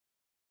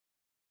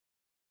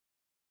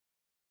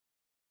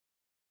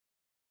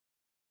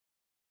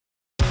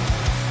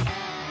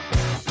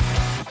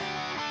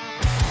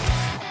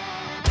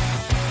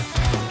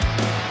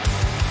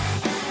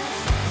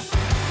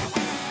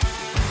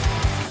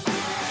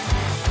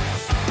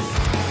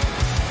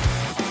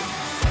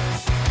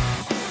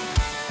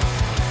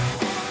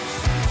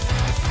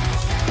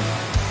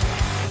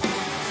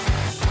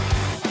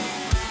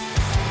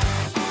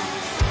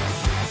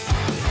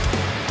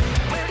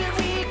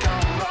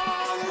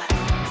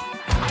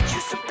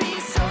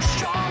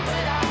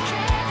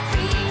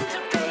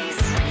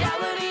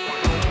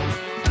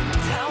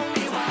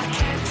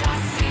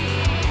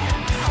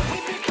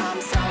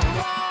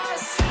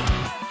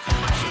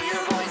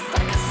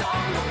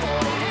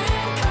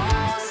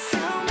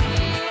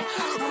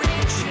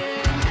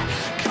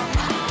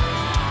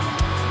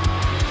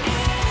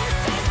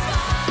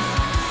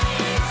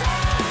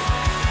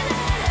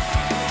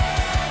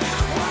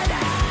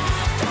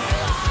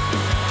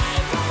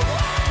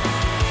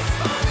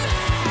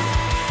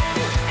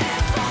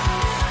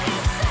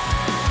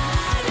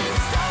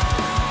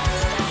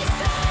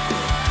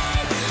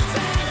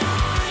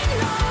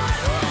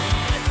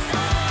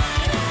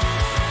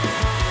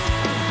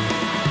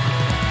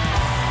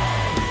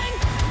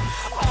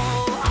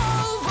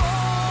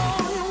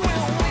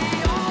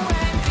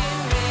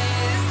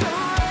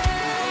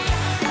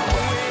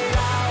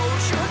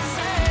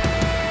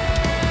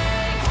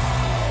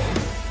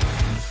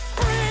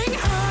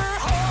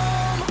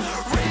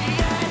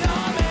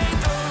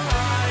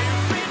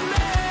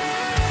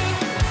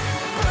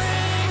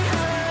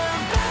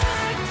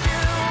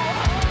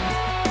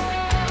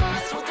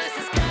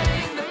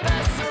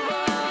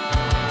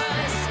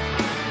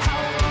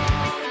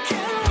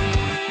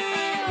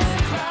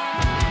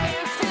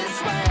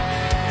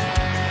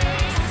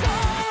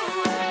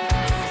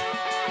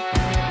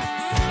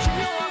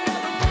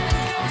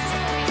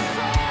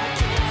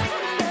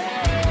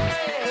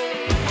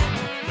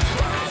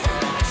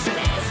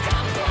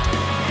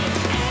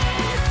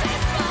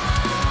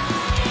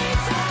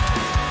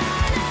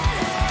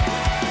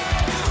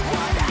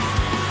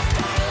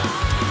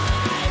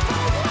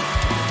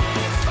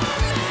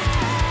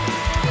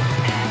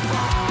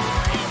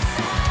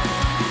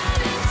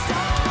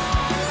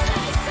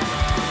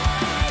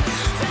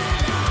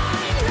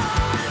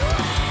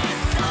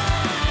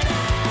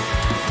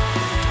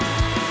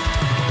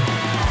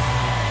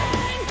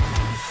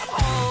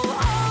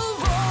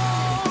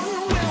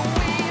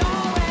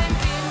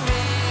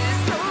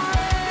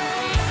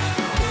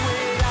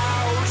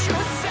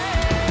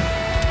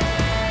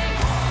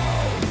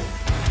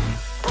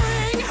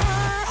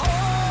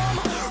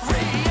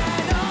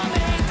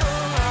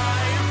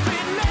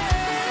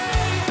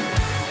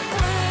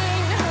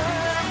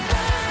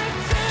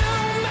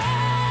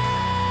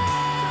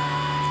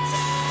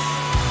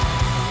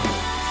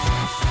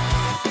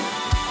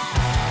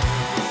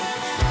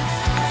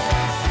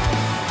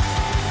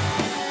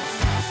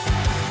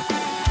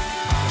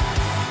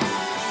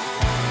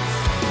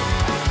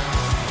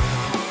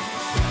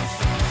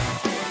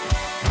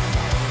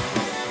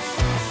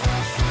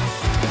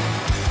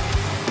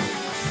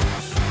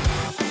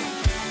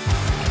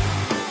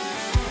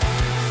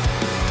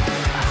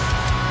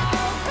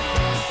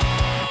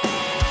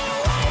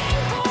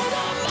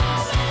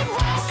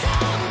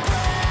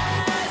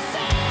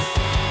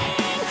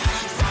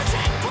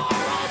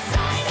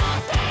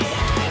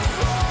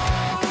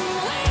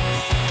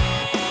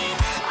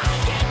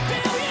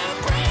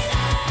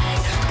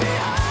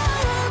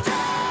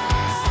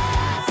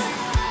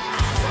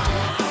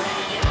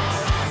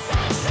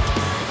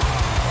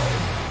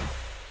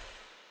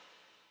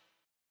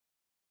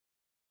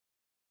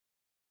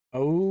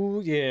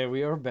Yeah,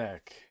 we are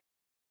back.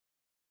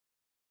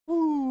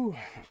 Ooh,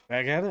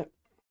 back at it.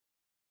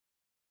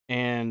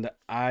 And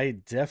I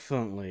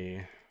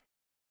definitely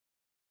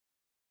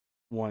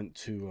want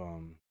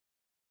to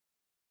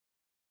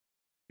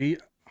be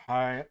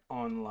high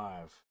on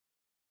live.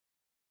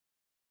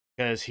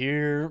 Because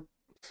here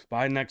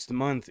by next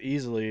month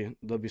easily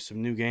there'll be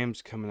some new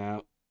games coming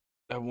out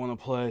I want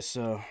to play,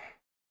 so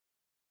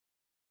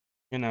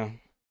you know,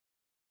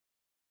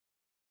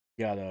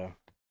 gotta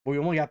we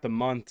only got the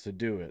month to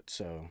do it,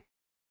 so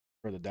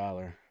for the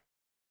dollar.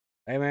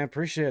 Hey man,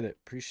 appreciate it.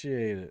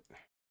 Appreciate it.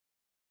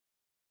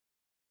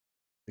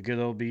 The good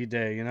old B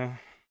day, you know?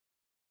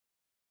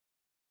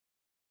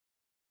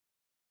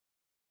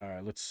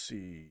 Alright, let's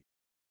see.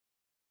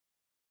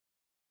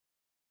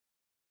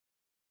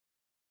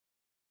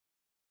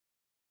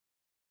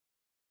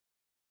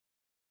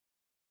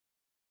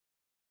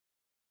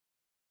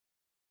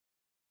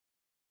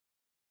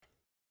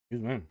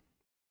 Excuse me.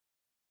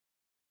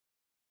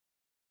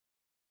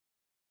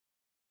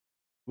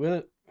 With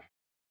it.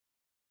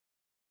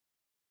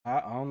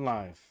 Hot on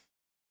life.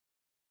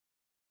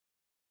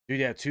 Dude,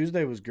 yeah,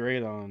 Tuesday was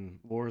great on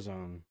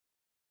Warzone.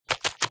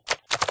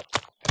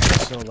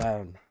 It's so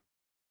loud.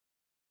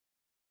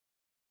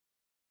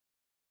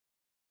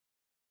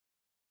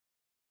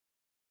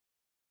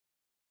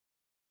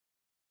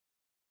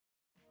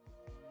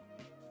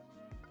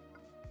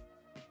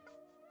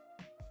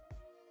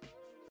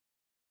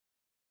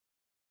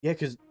 Yeah,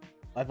 because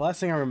the last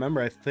thing I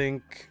remember, I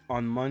think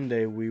on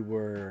Monday we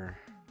were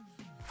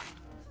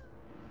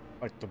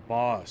like the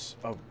boss.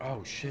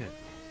 Oh shit.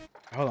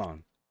 Hold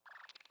on.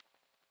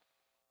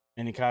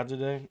 Any COD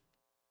today?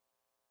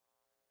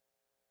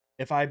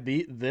 If I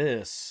beat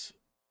this,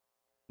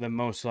 then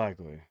most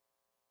likely.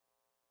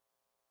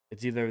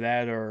 It's either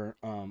that or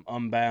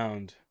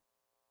Unbound.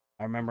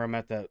 I remember I'm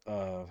at that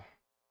the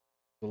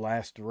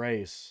last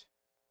race.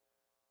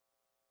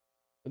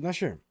 But not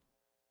sure.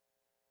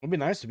 It'd be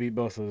nice to beat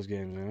both of those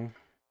games, you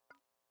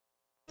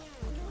know?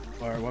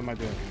 Or what am I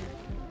doing here?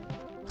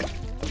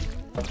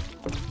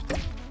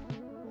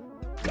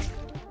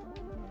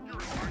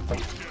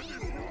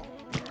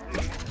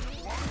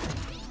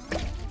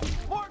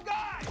 More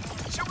guys!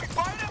 Should we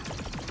fight him?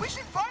 We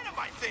should fight him,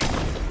 I think!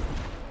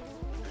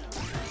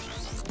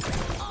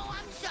 Oh,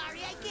 I'm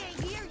sorry, I can't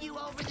hear you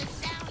over the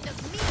sound of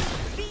me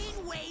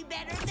being way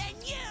better than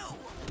you!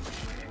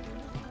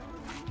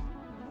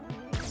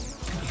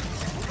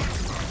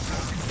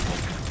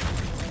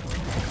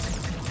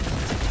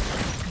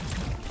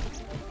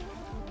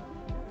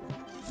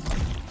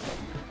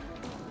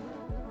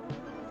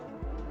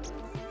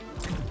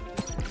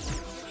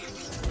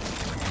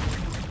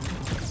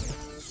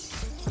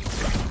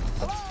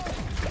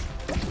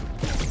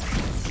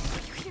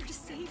 Here to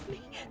save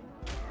me?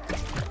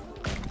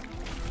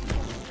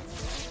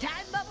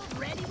 Time bubble's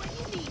ready when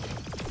you need it.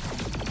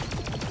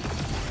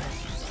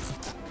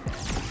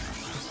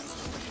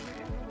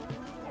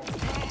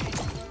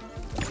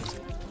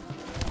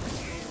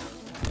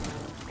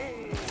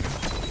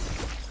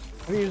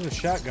 I use the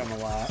shotgun a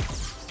lot.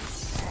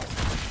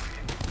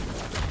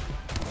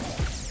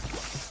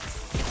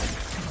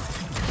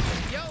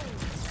 Yo!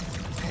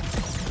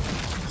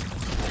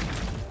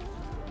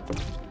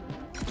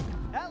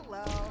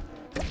 Hello.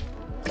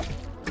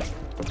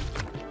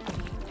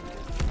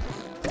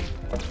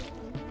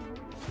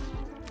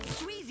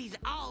 Sweezy's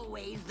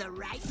always the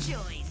right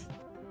choice.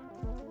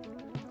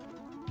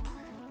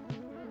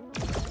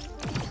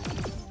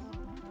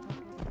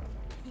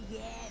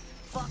 Yes,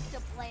 fuck the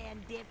plan,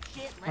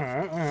 dipshit. Let's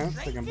Alright, go alright.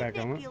 straight Think I'm to back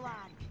on it.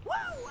 Niculon. Woo!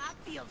 I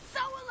feel so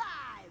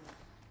alive!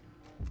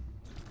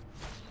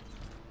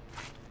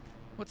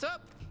 What's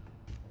up?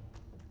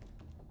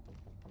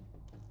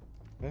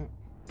 Yeah.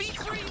 Be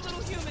free,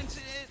 little humans!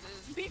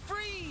 Be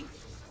free!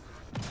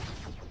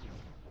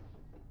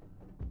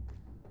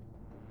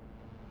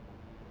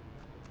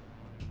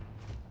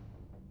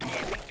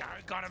 Here we go,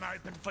 got him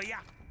open for ya!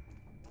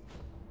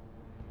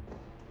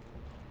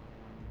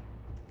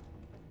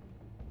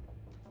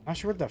 Not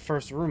sure what that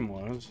first room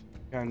was.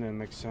 Kinda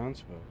makes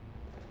sense, but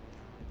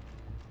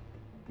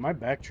am I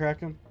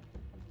backtracking?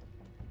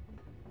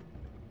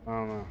 I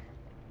don't know.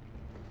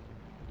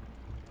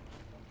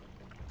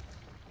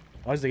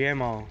 Why is the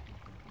game all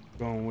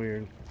going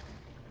weird?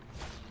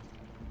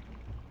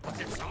 What's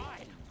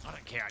inside? I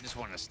don't care, I just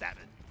wanted to stab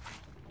it.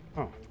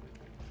 Oh.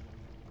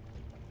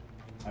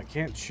 I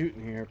can't shoot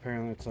in here.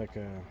 Apparently it's like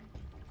a...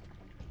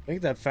 I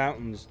think that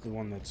fountain's the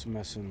one that's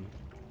messing.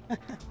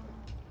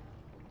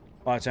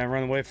 Watch, I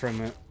run away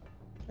from it.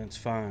 It's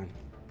fine.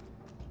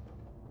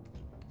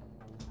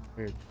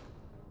 Weird.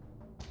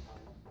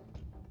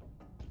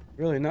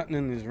 Really nothing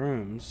in these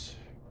rooms.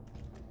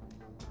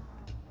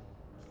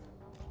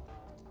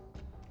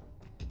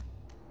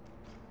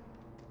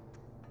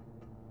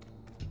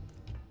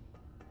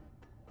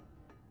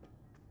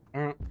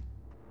 Alright.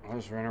 I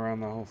just ran around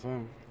the whole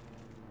thing.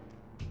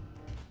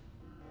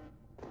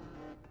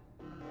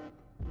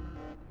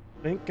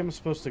 I think I'm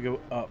supposed to go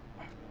up.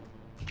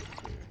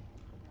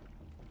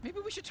 Maybe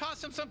Maybe we should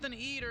toss him something to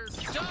eat or...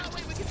 Oh,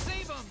 wait, we can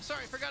save him.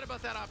 Sorry, forgot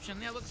about that option.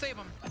 Yeah, let's save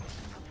him.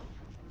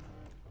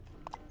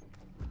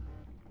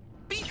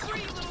 Be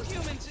free, little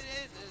humans.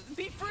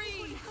 Be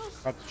free.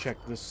 I have to check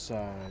this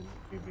side,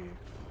 maybe.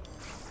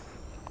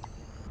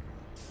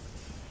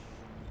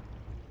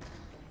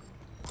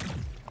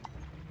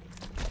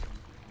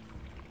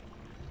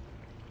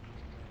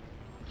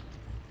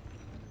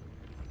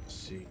 Let's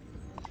see.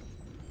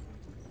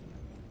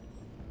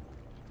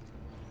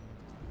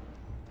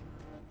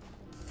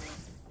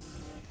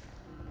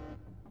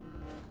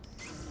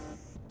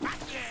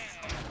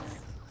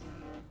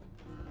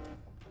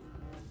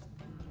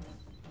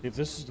 If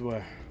this is the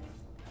way.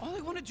 All I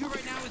want to do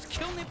right now is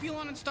kill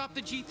Nipulon and stop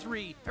the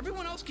G3.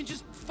 Everyone else can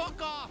just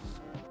fuck off.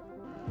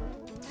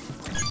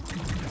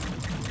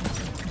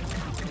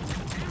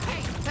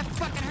 Hey, that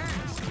fucking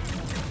hurts.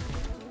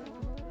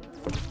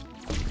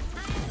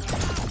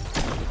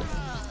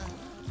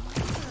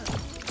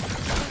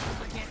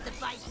 I guess the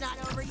fight's not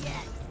over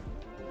yet.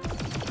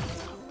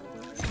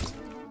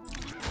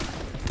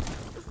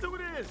 Let's do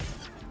this.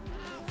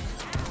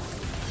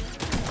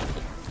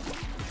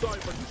 Sorry,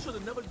 but you should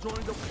have never joined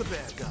up with the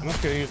bad guy. I'm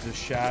not gonna use the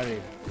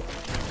shotty.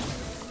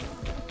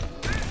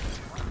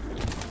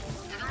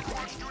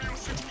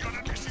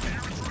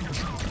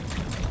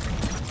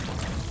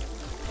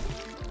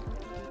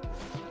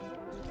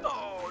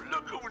 Oh,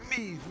 look who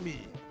needs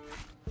me.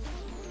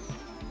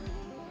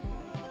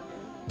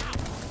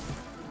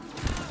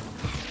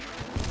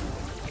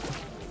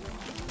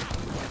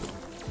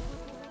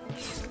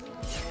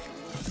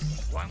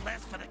 One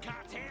less for the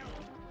cartel.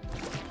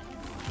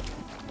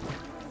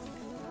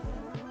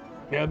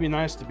 Yeah, it'd be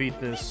nice to beat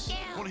this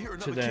Want to hear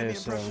another today. Kenny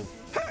So impression?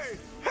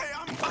 Hey,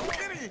 I'm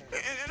Kenny,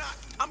 and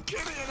I'm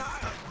Kenny, and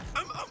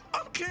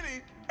I'm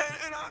Kenny,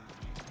 and I.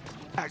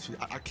 Actually,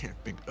 I can't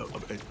think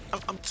of it.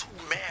 I'm too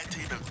mad to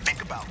even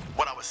think about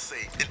what I would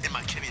say in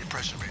my Kenny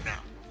impression right now.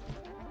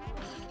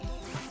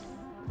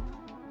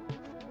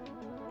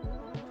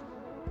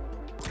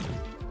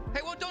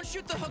 Hey, well, don't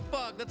shoot the hook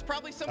bug. That's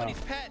probably somebody's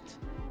pet.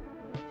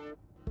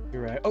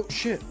 you're right. Oh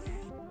shit!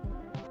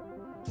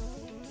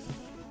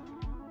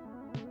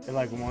 It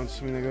like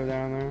wants me to go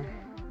down there.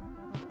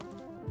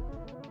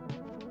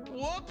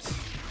 Whoops.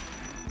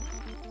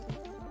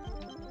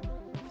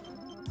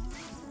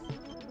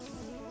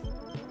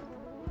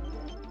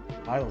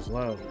 Idle's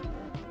low.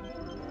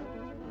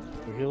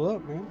 You heal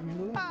up, man. You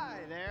heal up. Hi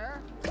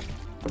there.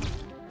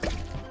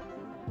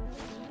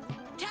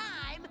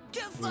 Time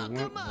to fuck went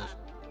 'em up.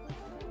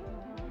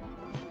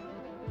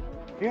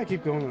 I think I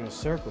keep going in a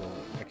circle.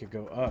 I could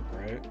go up,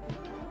 right?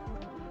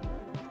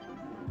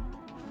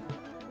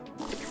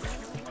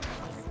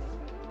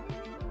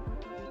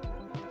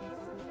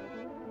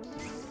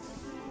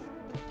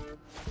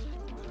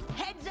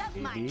 Heads up,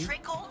 my Maybe.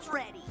 trickle's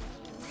ready.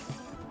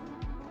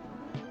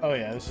 Oh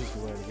yeah, this is the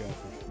way to go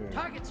for sure.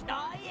 Targets.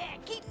 Oh yeah,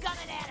 keep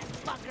coming at us,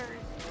 fuckers.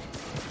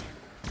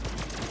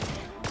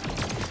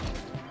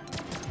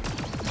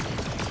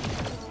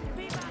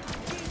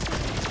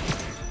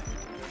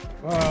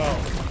 Whoa!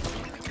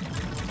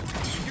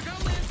 You're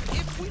gonna live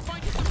if we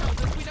find you some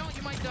help. If we don't,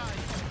 you might die.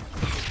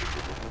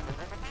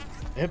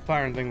 The hip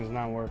firing thing is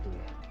not working.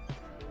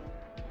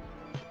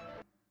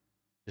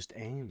 Just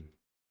aim.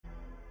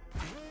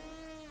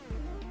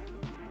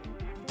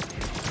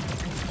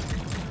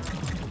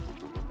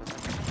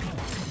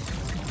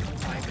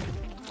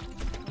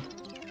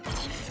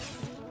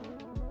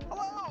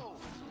 Hello.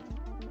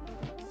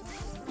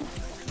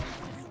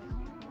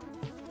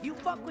 You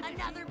fuck with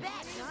another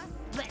bet, huh?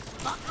 Let's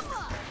fuck 'em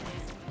up.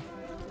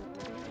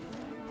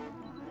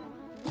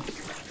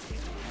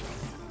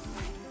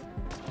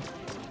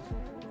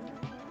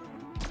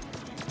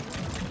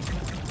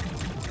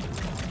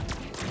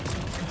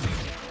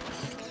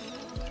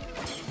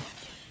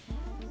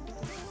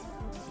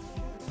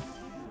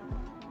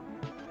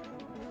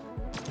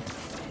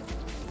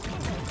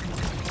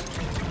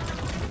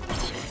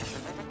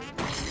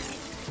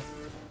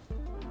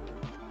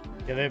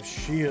 Yeah, they have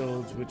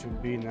shields, which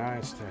would be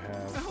nice to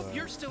have. I hope but-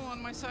 you're still on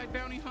my side,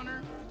 bounty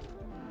hunter.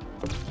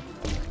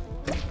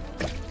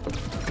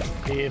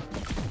 If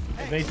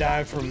they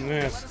die from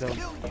this,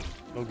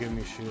 they'll give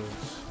me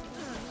shields.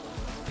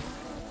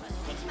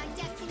 It's my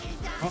destiny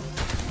to die. Oh.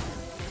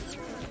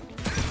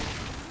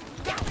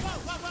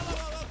 Whoa,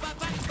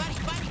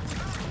 buddy.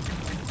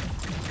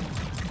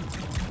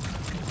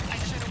 I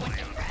should have went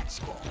to grad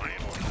school.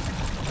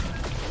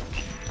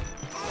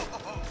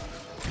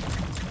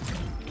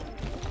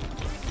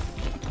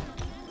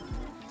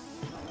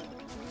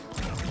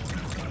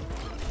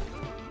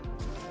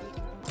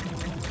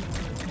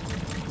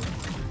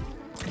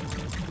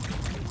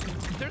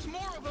 There's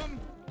more of them.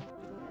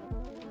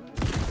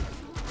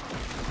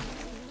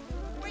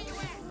 Where you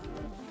at?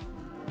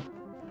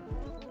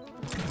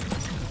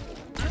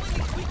 Killing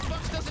these weak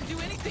fucks doesn't do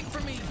anything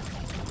for me.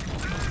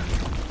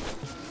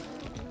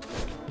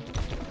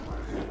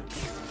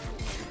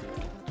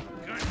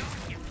 Good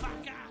enough, you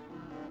fucker.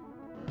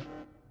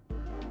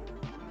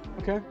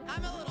 Okay.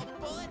 I'm a little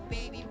bullet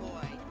baby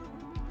boy.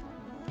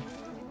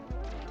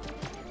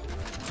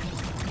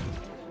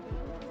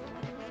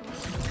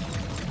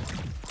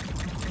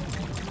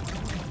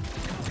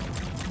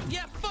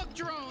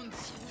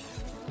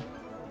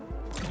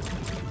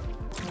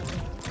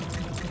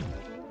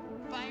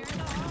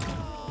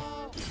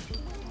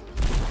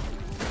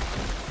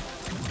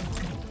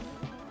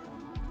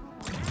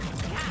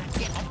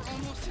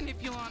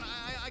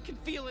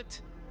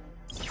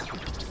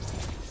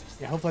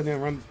 Yeah, hopefully I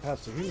didn't run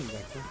past the human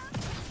back there.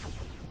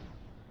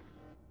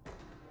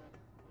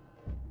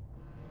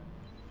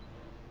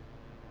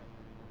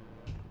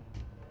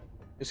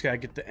 Just gotta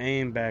get the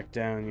aim back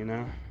down, you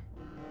know?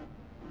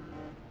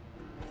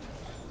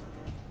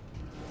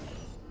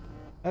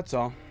 That's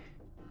all.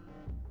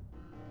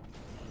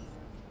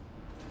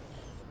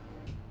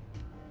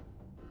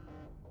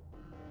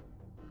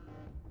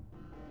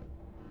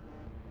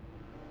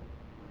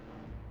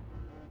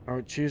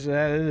 Alright, Tuesday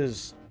that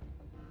is.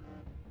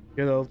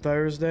 Good old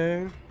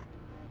Thursday.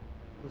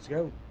 Let's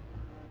go.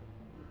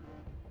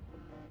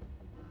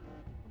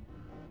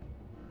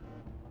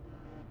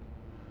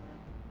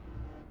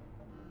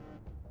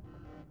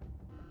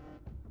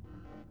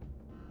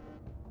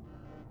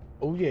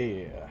 Oh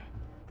yeah.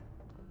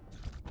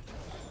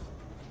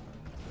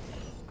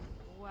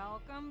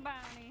 Welcome,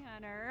 bounty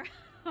hunter.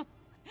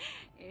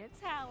 It's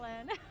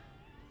Helen.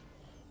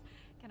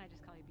 Can I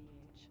just call you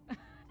BH?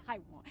 I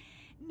won't.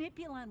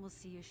 Nipulon will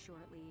see you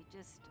shortly.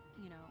 Just,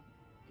 you know,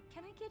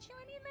 can I get you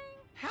anything?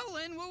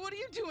 Helen, what are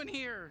you doing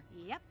here?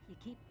 Yep, you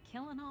keep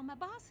killing all my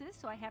bosses,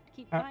 so I have to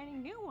keep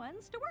finding new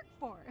ones to work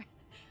for.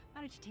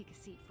 Why don't you take a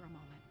seat for a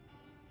moment?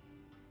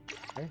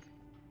 Okay.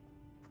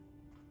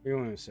 You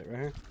want to sit right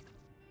here?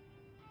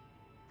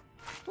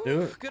 Ooh,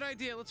 Do it. Good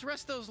idea. Let's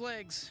rest those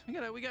legs.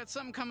 We got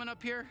something coming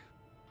up here.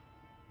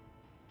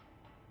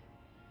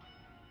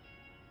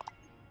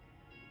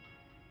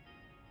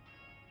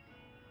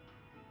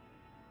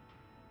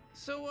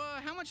 So,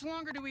 how much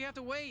longer do we have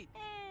to wait?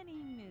 Any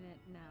minute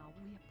now.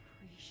 We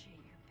appreciate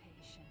your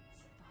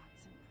patience,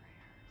 thoughts, and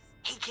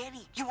prayers. Hey,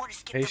 Kenny, you want to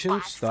skip Patience, the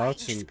boss fight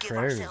thoughts, and and just give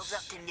ourselves prayers.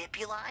 up to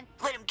Nipulon?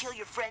 Let him kill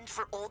your friends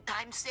for old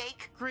time's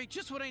sake? Great,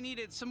 just what I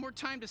needed. Some more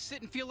time to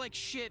sit and feel like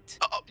shit.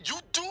 You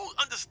do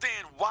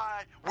understand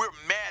why we're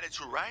mad at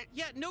you, right?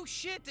 Yeah, no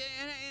shit.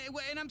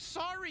 And I'm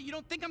sorry. You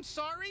don't think I'm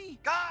sorry?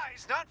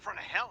 Guys, not in front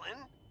of Helen.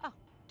 Oh,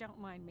 don't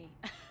mind me.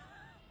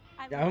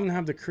 Yeah, I don't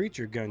have the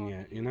creature gun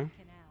yet, you know?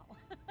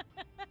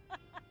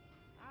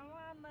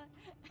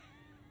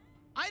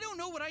 I don't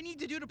know what I need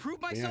to do to prove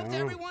myself to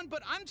Yeah. everyone,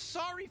 but I'm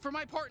sorry for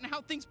my part in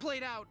how things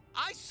played out.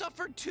 I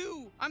suffered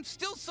too. I'm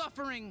still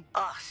suffering.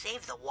 Oh,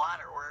 save the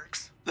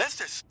waterworks. Let's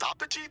just stop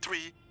the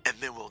G3, and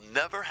then we'll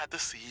never have to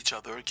see each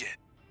other again.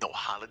 No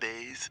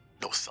holidays,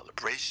 no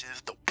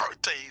celebrations, no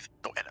birthdays,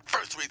 no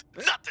anniversaries,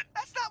 nothing.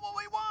 That's not what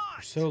we They're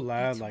want. so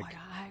loud, It's like what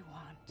I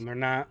want. when they're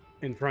not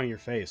in front of your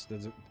face.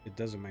 It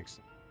doesn't make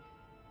sense.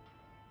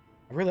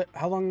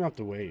 How long do I have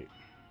to wait?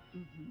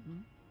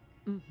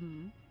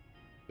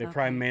 They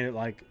probably Okay. made it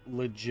like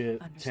legit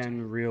 10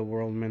 Understood. real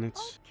world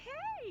minutes.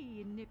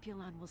 Okay,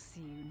 Nipulon will see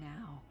you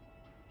now.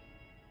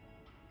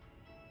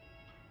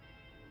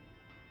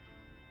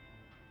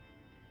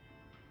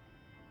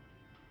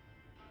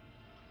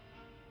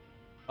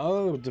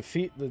 Oh,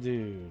 defeat the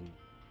dude.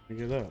 Look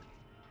it up.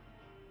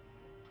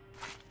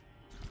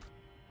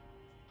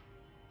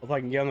 If I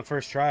can get on the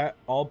first try,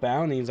 all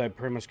bounties I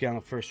pretty much get on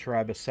the first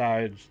try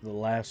besides the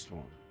last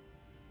one.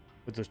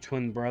 With those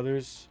twin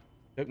brothers,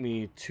 took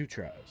me 2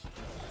 tries.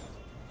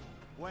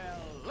 Well,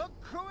 look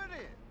who it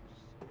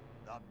is.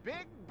 The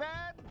big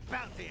bad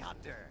bounty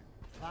hunter.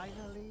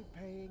 Finally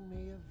paying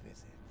me a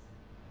visit.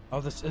 Oh,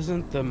 this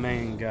isn't the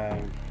main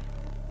guy.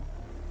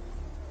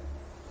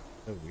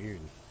 So weird.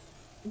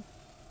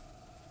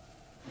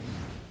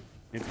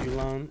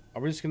 Nipulon.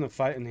 Are we just gonna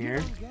fight in here?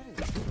 You don't get it.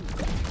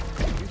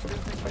 You still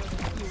think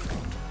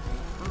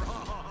you're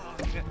wrong.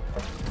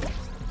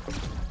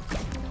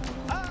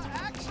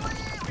 Actually,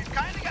 we've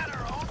kind of got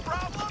our own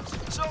problems.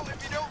 So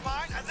if you don't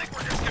mind, I think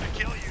we're just gonna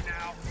kill you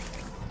now.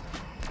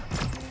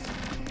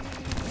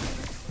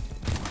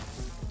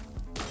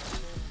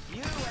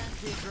 You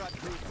anti-drug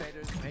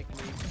crusaders make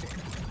me sick.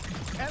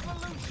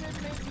 Evolution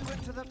made you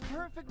into the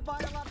perfect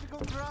biological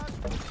drug.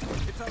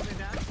 It's only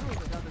natural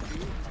that other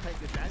beings take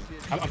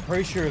advantage. I'm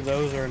pretty sure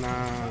those are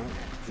not.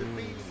 To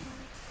be.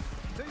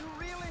 Do you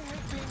really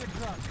hate being a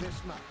drug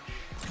this much?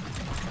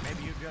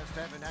 Maybe you just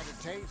haven't had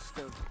a taste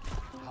of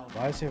how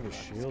Why does he have a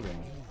shield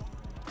on?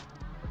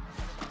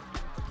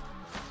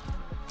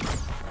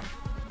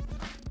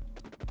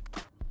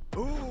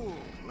 Ooh,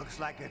 looks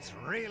like it's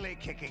really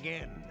kicking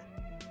in.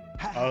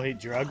 Oh, he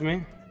drugged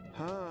me?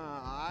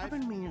 I've I've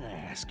been meaning to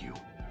ask you,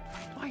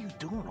 why are you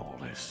doing all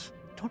this?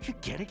 Don't you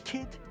get it,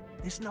 kid?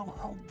 There's no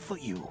hope for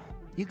you.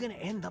 You're gonna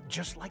end up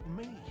just like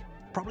me.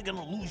 Probably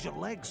gonna lose your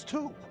legs,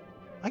 too.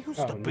 I used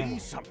Oh, to be no.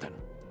 something.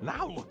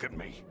 Now look at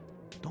me.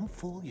 Don't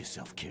fool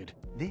yourself, kid.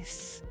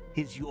 This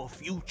is your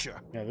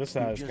future. Yeah, this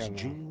You're side is just kind of.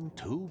 Gene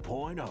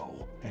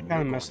 2.0, and Kinda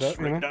you're messed going up,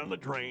 straight you know? down the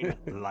drain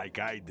like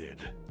I did.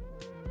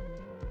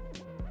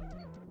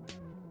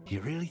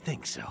 You really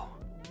think so?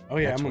 Oh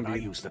yeah, That's I'm what gonna I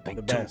be used to the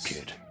think best. too,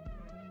 kid.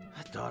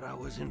 I thought I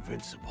was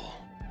invincible.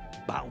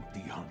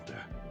 Bounty hunter.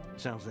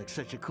 Sounds like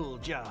such a cool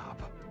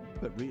job.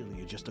 But really,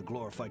 you're just a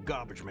glorified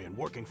garbage man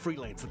working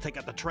freelance to take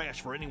out the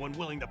trash for anyone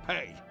willing to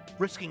pay.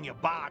 Risking your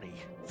body.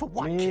 For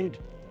what, Man, kid?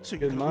 So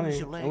you good can money. lose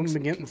your I wouldn't legs be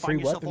getting and free find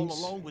yourself weapons.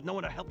 all alone with no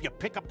one to help you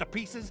pick up the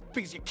pieces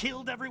because you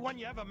killed everyone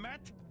you ever met?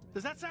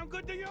 Does that sound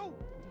good to you?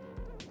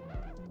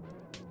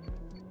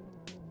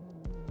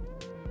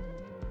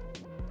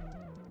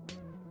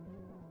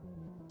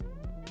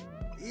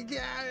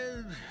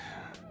 Yeah.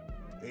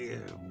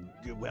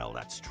 Well,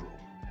 that's true.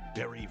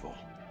 They're evil.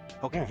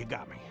 Okay, you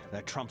got me.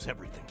 That trumps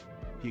everything.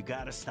 You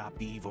gotta stop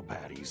the evil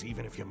baddies,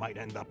 even if you might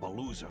end up a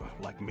loser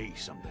like me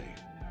someday.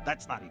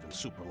 That's not even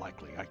super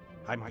likely.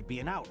 I might be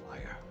an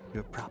outlier.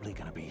 You're probably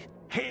gonna be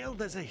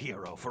hailed as a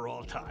hero for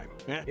all time.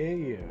 Eh?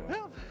 Yeah.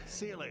 Well,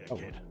 see you later,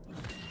 kid.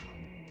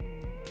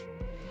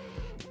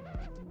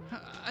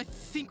 I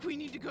think we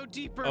need to go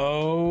deeper.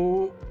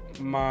 Oh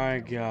my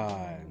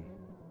god.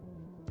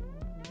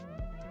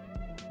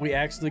 We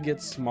actually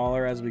get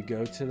smaller as we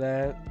go to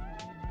that.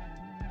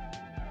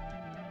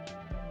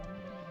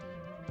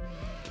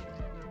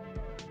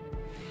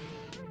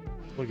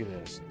 Look at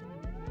this.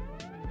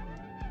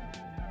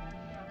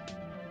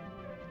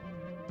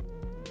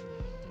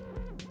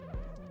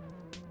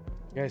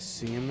 You guys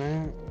seeing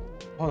that?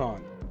 Hold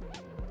on.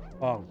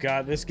 Oh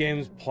god, this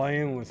game's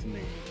playing with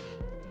me.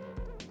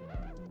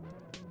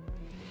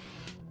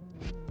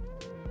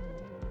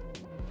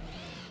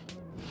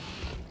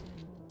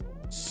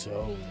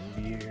 So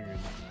weird.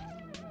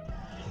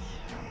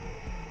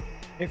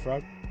 Hey,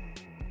 Frog.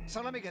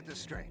 So let me get this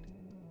straight.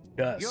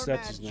 Gus, Your that's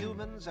mad his name.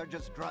 humans are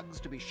just drugs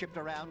to be shipped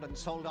around and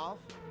sold off?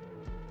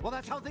 Well,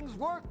 that's how things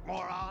work,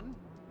 moron.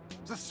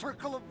 It's a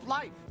circle of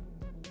life.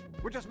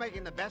 We're just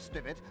making the best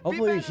of it. Be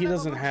Hopefully bad he at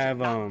doesn't evolution, have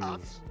not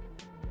us.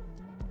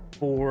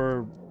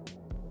 4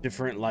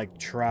 different like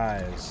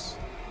tries.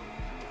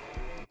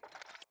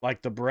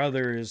 Like the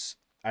brothers,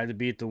 I had to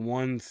beat the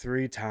 1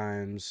 3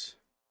 times.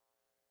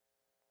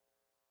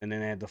 And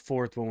then I had the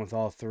 4th one with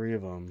all 3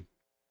 of them.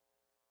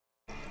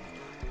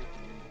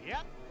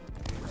 Yep.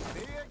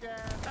 Me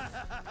again.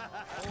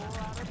 Whole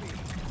lot of me.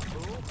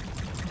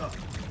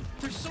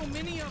 There's so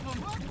many of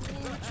them.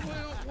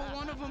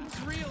 One of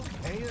them's real.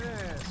 Hey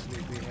there,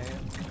 sleepyhead.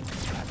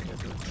 Having a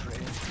good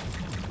trip.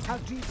 How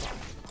deep are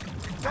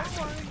you? Don't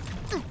worry.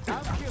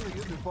 I'll kill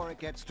you before it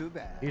gets too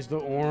bad. He's the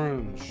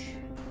orange.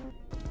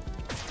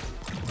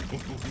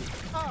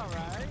 All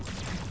right.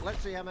 Let's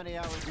see how many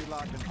hours you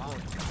logged in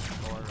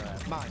Fortnite or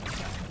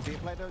Minecraft. Do you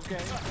play those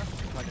games?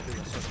 Trying to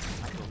do a sort of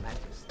Psycho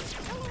Mantis thing.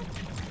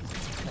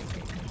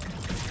 Thinking.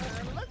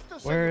 Let's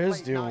just say Where you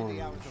is played the 90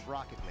 orange? hours of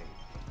Rocket League.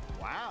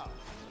 Wow.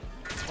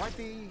 Quite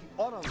the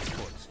auto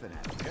sports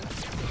fanatic,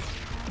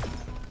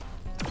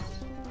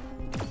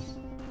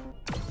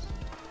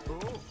 huh?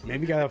 Ooh.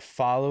 Maybe gotta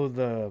follow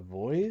the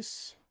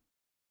voice?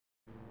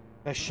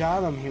 I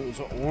shot him, he was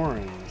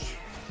orange.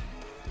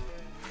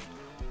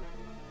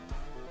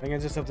 I think I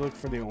just have to look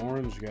for the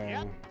orange guy.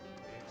 Yep.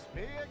 It's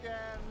me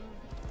again.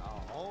 A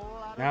whole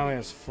lot Now of he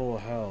has full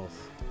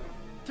health.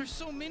 There's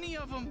so many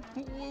of them.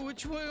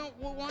 Which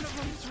one of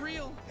them's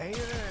real? Hey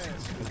there.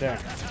 Right there.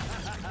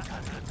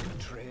 Good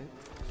trip.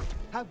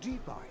 How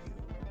deep are you?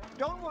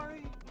 Don't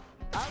worry.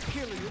 I'll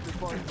kill you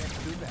before it gets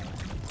too bad.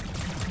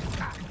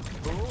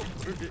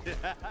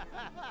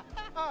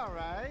 All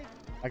right.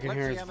 I can Let's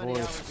hear see his how many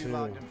voice hours you too.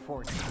 logged in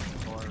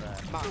Fortnite or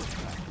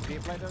Minecraft. Do you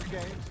play those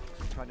games?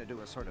 Trying to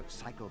do a sort of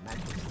Psycho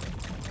Mantis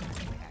thing.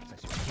 Actually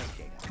access your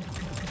kid data.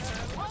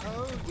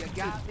 Oh, you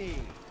got me.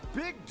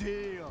 Big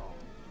deal.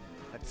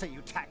 Let's say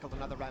you tackled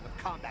another round of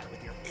combat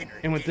with your inner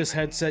And with this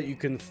demon. headset, you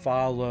can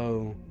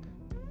follow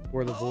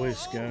where the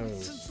voice Since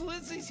goes.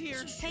 Lizzie's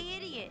here. Hey,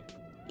 idiot.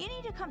 You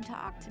need to come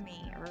talk to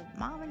me, or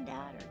Mom and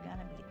Dad are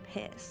gonna be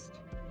pissed.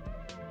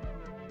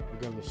 I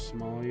got the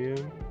small you.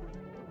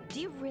 Do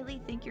you really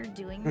think you're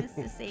doing this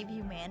to save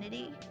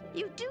humanity?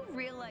 You do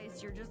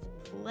realize you're just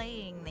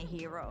playing the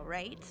hero,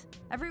 right?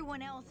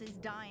 Everyone else is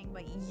dying,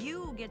 but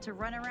you get to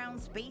run around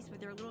space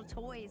with your little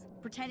toys,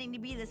 pretending to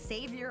be the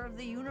savior of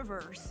the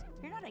universe.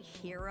 You're not a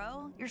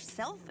hero, you're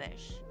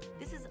selfish.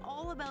 This is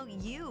all about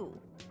you.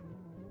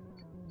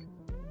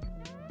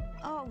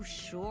 Oh,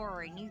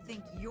 sure, and you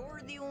think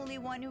you're the only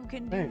one who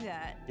can do Hey,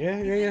 that. yeah,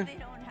 You yeah, think yeah. they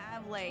don't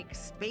have, like,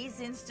 space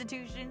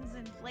institutions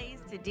in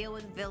place to deal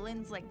with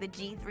villains like the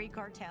G3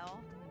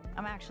 cartel?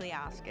 I'm actually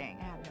asking.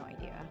 I have no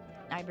idea.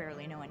 I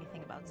barely know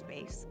anything about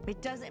space.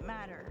 It doesn't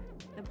matter.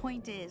 The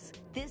point is,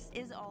 this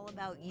is all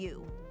about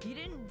you. You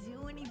didn't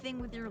do anything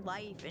with your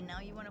life, and now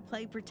you want to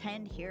play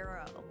pretend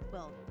hero.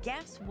 Well,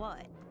 guess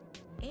what?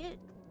 It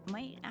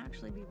might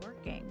actually be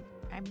working.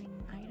 I mean,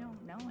 I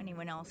don't know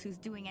anyone else who's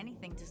doing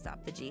anything to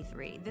stop the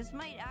G3. This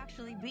might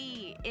actually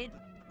be, it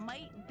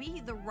might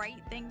be the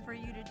right thing for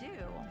you to do.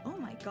 Oh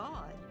my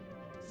god.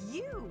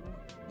 You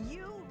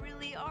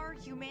really are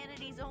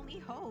humanity's only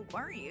hope,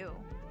 aren't you?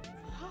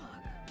 Fuck.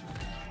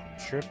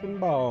 Tripping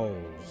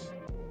balls.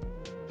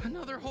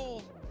 Another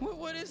hole.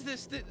 What is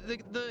this? The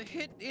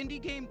hit indie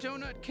game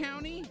Donut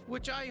County,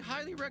 which I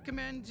highly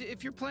recommend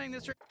if you're playing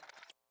this.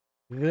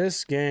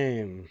 This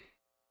game,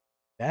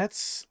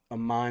 that's a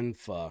mind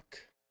fuck.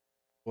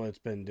 What it's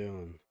been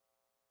doing.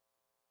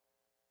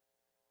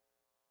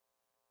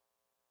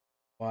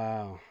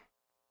 Wow.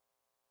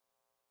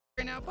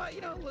 Right now, but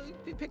you know,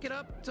 you pick it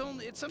up.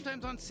 It's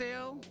sometimes on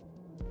sale.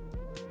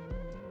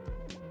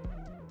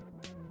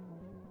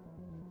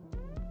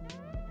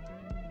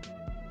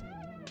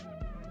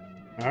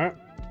 All right.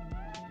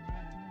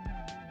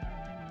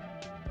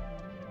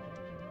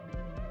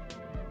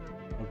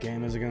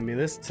 game is it gonna be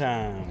this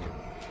time?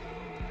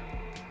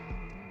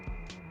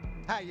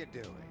 How you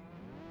doing?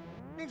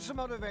 Need some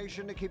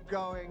motivation to keep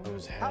going?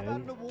 His How about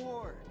head. an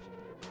award?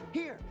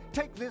 Here,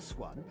 take this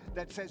one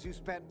that says you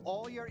spent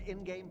all your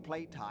in-game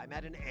playtime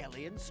at an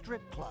alien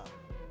strip club.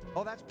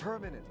 Oh, that's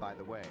permanent, by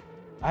the way.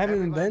 I haven't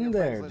Everybody been on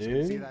your there, friends list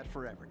can see dude. that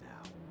forever now.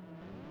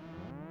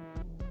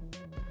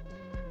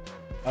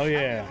 Oh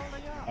yeah,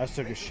 Holding up? I just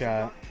took a Maybe some shot.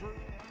 dark truth?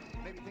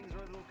 Maybe things are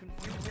a little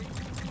confusing.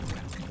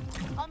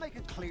 Well, I'll make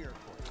it clear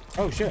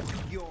for Oh shit.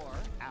 you. You're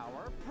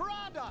our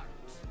product,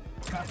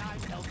 and I'm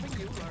helping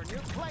you learn your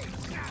place.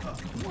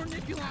 More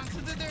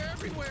Nipulons, they're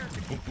everywhere.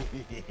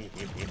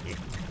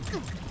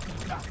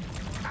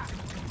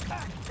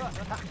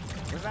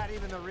 Was that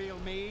even the real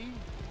me?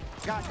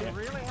 God, you're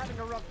really having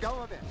a rough go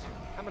of it.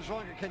 How much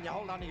longer can you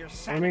hold on to your I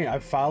sanity? mean, I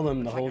followed him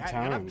the Looks whole like you're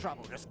having time. enough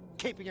trouble just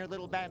keeping your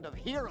little band of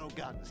hero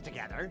guns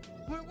together.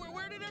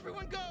 Where did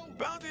everyone go?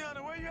 Bounty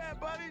Hunter, where you at,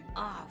 buddy?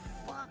 Oh,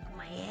 fuck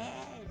my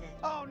head.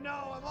 Oh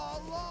no, I'm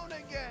all alone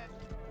again.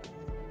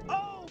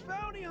 Oh,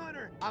 Bounty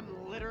Hunter! I'm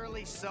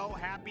literally so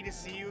happy to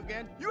see you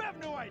again. You have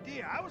no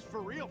idea. I was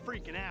for real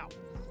freaking out.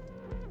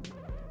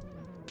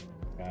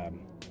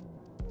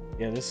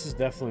 Yeah, this is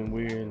definitely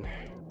weird.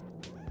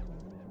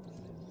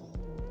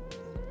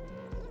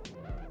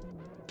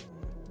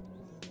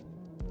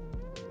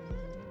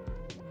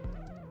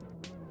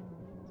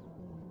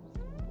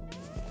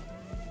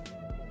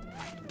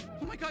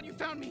 Oh my god, you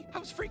found me. I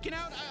was freaking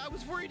out. I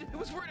was worried. I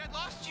was worried I'd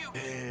lost you.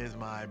 There's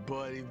my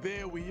buddy.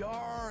 There we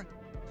are.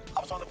 I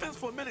was on the fence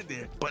for a minute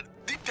there, but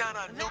deep down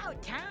I know.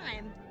 About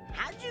time.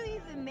 How'd you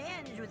even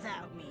manage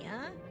without me,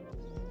 huh?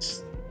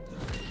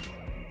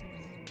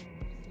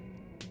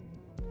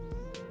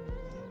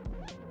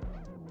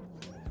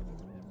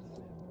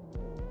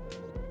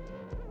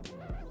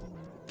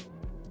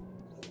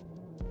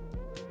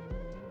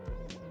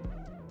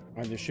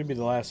 Alright, this should be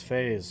the last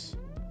phase.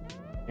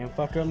 Can't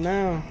fuck up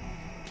now.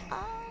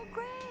 Oh,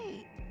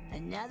 great.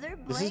 Another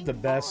This is the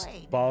blank best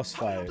void. boss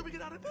How the hell fight. do we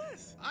get out of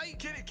this?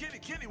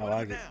 Kenny, I what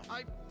like is it. it now?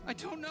 I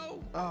don't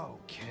know. Oh,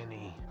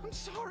 Kenny. I'm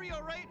sorry,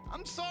 all right?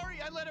 I'm sorry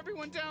I let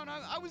everyone down.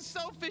 I was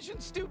selfish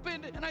and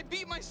stupid, and I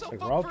beat myself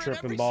Like, up we're all for it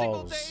tripping every single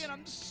balls. day, and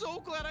I'm so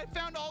glad I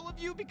found all of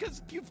you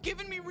because you've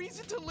given me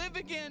reason to live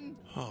again.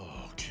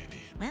 Oh, Kenny.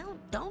 Well,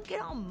 don't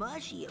get all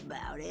mushy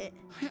about it.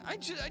 I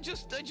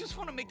just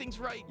want to make things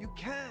right. You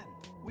can.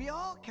 We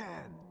all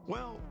can.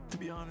 Well, to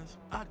be honest,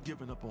 I'd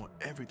given up on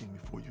everything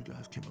before you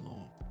guys came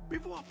along.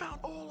 Before I found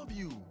all of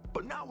you.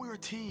 But now we're a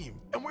team,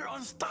 and we're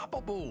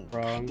unstoppable.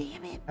 Bro,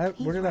 Damn it. where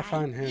he's did I right.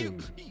 find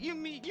him? You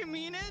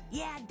mean it?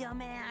 Yeah,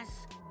 dumbass.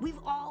 We've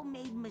all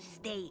made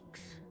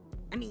mistakes.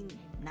 I mean,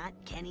 not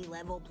Kenny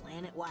level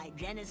planet-wide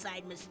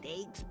genocide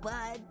mistakes,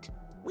 but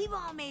we've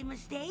all made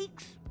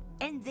mistakes.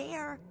 And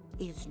there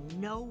is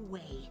no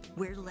way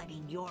we're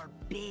letting your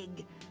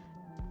big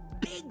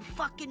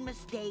fucking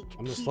mistake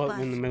I'm just keep floating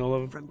us in the middle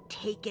of- from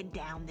taking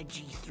down the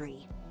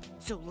G3.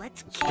 So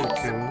let's Let's kick do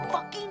some two.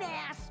 fucking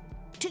ass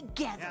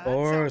together. Yeah, that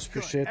Boris, sounds good.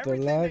 appreciate the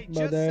Everything like, they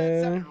just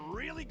said buddy. sounded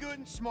really good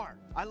and smart.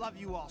 I love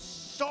you all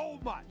so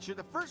much. You're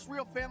the first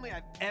real family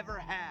I've ever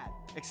had.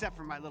 Except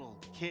for my little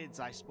kids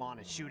I spawn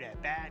and shoot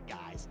at bad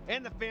guys.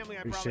 And the family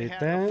I probably Appreciate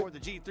had that. before the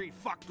G3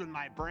 fucked with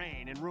my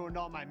brain and ruined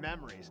all my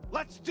memories.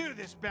 Let's do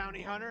this,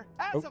 Bounty Hunter.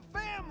 As Oh. a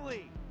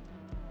family.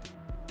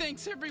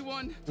 Thanks,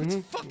 everyone. Let's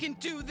fucking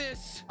do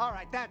this. All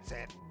right, that's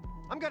it.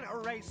 I'm gonna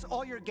erase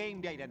all your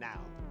game data now.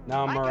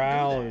 Now I can do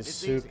morale that. is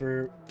It's easy.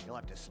 super You'll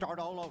have to start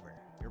all over.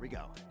 Here we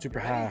go. super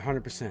You high, ready?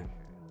 100%.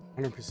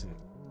 100%.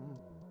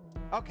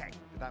 Okay,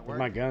 did that Where's work?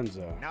 my guns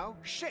though? No?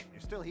 Shit, you're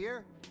still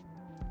here?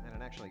 I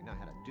don't actually know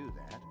how to do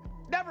that.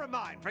 Never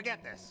mind,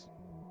 forget this.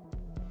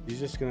 He's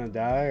just gonna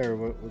die or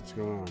what's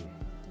going on?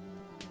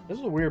 This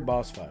is a weird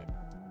boss fight.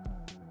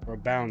 Or a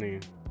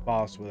bounty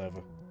boss,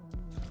 whatever.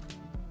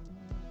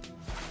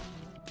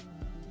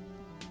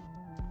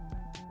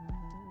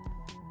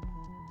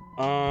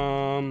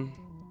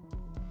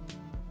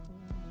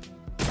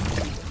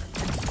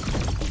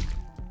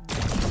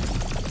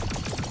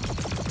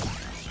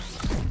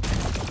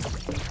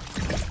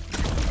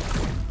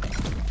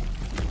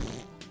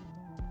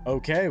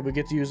 Okay, we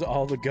get to use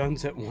all the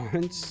guns at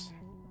once.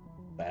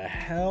 The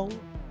hell?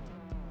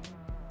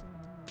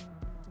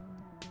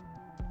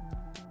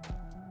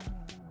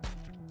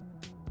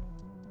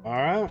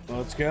 Alright,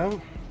 let's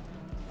go.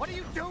 What are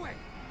you doing?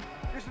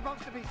 You're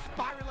supposed to be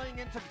spiraling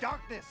into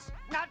darkness,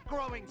 not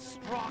growing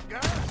stronger.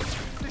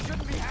 This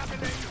shouldn't be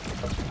happening.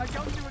 I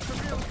told you it's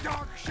a real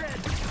dark shit.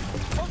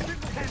 Most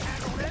people can't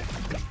handle this.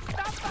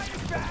 Stop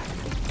fighting back.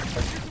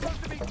 You're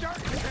supposed to be dark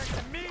compared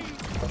to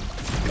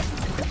me.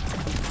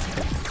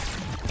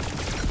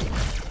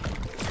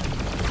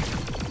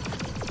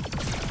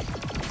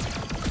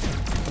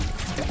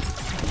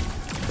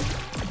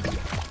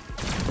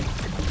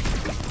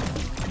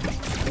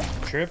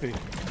 Trippy.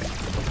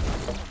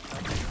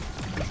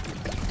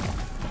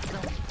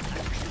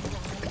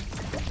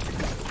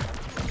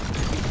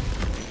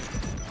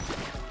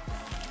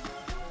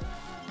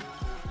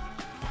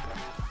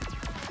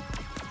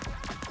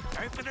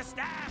 Go for the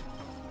stab.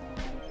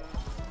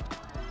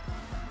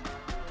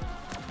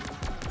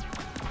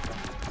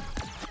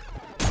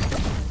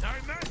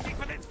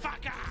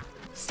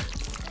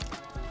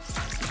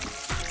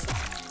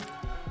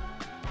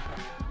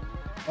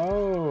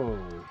 Oh.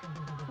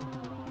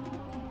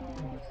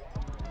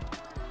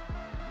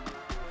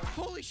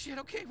 Holy shit,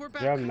 okay, we're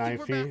back. Yeah, I think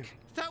we're Knifey. back.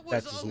 That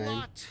was That's his a name.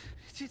 lot.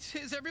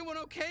 Is everyone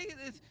okay?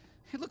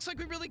 It looks like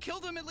we really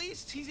killed him at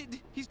least. He's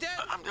dead.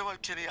 I'm doing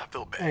Kenny. I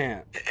feel bad.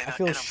 Man, And I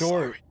feel I'm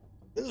short. sorry.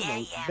 This is Yeah, a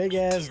yeah, big me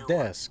ass too.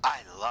 desk.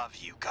 I love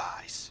you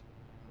guys.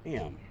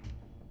 Damn.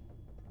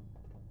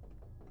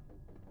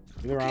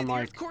 Either Okay, I'm the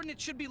like Earth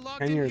coordinates should be logged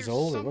 10 in years here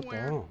old or what the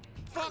somewhere. hell?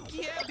 Fuck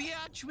yeah,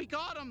 biatch, we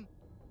got him.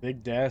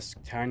 Big desk,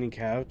 tiny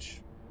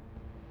couch.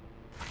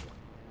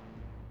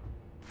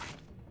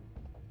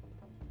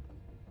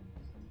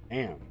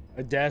 Damn.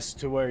 A desk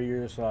to where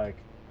you're just like,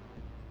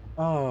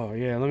 oh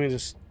yeah, let me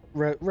just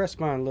rest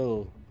my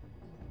little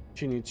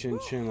chinny chin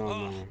chin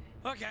on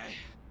there. Okay.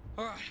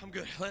 All right, I'm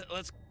good.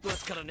 Let's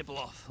cut a nipple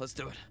off. Let's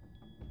do it.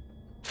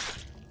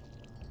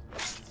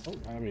 Oh,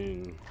 I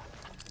mean,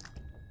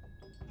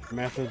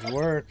 methods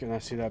work, and I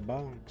see that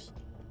box.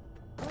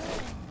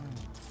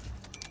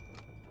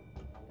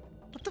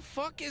 What the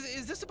fuck?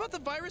 Is this about the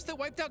virus that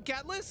wiped out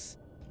Gatlas?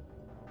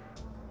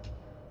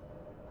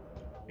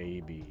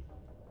 Baby.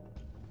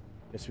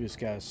 Guess we just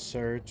gotta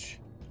search.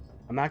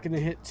 I'm not gonna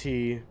hit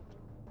T.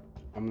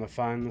 I'm gonna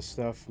find the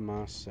stuff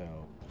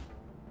myself.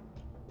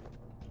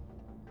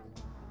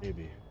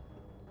 Maybe.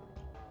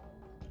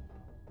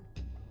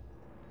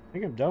 I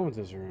think I'm done with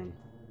this room.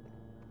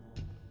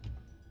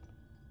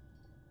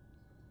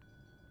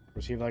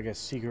 Or see like a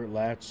secret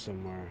latch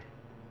somewhere.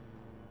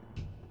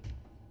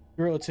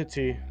 Girl, let's hit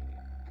T.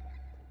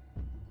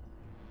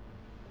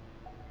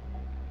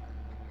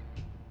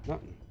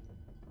 Nothing.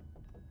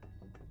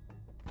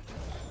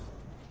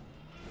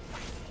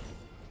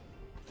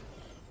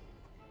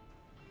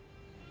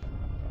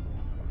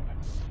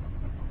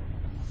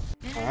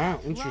 Ah,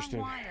 interesting.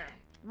 Wrong wire.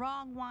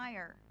 Wrong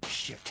wire.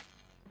 Shit.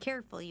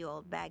 Careful, you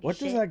old bag of What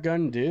shit. does that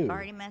gun do?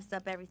 Already messed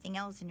up everything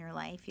else in your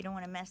life. You don't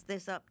want to mess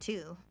this up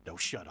too. No,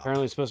 shut up.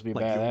 Apparently it's supposed to be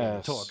Like you want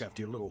badass. to talk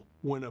after your little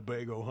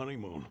Winnebago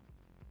honeymoon.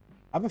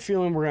 I have a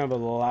feeling we're gonna have a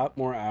lot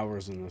more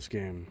hours in this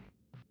game.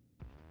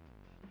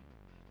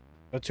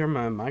 I turn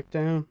my mic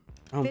down?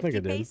 I don't think I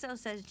 50 did. peso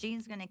says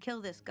Gene's gonna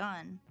kill this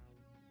gun.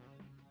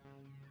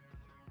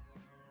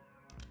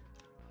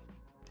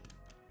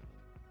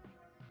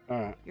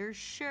 Alright. You're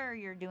sure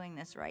you're doing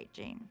this right,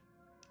 Gene?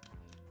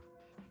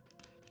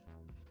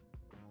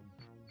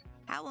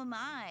 How am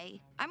I?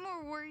 I'm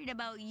more worried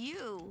about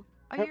you.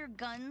 Are your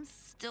guns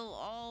still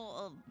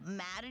all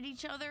mad at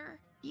each other?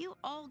 You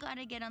all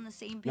gotta get on the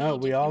same page. No,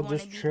 we if all you wanna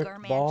just be trip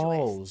gargantuous.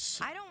 balls.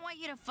 I don't want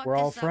you to fuck We're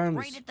all this up friends.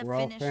 right at the We're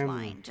all finish family.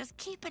 line. Just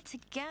keep it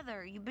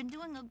together. You've been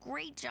doing a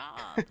great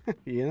job.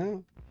 You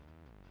know?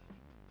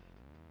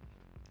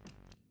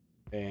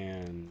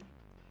 And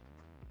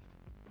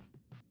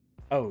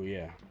oh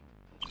yeah.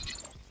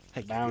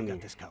 Hey, you Bounty.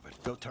 got this covered.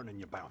 Go turn in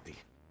your bounty.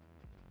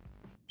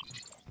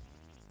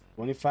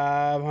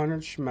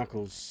 2,500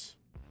 schmeckles.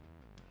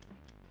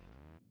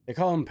 They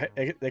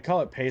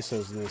call it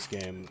pesos in this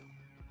game,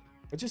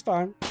 which is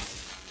fine.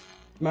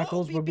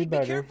 Schmeckles would be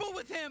better. Careful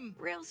with him.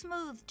 Real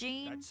smooth,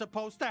 Gene. That's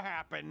supposed to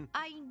happen.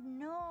 I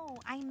know.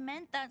 I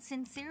meant that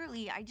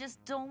sincerely. I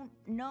just don't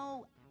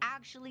know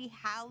actually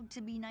how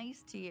to be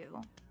nice to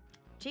you.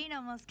 Gene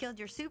almost killed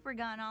your super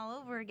gun all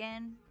over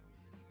again.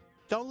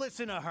 Don't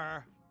listen to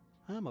her.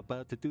 I'm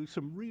about to do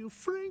some real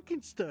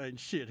Frankenstein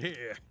shit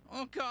here.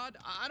 Oh God,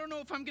 I don't know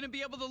if I'm gonna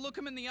be able to look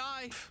him in the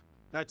eye.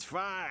 That's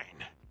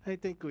fine. I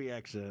think we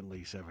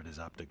accidentally severed his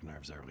optic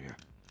nerves earlier.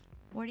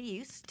 What are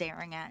you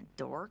staring at,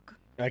 dork?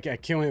 I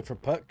can't wait for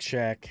Puck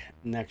Shack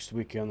next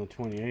week on the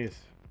 28th.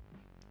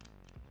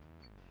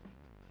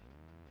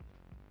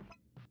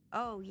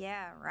 Oh,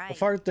 yeah, right. The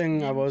fart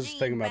thing, I was Gene,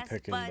 thinking about best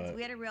picking, buds. but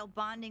We had a real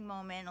bonding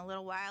moment a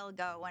little while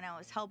ago when I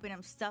was helping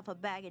him stuff a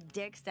bag of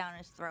dicks down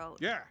his throat.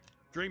 Yeah,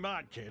 dream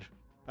on, kid.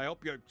 I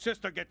hope your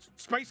sister gets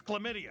space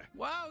chlamydia.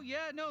 Wow,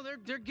 yeah, no,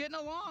 they're getting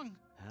along.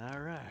 All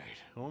right,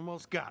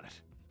 almost got it.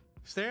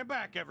 Stand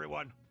back,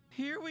 everyone.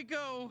 Here we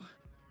go.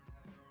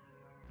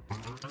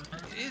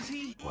 Is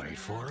he? Wait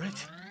for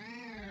it.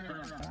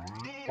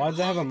 why'd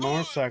they have a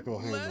motorcycle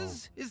handle?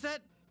 Les, is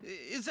that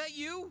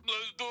you?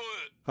 Let's do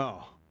it.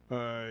 Oh,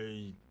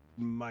 I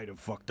might have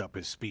fucked up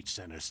his speech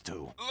centers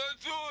too.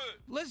 Let's do it.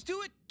 Let's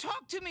do it.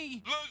 Talk to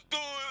me. Let's do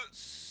it.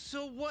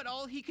 So what?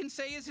 All he can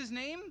say is his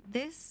name?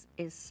 This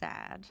is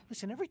sad.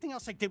 Listen, everything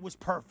else I did was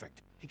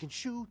perfect. He can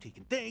shoot, he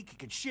can think, he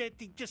can shit,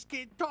 he just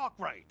can't talk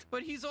right.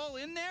 But he's all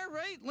in there,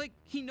 right? Like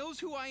he knows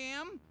who I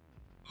am?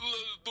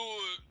 Let's do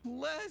it.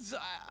 Les,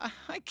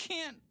 I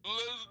can't.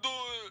 Let's do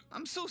it.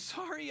 I'm so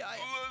sorry.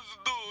 Let's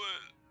do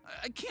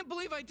it. I can't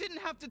believe I didn't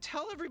have to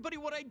tell everybody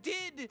what I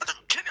did.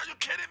 Kenny, are you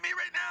kidding me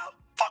right now?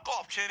 Fuck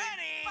off, Kenny.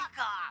 Fuck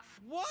off.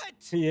 What?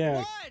 Yeah,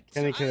 What?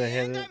 Kenny coulda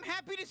hit and it. I'm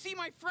happy to see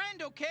my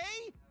friend,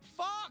 okay?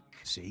 Fuck.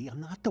 See, I'm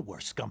not the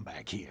worst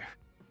scumbag here.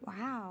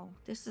 Wow,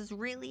 this is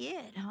really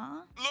it,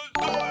 huh? Let's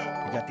do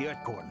it. You got the Earth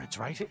coordinates,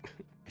 right?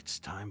 It's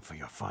time for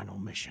your final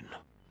mission.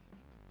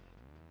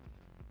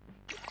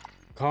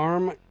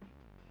 Carm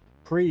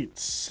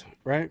Creets,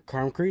 right?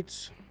 Carm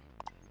Creets.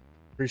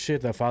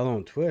 Appreciate that follow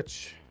on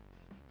Twitch.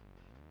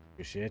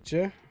 Appreciate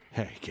you.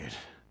 Hey, kid.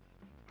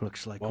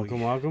 Looks like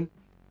welcome.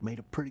 made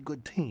a pretty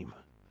good team.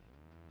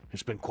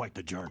 It's been quite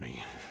the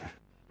journey.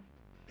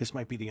 This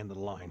might be the end of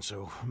the line,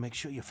 so make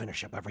sure you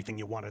finish up everything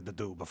you wanted to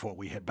do before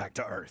we head back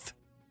to Earth.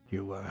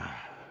 You,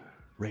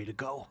 ready to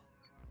go?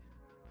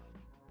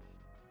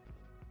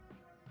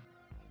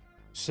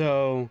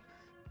 So,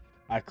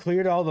 I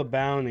cleared all the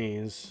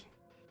bounties.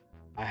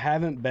 I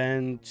haven't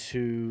been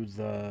to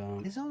the...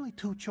 There's only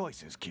 2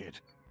 choices,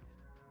 kid.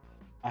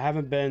 I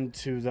haven't been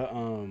to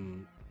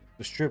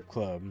the strip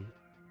club.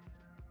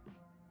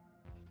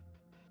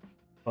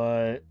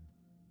 But...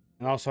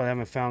 And also I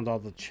haven't found all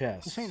the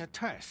chests. This ain't a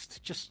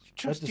test. Just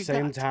At the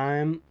same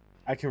time,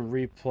 I can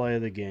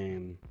replay the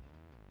game.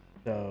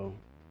 So...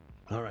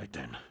 Alright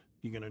then.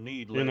 You're gonna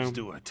need Let's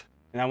Do It.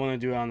 And I want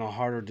to do it on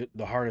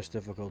the hardest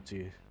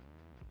difficulty.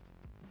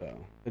 So,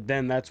 but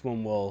then that's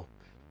when we'll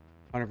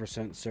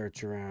 100%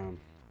 search around.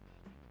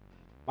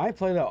 Might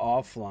play that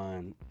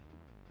offline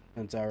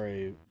since I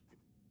already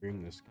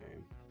streamed this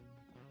game.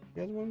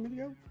 You guys want me to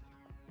go?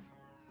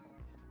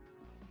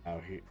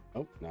 Out here.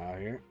 Oh, not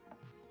here.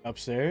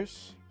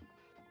 Upstairs.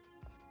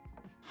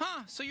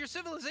 Huh, so your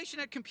civilization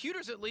had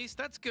computers at least.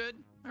 That's good.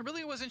 I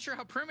really wasn't sure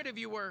how primitive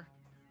you were.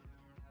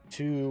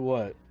 To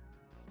what?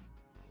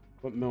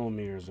 What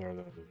millimeters are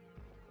those?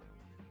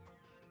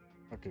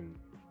 Fucking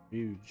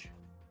huge.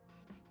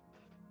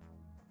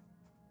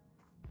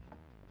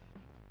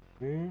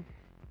 Yeah.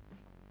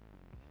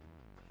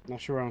 Not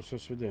sure what I'm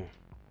supposed to do.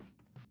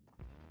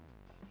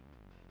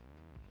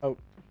 Oh.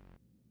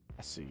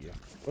 I see you.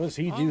 What does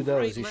he do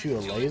though? Does he shoot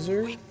a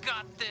laser? We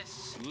got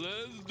this.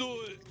 Let's do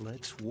it.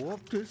 Let's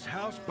warp this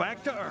house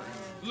back to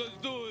Earth. Let's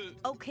do it.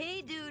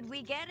 Okay, dude,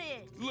 we get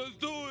it. Let's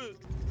do it.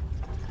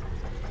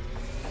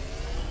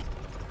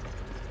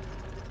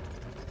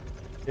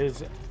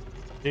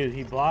 Dude,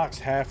 he blocks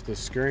half the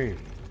screen.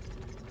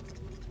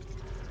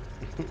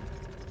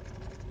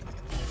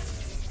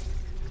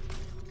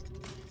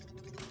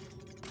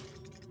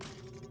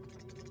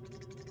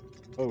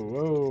 Oh,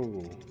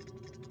 whoa.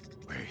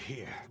 We're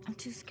here. I'm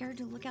too scared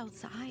to look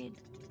outside.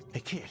 Hey,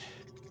 kid.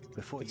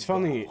 Before It's you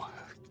funny. go,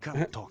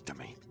 come talk to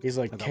me. He's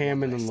like about camming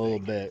one a last little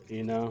thing. bit,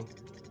 you know?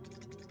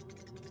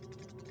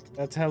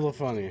 That's hella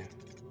funny.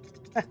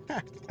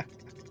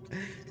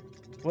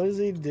 What does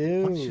he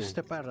do? Once you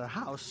step out of the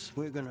house,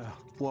 we're gonna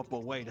warp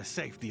away to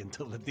safety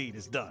until the deed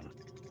is done.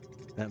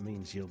 That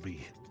means you'll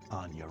be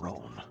on your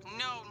own.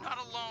 No, not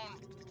alone.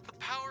 The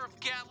power of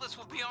Gatlas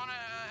will be on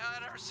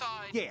at our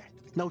side. Yeah,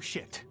 no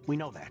shit. We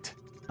know that.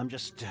 I'm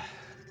just,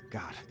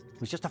 God,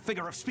 it was just a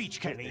figure of speech,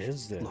 Kenny. What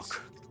is this?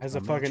 Look, Has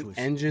a match fucking was-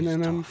 engine is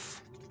in him?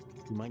 tough.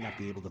 You might not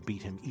be able to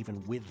beat him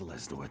even with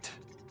Let's Do It.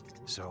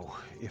 So,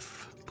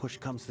 if push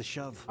comes to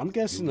shove, I'm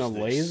guessing use a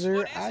this. laser?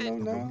 What is I it?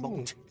 don't A know.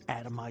 remote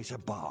atomizer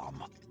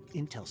bomb.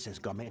 Intel says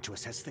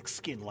Garmantuous has thick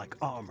skin like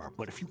armor,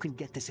 but if you can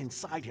get this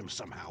inside him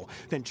somehow,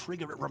 then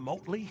trigger it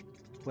remotely,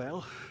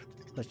 well,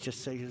 let's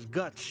just say his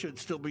guts should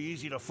still be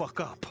easy to fuck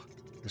up.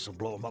 This'll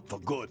blow him up for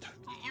good.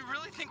 You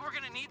really think we're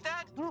gonna need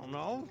that? I don't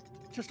know.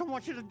 Just don't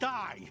want you to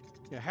die.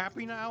 You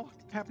happy now?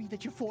 Happy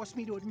that you forced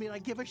me to admit I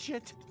give a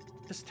shit?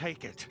 Just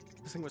take it.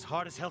 This thing was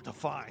hard as hell to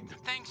find.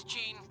 Thanks,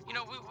 Gene. You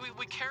know,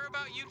 we care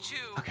about you too.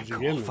 Okay, What'd you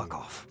cool. give me? Fuck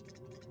off.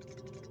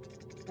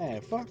 Hey,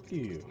 fuck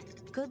you.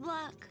 Good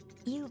luck.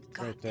 You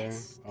got Right there.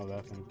 this. Oh,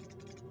 that thing.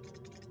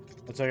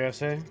 That's all I gotta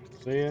say.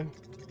 See ya.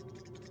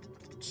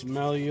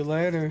 Smell you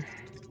later.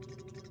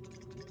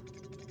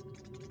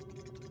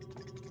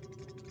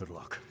 Good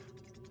luck.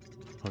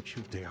 Don't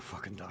you dare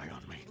fucking die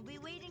on me. We'll be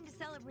waiting to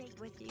celebrate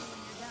with you when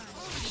you're done.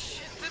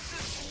 Shit, this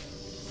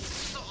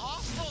is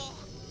awful.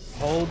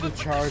 Hold the But there's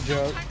charge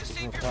no up. time to save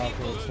No your problem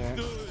people. with that.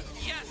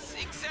 Yes,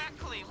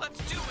 exactly. Let's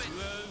do it.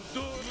 Let's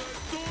do it.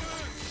 Let's do it.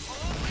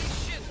 Holy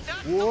shit,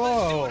 that's the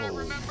Whoa. Let's Do It I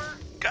remember.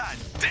 God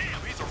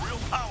damn, he's a real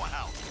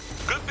powerhouse.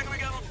 Good thing we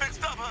got him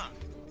fixed up, huh?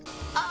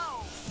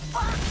 Oh,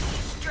 fuck,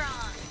 he's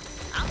strong.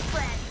 I'm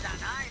glad he's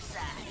on our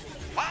side.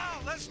 Wow,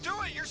 let's do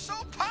it. You're so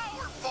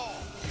powerful.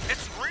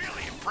 It's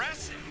really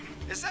impressive.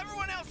 Is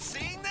everyone else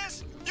seeing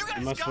this? You guys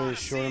It must gotta wait a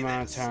short see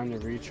amount this. of time to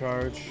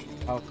recharge.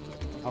 How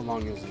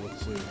long is it?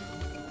 Let's see.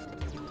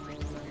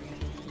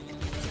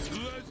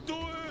 Let's do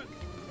it.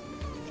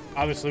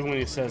 Obviously, when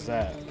he says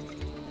that.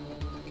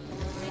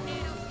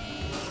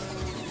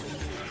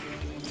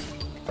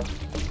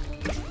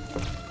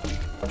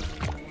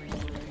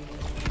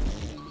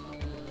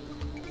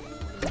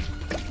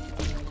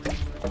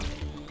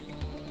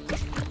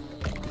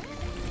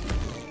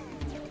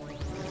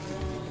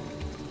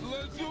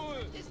 Let's do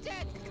it. Is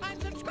dead. I'm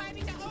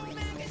subscribing to O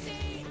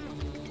Magazine.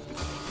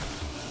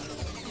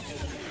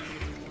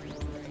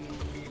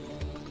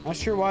 Not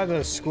sure why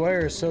the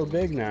square is so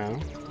big now.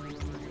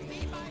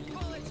 Be my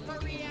bullets,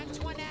 Marie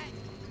Antoinette.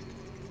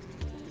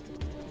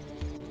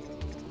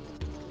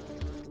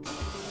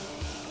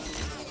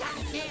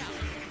 Goddamn.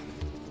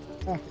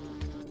 Huh.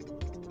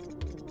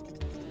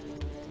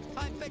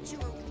 I bet you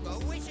were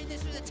wishing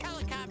this was a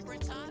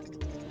teleconference, huh?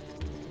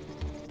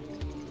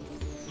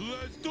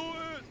 Let's do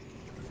it.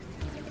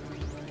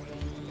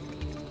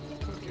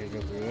 Okay,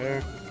 go through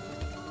there.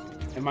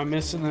 Am I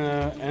missing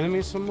an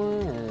enemy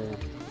somewhere? Or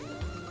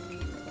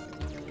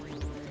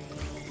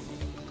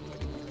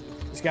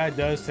This guy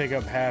does take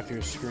up half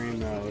your screen,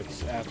 though.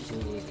 It's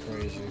absolutely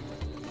crazy.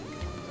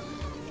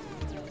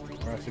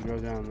 I have to go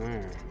down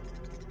there.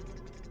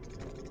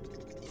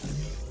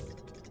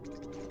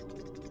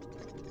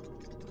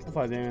 If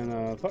I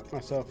didn't fuck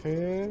myself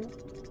here.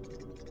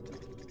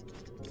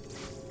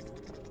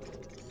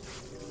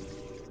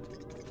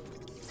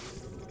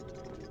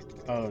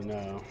 Oh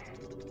no.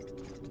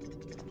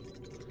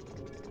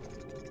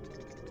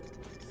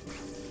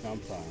 I'm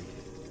fine.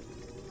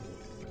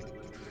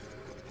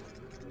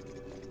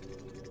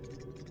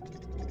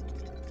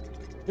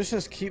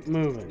 Just keep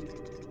moving.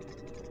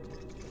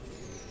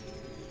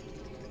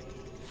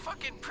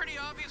 Fucking pretty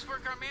obvious where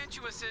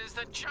Garmantuous is.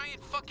 That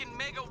giant fucking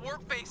mega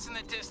warp base in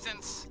the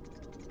distance.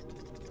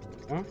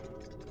 Huh?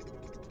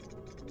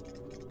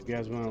 You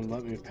guys want to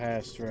let me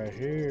pass right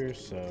here,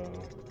 so...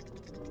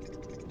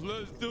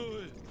 Let's do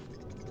it.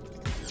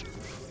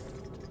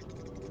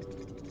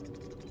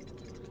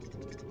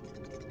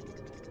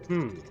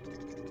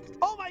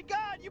 Oh my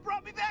God! You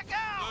brought me back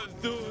out.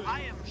 Let's do it.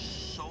 I am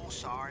so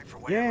sorry for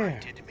whatever I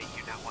did to make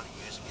you not want to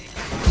use me.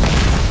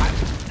 I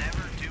will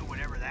never do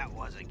whatever that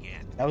was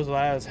again. That was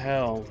loud as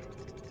hell.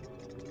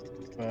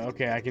 But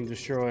okay, I can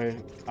destroy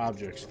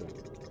objects then.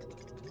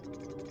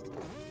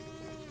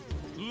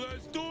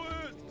 Let's do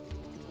it.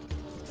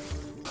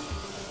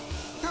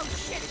 Oh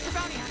shit, it's the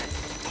bounty hunter.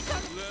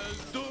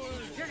 Let's do it.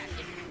 You're not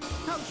getting...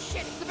 Oh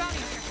shit, it's the bounty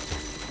hunter.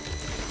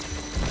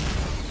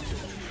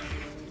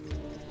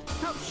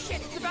 Oh shit,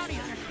 it's the bounty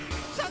hunter.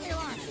 Sound the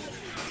alarm.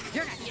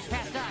 You're not getting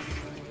past us.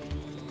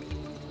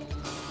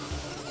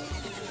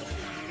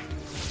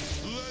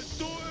 Let's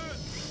do it.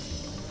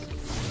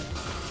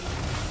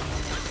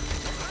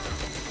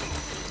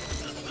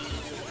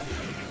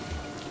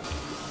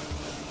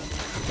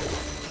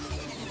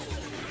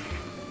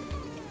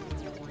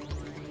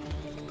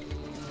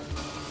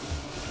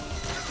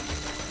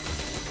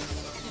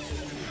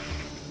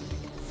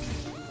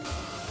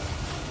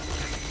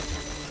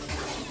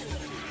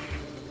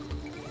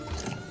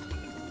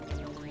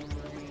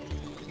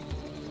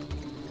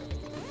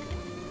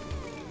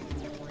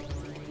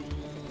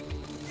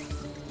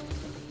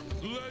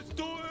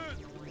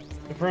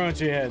 Pretty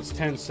much it has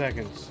 10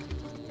 seconds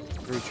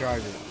to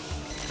recharge it.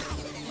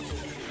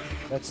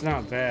 That's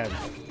not bad.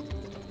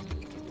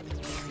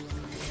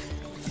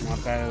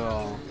 Not bad at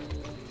all.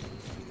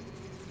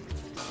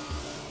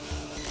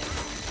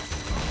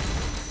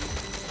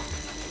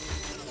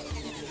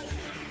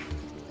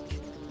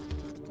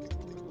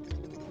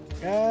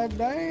 God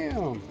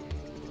damn.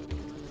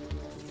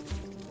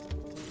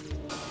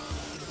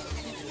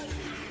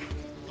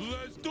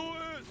 Let's do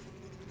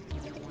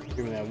it.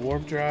 Give me that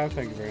warp drive,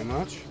 thank you very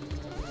much.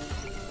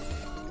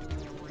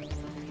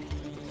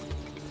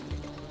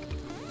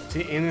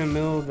 See, in the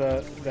middle of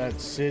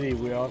that city,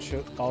 we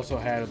also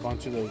had a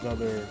bunch of those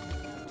other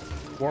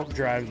warp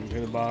drives we could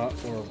have bought,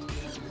 or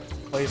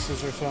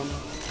places or something.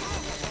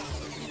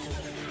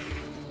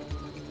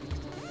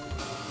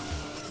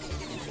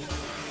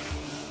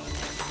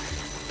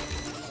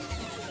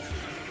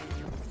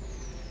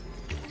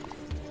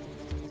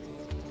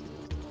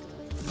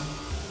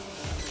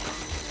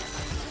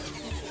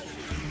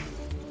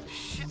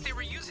 Shit, they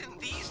were using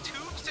these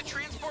tubes to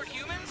transport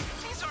humans?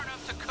 These aren't up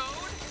to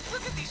code.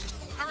 Look at these.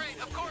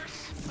 Alright, of course.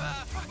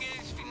 Fuck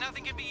it.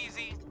 Nothing can be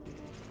easy.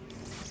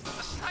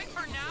 A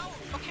sniper now?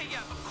 Okay,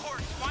 yeah, of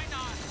course. Why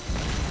not?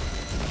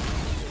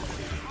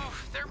 Oh,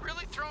 they're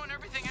really throwing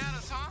everything at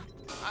us, huh?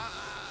 I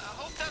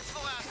hope that's the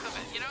last of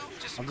it, you know?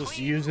 I'll just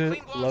use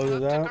it,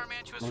 load it up,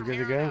 we're good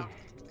to go.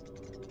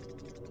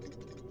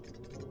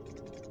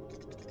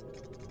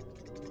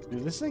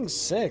 Dude, this thing's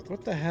sick.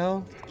 What the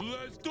hell?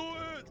 Let's do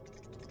it.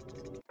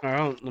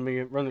 Alright, let me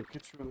run the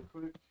kits really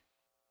quick.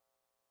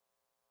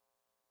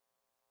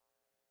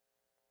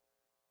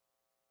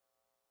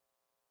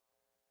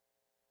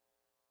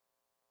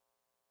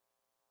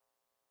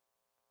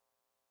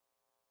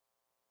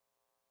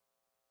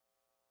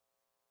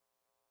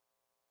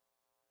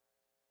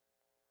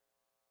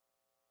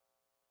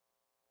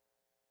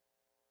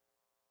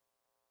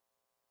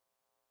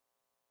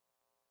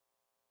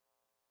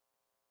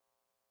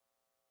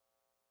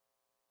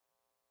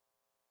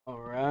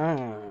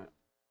 Alright.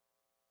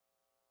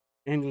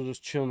 Angel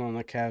just chilling on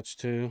the couch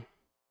too.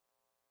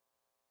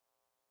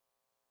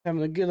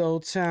 Having a good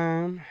old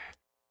time.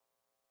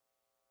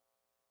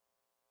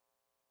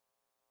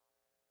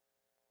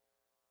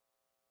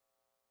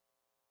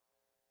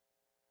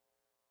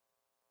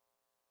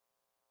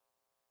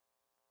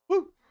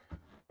 Woo!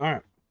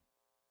 Alright.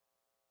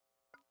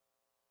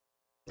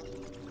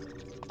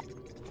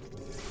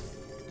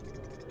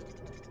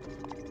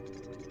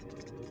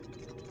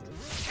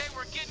 Okay,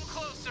 we're getting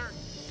closer.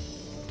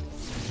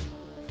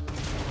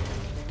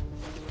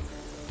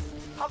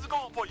 How's it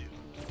going for you?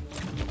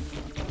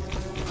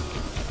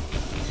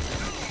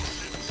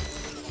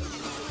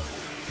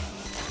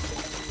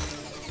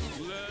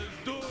 Let's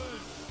do it.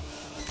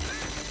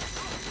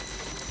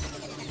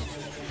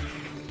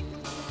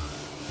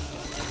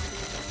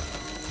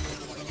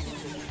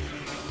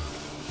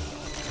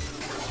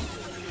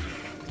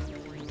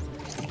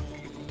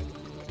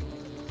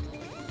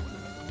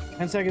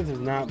 10 seconds is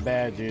not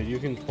bad, dude. You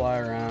can fly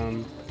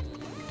around.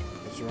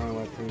 Just run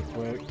away pretty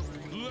quick.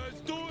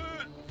 Let's do it!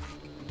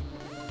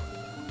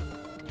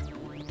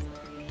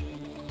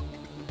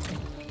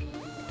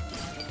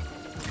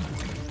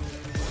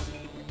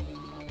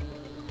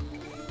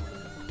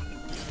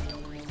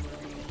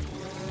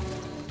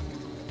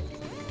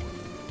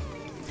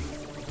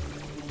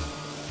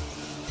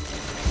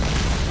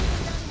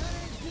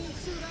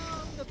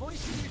 The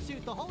voice in your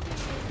suit, the whole game,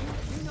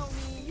 you know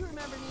me, you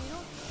remember me, you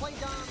don't play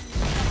dumb.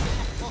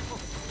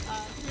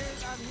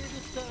 I'm here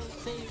just to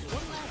say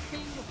one last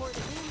thing before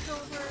the game's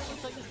over.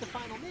 Looks like it's the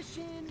final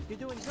mission. You're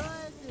doing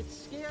good.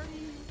 It's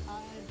scary.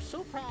 I'm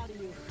so proud of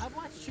you. I've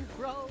watched you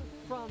grow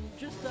from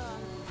just a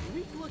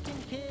weak-looking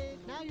kid.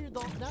 Now you're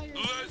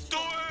Let's do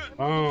it!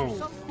 Oh. You're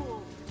so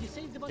cool. You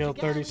saved a bunch Killed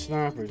of 30 guys.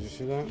 snipers. You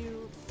see that? You're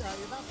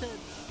about to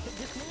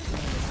dismantle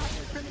an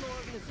entire criminal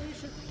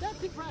organization.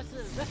 That's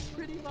impressive. That's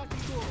pretty fucking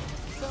cool.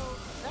 So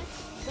that's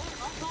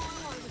all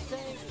I wanted to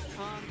say.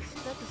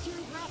 That's a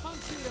series wrap on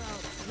Pseudo.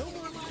 No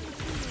more lines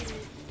for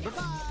me.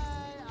 Bye-bye.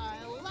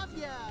 I love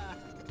ya.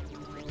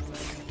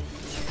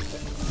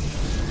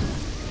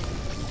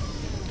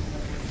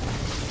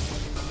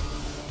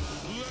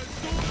 Let's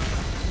do it!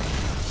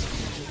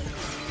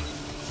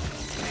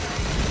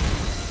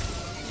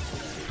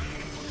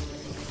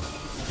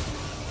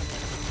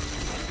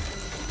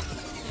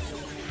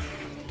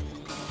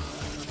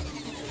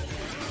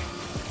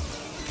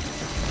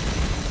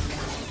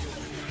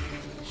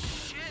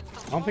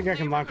 I don't think I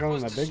can lock on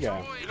that big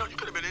guy. You know, you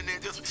could have been in there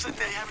just sitting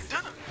there having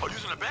dinner or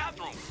using the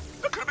bathroom.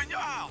 That could have been your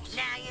house.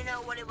 Now you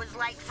know what it was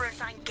like first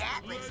on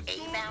Gatlin's,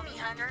 bounty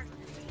hunter?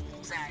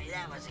 Sorry,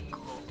 that wasn't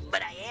cool,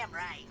 but I am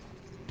right.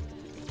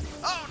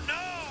 Oh no!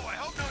 I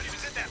hope nobody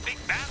was in that big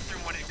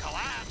bathroom when it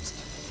collapsed.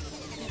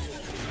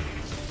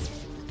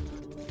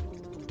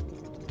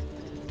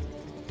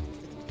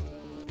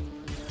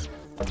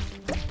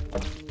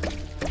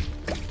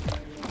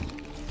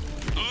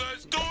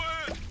 Let's do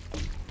it!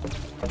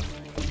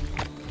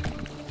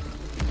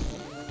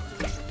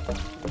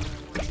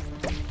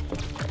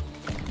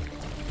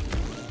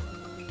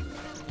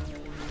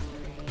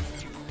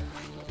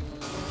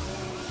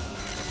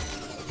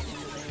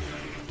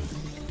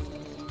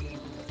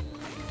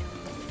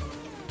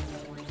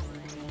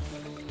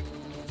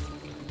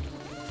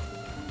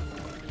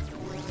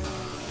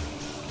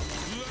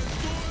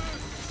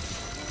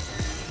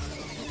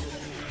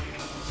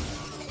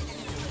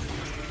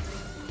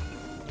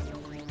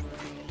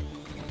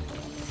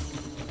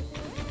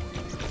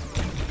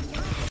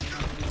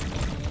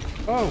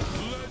 Oh!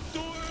 Let's do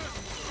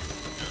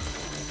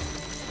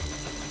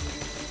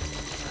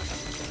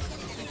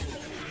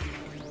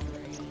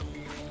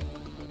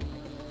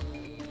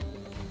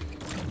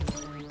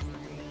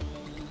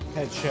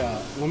it! Headshot.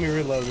 Let me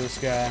reload this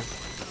guy.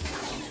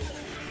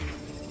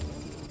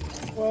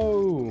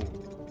 Whoa!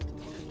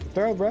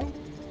 Throw, bro.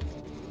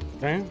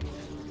 Damn.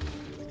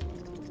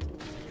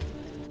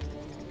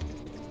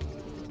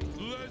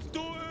 Let's do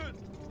it!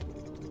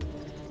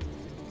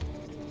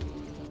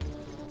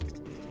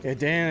 Yeah,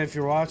 Dan, if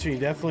you're watching,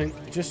 definitely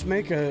just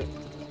make a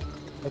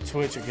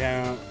Twitch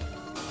account.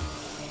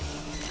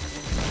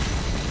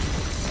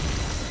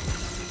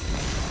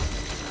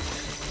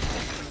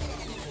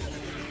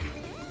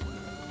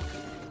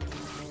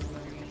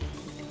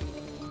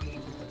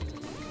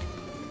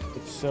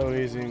 It's so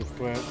easy and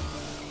quick.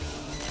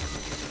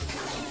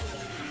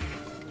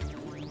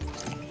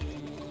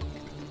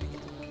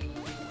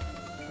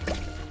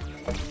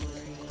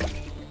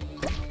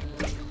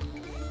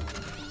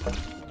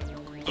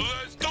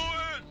 Let's do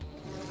it!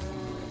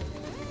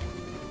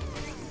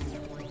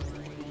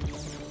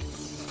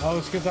 Oh,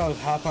 it's because I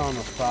was hopping on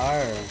the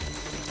fire.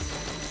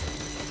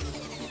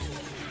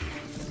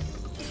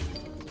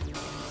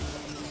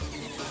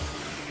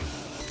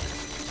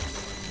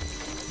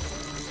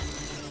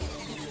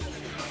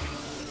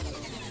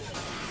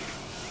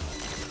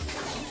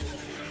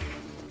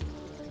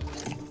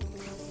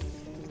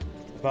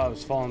 Thought I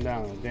was falling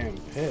down a damn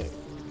pit.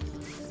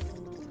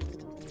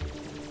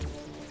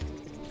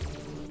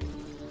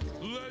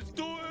 Let's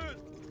do it!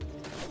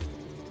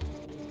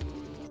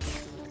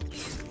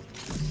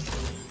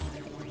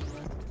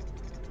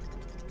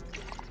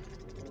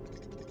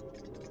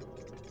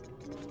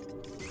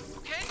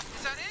 Okay,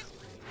 is that it?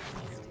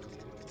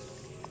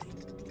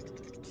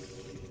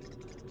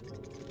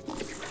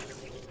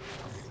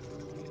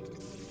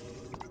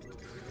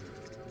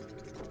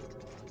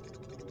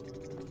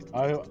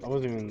 I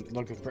wasn't even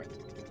looking for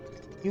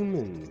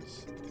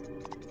humans.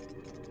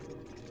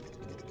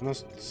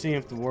 Let's see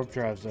if the warp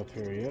drive's up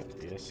here yet.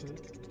 Yes.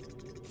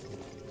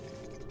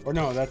 Or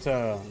no, that's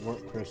a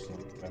warp crystal.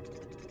 Okay.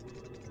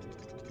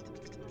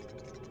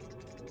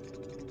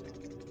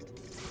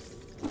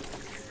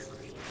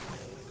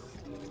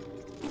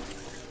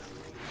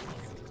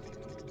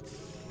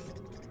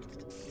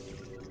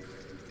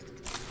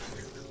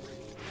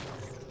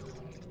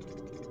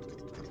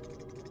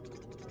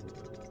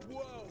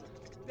 Whoa,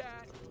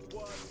 that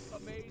was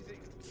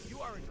amazing. You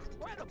are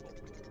incredible.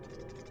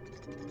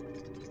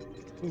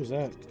 Who's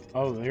that?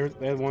 Oh, they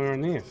had one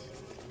underneath.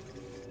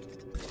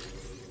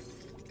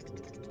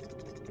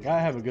 I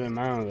gotta have a good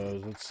amount of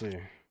those. Let's see.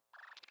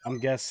 I'm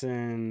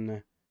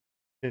guessing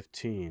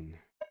 15.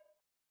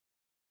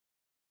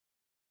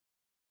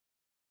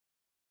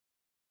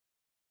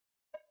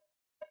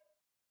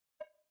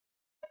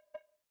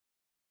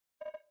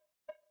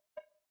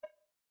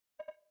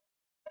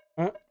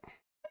 Huh?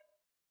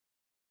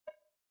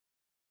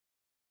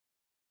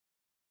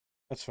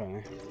 That's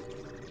funny.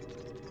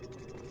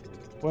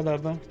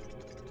 Whatever.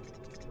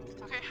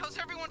 Okay, how's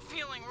everyone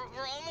feeling?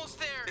 We're almost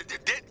there.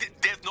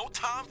 There's no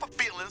time for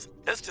feelings.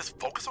 Let's just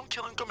focus on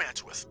killing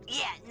Garmantuous.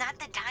 Yeah, not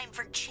the time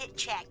for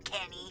chit-chat,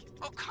 Kenny.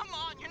 Oh, come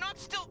on, you're not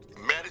still...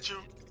 Mad at you?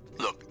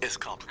 Look, it's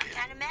complicated.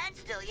 I'm kinda mad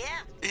still,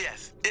 yeah.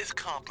 Yes, it's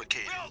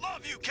complicated. We all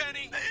love you,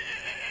 Kenny.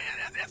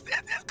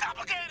 It's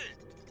complicated.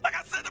 Like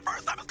I said the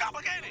first time, it's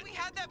complicated. We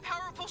had that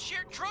powerful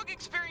shared drug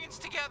experience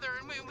together,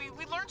 and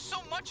we learned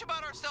so much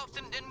about ourselves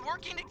and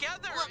working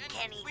together. Look, and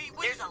Kenny,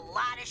 there's a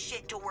lot of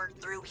shit to work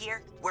through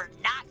here. We're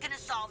not gonna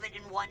solve it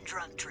in one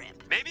drug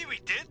trip. Maybe we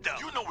did, though.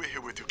 You know we're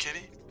here with you,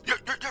 Kenny. You're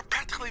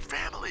practically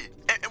family,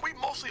 and we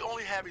mostly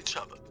only have each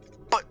other.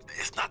 But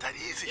it's not that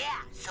easy.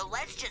 Yeah, so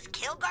let's just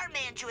kill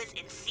Garmantuous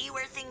and see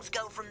where things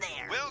go from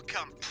there. We'll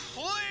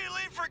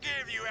completely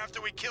forgive you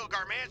after we kill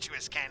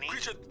Garmantuous, Kenny.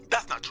 Creature,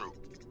 that's not true.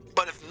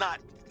 But it's not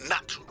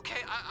true.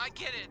 Okay, I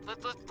get it.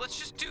 Let's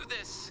just do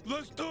this.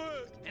 Let's do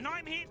it. And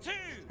I'm here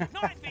too.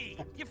 Knifey,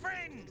 your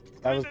friend.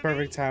 That was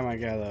perfect time I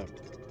got up.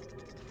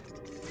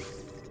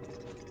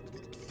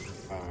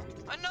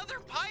 Another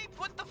pipe?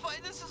 What the fuck?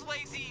 This is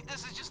lazy.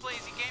 This is just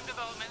lazy game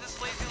development. This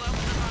is lazy level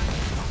design.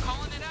 I'm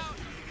calling it out.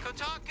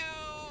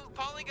 Kotaku,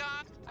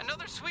 Polygon,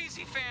 another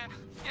Sweezy fan.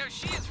 You know,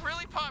 she is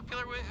really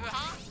popular with,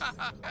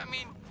 huh? I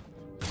mean...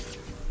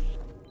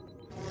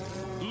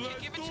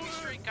 Give it to me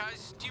straight,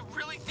 guys. Do you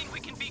really think we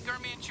can beat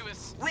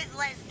Garmantuous? With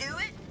Let's Do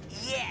It?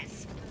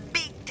 Yes.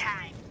 Big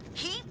time.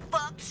 He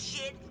fucks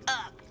shit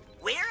up.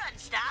 We're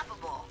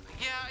unstoppable.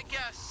 Yeah, I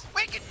guess.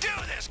 We can do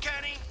this,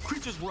 Kenny.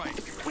 Creature's right.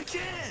 We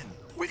can.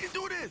 We can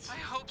do this. I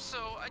hope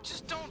so. I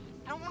just don't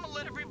want to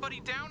let everybody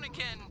down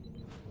again.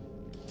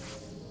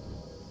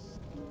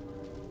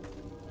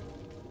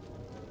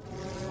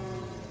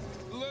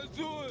 Let's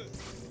do it.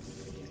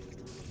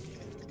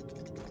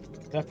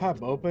 That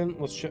pipe open?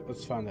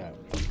 Let's find out.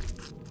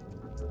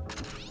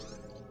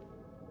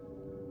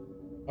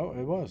 Oh,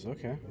 it was.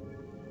 Okay.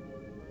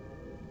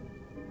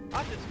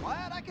 I'm just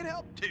glad I could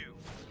help too.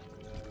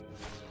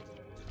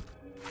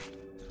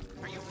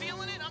 Are you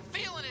feeling it? I'm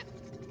feeling it.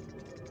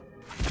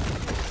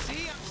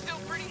 See, I'm still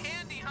pretty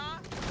handy, huh?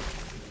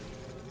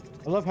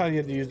 I love how you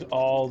had to use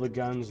all the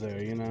guns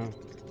there, you know?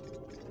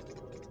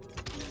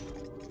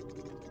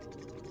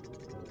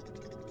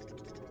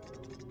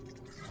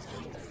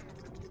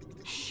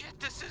 Shit,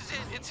 this is it.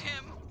 It's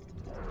him.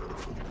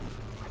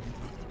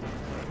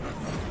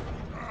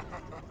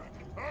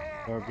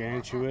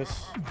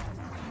 Gargantuous.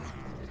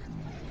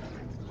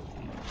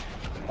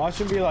 Watch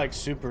him be like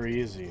super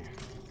easy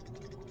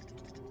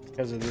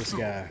because of this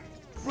guy.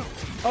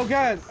 Oh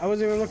god, I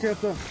wasn't even looking at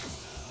the... Are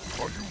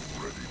you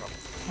ready to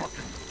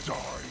fucking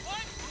die?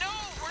 What? No,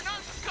 we're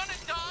not gonna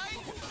die.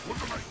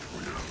 Wasn't I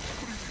clear?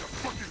 Putting me a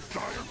fucking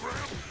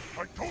diagram?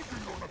 I told you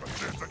don't have a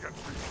chance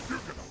against me.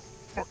 You're gonna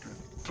fucking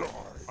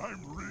die.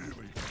 I'm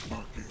really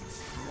fucking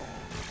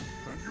strong.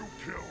 And you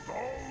killed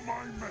all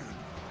my men.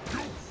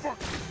 You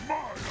fucked with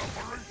my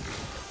operation.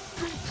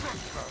 You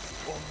trespassed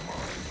on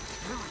my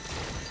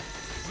territory.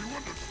 You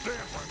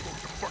understand why I'm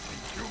going to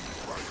fucking kill you,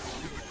 right?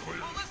 Is it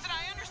clear? Well, listen,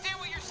 I understand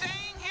what you're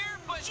saying here,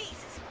 but...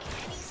 Jesus,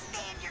 Kenny,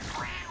 stand your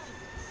ground.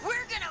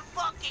 We're gonna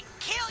fucking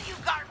kill you,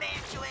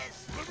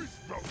 Garmantuous. Let me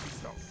spell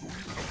this out so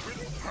even a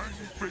little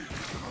tiny baby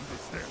can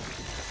understand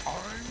it.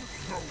 I'm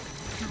going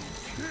to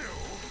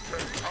kill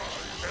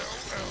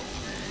K-I-L-L-E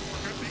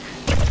at the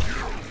end.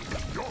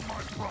 You're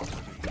my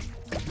property.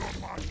 You're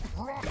my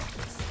product.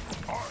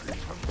 I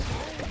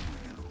control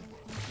you.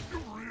 You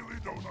really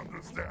don't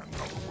understand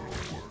how the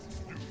world works,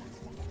 do you?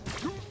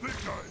 You think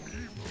I'm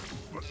evil,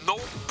 but... No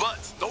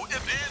buts. No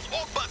ifs, ands,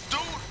 or buts,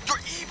 dude.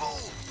 You're evil.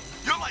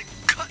 You're like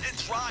cut and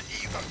dry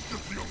evil. That's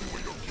just the only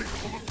way you're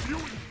capable of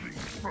viewing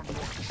things from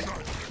your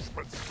childish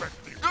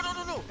perspective.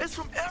 No. It's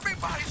from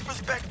everybody's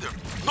perspective.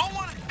 No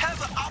one has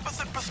an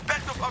opposite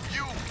perspective of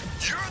you.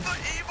 You're the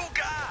evil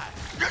guy.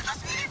 You're just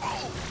evil.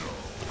 No.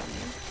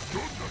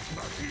 You're just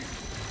naive.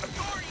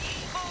 You're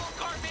evil,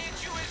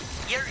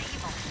 Garmantuous. You're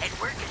evil, and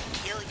we're gonna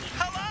kill you.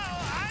 Hello,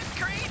 I'm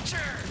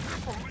Creature. The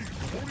police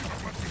won't even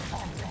let me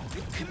monologue.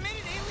 You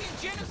committed alien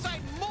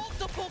genocide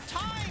multiple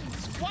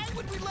times. Why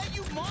would we let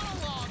you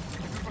monologue?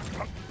 Because I've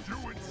got to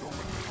do it so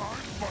many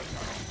times by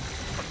now.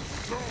 I'm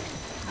so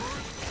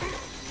good.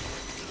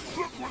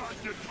 Look what I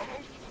did,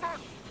 fellow.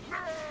 Fuck. No!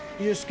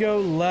 You just go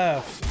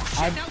left.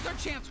 Shit, now's our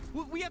chance.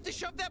 We have to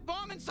shove that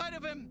bomb inside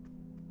of him.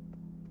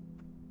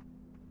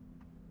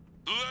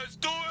 Let's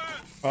do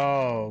it.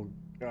 Oh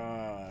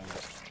god.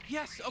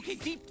 yes. Okay,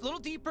 little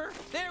deeper.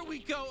 There we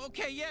go.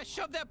 Okay, yeah,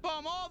 shove that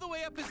bomb all the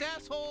way up his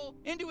asshole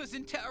into his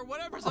or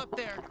whatever's up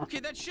there. Okay,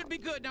 that should be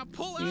good. Now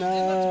pull out and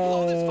let's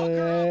blow this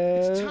fucker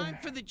up. It's time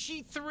for the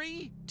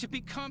G3 to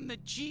become the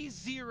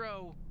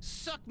G0.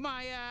 Suck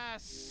my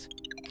ass.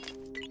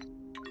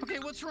 Okay,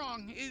 what's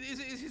wrong?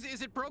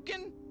 Is it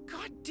broken?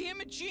 God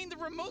damn it, Gene, the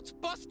remote's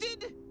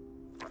busted?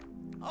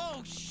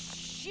 Oh,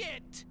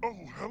 shit. Oh,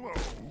 hello.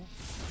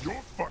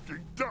 You're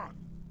fucking done.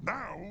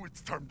 Now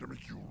it's time to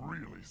make you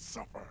really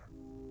suffer.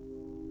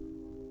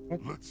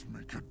 Let's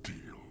make a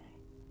deal.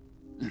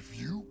 If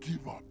you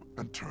give up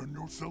and turn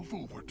yourself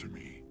over to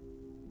me,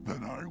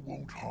 then I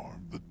won't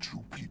harm the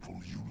two people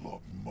you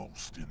love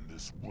most in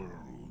this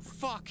world.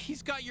 Fuck,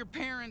 he's got your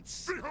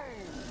parents. Behold!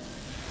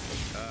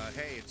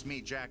 Hey, it's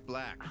me, Jack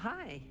Black.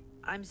 Hi,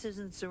 I'm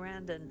Susan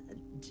Sarandon.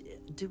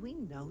 Do we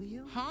know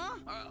you? Huh?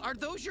 Are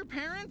those your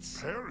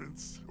parents?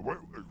 Parents?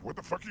 What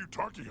the fuck are you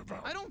talking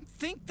about? I don't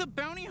think the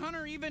bounty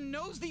hunter even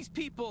knows these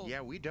people.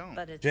 Yeah, we don't.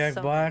 But it's Jack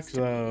so Black, nice to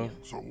meet though. you.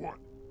 So what?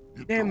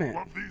 You Damn don't it.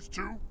 love these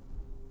two?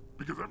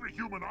 Because every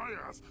human I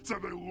asked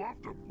said they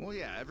loved them. Well,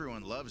 yeah,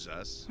 everyone loves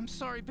us. I'm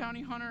sorry,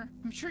 bounty hunter.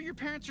 I'm sure your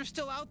parents are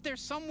still out there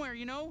somewhere,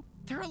 you know?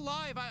 They're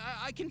alive.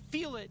 I can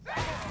feel it.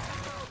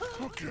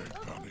 Okay,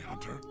 bounty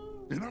hunter.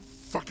 Enough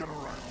fucking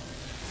around.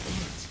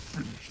 Let's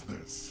finish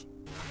this.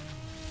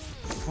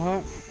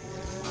 What?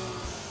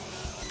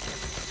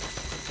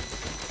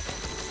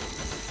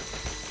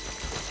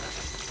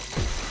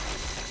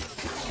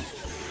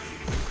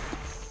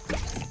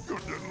 You're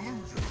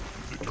delusional.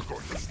 You think you're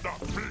going to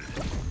stop me?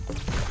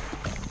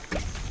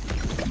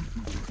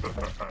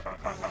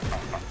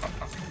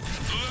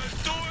 Let's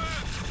do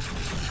it!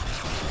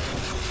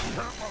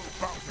 Careful,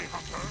 bounty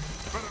hunter.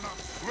 Better not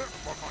slip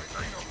on my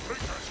anal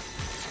fingers.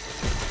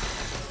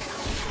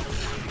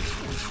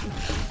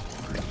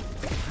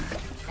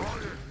 Keep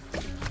trying.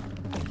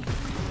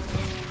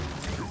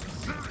 You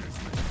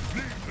seriously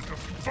need to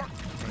just fuck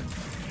me.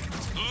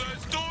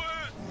 Let's do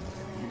it!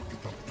 Look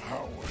at the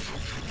power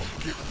that people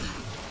give me.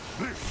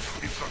 This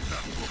is the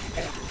natural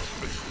order of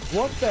things.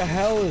 What the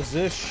hell is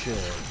this shit?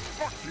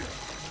 Fuck yeah!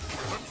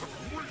 That's some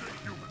really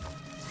human.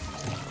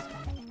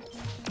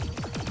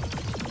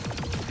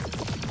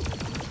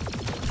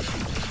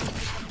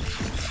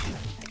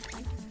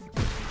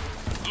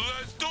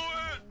 Let's do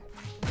it!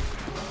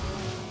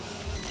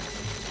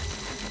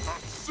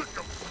 I'm sick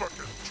of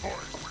fucking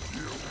toying with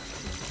you.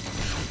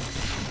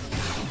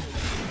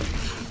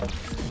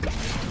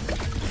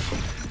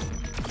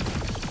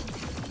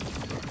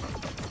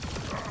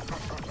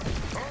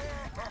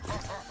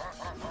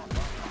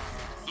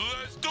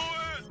 Let's do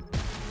it!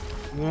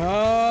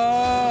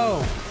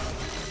 No!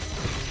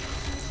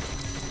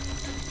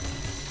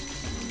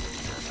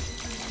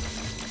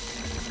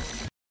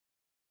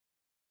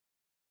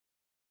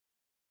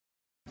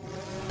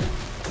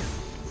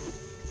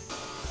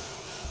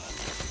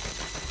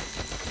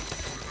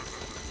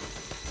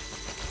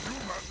 You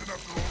imagine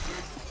after all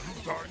this, you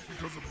died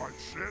because of my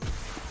shit?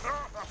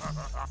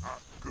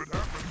 Could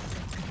happen.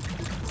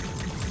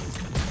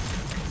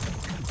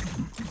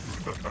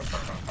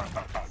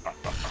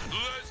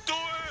 Let's do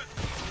it!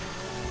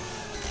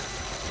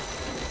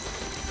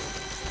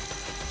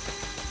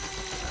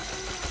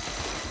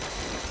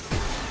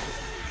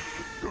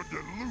 You're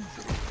delusional.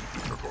 You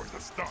think you're going to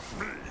stop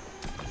me?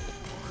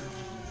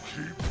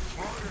 Keep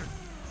trying.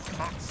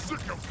 I'm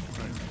sick of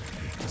things.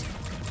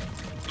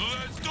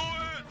 Let's do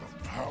it! The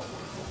power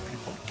that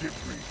people give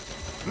me.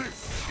 This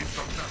is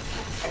the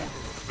natural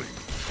order of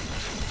things.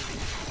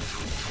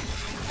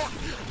 Fuck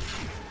you!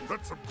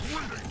 That's some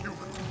really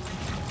human.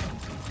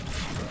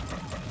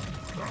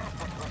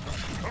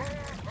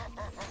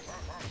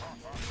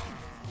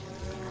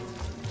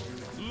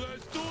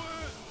 Let's do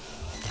it!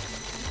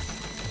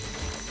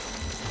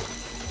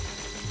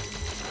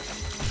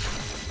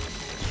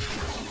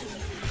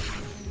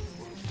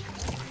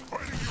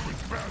 Fighting you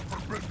is bad for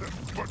business,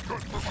 but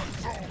good for my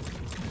soul.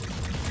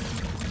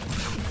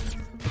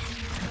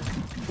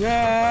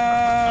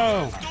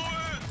 No! Let's do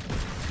it!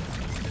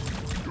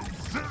 You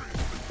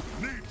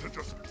seriously need to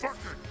just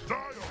fucking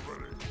die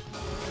already.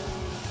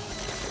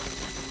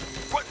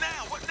 What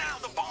now? What now?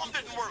 The bomb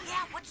didn't work!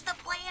 Yeah, what's the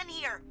plan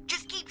here?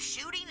 Just keep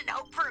shooting and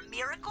hope for a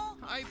miracle?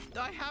 I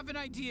have an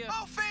idea.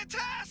 Oh,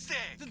 fantastic!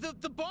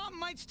 The bomb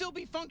might still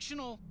be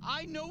functional.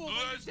 I know a way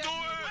Let's to do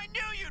detonate it! I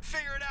knew you'd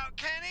figure it out,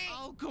 Kenny!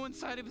 I'll go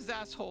inside of his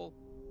asshole,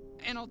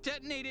 and I'll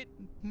detonate it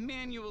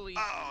manually.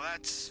 Oh,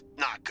 that's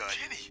not good.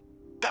 Kenny,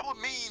 that would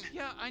mean...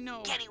 Yeah, I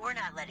know. Kenny, we're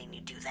not letting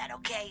you do that,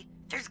 okay?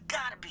 There's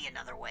gotta be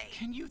another way.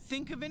 Can you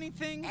think of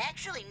anything?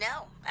 Actually,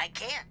 no, I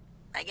can't.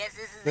 I guess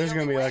this is There's the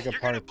gonna only be way. like a You're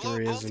gonna part blow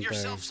 3, both isn't there?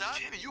 yourselves up?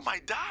 Kenny, you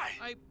might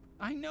die.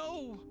 I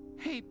know.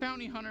 Hey,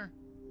 bounty hunter,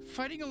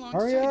 fighting Hurry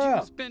alongside you up.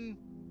 has been,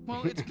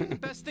 well, it's been the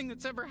best thing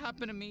that's ever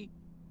happened to me.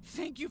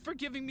 Thank you for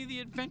giving me the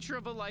adventure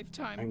of a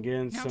lifetime. I'm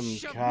getting now some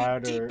shove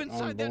cod me or deep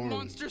inside that unborn.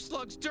 monster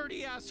slug's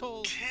dirty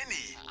asshole.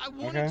 Kenny! I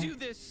want to Okay. do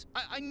this.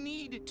 I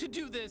need to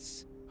do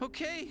this.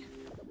 Okay?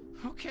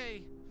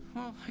 Okay.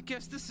 Well, I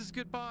guess this is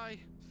goodbye.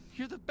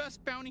 You're the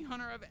best bounty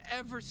hunter I've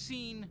ever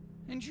seen.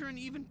 And you're an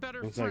even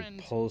better It's friend.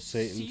 like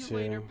pulsating See you too.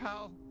 later,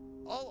 pal.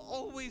 I'll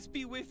always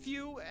be with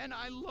you, and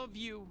I love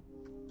you.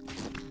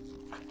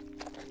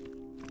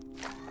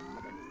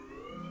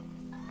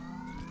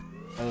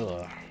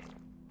 Ugh.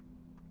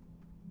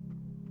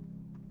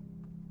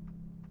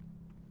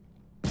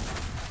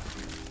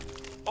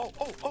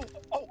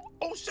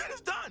 Oh, shit,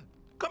 it's done.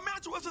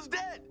 Comantuous is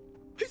dead.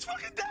 He's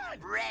fucking dead.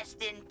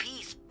 Rest in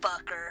peace,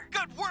 fucker.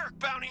 Good work,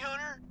 bounty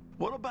hunter.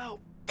 What about?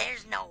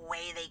 There's no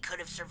way they could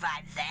have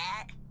survived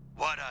that.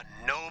 What a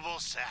noble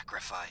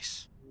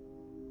sacrifice.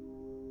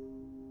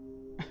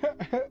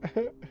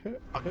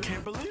 I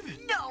can't believe it.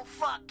 No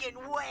fucking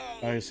way.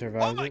 Oh, you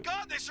survived Oh my it?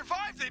 god, they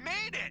survived! They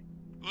made it!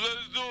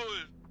 Let's do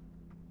it!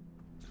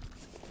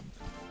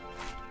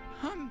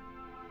 I'm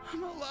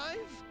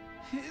alive?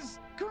 Is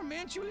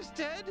Garmantuous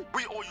dead?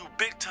 We owe you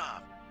big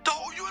time. The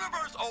whole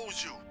universe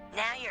owes you.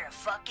 Now you're a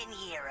fucking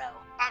hero.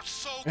 I'm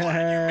so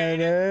glad you made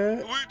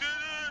it. We did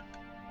it!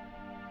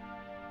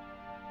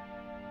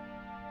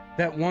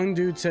 That one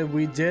dude said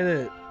we did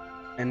it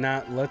and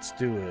not let's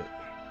do it.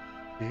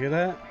 You hear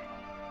that?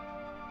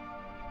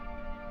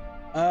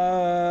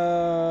 Oh.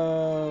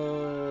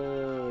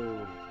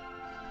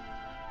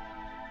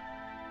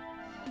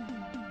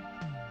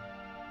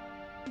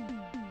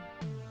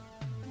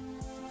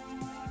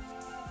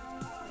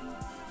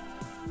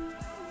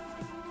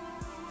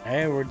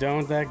 Hey, we're done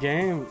with that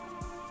game.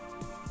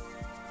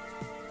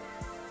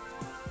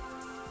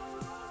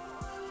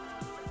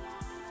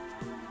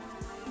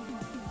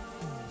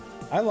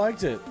 I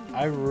liked it.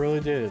 I really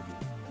did.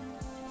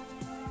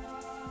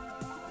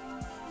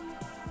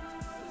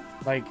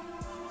 Like,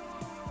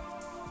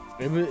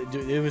 it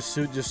was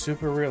just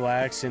super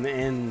relaxing,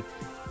 and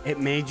it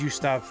made you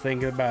stop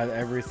thinking about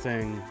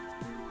everything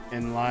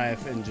in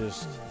life and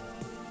just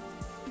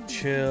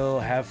chill,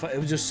 have fun. It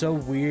was just so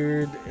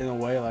weird in a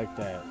way like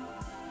that.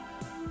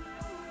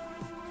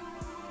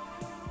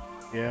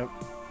 Yep.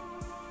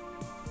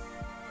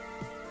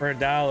 For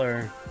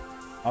 $1,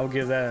 I'll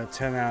give that a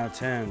 10 out of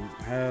 10.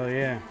 Hell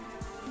yeah.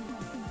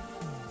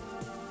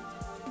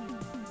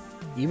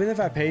 Even if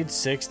I paid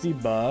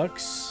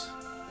 $60,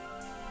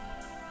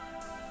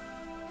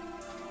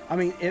 I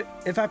mean,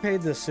 if I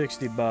paid the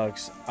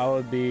 $60, I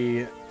would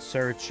be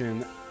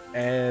searching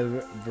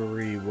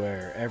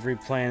everywhere, every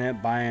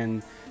planet,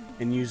 buying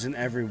and using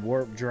every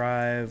warp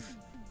drive,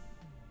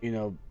 you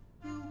know,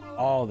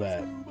 all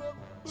that.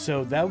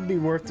 So that would be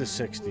worth the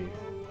 60.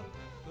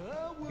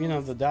 You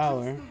know, the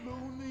 $1.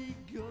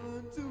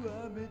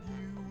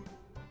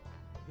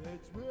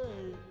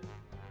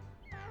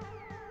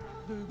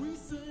 We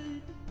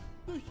saved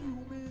the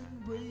human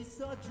race,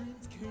 our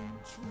dreams came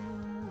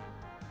true.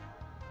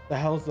 The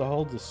hell's the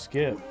hold to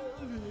skip?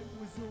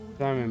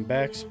 I'm in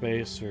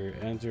backspace or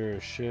enter a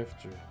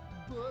shift or.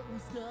 But we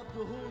stopped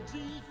the whole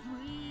G3.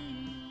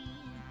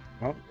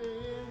 Oh.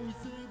 And we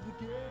saved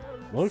the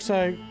galaxy. Looks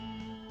like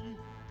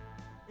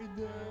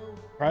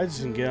Pride's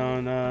can get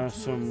on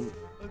some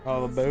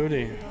Call of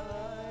Duty.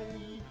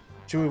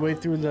 Should we wait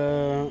through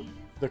the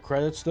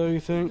credits though, you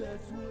think?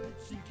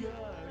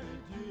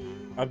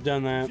 I've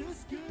done that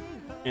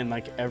in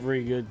like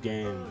every good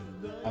game.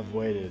 I've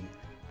waited.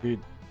 Dude,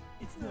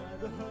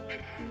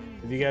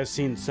 have you guys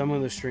seen some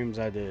of the streams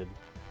I did?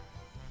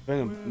 It's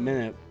been a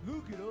minute,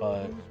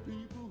 but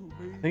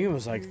I think it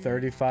was like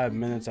 35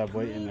 minutes I've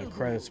waited in the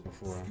credits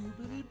before.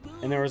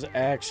 And there was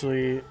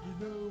actually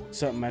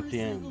something at the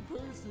end.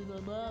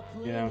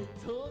 You know?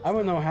 I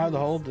don't know how to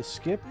hold the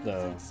skip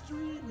though.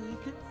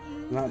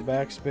 Not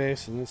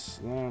backspace and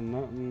this, no,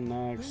 nothing,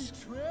 no,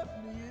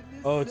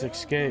 oh, it's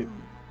escape.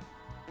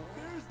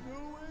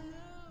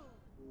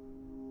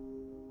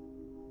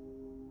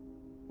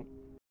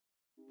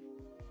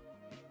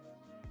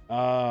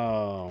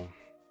 Oh.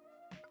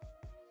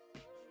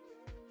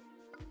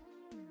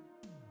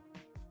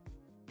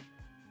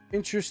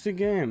 Interesting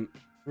game.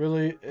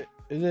 Really, it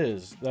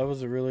is. That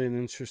was really an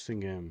interesting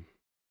game.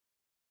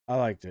 I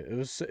liked it. It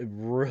was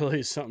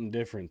really something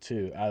different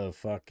too, out of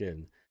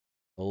fucking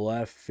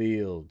left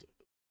field.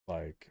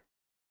 Like,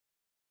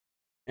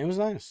 it was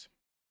nice.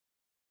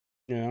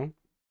 You know?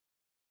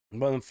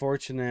 But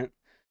unfortunate,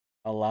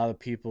 a lot of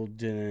people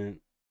didn't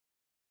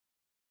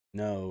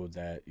know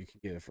that you can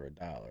get it for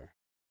 $1.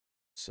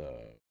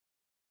 So,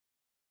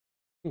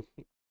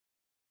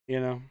 you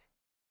know.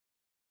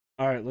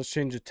 All right, let's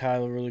change the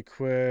title really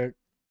quick.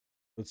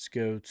 Let's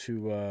go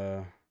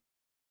to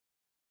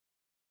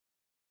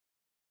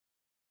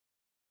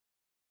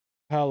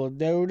Call of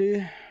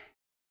Duty.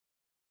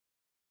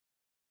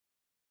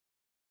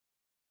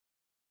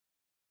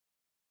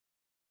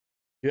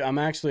 Dude, I'm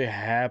actually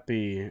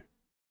happy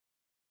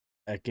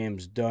that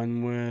game's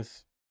done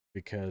with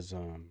because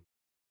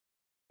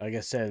like I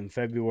said, in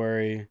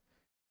February,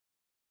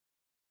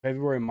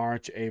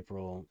 March,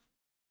 April,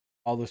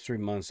 all those 3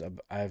 months,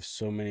 I have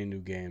so many new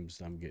games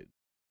that I'm getting.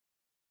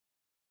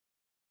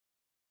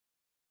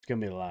 It's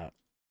gonna be a lot.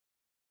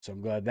 So I'm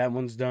glad that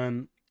one's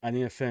done. I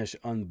need to finish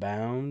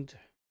Unbound.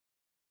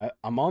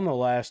 I'm on the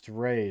last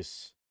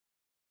race,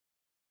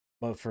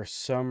 but for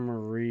some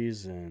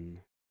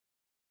reason,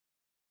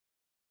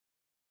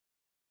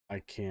 I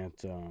can't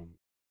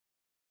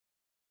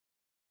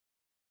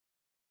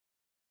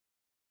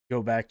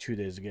go back 2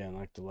 days again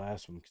like the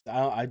last one. 'Cause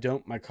I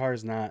don't, my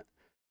car's not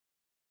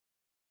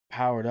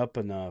powered up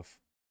enough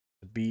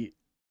to beat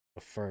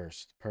the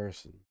first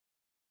person.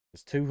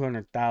 It's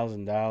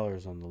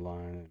 $200,000 on the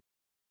line.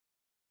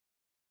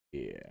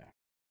 Yeah.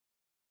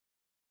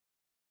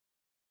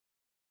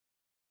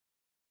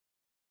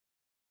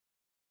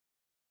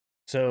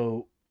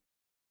 So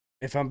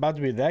if I'm about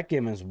to be that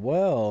game as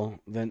well,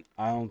 then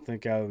I don't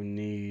think I would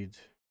need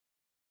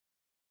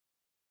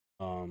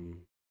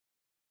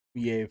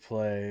EA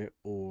Play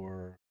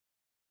or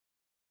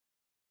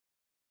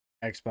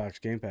Xbox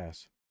Game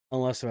Pass.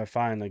 Unless if I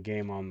find a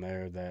game on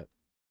there that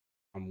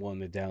I'm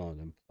willing to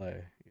download and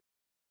play.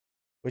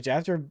 Which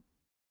after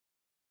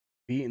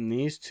beating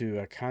these two,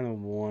 I kind of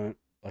want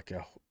like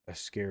a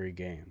scary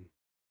game.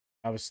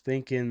 I was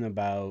thinking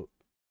about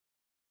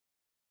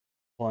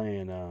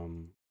playing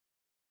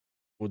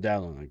well,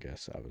 download, I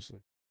guess,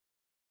 obviously.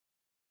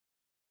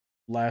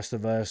 Last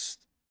of Us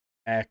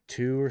Act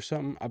 2 or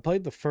something. I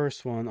played the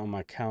first one on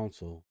my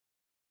console.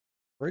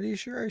 Pretty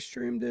sure I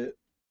streamed it.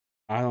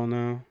 I don't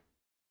know.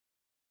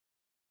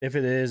 If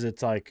it is,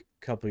 it's like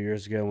a couple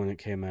years ago when it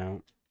came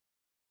out.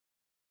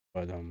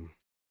 But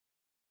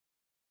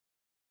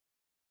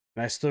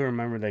I still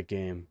remember that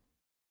game.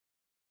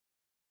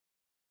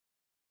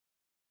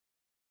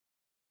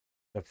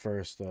 The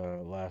first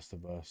Last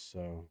of Us,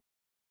 so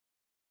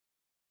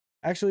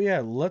actually, yeah,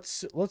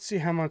 let's see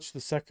how much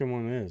the second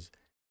one is.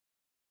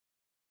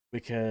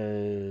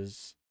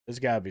 Because it's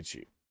gotta be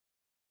cheap.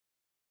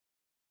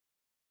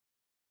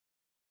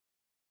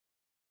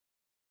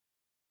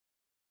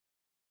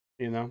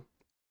 You know?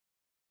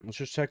 Let's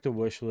just check the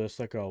wish list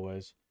like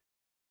always.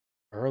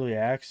 Early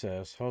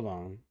access, hold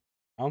on.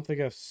 I don't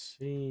think I've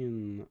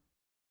seen...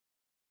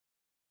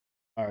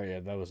 Oh yeah,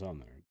 that was on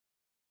there.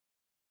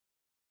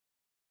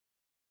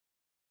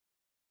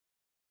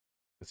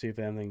 Let's see if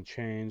anything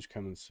changed.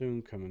 Coming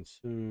soon, coming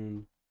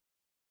soon.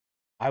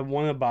 I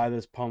want to buy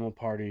this Pummel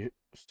Party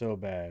so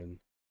bad.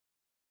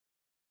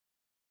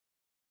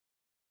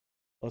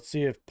 Let's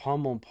see if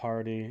Pummel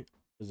Party...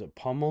 Is it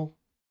Pummel?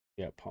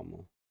 Yeah,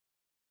 Pummel.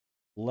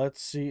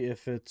 Let's see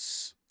if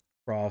it's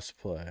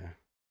crossplay.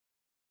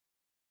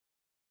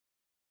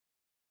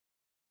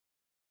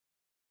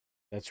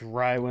 That's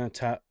right when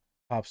it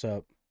pops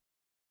up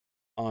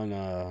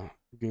on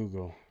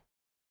Google.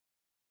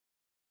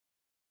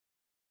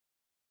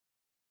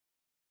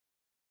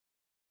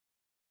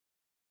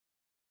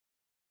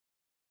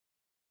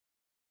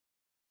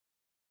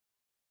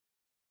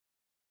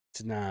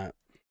 It's not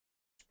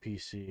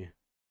PC,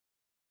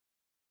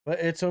 but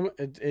it's a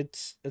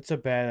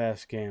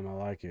badass game. I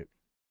like it.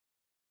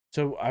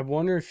 So I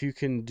wonder if you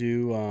can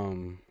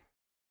do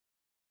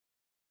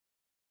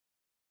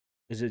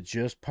is it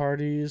just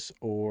parties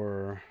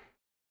or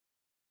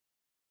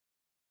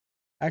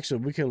actually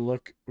we can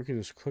look, we can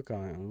just click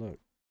on it and look.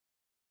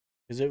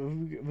 Is it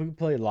we can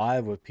play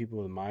live with people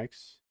with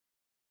mics?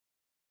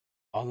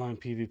 Online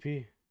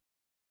PvP.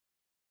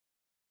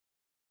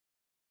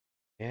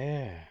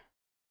 Yeah.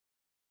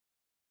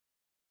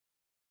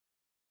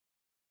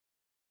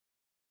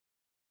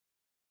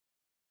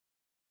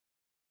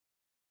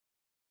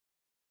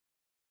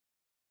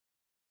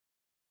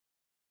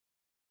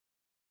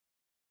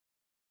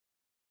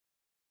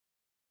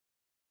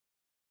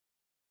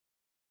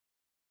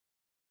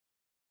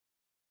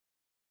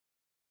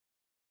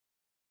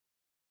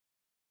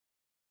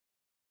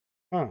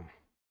 Huh.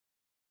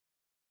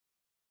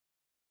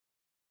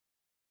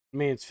 I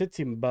mean, it's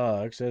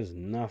 $15. That's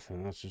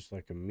nothing. That's just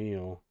like a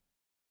meal.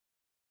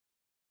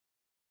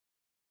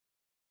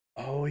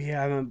 Oh yeah,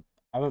 I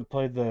haven't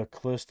played the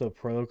Callisto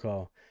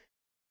Protocol.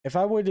 If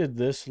I waited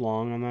this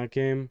long on that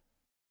game,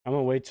 I'm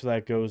gonna wait till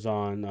that goes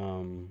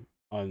on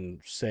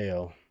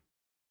sale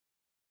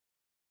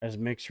as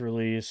mixed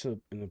release,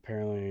 and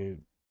apparently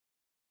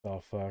it's all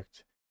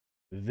fucked.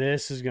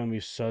 This is gonna be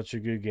such a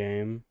good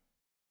game,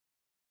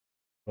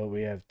 but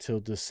we have till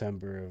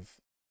December of.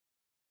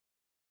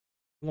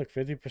 Look,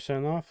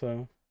 50% off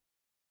though.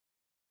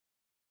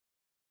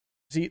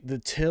 See, the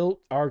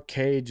Tilt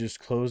Arcade just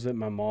closed at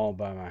my mall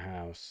by my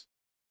house,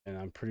 and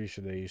I'm pretty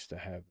sure they used to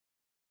have.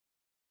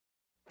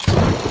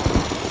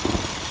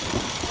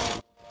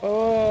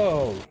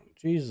 Oh,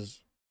 Jesus,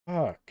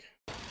 fuck.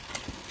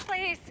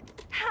 Please,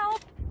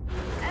 help!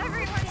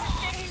 Everyone's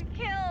getting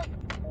killed!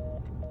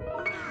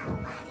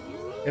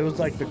 It was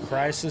like the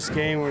Crisis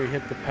game where you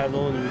hit the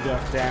pedal and you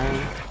duck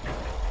down.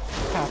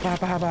 Pop, pop,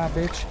 pop, pop,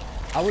 bitch.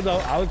 I would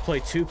play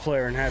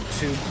 2-player and have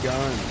 2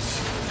 guns.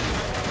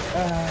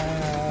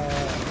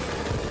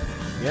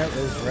 Yeah, it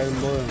was red and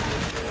blue.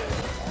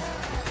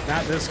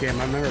 Not this game.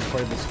 I've never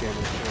played this game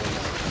before.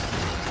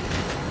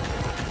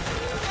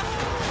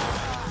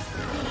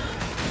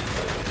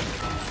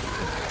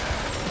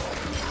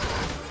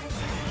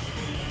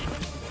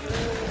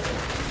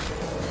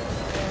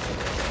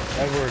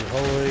 Edward,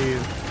 holy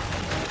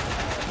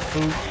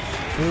foo,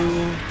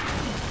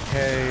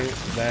 hey,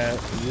 that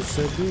you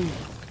said do.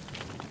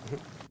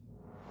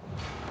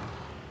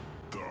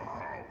 The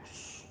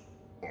house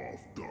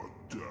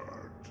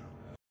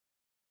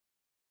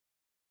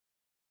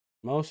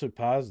Mostly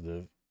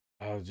positive.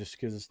 Oh, just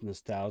because it's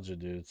nostalgia,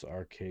 dude. It's an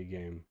arcade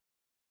game.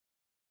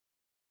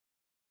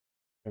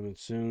 Coming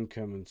soon,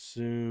 coming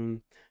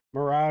soon.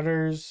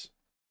 Marauders.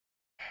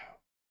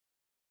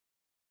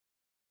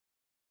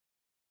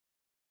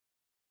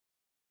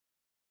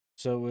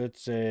 So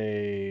it's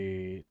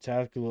a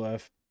tactical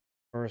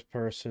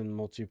first-person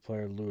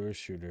multiplayer looter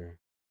shooter.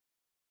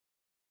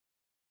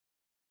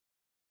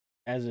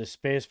 As a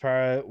space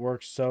pirate,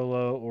 work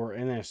solo or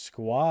in a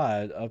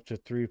squad up to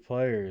 3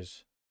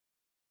 players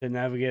to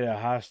navigate a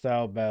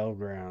hostile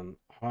battleground,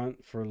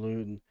 hunt for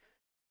loot.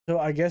 So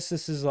I guess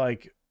this is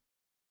like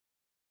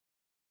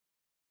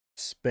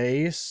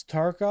Space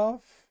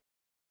Tarkov?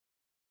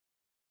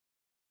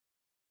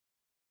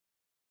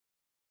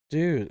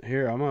 Dude,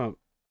 here, I'm gonna...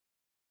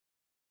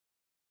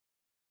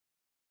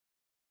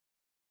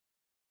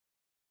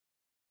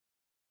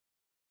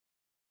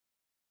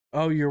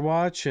 Oh, you're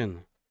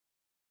watching.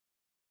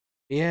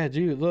 Yeah,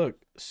 dude, look.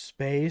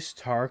 Space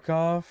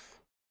Tarkov.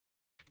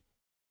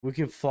 We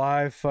can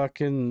fly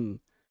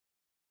fucking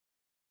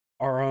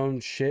our own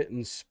shit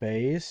in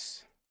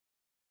space.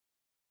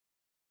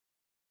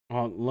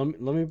 Let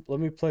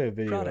me play a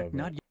video Product of it.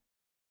 not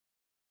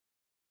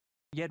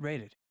yet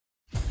rated.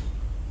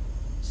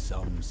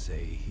 Some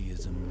say he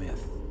is a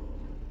myth.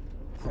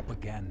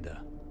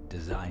 Propaganda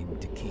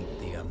designed to keep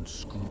the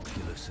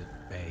unscrupulous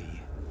at bay.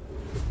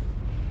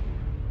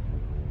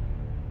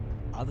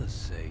 Others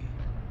say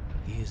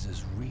he is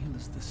as real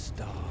as the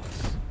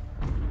stars.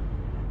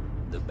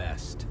 The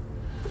best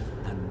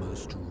and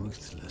most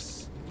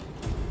ruthless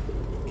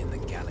in the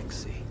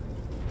galaxy.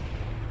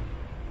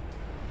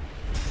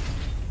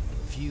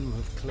 Few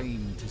have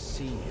claimed to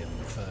see him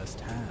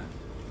firsthand.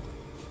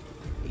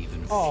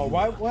 Even Oh, fewer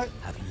why? What?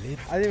 have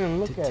lived I didn't even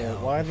look to at it.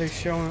 tell. Why are they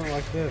showing it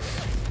like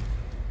this?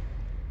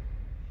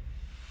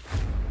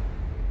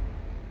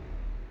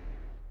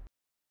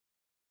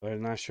 They're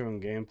not showing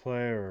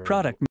gameplay or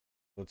Product.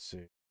 Let's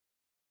see.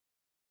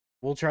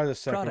 We'll try the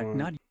second Product one.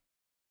 not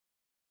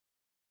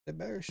They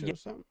better show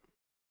something.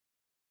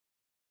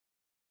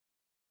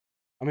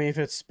 I mean, if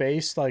it's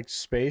space like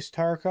Space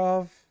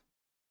Tarkov,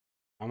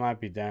 I might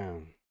be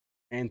down.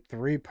 And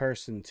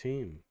 3-person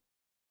team.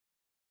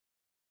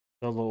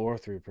 Solo or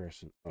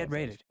 3-person. Oh, Get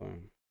rated.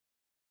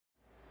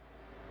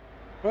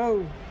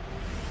 Whoa.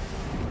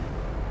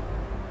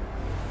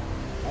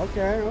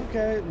 Okay,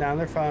 okay. Now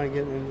they're finally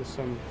getting into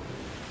some.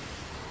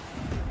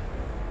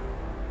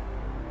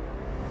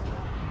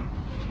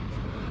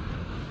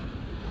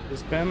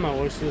 It's been my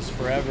wish list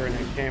forever and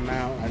it came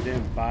out. I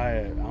didn't buy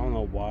it. I don't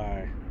know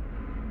why.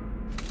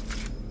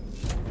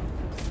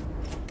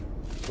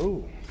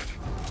 Ooh.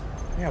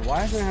 Yeah, why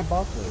haven't I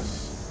bought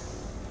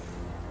this?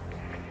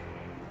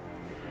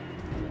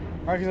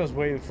 Probably because I was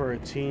waiting for a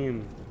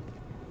team.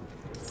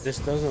 This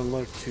doesn't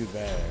look too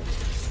bad.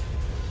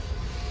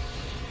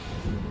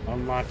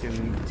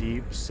 Unlocking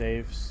deep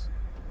safes.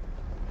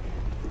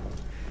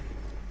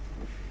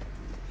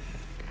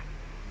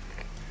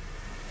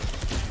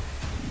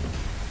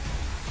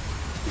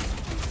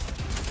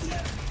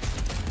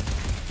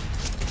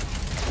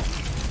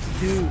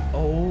 Dude,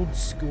 old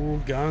school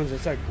guns.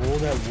 It's like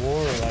World at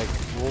War, like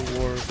World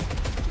War,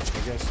 I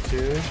guess,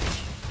 2.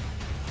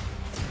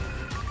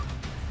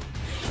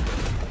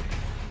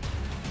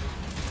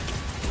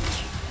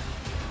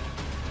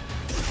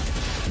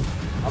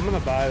 I'm gonna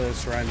buy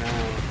this right now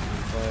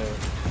and play it.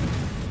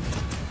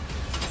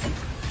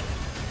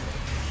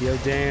 Yo,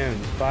 Dan,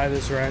 buy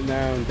this right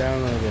now and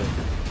download it.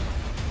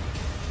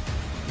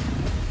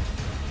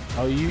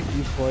 Oh, you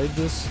played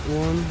this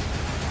one?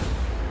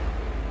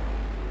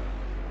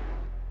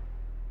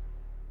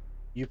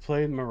 You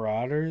played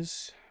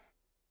Marauders?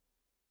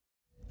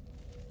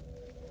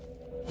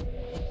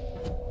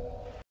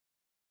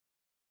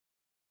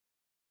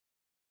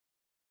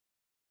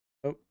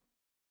 Oh.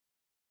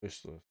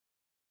 Wish list.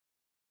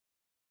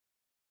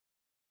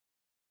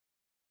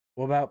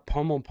 What about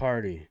Pummel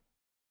Party?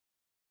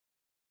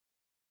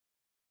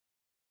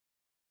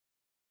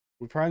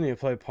 We probably need to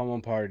play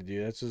Pummel Party,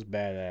 dude. That's just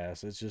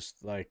badass. It's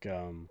just like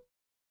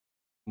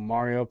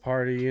Mario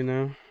Party, you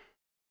know?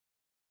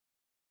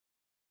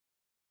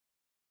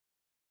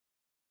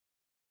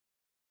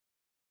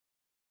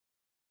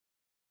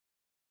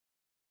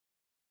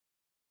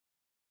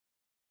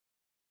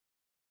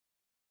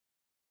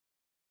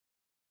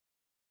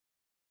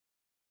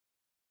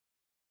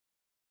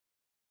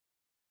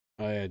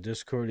 Oh yeah,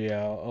 Discord,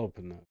 yeah, I'll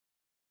open that.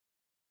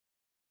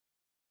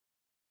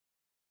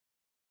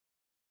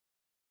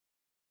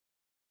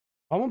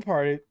 Pummel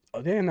Party.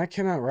 Oh damn, that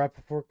came out right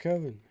before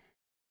COVID.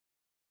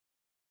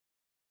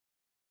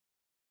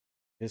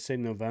 Did it say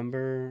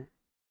November?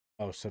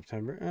 Oh,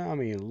 September? I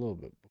mean, a little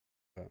bit.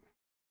 But...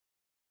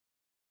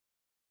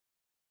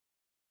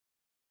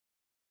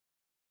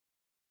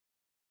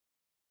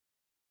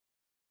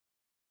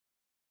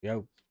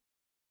 Yo.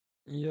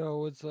 Yo,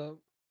 what's up?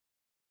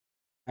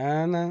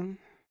 And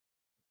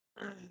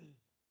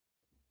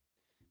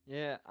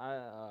Yeah,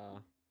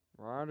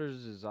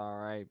 Marauders is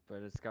alright,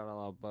 but it's got a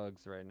lot of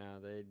bugs right now.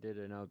 They did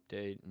an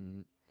update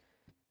and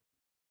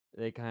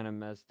they kind of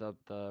messed up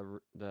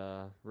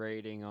the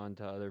rating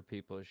onto other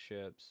people's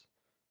ships.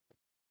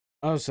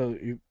 Oh, so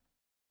you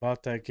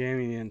bought that game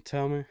and you didn't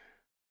tell me?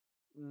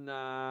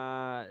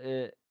 Nah,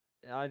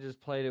 I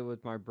just played it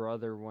with my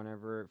brother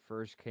whenever it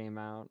first came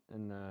out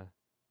in the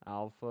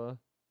alpha.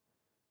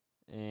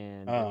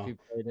 And if you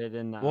played it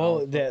in the well,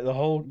 alpha,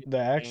 the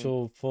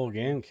actual full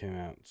game came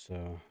out,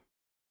 so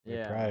they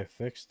Yeah. probably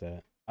fixed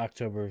that.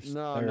 October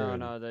 3rd.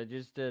 No. They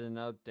just did an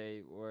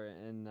update where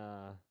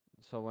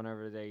so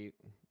whenever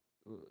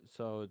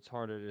so it's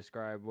hard to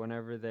describe.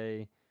 Whenever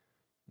they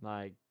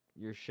like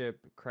your ship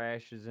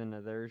crashes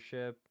into their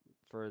ship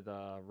for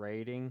the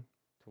rating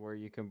to where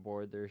you can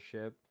board their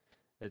ship,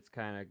 it's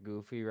kind of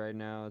goofy right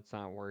now. It's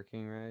not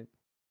working right.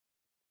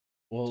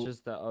 Well, it's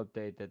just the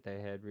update that they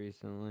had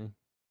recently.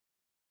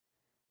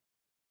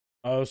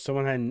 Oh,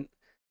 someone had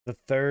the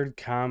third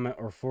comment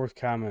or fourth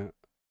comment.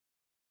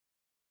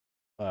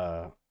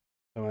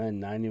 Someone had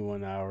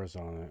 91 hours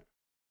on it.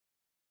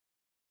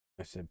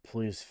 I said,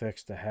 please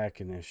fix the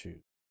hacking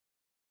issue.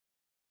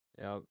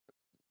 Yep,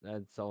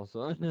 that's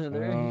also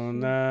another Oh issue.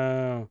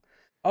 no!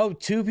 Oh,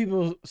 two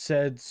people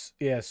said,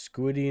 yeah,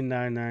 Squiddy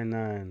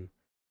 999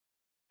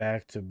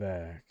 back to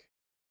back.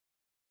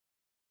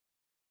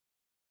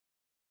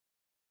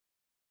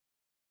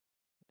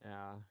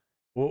 Yeah.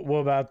 What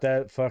about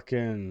that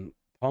fucking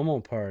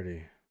Pummel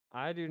Party?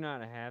 I do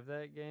not have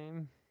that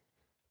game.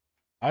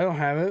 I don't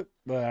have it,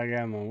 but I got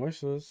it on my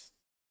wish list.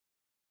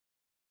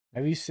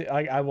 Have you seen?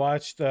 Like, I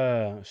watched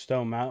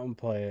Stone Mountain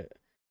play it.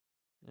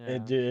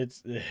 Yeah.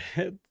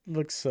 It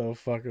looks so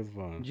fucking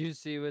fun. Did you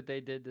see what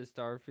they did to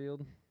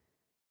Starfield?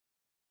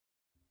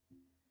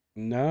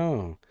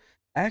 No,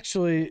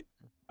 actually,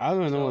 I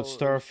don't know what So, it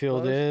was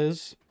Starfield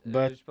is, It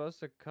but was supposed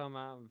to come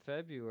out in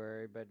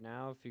February, but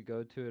now if you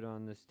go to it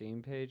on the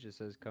Steam page, it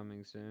says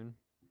coming soon.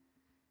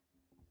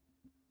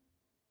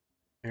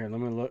 here, let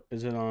me look.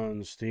 Is it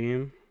on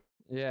Steam?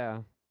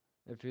 Yeah.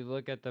 If you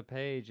look at the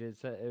page, it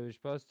was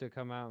supposed to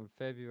come out in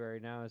February.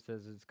 Now it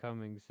says it's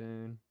coming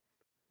soon.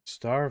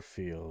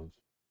 Starfield.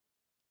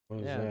 What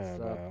is Yeah,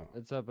 that about?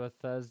 it's a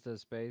Bethesda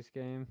space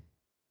game.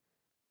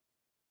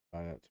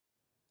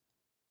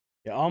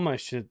 Yeah, all my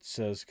shit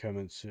says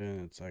coming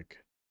soon. It's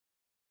like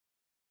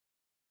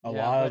a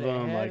Yeah, lot but of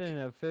them, it had like, an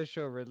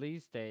official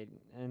release date,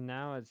 and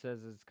now it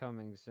says it's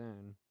coming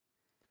soon.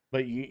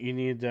 but you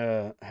need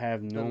to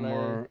have no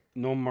Delay.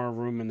 more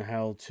Room in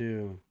Hell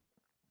 2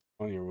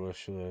 on your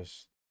wish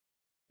list,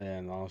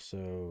 and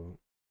also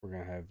we're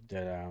gonna have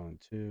Dead Island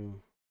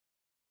 2.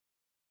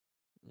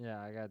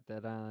 Yeah, I got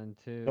Dead Island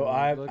 2. So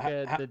Look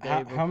at the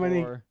day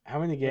before. how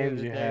many Look at games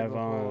the you day have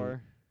before.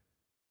 on?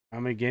 How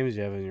many games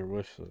you have on your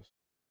wish list?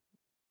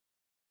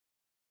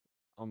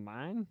 On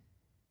mine?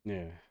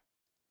 Yeah,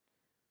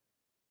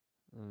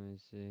 Let me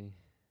see.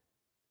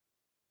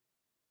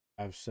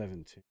 I have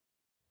 17.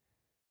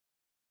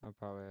 I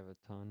probably have a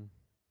ton.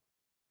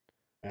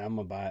 And I'm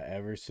gonna buy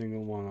every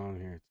single one on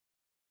here.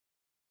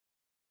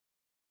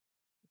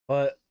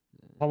 But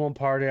Pummel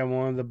Party, I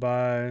wanted to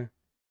buy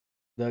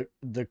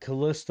the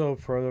Callisto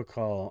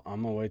Protocol.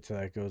 I'm gonna wait till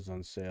that goes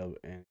on sale,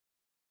 and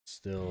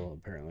still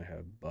apparently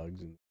have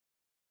bugs.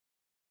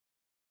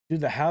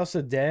 Dude, the House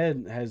of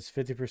Dead has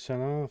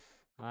 50% off.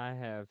 I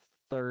have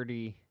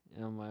 30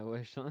 on my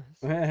wish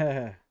list.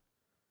 Dude,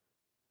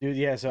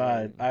 yeah. So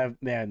I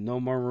had No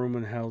More Room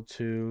in Hell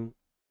 2.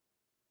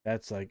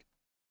 That's like,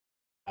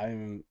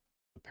 I'm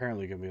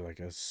apparently gonna be like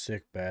a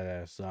sick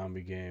badass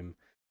zombie game.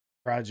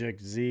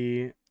 Project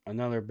Z,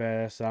 another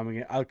badass zombie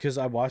game. Because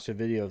I watched a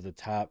video of the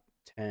top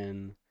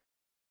 10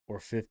 or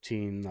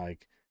 15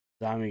 like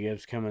zombie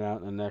games coming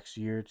out in the next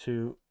year or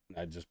two.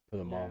 I just put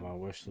them all on my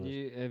wish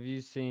list. Have you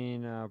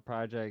seen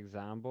Project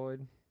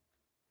Zomboid?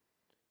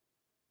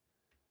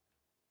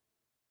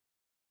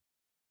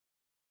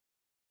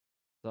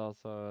 It's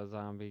also a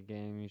zombie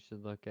game you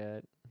should look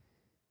at.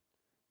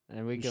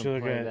 And we You can should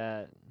look play at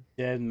that.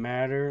 Dead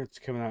Matter. It's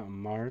coming out in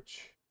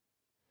March.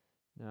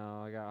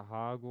 No, I got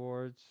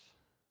Hogwarts.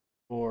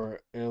 Or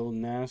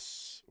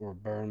Illness or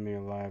Burn Me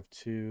Alive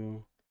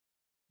 2.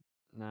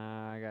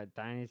 Nah, I got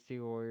Dynasty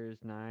Warriors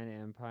 9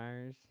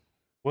 Empires.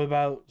 What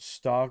about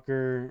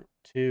Stalker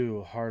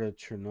 2 Heart of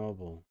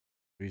Chernobyl?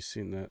 Have you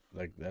seen that?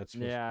 Like, that's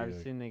supposed Yeah, to be I've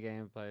like seen the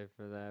gameplay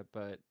for that,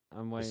 but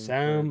I'm waiting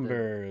December.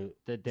 for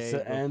the day It's the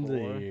before. end of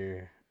the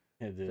year.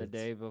 It The is.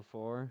 day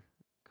before,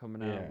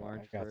 coming Yeah, out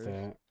March I got 1st.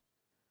 that.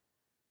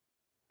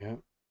 Yep.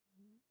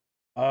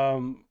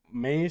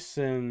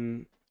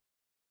 Mason,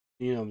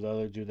 you know, the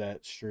other dude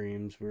that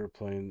streams, we were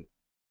playing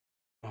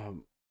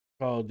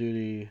Call of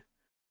Duty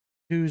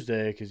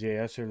Tuesday, because yeah,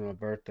 yesterday my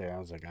birthday, I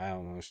was like, I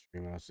don't want to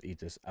stream, I was eat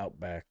this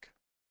Outback,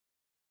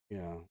 you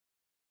know,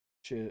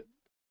 shit.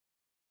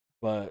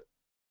 But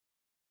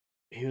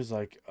he was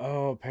like,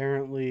 oh,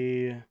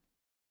 apparently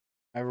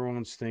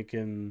everyone's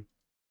thinking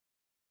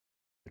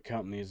the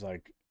company's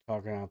like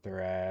talking out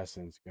their ass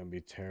and it's gonna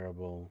be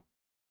terrible.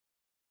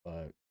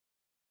 But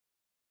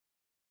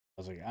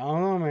I was like, I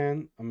don't know,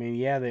 man. I mean,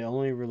 yeah, they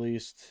only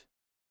released,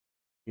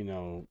 you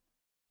know,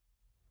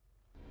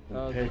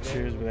 Oh, the day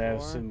pictures, but they have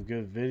before? some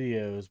good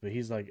videos. But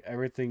he's like,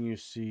 everything you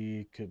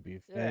see could be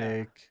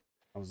Yeah. fake.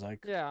 I was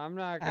like, Yeah, I'm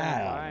not gonna I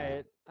don't buy know.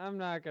 it. I'm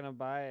not gonna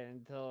buy it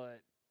until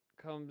it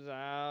comes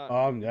out.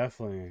 Oh, I'm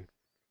definitely.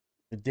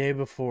 The day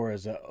before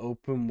is an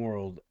open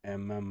world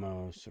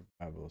MMO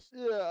survival.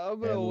 Yeah, I'm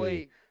gonna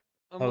wait.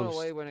 I'm gonna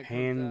wait when it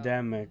comes out.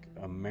 Post-pandemic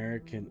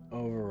American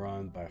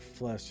overrun by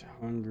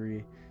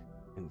flesh-hungry,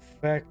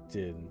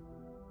 infected,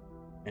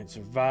 and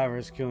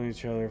survivors killing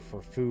each other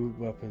for food,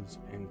 weapons,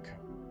 and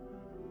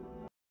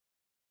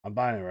I'm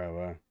buying it right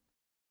away.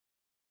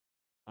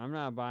 I'm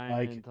not buying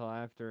Like- it until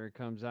after it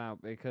comes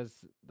out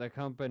because the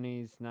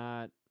company's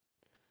not.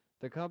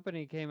 The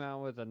company came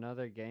out with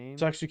another game.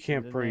 Sucks you and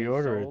can't then they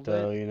pre-order it sold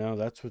though, you know?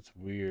 That's what's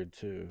weird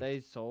too.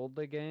 They sold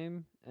the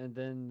game and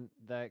then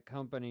that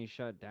company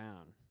shut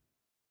down.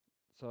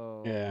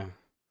 So Yeah.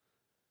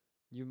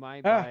 you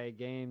might Ah. buy a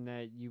game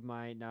that you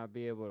might not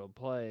be able to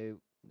play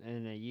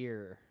in a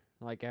year,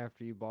 like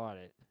after you bought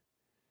it.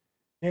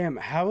 Damn,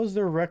 how is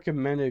their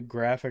recommended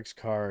graphics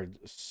card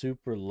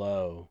super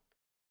low,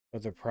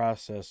 but the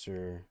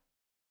processor?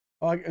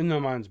 Oh, no,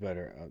 mine's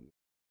better.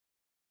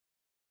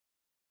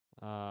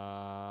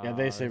 Yeah,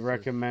 they say this is-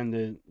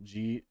 recommended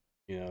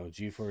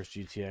GeForce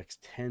GTX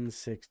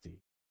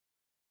 1060.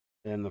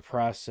 Then the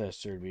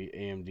processor would be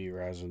AMD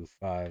Ryzen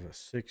 5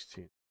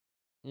 16.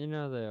 You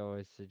know they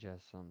always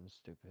suggest something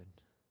stupid.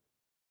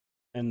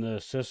 And the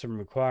system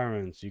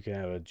requirements, you can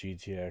have a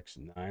GTX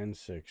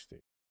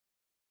 960.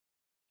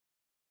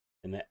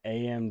 And the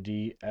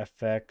AMD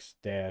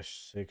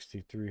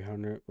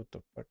FX-6300. What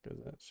the fuck is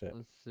that shit?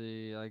 Let's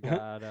see, I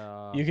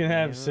got you can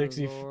have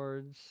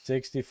Bannerlords,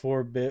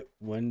 64-bit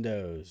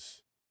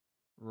Windows.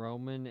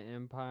 Roman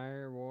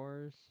Empire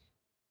Wars,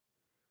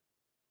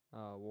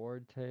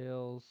 War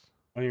Tales,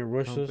 On your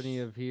wish Company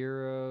list? of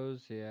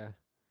Heroes, yeah.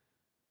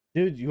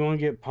 Dude, you want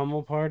to get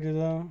Pummel Party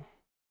though?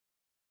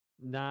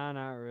 Nah,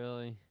 not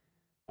really.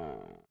 I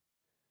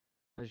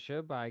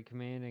should buy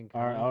Command and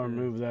Conquer. Alright, I'll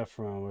remove that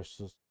from my wish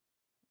list.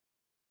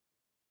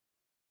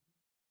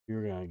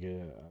 You're gonna get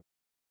it.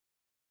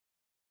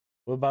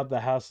 What about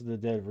the House of the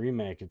Dead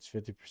remake? It's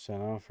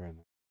 50% off right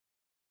now.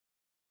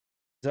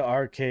 The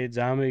arcade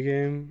zombie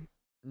game?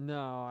 No,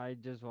 I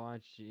just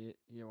watched you.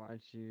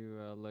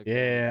 Look. Yeah,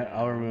 at it.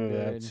 I'll I'm remove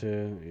that good.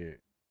 too.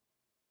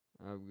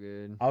 Yeah. I'm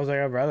good. I was like,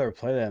 I'd rather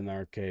play that in the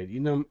arcade. You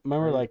know,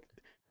 remember Right. like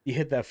you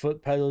hit that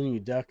foot pedal and you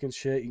duck and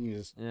shit. You can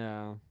just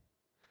Yeah.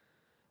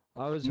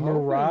 I was hoping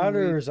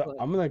Marauders. we'd play-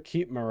 I'm gonna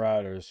keep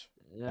Marauders.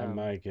 Yeah, I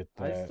might get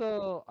that.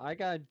 I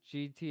got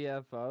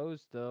GTFO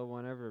still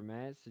whenever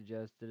Matt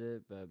suggested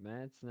it, but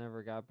Matt's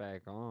never got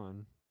back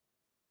on.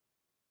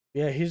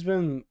 Yeah, he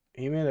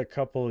made a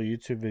couple of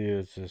YouTube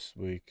videos this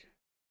week.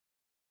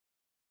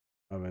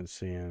 I've been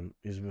seeing.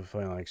 He's been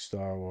playing like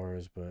Star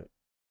Wars, but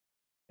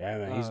yeah,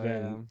 man, he's Oh,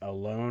 been a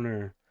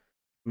loner.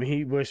 I mean,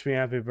 he wished me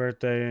happy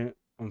birthday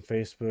on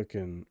Facebook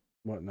and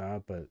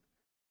whatnot, but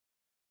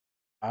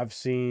I've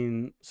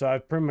seen. So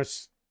I've pretty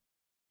much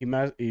he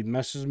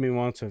messaged me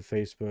once on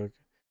Facebook,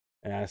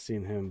 and I've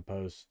seen him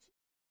post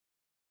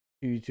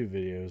 2 YouTube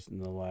videos in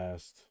the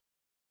last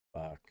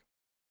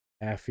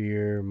half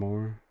year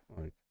more,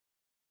 like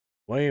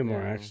way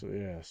more Yeah. actually.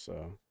 Yeah,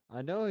 so.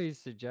 I know he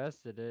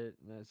suggested it,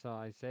 so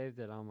I saved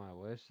it on my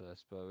wish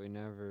list, but we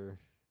never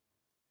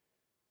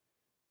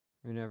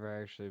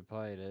actually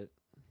played it.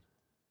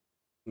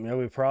 Yeah,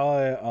 we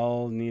probably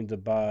all need to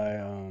buy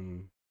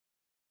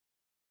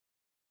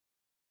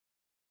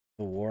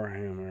the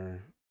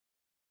Warhammer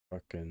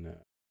fucking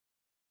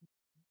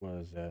what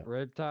is that?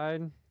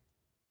 Riptide?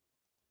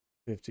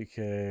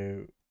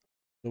 50K.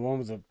 The one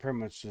with the pretty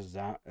much just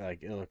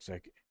like it looks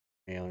like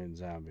alien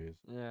zombies.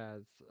 Yeah,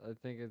 I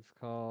think it's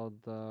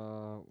called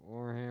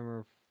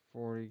Warhammer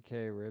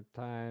 40K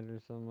Riptide or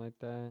something like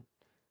that.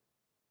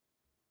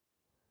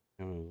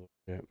 I'm gonna look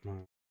at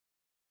my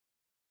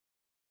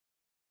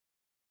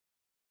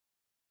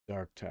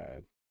Dark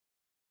Tide.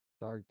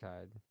 Dark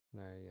Tide.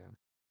 There you go.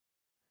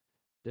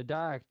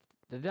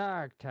 The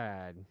Dark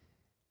Tide.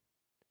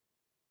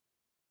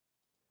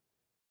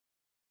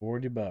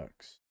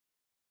 $40.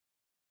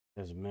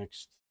 Has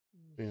mixed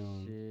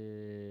feeling.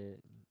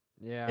 Shit.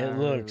 Yeah. I It heard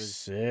looks was-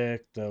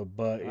 sick though,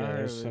 but I yeah, heard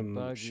there's it was some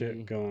buggy.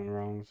 shit going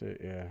wrong with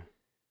it. Yeah,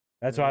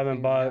 that's why I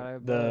haven't Everything's got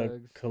bought the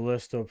bugs.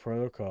 Callisto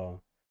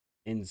Protocol.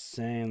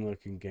 Insane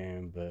looking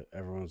game, but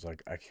everyone's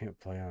like, I can't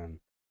play on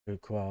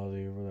good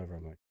quality or whatever.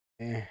 I'm like,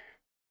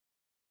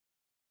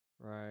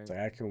 Right. It's like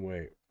I can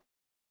wait.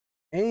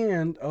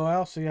 And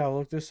I'll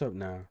look this up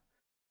now.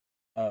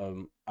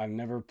 I've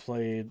never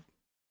played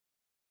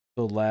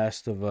The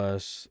Last of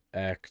Us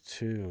Act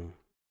 2.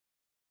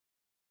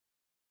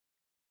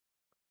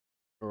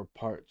 Or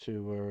Part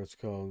 2, whatever it's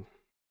called.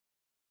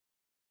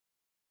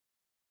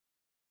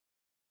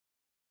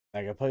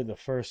 Like, I played the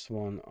first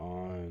one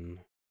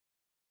on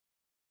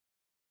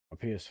a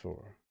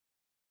PS4.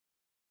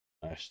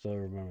 I still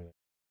remember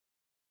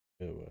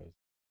that it was.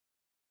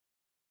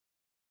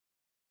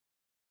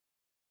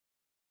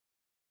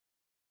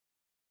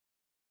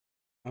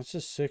 That's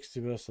just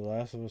 $60. The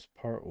Last of Us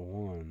Part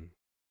 1.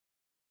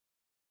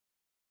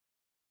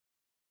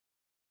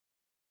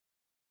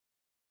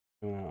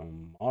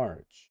 in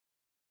March.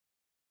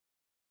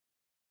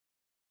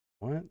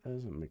 What? That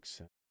doesn't make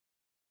sense.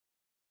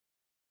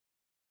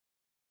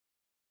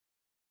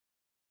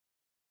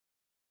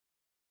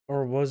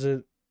 Or was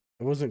it?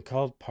 It wasn't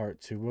called Part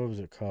 2. What was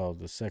it called?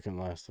 The second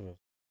Last of Us.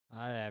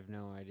 I have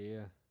no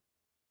idea.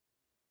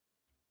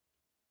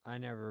 I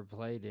never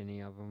played any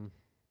of them.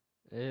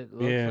 It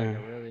looks like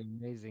a really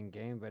amazing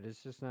game, but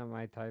it's just not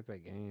my type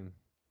of game.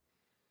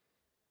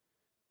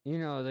 You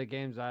know, the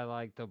games I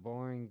like, the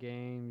boring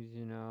games,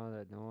 you know,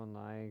 that no one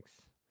likes.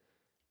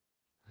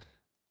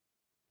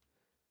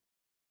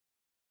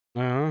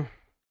 But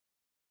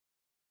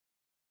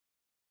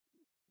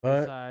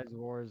besides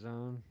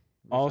Warzone.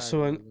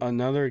 also,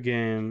 another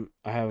game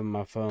I have on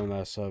my phone that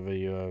I saw a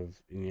video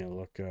of, you need to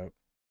look up.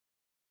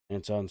 And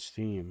it's on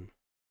Steam.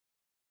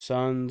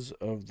 Sons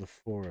of the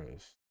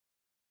Forest.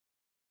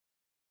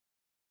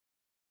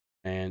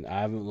 And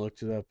I haven't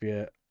looked it up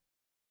yet.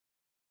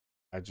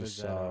 I just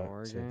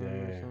saw it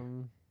today.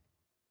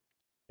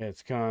 Yeah,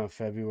 it's coming out in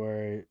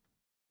February.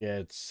 Yeah,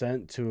 it's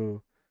sent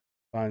to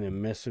find a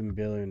missing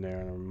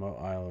billionaire on a remote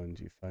island.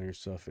 You find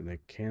yourself in a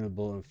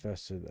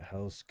cannibal-infested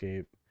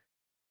hellscape.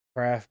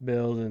 Craft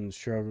build and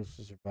struggles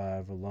to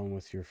survive along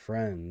with your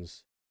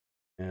friends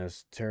in a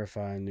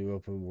terrifying new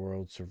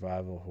open-world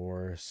survival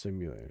horror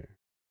simulator.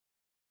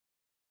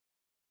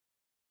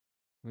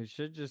 We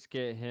should just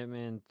get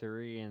Hitman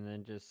 3 and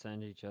then just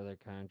send each other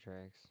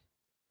contracts.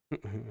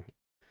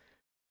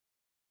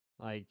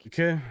 Like,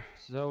 okay.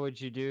 So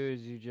what you do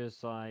is you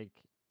just, like,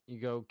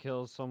 you go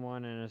kill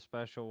someone in a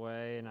special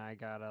way, and I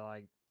gotta,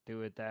 like,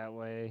 do it that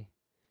way.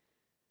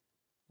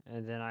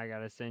 And then I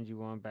gotta send you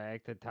one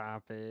back to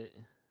top it.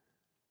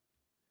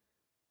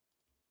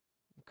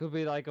 Could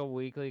be like a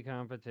weekly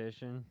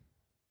competition.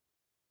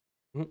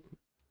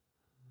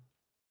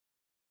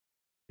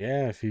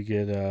 Yeah, if you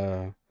get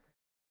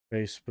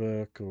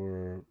Facebook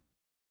or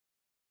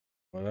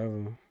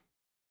whatever.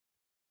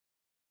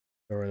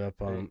 Throw it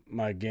up on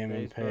my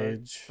gaming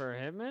page. For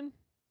Hitman?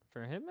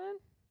 For Hitman?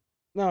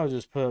 No,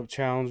 just put up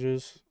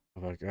challenges.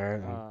 I'm like,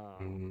 alright,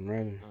 I'm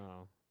ready.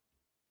 Oh.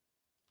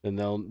 Then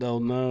they'll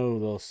know,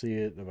 they'll see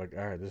it. They're like,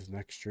 alright, this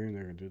next stream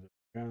they're gonna do the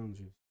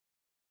challenges.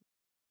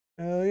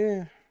 Hell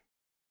yeah.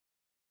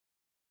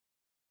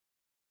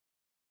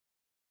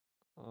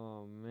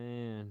 Oh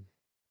man.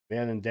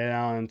 Yeah, then Dead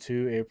Island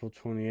 2, April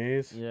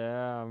 28th.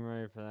 Yeah, I'm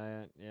ready for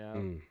that. Yeah.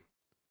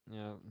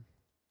 Yep.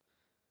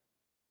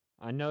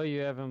 I know you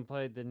haven't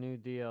played the new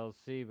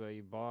DLC, but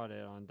you bought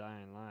it on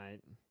Dying Light.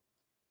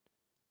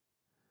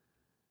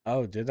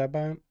 Oh, did I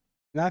buy it?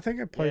 No, I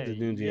think I played the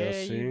new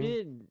DLC. Yeah, you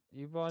did.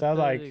 You bought that,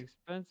 the like,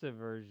 expensive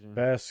version.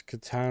 Best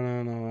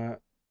Katana and all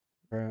that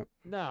crap.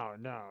 No.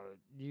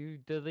 You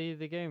deleted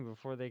the game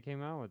before they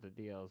came out with the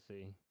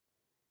DLC.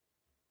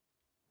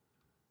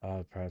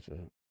 I'll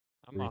probably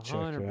I'm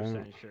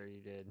 100% sure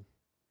you did.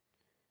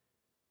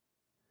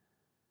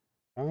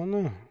 I don't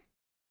know.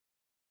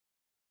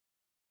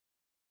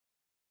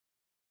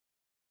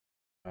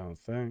 I don't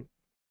think.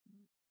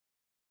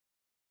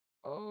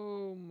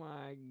 Oh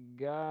my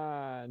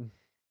God.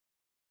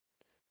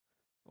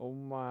 Oh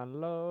my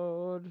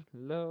Lord.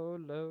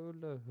 Lord.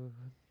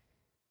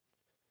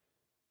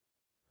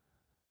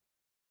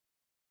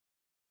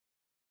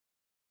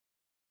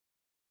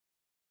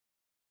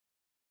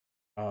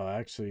 Oh,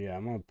 actually, yeah,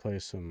 I'm gonna play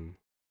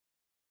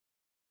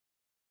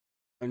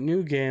a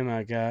new game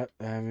I got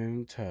that I haven't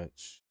even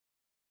touched.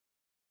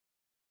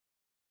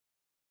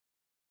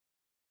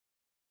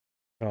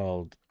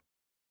 Called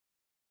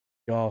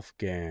Golf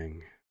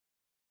Gang.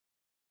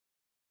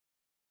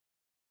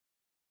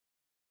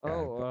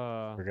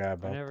 Forgot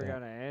about I never that. got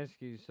to ask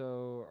you.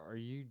 So, are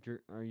you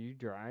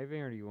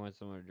driving, or do you want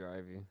someone to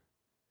drive you?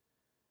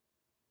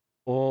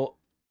 Well,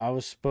 I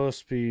was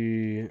supposed to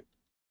be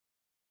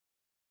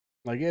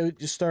like, it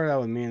just started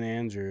out with me and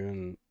Andrew,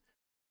 and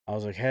I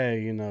was like,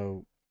 hey, you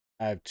know,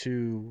 I have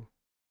 2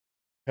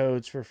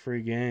 codes for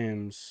free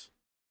games.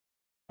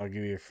 I'll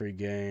give you a free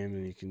game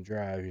and you can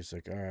drive. He's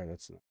like, all right,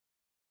 let's not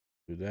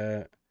do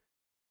that.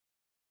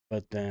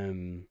 But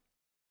then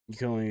you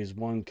can only use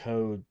 1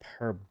 code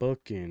per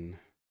booking.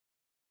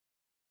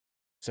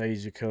 So I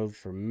used a code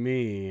for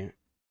me,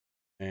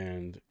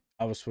 and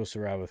I was supposed to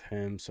ride with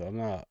him, so I'm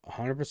not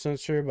 100%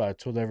 sure, but I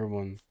told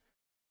everyone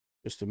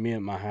just to meet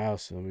at my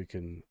house and we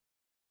can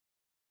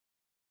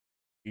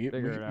we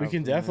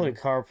can definitely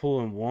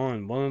carpool in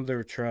one of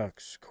their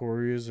trucks,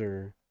 Corey's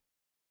or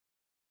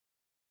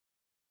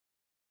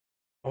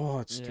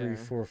it's 3,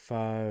 4,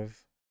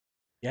 5.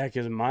 Yeah,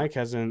 because Mike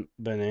hasn't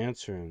been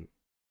answering,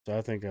 so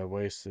I think I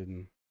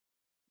wasted.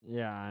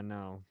 Yeah, I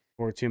know.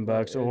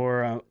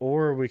 $14,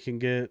 or we can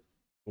get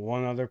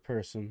one other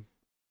person.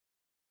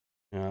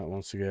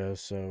 Wants to go.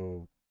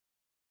 So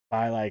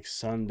by like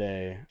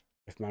Sunday,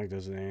 if Mike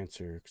doesn't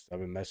answer, because I've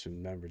been messaging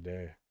him every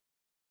day,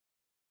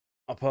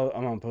 I'm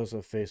gonna post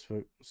on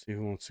Facebook, see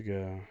who wants to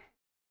go.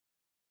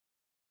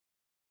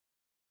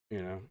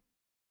 You know,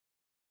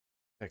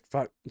 like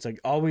fuck, it's like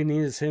all we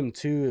need is him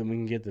too, and we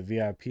can get the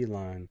VIP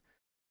line.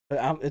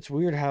 But it's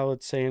weird how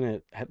it's saying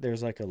it.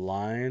 There's like a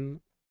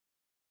line,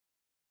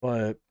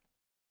 but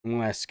When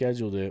I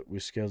scheduled it, we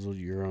scheduled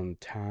your own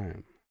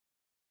time.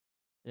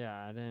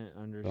 Yeah, I didn't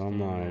So understand I'm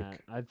that.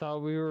 like, I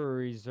thought we were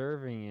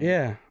reserving it.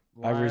 yeah,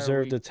 I Why are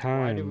reserved we? the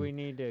Why do we time.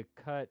 need to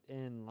cut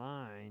in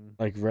line?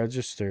 Like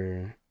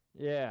register.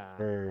 Yeah, I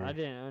For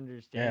didn't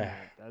understand yeah.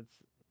 that.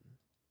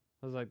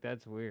 I was like,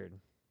 that's weird.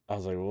 I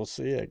was like, we'll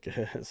see, I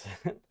guess.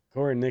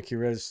 Corey and Nikki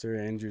registered,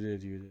 Andrew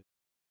did, you did.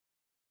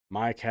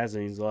 Mike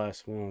hasn't, he's the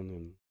last one,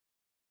 and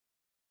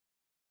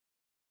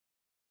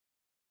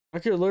I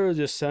could literally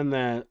just send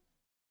that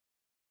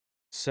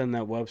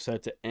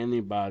website to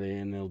anybody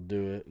and they'll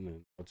do it, and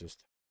then I'll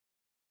just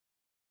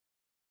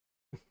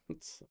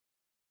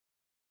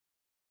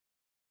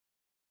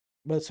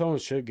but someone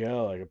should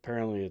go. Like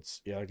apparently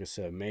it's, yeah, like I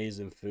said,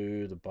 amazing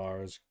food, the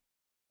bar's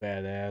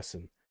badass,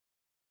 and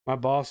my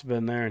boss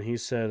been there and he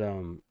said,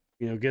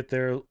 you know, get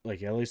there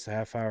like at least a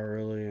half hour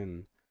early,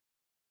 and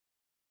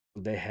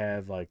they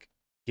have like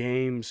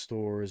game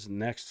stores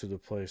next to the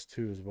place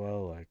too as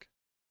well. Like,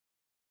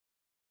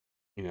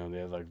 you know, they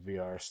have like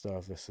VR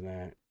stuff, this and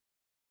that.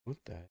 What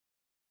the?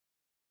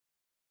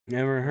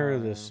 Never heard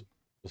of this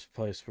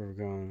place where we're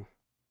going.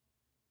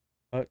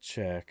 Hut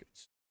Shack.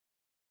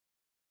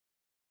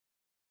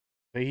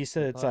 But he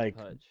said it's like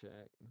Hut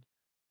Shack.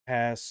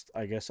 past,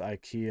 I guess,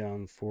 IKEA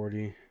on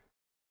 40.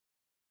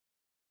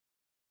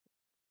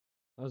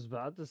 I was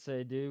about to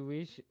say, dude,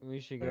 we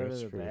should go to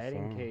That's the pretty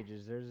batting far.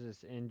 cages. There's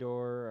this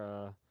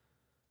indoor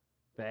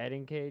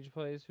batting cage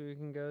place we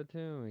can go to,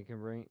 and we can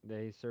bring.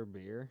 They serve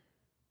beer.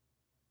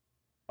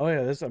 Oh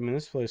yeah,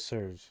 this place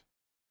serves.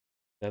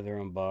 They have their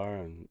own bar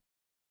and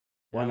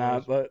That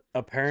whatnot. was But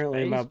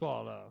apparently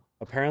baseball, though.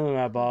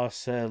 my boss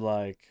said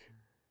like,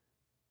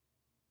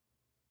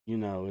 you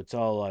know, it's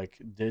all like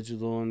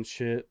digital and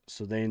shit,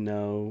 so they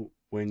know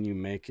when you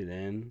make it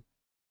in.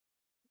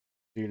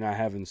 You're not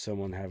having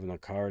someone having a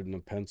card and a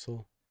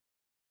pencil.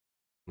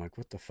 I'm like,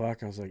 what the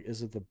fuck? I was like,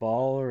 is it the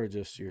ball or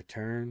just your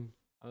turn?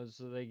 Oh,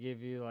 so they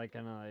give you like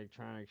an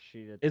electronic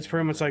sheet at It's the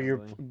pretty end, much like you're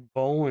probably.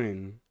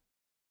 bowling.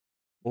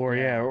 Or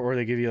yeah, Yeah. or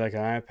they give you like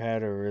an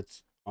iPad or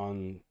it's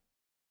on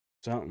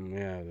something,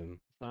 yeah, then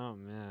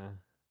Yeah.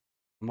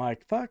 I'm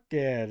like, fuck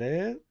yeah,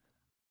 dude.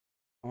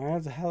 Oh,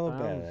 that's hella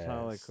Sounds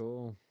hella badass.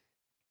 cool.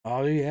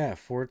 Oh yeah,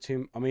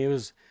 14. I mean,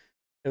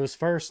 it was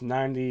first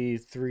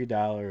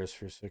 $93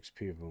 for 6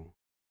 people.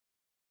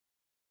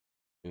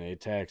 And they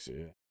tax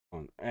you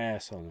on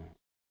ass on that.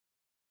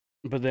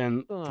 But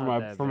then Still for not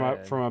that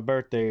bad. my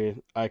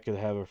birthday, I could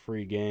have a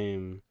free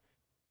game,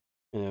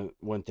 and it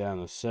went down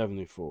to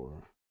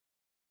 74.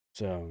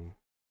 So,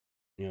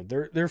 you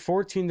know, they're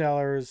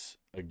 $14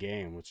 a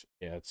game, which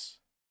yeah, it's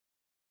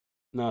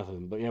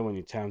nothing. But yeah, when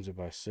you times it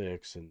by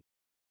 6 and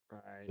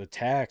Right. the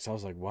tax, I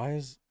was like, why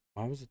was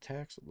the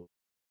tax a little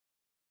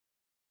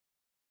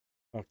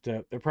fucked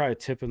up? They're probably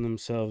tipping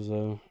themselves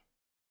though.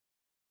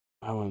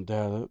 I wouldn't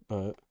doubt it,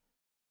 but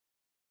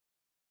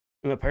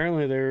and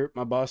apparently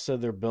my boss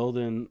said they're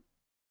building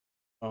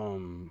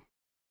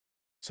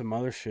some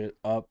other shit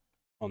up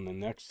on the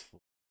next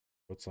floor.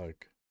 It's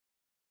like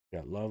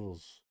got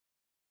levels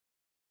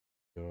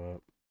go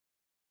up.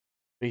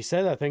 But he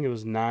said I think it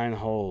was 9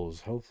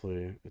 holes.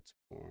 Hopefully it's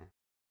more.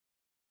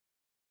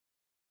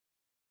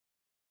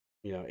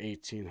 You know,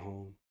 18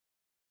 hole.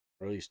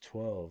 Or at least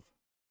 12.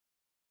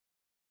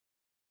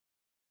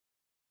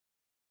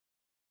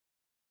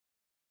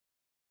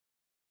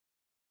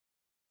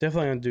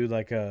 Definitely gonna do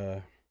like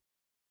a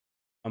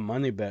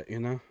money bet, you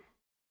know?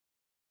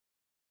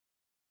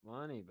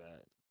 Money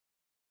bet.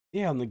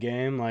 Yeah, on the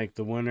game, like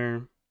the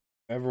winner,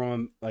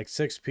 everyone, like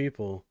 6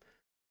 people,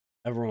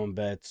 everyone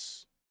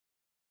bets,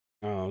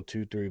 I don't know,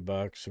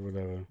 $2-3 or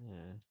whatever.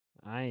 Yeah.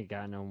 I ain't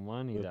got no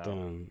money, But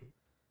though.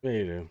 what do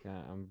you do?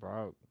 Yeah, I'm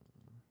broke.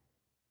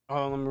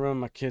 Oh, let me run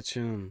my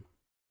kitchen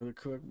really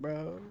quick,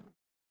 bro.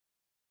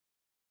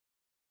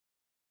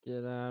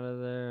 Get out of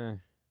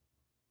there.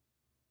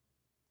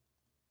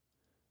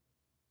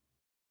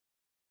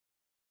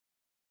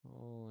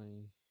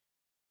 Holy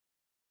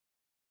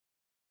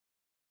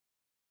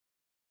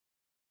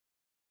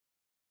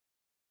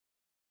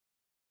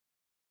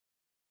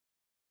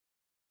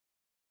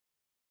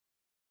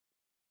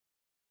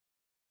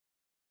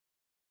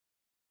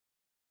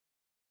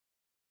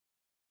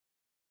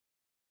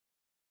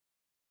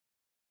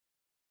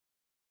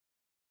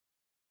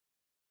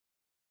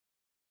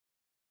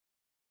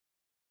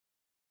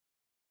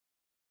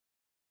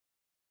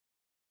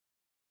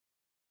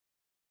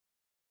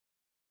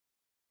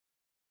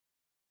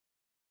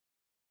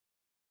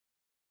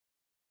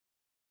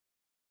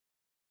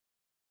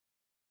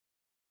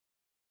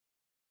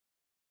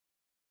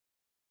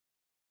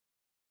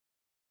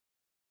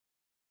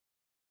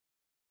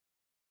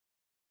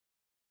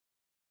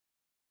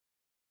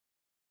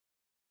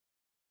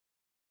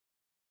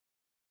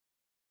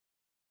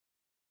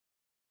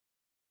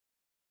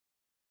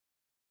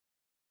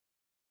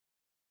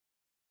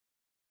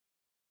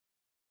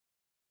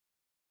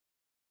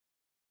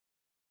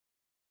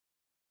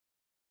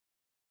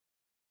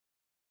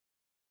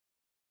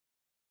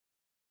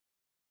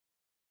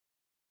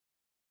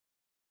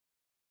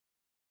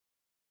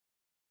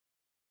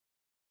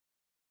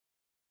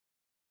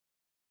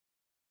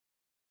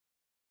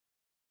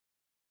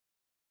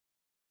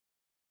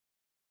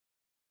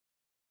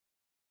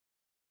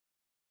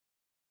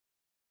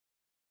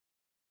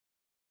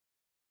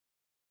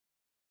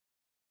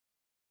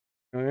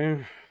Oh,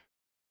 yeah.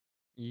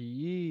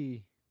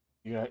 Yee.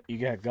 You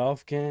got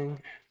Golf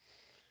King?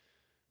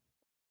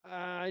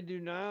 I do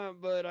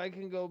not, but I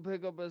can go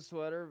pick up a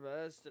sweater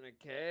vest and a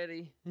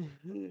caddy.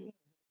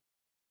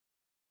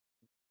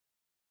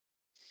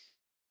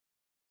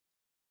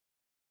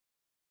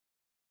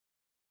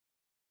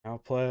 I'll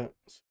play it.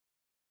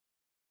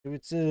 See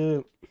what's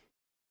up.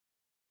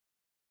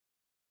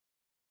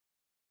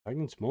 I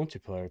think it's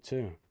multiplayer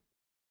too.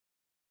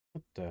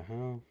 What the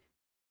hell?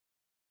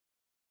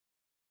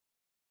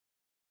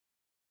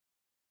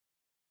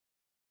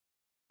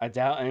 I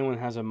doubt anyone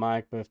has a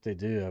mic, but if they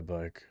do, I'd be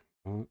like,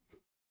 oh,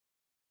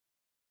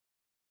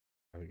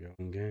 gotta go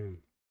in game.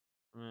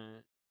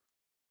 Right.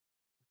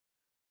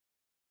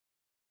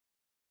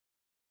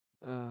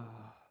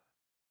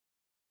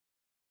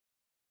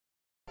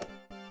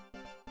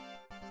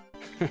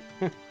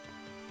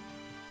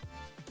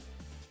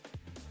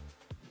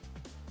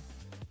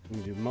 Let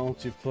me do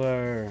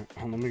multiplayer.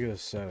 Oh, let me go to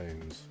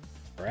settings.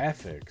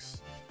 Graphics.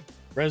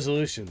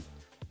 Resolution.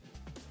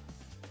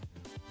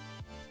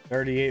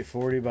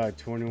 3840 by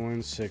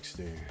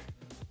 2160.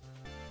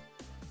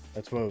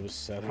 That's what it was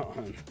set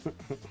on.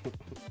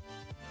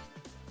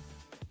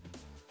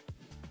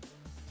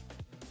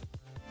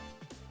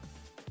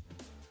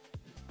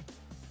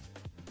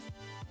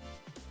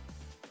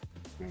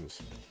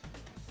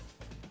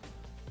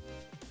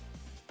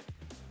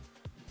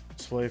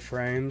 Display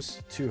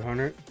frames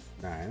 200.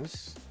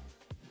 Nice.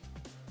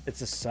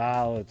 It's a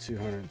solid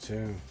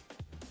 202.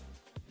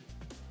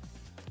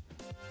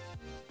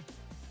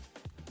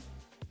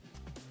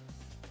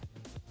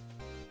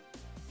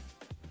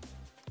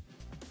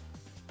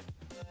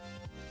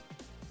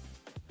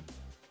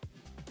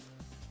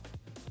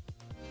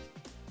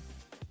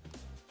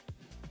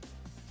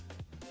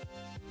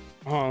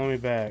 Hold on, let me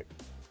back.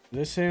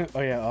 This ain't.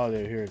 Oh yeah. Oh,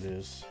 there. Here it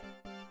is.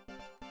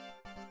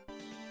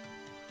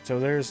 So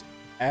there's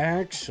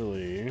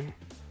actually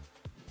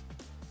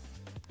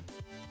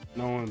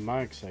no one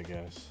mics, I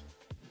guess.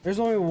 There's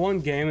only one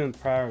game in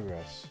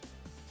progress.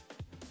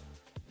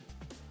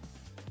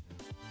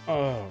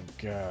 Oh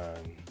god.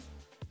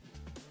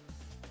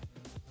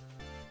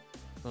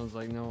 Sounds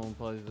like no one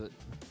plays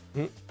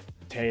it.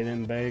 Tate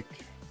and Bake.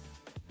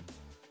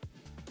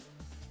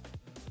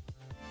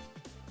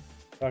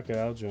 Fuck it,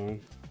 I'll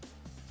join.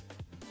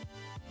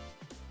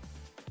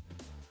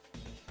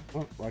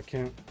 Oh, why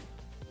can't?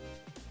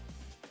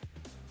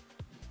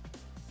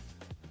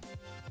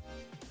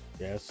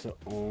 Yeah, it's the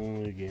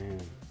only game.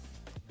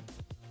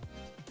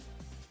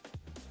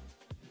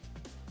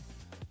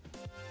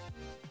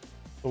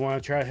 But when I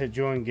try to hit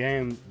join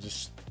game,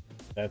 just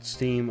that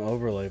Steam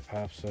overlay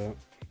pops up.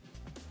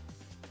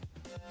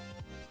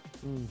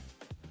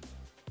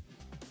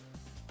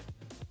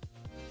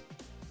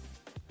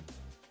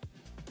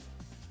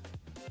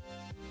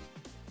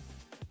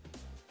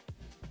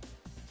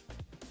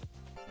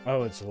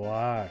 Oh, it's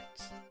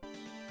locked.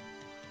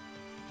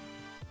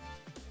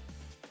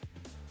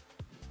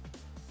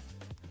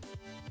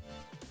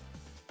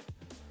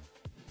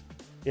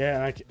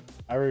 Yeah, and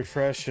I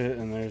refresh it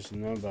and there's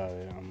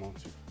nobody on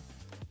multi.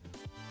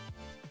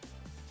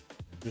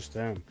 Just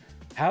them.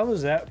 How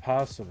is that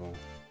possible?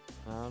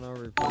 I don't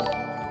know.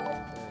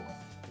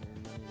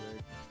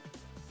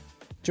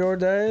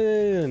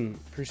 Jordan,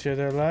 appreciate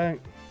that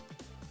like.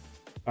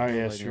 Oh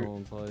yeah, Like no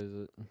one plays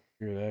it.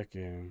 Screw that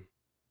game.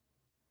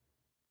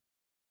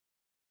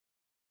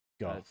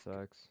 That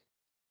sucks.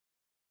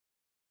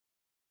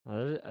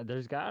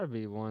 There's got to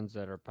be ones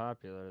that are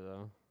popular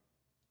though.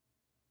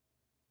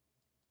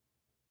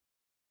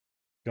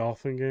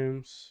 Golfing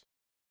games.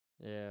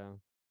 Yeah.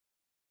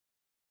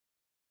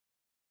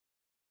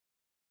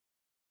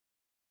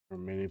 Or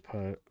mini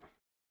putt.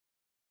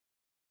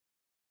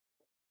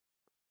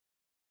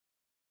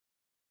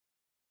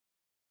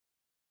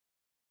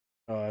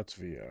 Oh, that's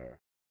VR.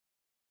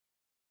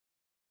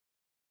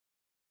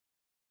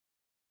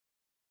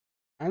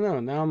 I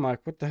know, now I'm like,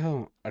 what the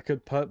hell? I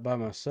could putt by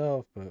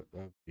myself, but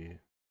that'd be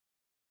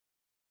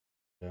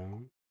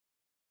dumb.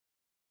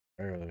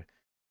 Barely.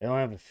 They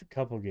only have a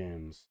couple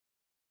games.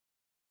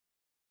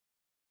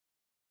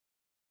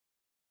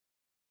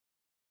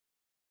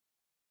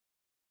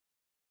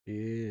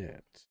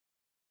 Shit.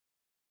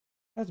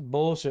 That's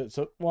bullshit.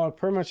 So, well,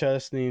 pretty much I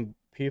just need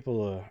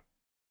people to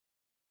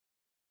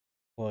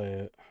play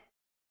it.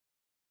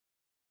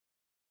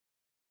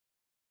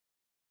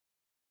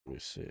 Let me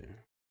see.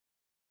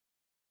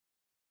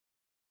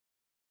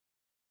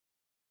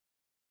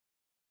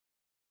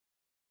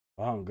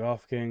 Wow,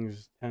 Golf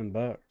King's $10.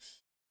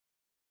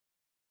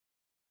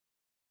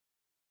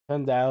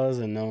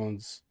 $10 and no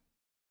one's.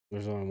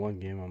 There's only one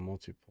game on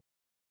multiplayer.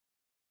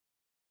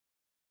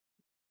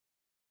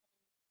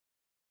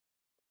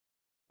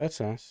 That's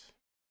nice.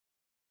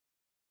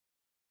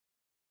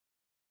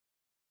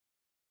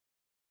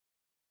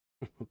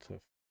 What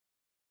the?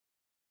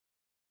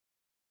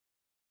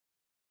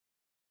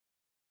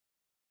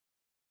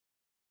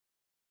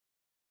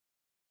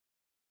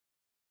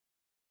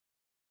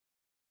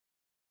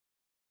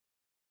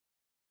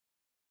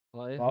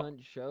 Play Well- Hunt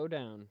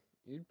Showdown.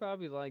 You'd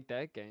probably like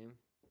that game.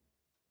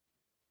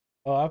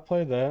 Oh, I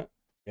played that.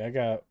 Yeah, I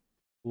got a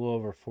little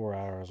over 4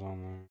 hours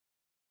on there.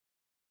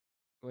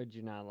 Would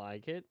you not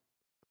like it?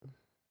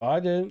 Oh,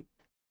 I did.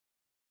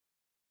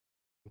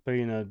 But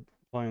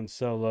playing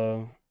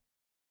solo.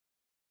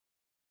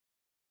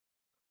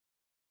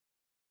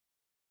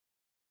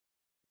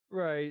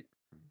 Right.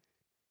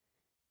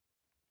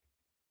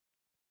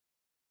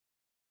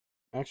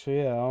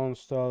 Actually, yeah, I'll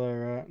install that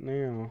right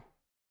now.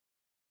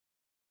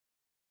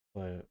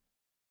 Play it.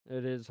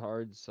 It is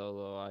hard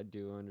solo. I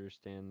do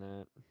understand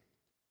that.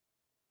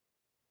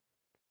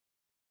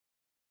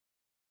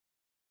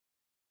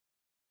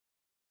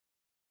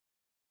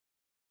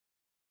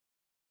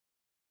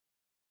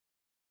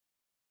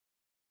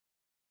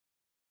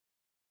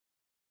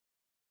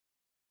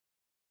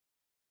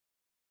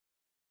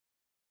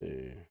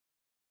 See.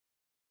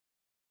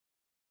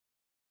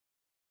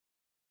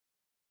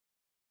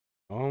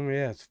 Oh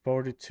yeah, it's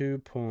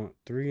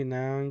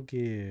 42.39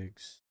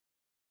 gigs.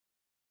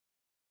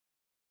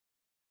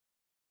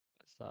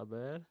 That's not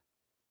bad.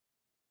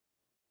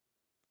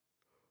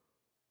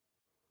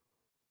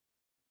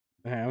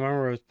 Man, I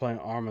remember I was playing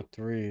Arma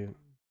 3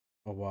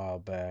 a while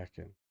back,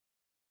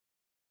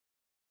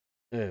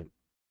 and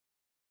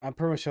I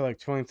pretty much had like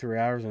 23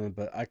 hours in it,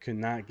 but I could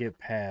not get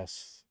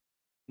past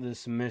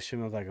this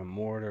mission with like a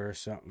mortar or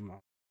something.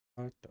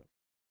 What the?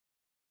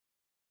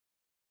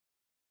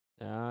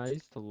 Yeah, I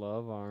used to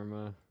love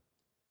Arma.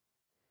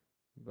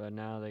 But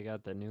now they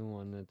got the new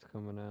one that's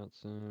coming out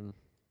soon.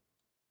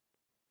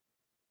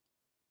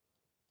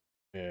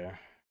 Yeah.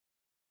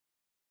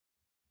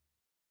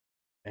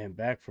 And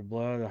Back for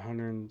Blood,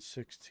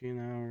 116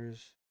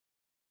 hours.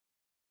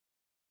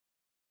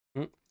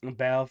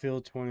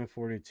 Battlefield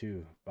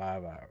 2042,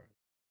 5 hours.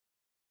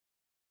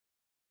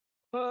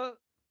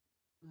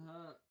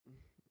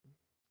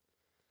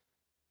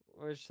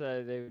 Wish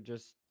that they would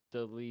just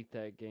delete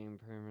that game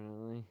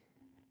permanently.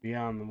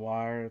 Beyond the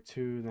Wire,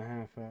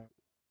 2.5 hours.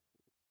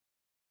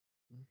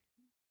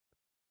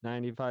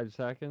 95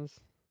 seconds?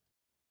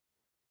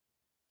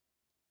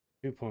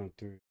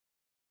 2.3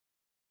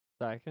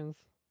 seconds?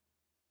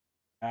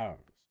 Hours.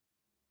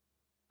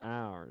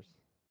 Hours.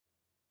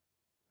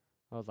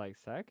 I was like,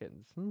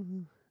 seconds?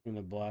 In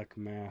the Black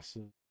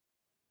Masses,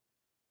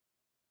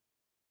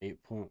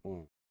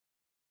 8.1.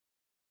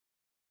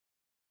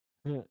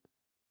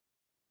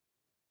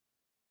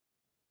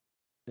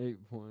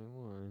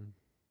 8.1.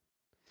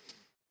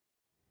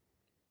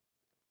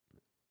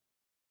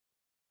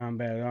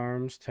 Combat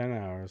Arms, 10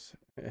 hours.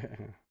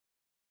 10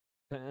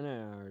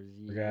 hours,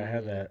 yeah. Forgot I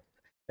had that.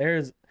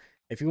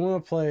 If you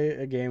want to play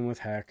a game with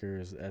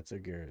hackers, that's a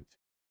good.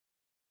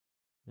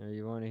 Now,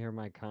 you want to hear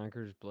my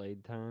Conker's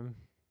Blade time?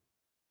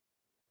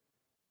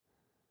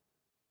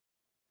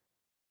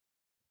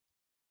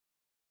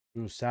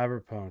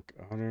 Cyberpunk,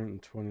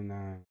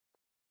 129.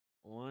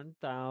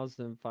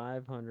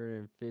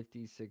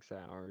 1,556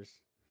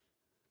 hours.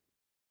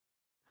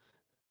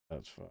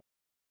 That's fun.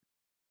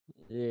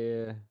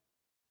 Yeah.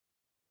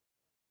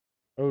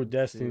 Oh,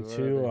 Destiny what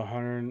 2, other-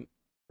 100,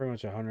 pretty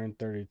much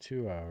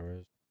 132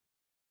 hours.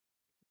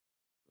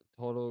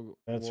 Total.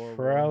 That's War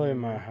probably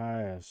my Warhammer.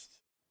 highest.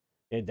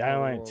 Yeah, Total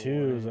Dying Light War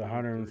 2 is Warhammer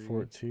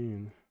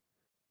 114.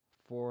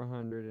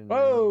 497.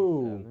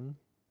 Whoa!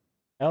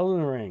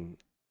 Elden Ring,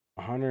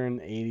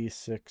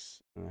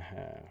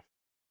 186.5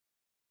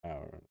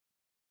 hours.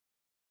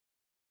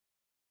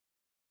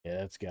 Yeah,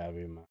 that's gotta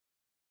be my.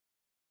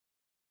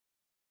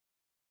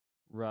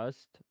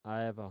 Rust.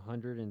 I have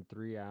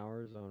 103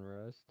 hours on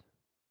Rust.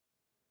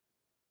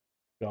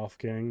 Golf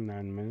Gang,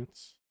 9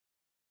 minutes.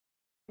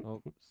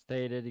 Oh,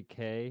 State of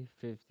Decay,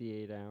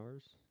 58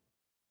 hours.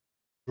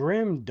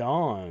 Grim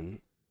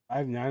Dawn, I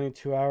have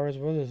 92 hours.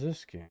 What is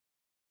this game?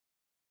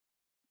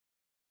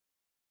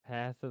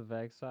 Path of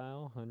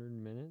Exile, 100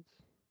 minutes.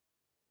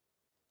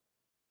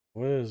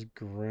 What is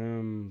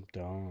Grim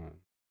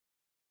Dawn?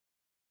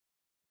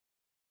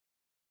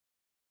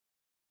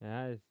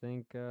 Yeah, I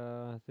think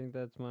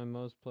that's my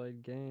most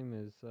played game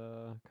is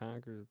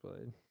Conker's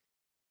Blade.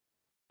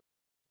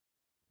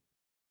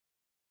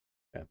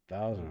 At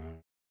 1,000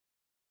 hours.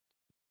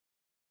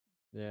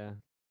 Yeah.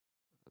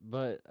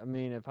 But I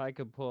mean, if I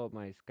could pull up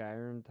my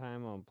Skyrim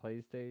time on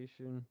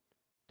PlayStation,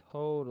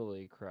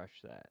 totally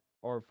crush that.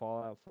 Or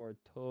Fallout 4,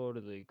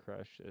 totally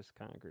crush this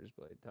Conker's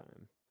Blade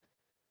time.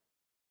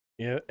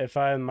 Yeah, if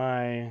I had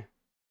my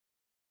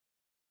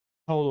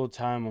total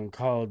time on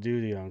Call of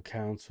Duty on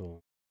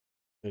console,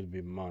 it'd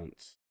be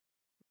months.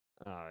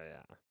 Oh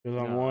yeah. Because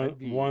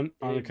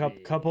on a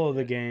couple of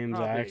the games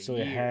I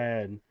actually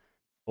had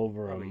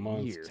over a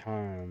month's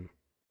time.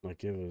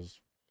 Like I was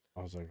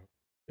like,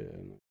 yeah.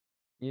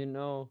 You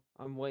know,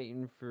 I'm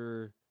waiting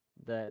for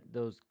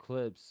those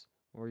clips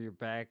where you're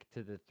back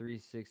to the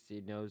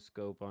 360 no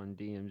scope on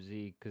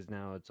DMZ because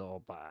now it's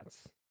all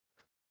bots.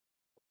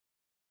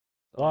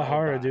 A lot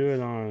harder to do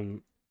it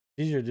on.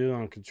 Easier to do it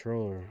on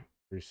controller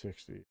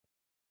 360.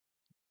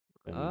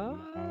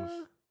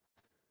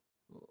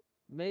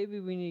 Maybe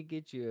we need to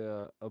get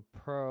you a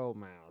pro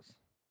mouse.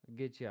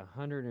 Get you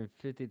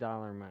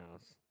 $150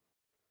 mouse.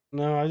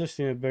 No, I just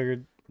need a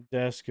bigger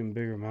desk and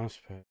bigger mouse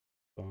pad.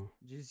 So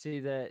Did you see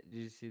that? Did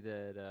you see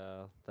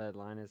that? That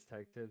Linus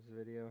Tech Tips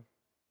video?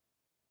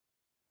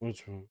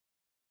 which one?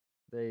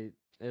 It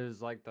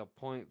was like the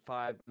 0.5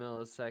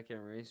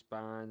 millisecond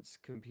response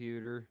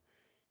computer,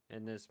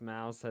 and this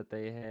mouse that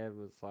they had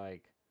was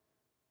like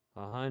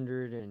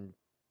 $100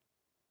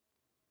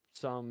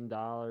 something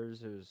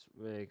dollars. It was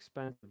really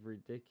expensive,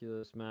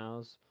 ridiculous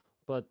mouse,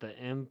 but the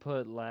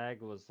input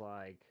lag was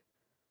like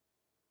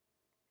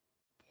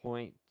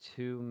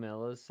 0.2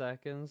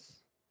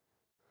 milliseconds.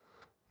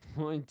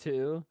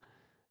 0.2.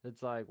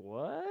 It's like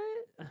what?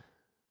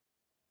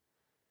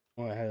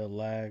 Oh, it had a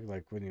lag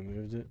like when you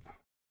moved it.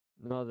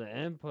 No, the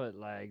input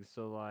lag.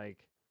 So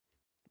like,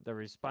 the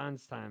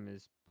response time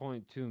is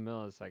 0.2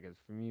 milliseconds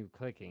from you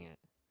clicking it.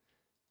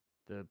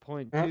 The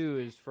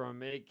 0.2 is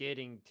from it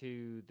getting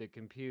to the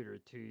computer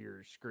to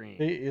your screen.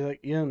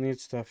 You don't need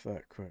stuff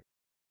that quick.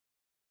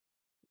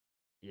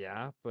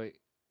 Yeah, but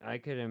I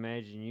could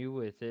imagine you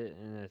with it,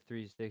 and a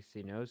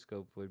 360 no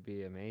scope would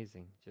be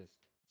amazing. Just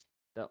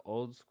the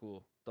old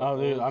school. The Oh,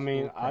 dude, old I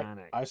mean, school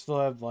Chronic. I still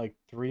have like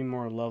 3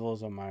 more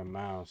levels on my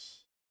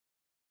mouse.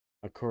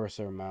 A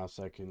Corsair mouse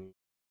I can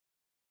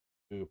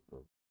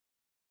super.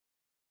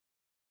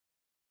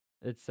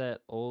 It's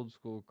that old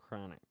school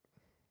Chronic.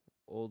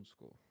 Old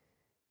school.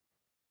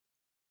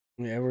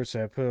 Yeah, Edward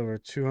said I put over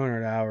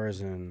 200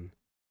 hours in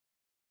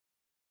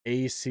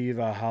AC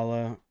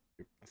Valhalla.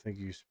 I think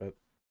you spent.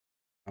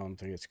 I don't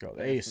think it's called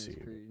Assassin's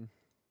AC. Creed.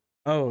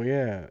 Oh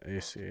yeah,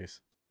 AC.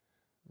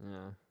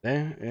 Yeah.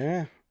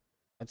 Yeah.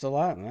 That's a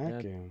lot in that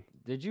Yeah. game.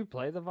 Did you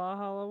play the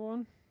Valhalla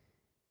one?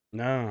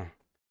 No.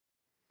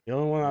 The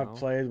only one I No?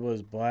 played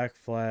was Black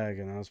Flag,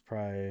 and I was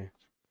probably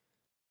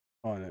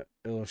on it.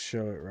 It'll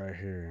show it right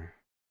here.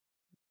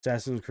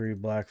 Assassin's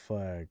Creed Black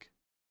Flag.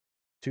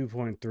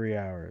 2.3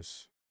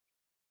 hours.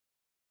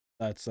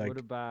 That's like What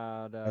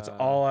about that's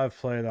all I've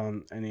played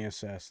on any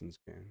Assassin's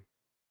game.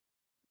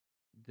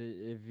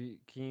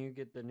 can you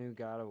get the new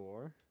God of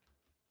War?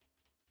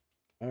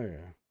 Oh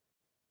yeah.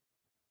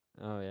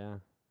 Oh yeah.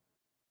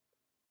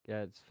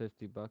 Yeah, it's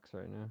 $50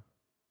 right now.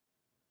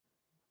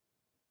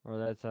 Or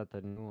that's not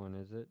the new one,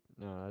 is it?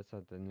 No, that's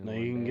not the new No,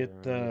 one. you can They get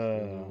haven't released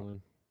the new the.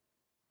 one.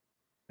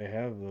 They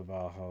have the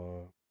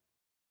Valhalla.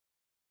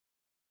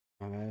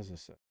 Oh, that is a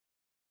set.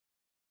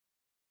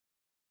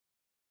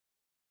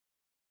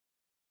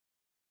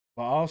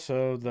 But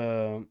also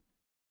the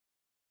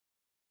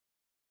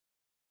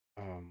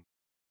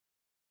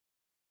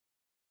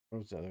what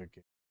was the other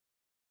game?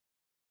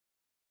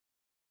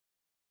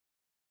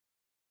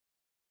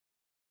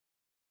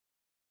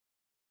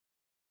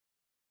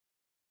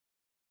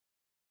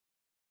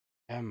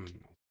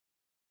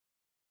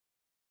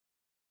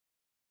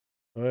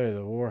 Oh, yeah,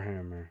 the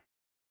Warhammer.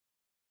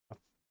 I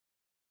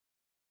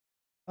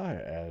thought I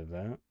added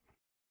that.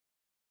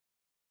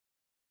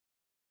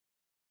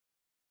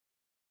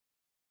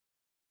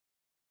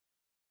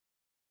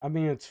 I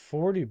mean, it's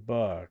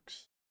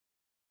 $40.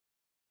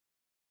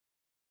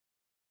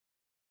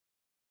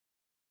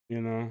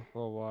 You know?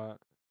 For what?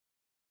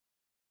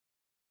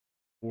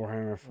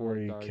 Warhammer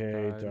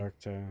 40K, Dark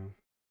Tide.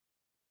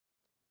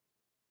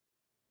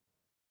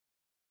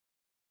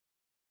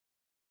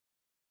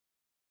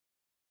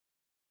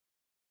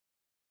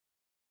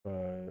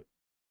 But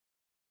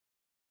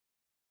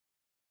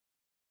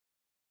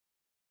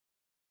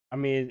I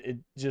mean, it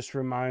just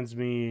reminds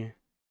me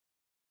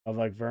of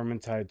like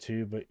Vermintide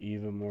 2, but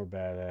even more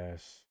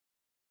badass.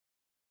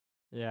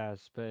 Yeah,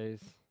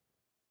 space.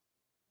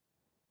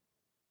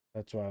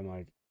 That's why I'm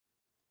like,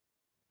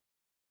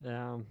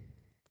 Yeah.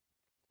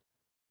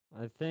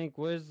 I think,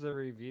 what does the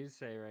review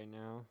say right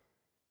now?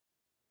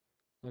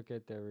 Look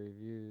at the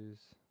reviews.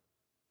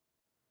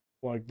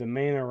 like the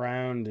main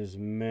round is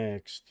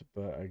mixed,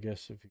 but I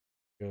guess if you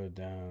go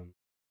down,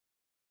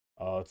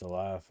 oh, it's a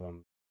lot of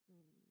them.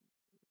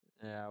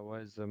 Yeah,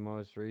 what is the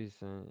most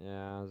recent?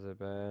 Yeah, is it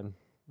bad?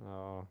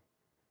 Oh.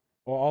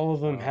 Well, all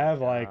of them Oh,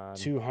 have like God.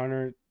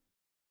 200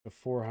 to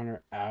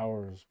 400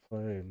 hours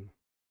played.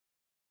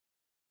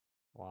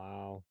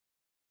 Wow.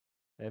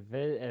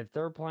 If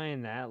they're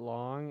playing that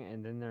long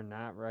and then they're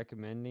not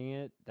recommending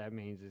it, that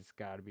means it's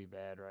got to be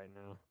bad right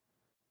now.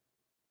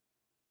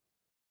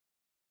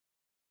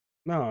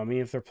 No, I mean,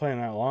 if they're playing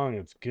that long,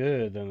 it's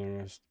good, then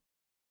they're just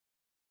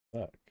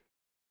suck.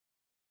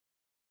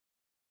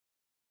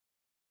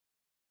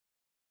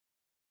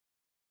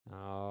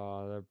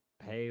 Oh,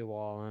 they're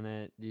paywalling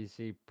it. Do you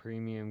see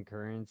premium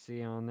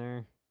currency on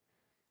there?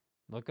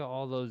 Look at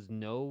all those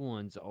no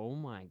ones. Oh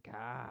my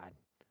God.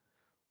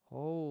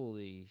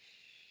 Holy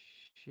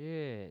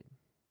shit.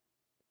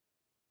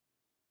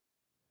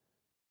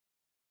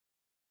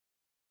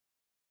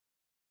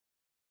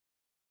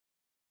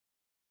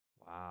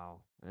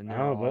 Wow. And they're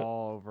Oh, but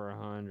all over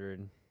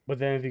 100. but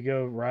then if you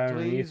go right Please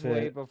underneath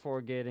wait it,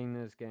 before getting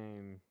this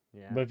game.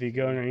 Yeah. but if you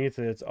go see? underneath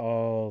it, it's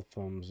all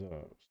thumbs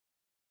up.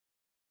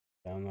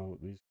 Download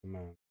these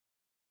commands.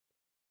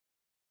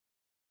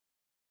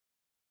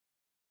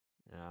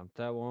 Yeah,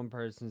 that one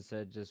person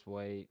said just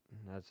wait.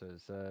 That's what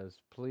it says.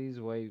 Please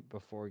wait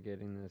before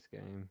getting this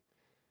game.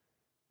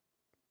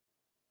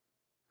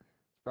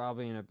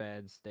 probably in a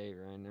bad state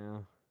right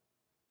now.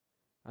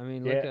 I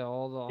mean, Yeah, look at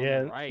all the on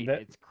yeah, the right.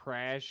 that It's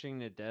crashing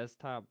the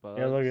desktop bugs.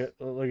 yeah.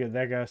 Look at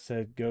that guy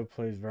said Go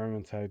plays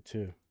Vermintide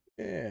too.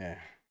 Yeah,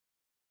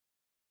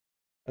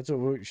 that's what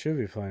we should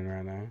be playing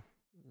right now.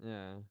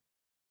 Yeah.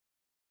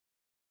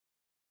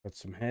 Got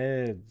some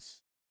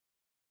heads.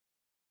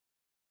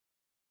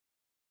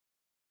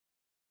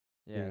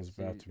 Yeah, it's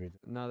about to be.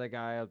 Another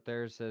guy up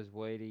there says,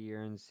 wait a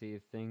year and see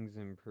if things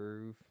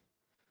improve.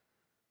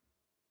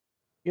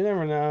 You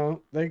never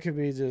know. They could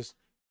be just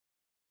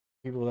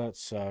people that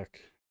suck.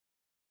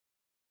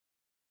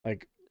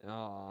 Like,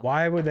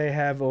 why would they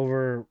have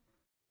over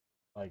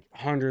like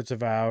hundreds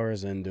of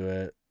hours into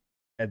it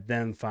and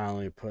then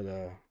finally put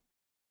a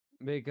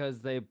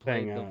Because they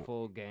played the out?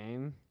 full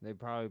game. They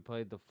probably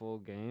played the full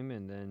game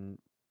and then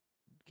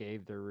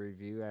gave their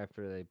review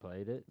after they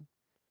played it.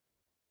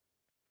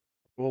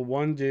 Well,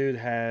 one dude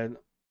had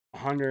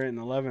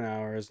 111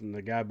 hours and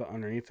the guy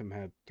underneath him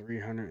had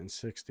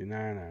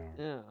 369 hours.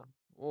 Yeah.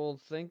 Well,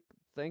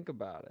 think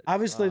about it.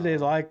 Obviously, they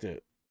liked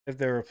it if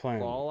they were playing.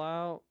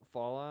 Fallout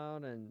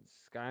and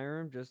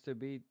Skyrim, just to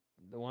beat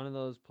one of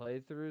those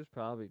playthroughs,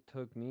 probably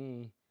took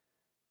me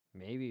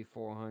maybe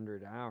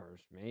 400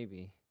 hours,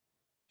 maybe,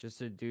 just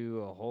to do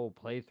a whole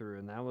playthrough,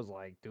 and that was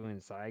like doing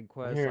side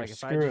quests. Here, like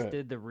if I just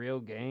did the real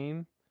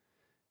game,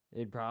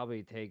 it'd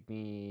probably take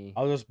me.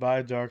 I'll just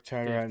buy Dark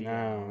Tide right 50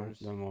 now, hours.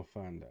 then we'll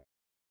find out.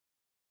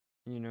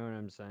 You know what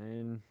I'm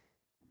saying?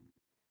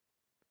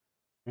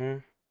 Yeah.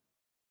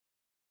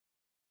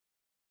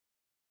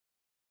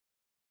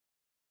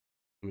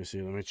 Let me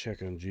see. Let me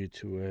check on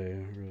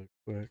G2A really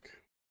quick.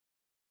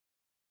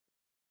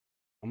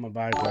 I'm gonna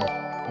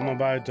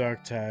buy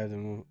Dark Tide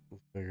and we'll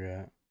figure it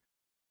out.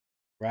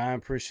 Ryan,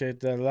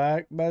 appreciate that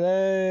like,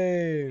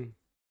 buddy.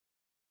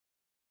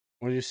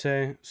 What do you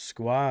say?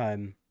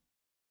 Squad.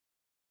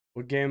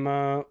 What game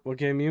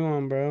you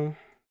on, bro?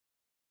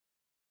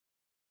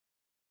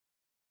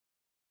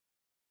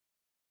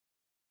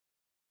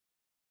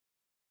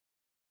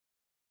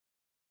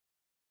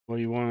 What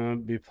do you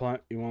want to be play?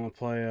 You want to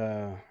play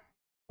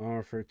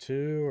Armor for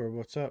 2 or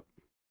what's up?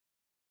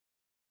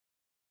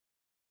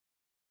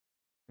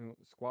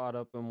 Squad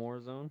up in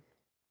Warzone.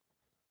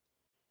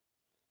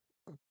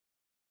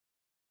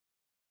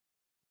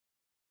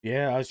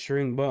 Yeah, I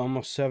streamed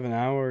almost 7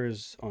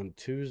 hours on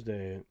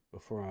Tuesday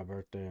before my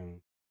birthday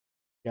and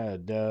got a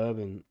dub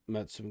and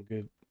met some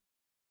good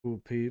cool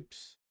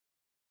peeps.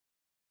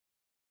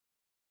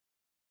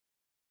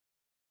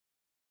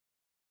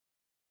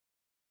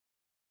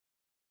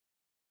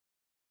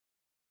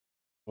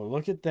 Well,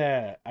 look at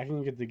that. I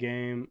can get the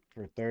game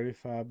for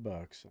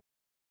 $35.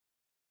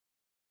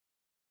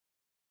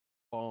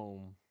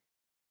 Boom.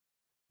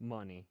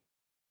 Money.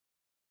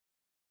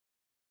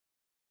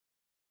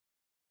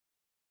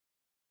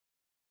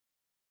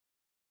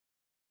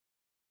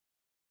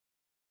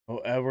 Oh,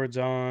 Edward's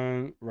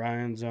on.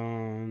 Ryan's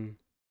on.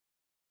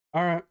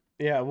 All right.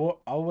 Yeah,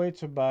 well, I'll wait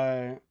to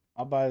buy.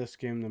 I'll buy this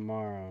game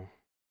tomorrow.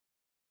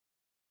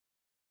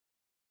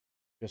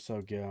 Guess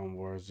I'll get on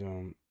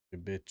Warzone, you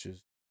bitches.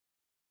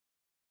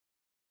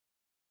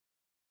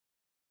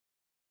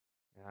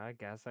 I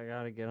guess I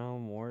gotta get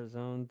on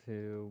Warzone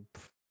too.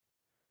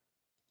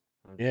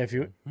 Yeah, if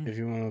you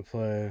want to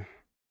play.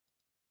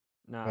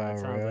 Nah, it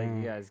sounds like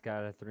you guys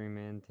got a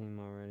 3-man team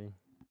already.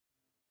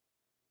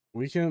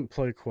 We can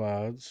play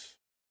quads.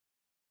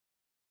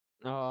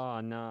 Oh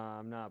no,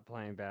 I'm not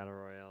playing Battle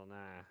Royale.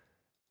 Nah.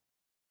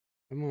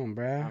 Come on,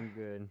 bruh.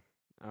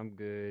 I'm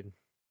good.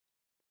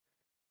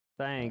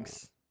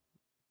 Thanks.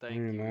 Thank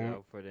you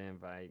though, for the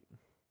invite.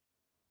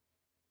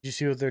 Did you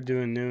see what they're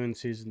doing new in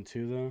season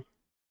 2 though?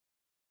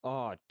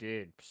 Oh,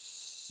 dude.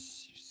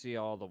 Psst. You see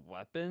all the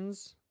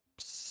weapons?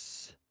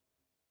 Psst.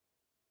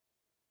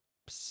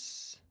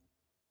 Psst.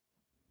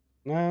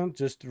 No,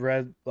 just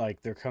read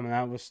like they're coming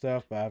out with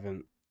stuff, but I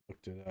haven't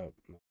looked it up.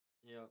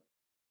 Yep.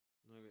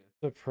 Okay.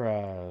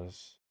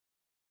 Surprise.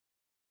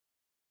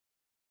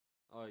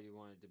 Oh, you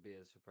want it to be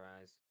a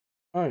surprise?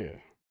 Oh yeah.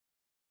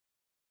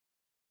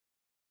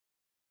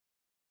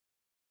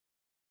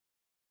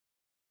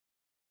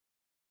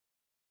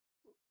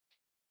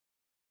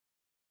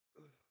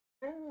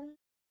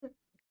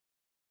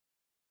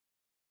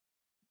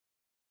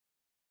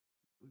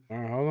 All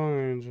right, hold on,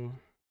 Angel.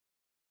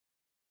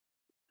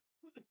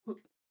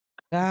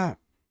 Stop.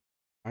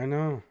 I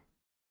know.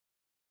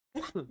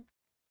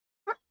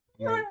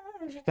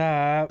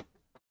 Stop.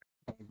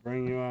 I'll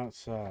bring you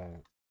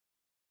outside.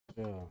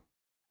 Chill.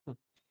 All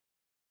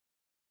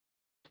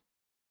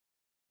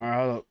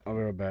right, I'll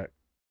be right back.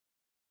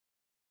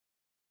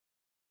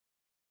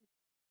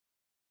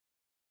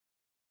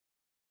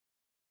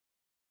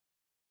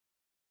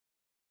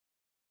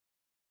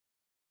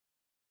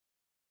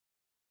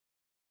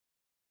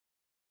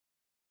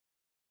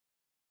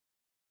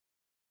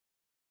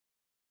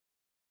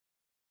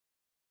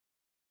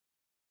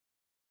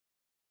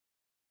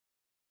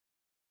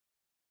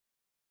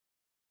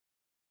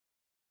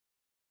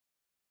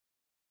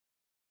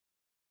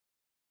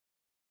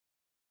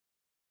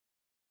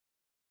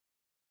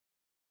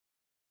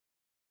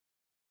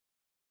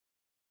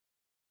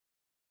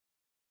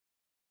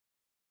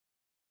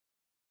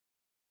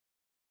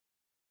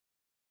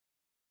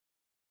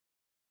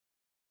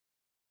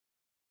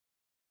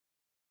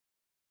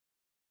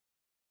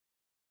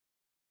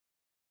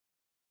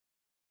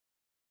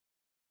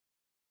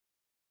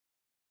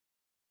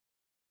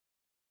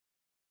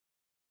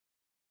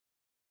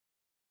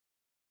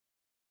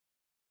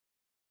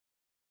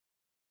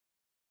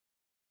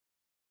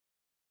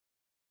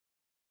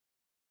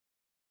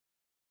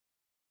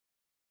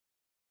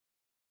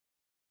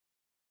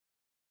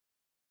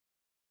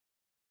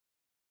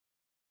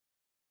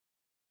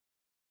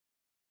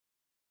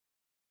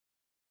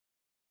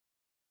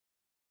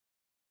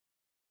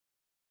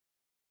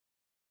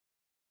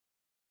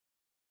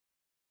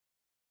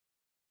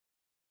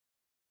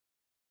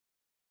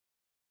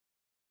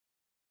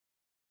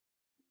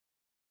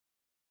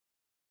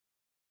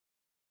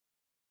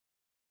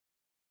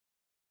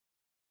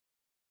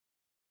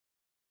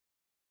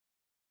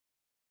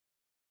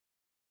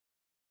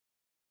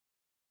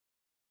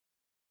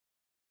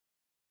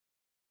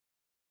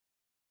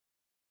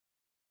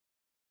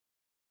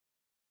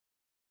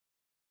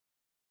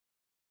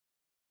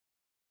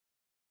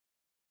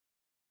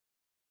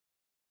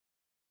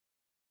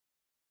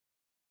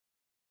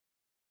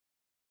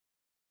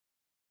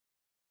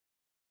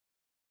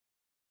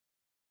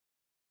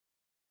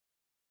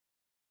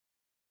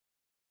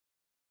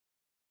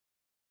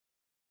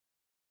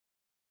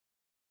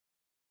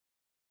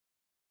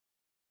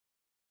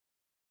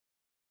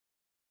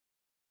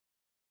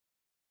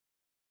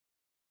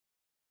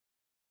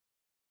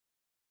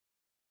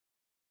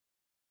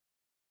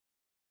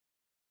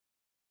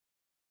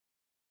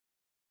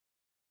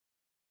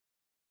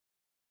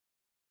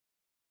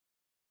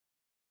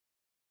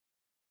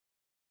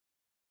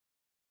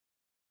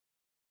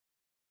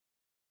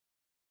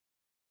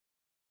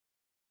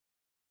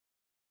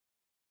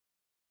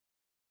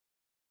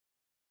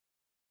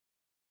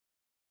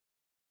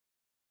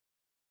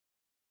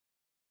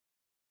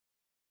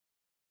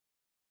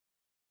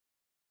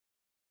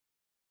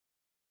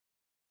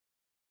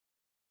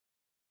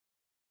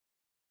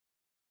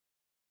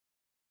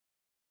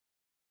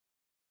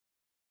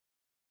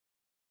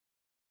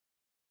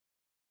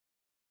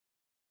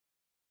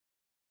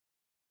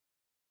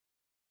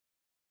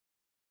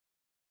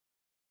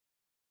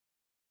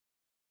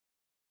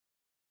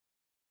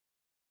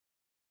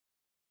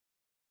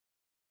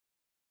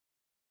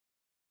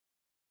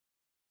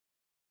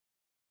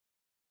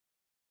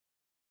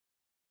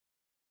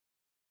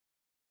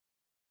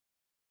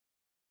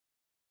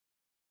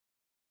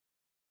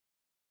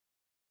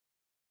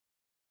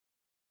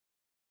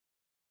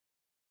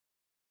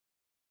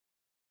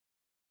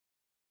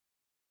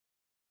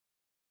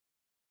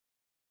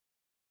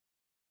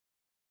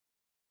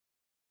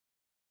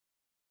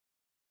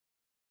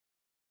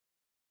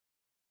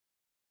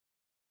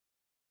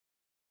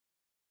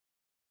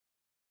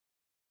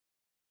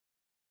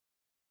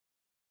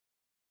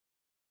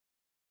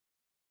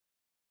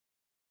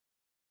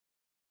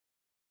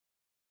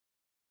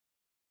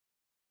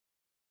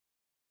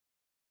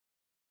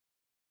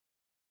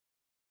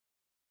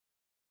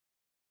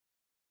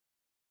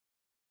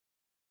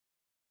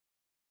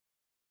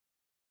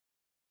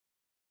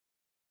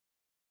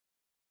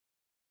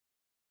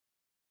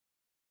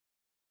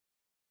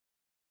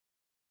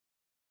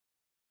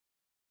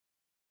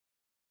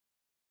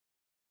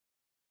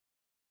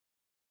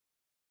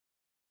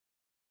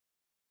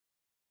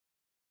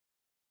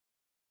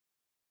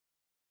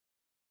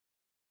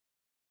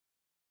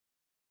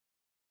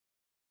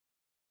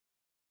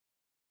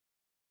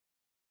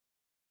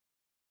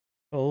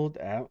 Cold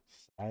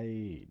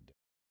outside.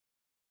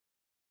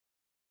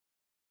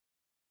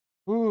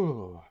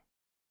 Ooh.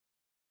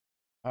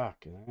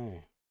 Fucking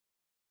hey.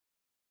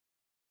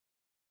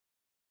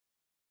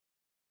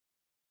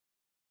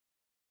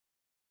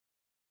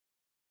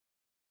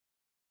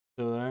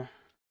 Still there?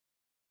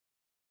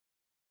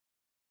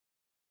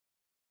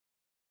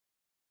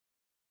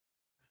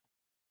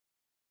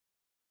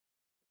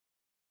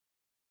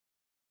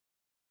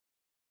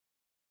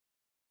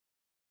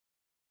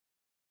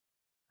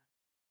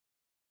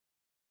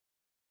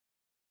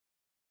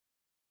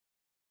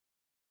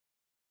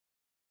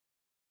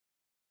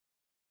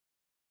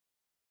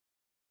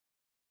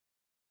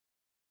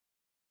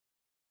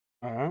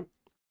 All right.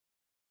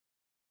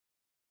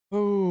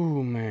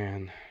 Oh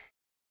man.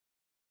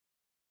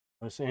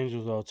 Los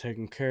Angeles all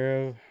taken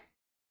care of.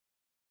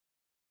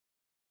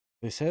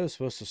 They said it was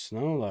supposed to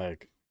snow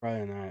like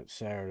Friday night,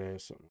 Saturday or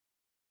something.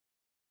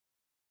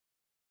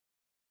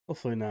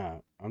 Hopefully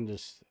not. I'm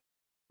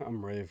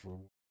ready for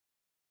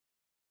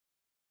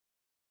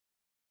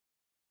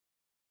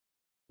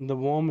the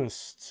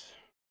warmest.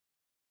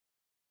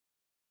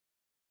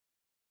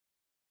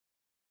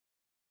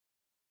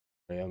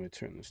 Wait, let me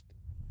turn this.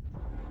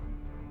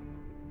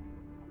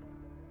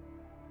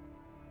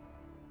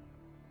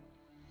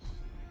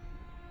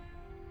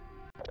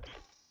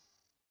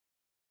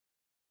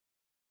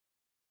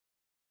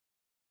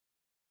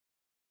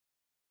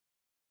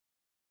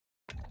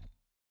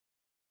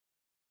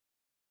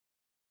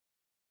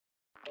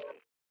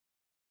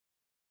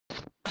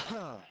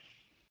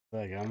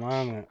 Like I'm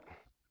on it.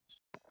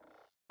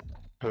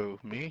 Who,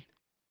 me?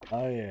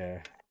 Oh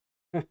yeah.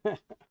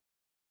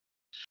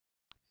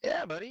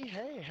 Yeah, buddy.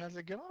 Hey, how's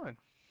it going?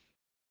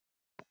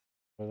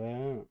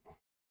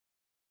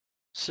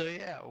 So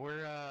yeah,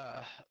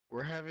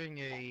 we're having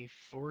a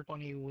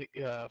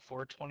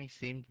 420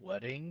 themed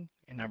wedding,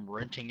 and I'm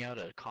renting out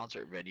a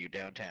concert venue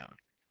downtown.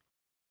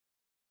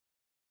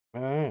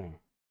 Oh.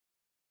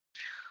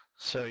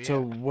 So yeah,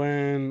 So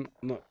when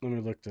let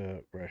me look that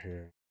up right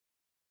here.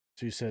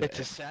 So you said it's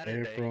a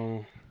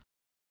Saturday.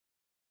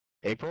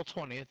 April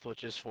 20th,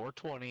 which is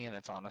 420, and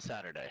it's on a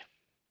Saturday.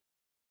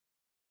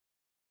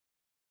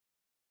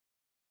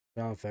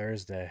 on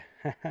Thursday.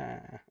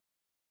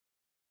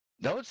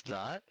 No, it's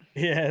not.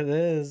 Yeah, it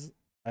is.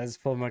 I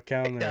just pulled my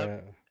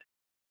calendar up.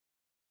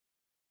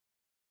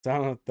 It's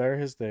on a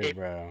Thursday,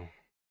 bro.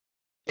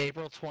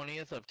 April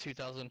 20th of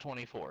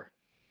 2024.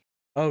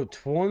 Oh,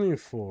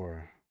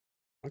 24.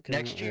 Okay.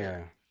 Next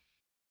year.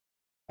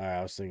 Yeah. Alright,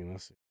 I was thinking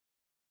this.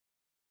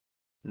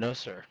 No,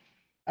 sir.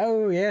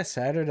 Oh yeah,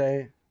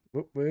 Saturday.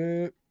 Whoop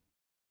whoop.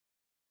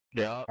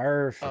 Yeah.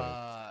 Perfect.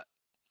 Oh,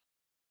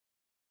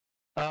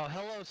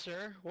 hello,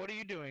 sir. What are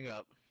you doing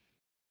up?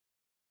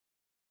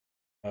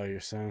 Oh,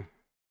 your son.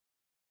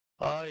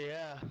 Oh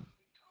yeah.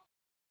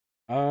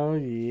 Oh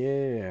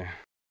yeah.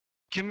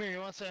 Come here. You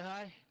want to say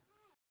hi?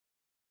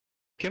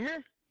 Come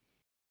here.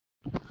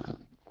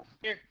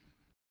 Here.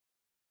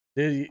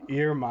 Dude,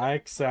 your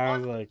mic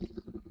sounds like.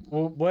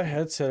 Well, what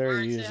headset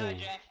are you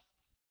using?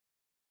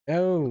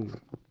 Oh.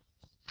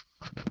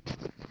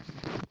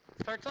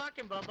 Start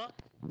talking, Bubba.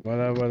 What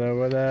up? What up?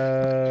 What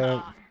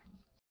up?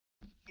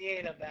 He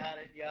ain't about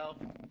it, yo.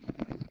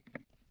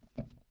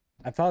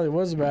 I thought it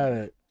was about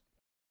it.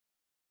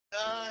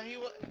 He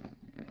was.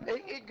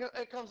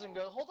 It comes and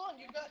goes. Hold on,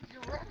 you're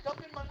wrapped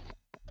up in my.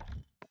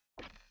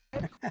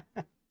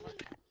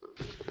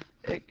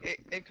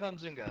 It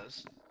comes and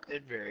goes.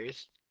 It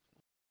varies.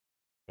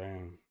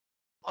 Damn.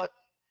 What?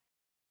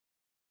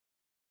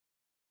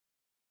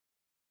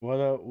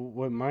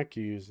 What mic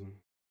you using?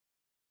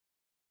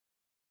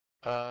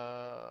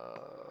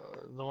 The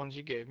ones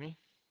you gave me.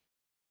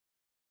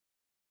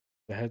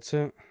 The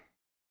headset?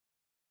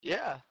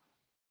 Yeah.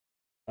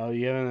 Oh,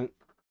 you haven't.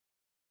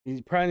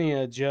 You probably need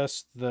to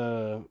adjust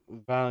the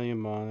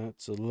volume on it.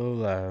 It's a little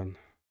loud.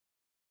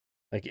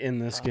 Like in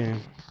this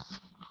game.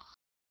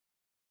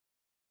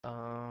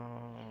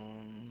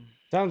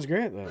 Sounds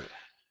great though.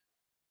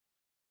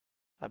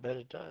 I bet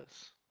it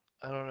does.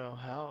 I don't know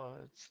how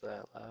it's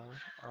that loud.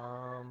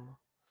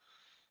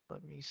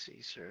 Let me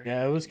see, sir.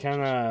 Yeah, it was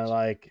kind of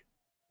like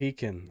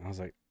peaking. I was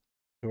like,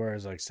 to where it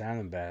was like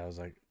sounding bad. I was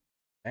like,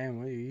 damn,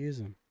 what are you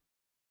using?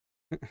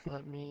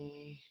 Let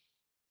me.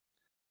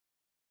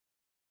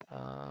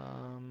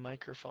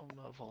 Microphone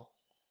level.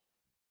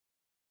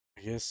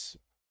 I guess.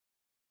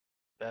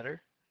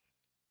 Better?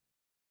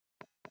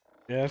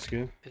 Yeah, that's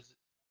good.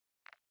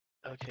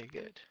 Okay,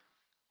 good.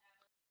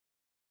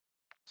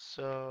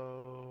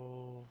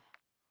 So,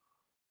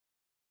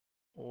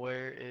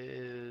 where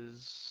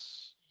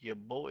is your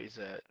boys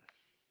at?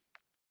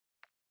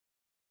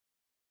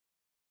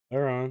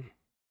 They're on.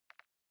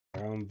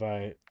 I'll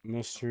invite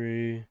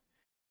mystery.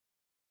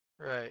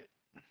 Right.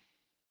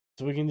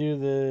 So we can do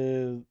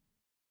the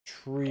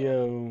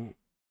trio,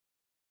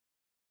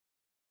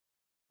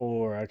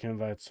 or I can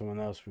invite someone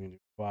else. We can do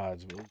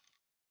quads. But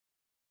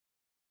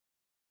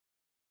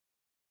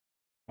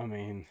I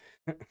mean,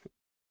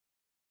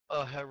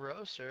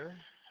 Hello, sir.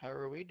 How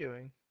are we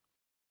doing?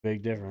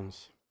 big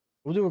difference.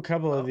 We'll do a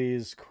couple of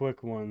these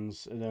quick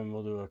ones, and then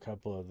we'll do a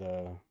couple of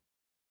the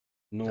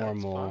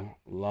normal,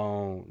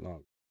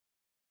 long.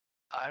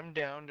 I'm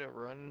down to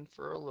run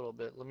for a little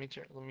bit. Let me.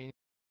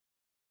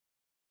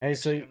 Hey,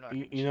 so Actually, I'm not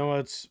gonna you know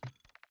what's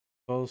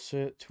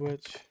bullshit,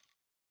 Twitch?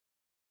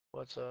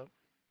 What's up?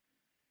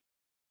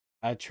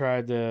 I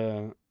tried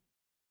to,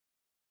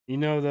 you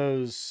know,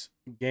 those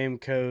game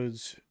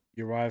codes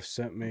your wife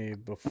sent me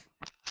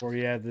before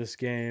you had this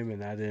game,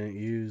 and I didn't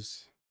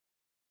use.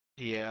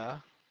 Yeah.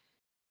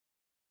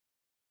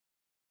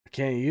 I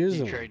can't use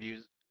You them. tried to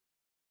use.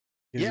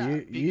 Yeah,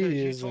 you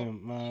use told-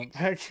 them.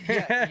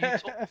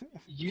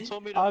 you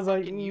told me to I was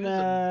like, fucking use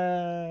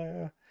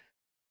them. nah.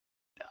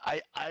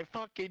 I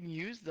fucking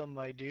used them,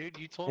 my dude.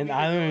 You told And me to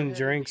I go don't ahead even and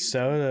drink use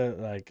soda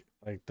like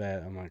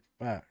that. I'm like,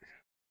 fuck.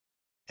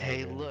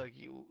 Hey, Okay.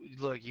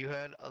 look, you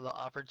had the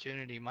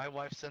opportunity. My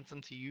wife sent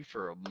them to you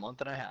for a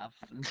month and a half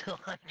until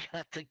I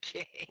got the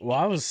game. Well,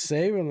 I was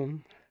saving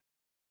them,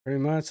 pretty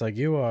much like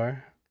you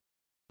are.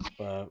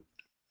 But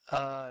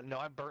No,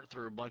 I burnt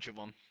through a bunch of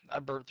them. I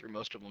burnt through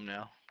most of them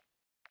now.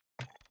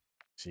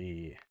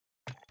 gee,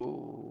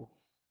 Ooh.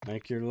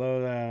 make your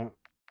loadout.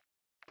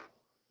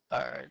 All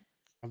right.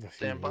 I have a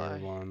few Stand by.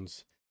 weird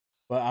ones,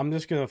 but I'm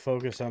just gonna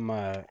focus on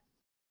my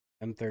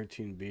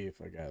M13B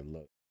if I got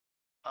look.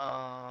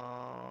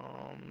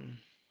 I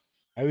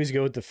always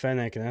go with the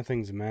Fennec, and that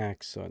thing's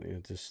max, so I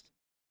need to just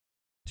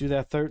do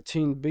that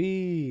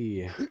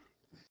 13B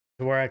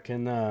to where I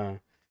can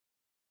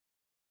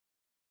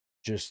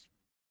just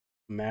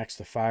max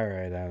the fire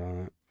rate out on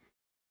it.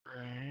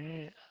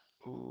 Right.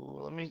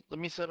 Ooh, let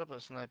me set up a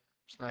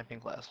sniping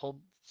class.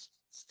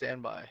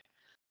 Stand by.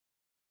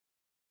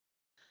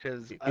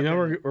 Because You know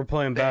we're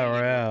playing Battle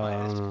Royale. I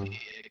don't know.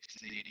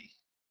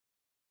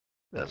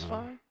 That's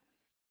fine.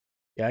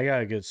 Yeah, I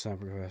got a good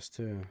sniper class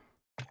too.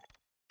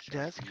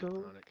 That's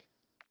cool.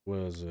 What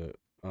is it?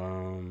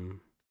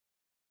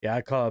 Yeah,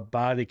 I call it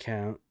body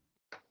count.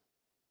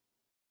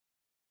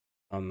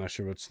 I'm not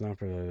sure what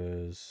sniper that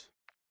is.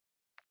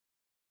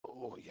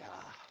 Oh yeah.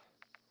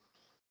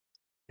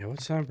 Yeah,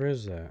 what sniper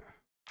is that?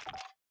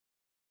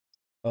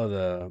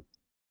 Oh,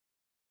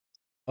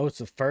 it's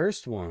the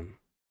first one.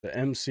 The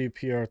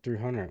MCPR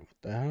 300. What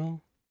the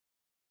hell?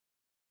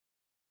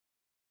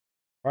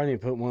 Probably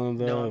need to put one of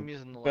the No, I'm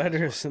using the last better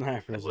one.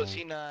 snipers Was on.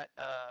 he not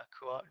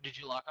co-op? Did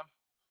you lock him?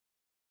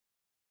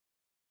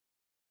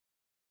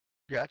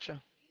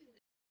 Gotcha.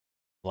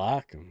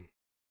 Lock him.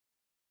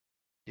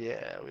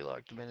 Yeah, we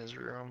locked him in his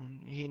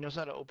room. He knows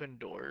how to open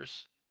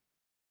doors.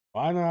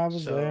 Why not? I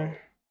was So-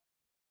 there.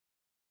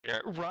 Yeah,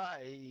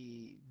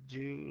 right,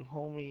 dude.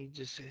 Homie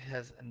just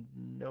has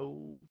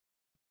no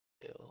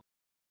skill.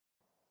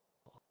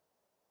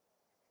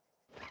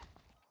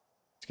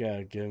 Just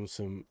gotta give him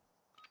some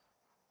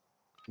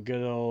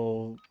good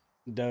old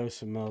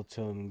dose of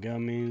melatonin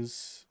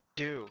gummies.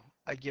 Dude,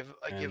 I give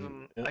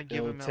him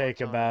It'll take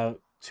melatonin.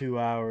 about 2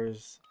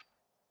 hours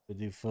to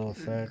do full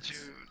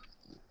effects.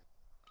 Dude.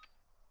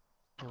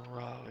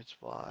 Bro, it's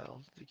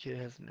wild. The kid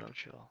has no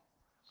chill.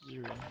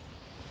 Zero.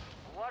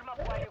 Warm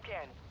up while you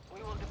can.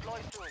 We will deploy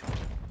soon.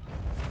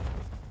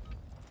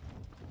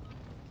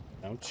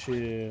 Now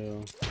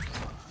chill.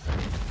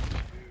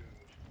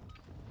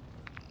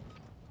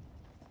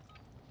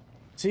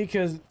 See,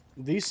 because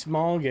these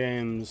small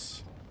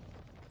games,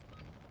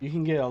 you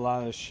can get a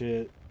lot of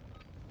shit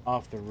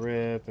off the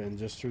rip and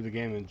just through the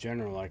game in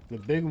general. Like the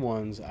big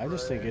ones, I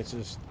just think it's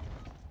just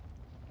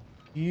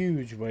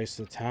huge waste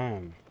of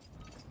time.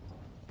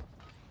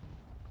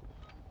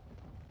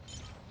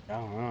 I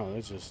don't know.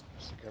 It's just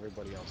like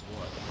everybody else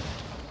would.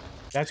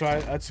 That's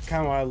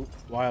kind of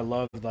why I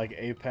love like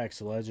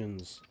Apex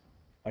Legends.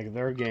 Like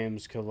their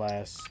games could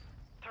last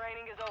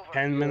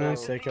 10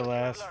 minutes. They could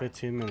last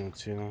 15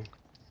 minutes. You know.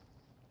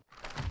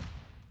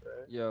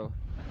 Yo.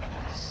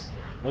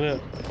 Look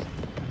at.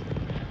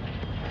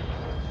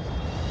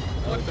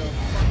 What the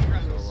fuck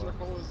kind of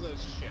circle is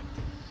this shit?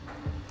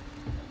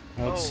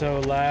 Oh, it's so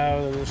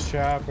loud in this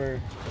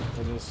chopper.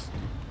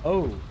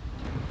 Oh.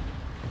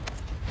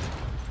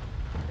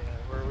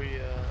 Where we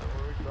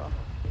dropping?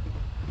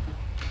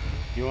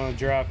 You want to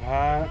drop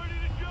high?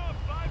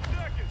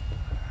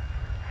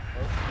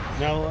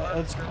 No,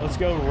 let's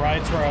go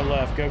right to our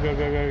left. Go, go,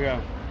 go, go,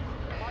 go.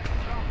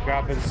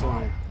 Drop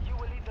instantly.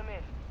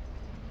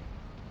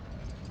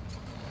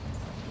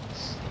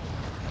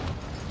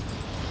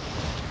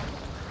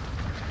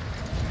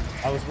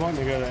 I was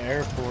wanting to go to the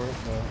airport,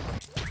 but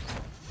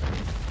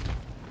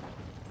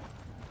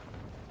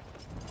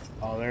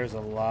oh, there's a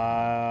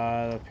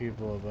lot of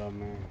people above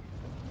me.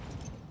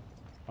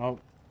 Oh,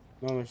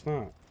 no, there's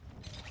not.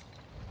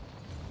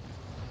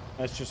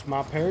 That's just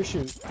my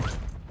parachute.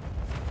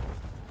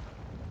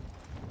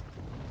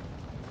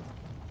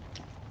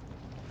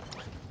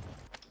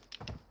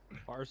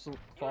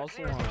 False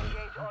alarm.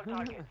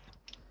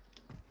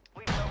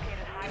 We've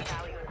located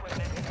high-value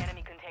equipment in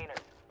enemy containers.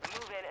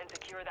 Move in and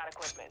secure that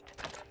equipment.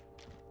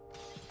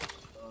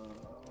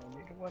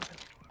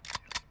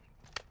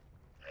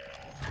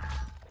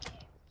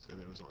 So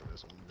there was only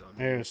this one done.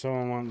 Here,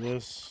 someone want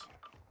this?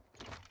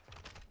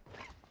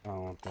 kind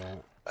of want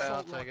that.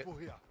 I'll take it.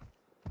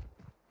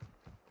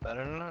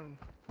 Better than none.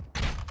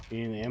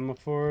 You need ammo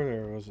for it,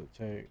 or what does it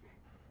take?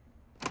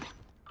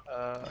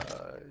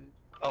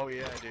 Oh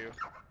yeah, I do.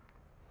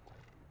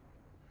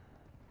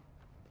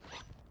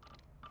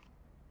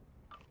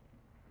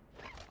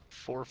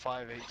 Four,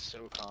 5, 8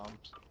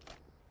 SOCOMs.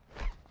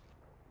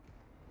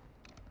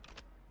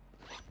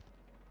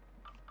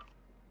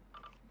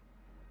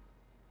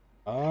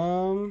 I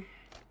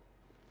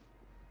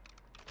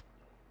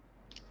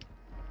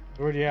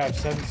already have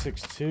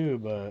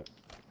 7.62, but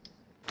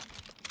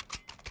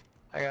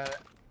I got it.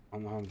 I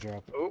don't know how to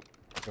drop it. Oh.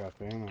 Drop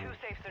ammo. 2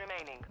 safes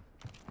remaining.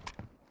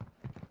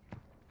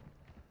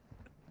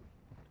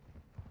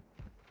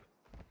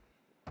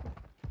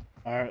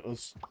 Alright,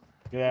 let's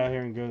get out of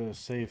here and go to the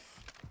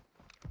safe.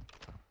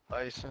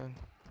 Bison.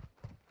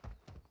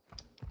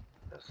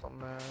 Missile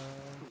man.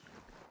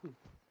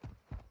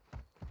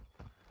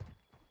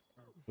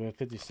 We have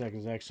 50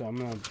 seconds actually. I'm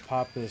gonna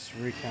pop this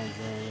recon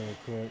drone really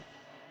quick.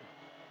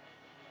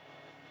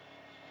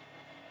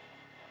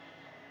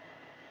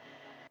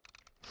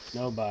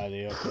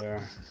 Nobody up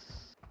there.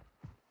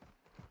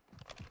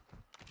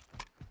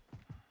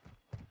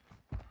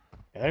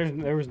 Yeah,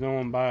 there was no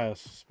one by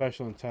us,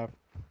 especially on top.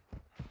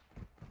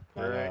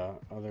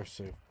 Other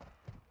safe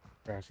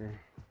cracker.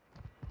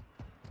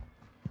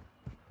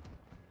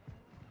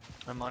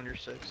 I'm on your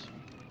 6.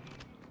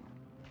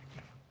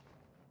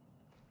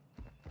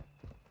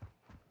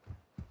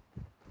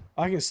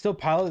 I can still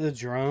pilot the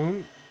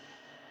drone.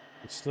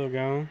 It's still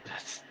going.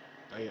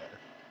 Oh yeah,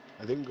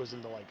 I think it goes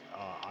into like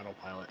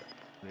autopilot,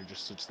 and it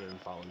just sits there and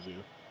follows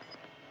you.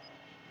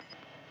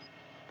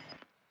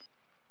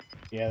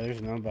 Yeah,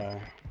 there's nobody.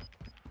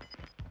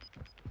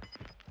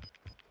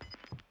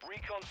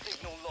 Recon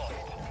signal lost.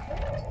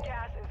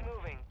 Gas is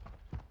moving.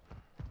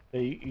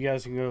 Hey, you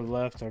guys can go to the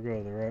left. I'll go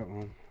to the right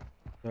one.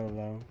 Go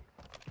low.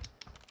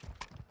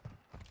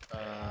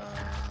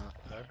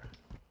 There.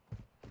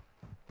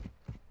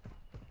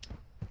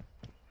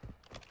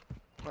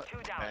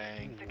 2 down.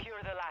 Bang. Secure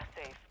the last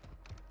safe.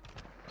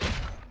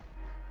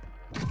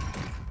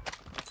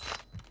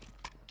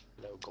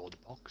 Hello, gold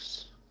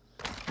box.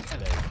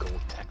 Hello,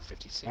 gold tech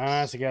 56.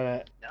 Ah, so I got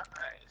that. Nice.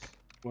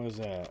 What is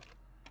that?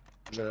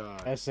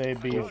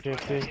 SAB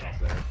 50.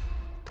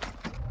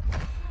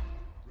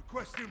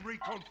 Requesting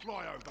recon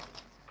flyover.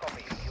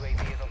 Copy.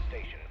 UAV is on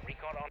station.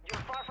 Recon on.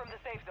 You're far from the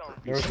safe zone.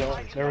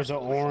 There was an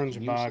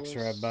orange box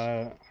right by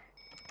it.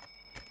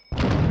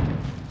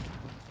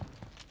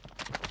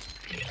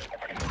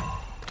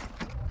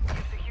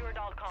 You've secured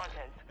all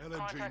contents. LMG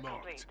Contract marked.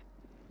 complete.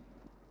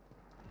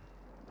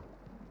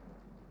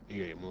 You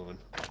gotta get moving.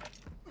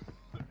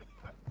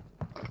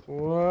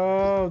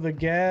 Whoa, the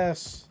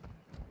gas.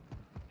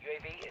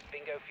 UAV is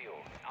bingo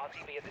fuel.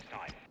 RTB at this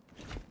time.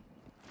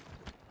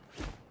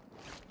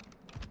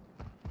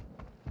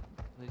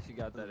 At least you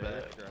got that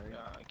extra,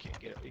 right? I can't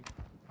get it.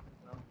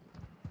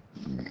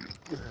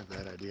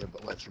 Bad idea,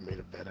 but lives are made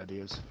of bad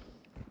ideas.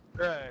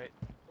 Right.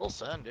 We'll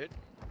send it.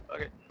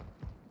 Okay.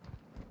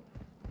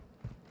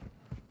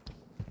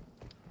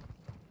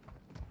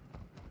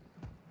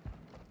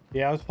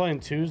 Yeah, I was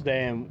playing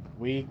Tuesday and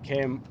we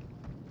came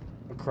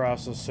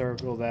across a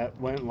circle that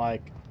went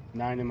like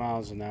 90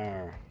 miles an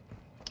hour.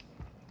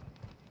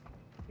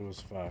 It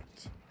was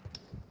fucked.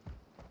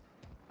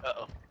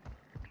 Uh-oh.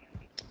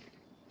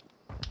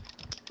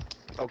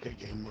 Okay,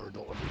 game, we're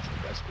adult literature.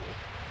 That's cool.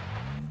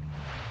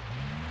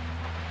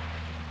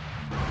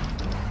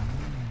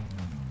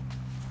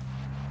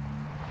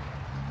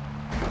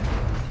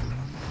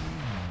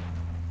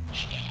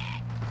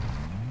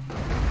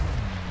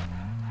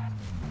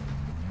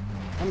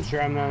 I'm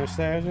sure I'm not a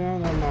stage, you know,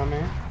 never mind,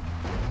 man.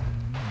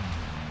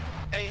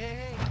 Hey, hey,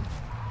 hey.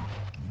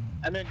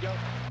 And then go.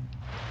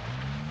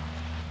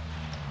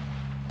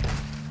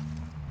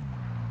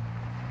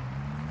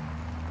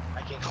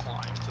 I can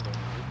climb to the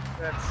roof.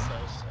 That's so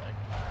sick.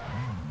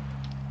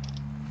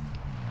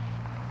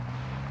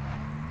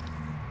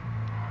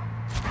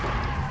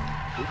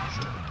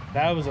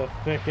 That was a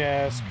thick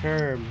ass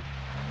curb.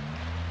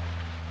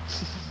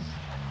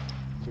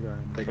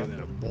 Bigger than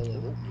a bowl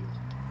of oatmeal.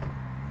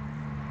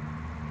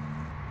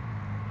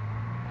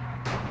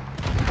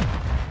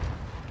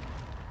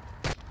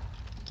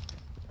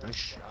 Nice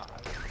shot.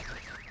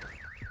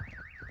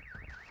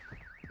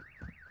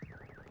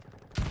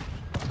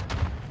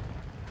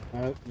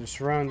 Just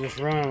run,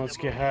 let's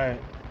get high.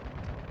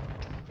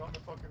 On the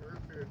fucking roof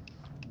here.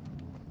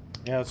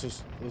 Yeah, let's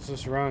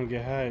just run,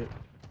 get high.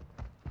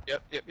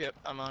 Yep.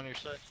 I'm on your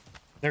side.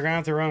 They're gonna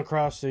have to run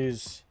across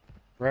these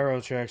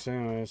railroad tracks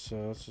anyway,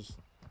 so let's just.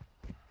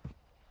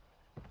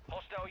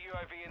 Hostile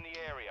UAV in the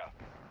area.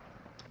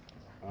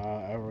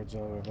 Edward's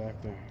all the way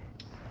back there.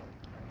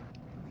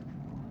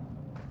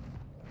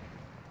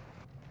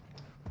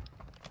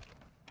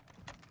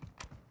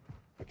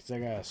 Because I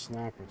got a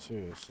sniper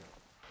too, so.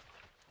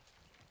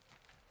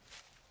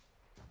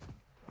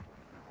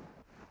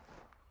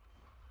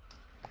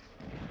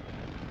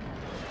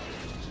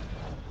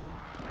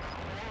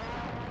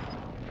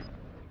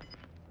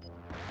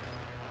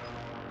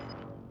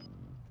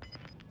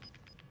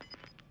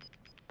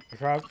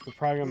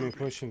 probably gonna be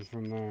pushing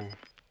from there.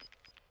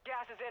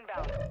 Gas is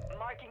inbound.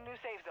 Marking new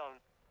safe zone.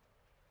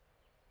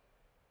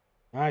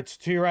 Alright,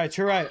 to your right,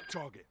 to your right.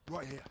 Target,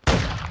 right here.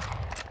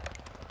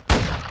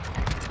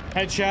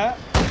 Headshot.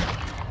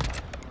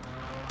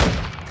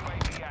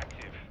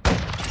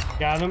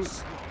 Got him.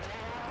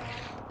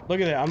 Look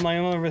at that. I'm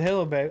laying over the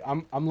hill, babe.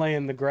 I'm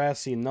laying the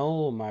grassy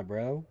knoll, my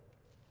bro.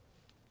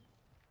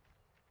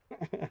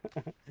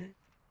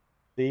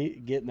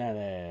 See, getting that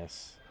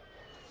ass.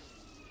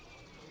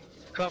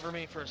 Cover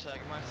me for a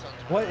second. My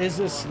son's. What is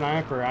this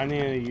sniper? I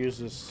need to use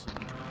this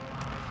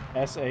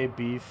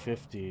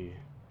SAB-50.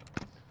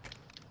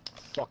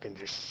 Fucking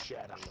just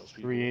shat on those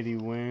people. 380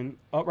 win.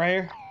 Oh, right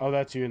here. Oh,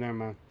 that's you. Never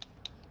mind.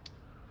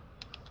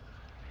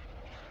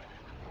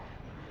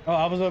 Oh,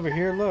 I was over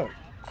here. Look.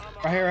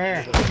 Right here,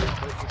 right here.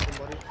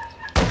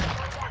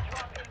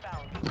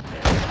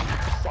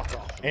 Fuck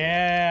off.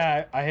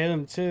 Yeah, I hit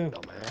him too.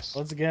 Dumbass.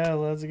 Let's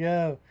go. Let's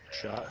go.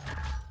 Shot.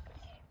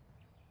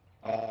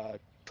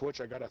 Twitch,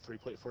 I got a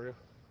 3-plate for you.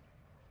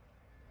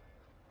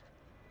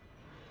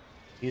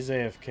 He's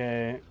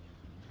AFK.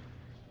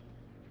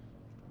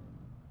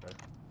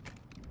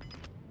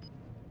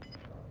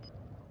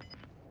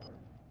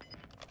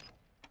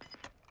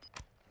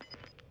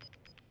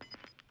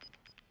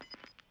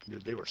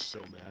 Dude, they were so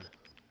mad.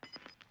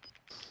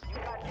 You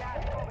got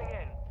gas moving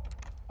in.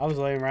 I was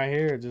laying right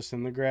here, just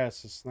in the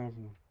grass, just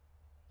sniping him.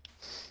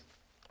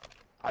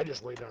 I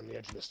just laid on the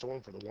edge of the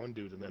storm for the one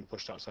dude and then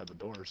pushed outside the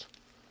doors.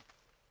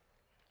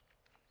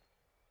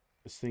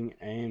 This thing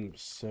aims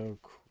so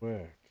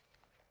quick.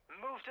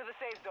 Move to the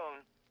safe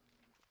zone.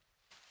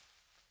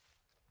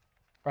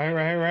 Right here,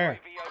 right here, right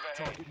here.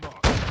 Target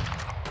mark.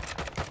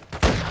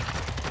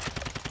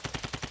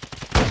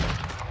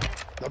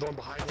 Another one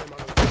behind him.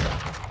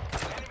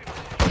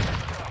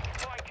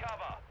 Deploying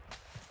cover.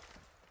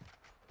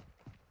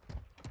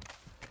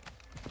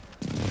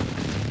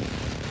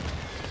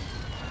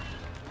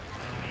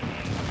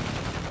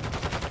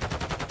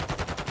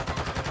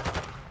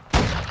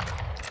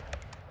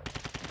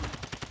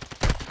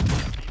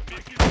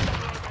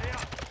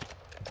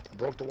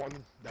 Broke the one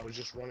that was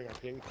just running on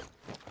ping.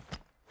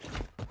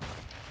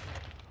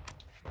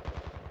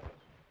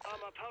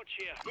 I'm up pouch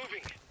here.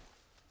 Moving.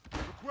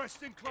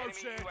 Requesting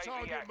close air.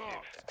 Target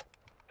marked.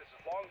 This is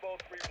Longbow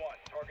 3-1.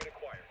 Target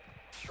acquired.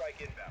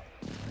 Strike inbound.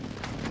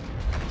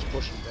 Just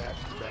pushing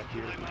back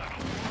here. Impact.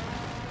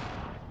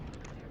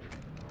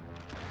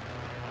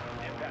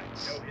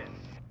 No hit.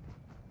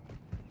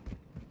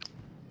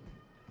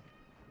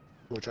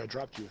 Which I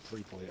dropped you a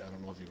 3-plate. I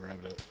don't know if you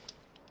grabbed it.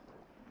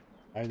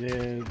 I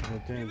did,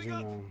 but then, you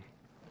know.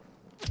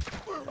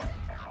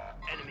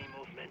 Enemy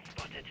movement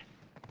spotted.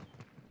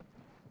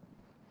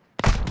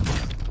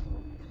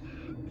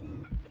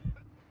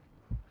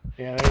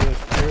 Yeah,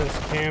 they're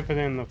just camping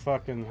in the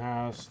fucking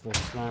house, the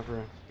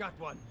sniper. Got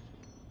one.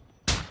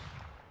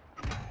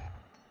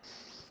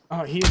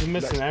 Oh, he's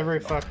missing every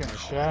fucking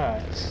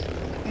shot.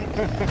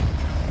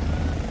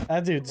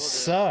 That dude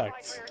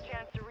sucked.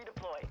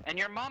 And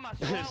your mama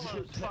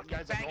swallows, fucking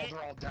Guys, the faggot. walls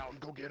are all down.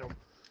 Go get them.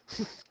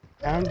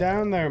 I'm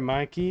down there,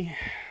 Mikey.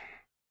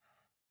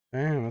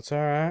 Damn, it's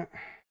alright.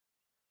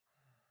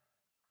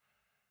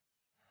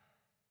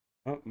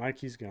 Oh,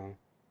 Mikey's gone.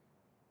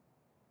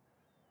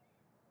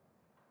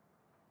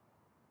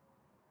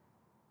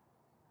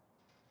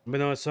 But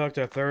no, it sucked.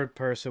 Our third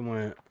person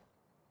went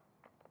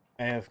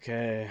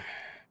AFK.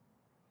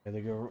 Had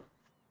to go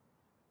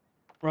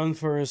run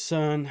for his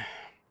son.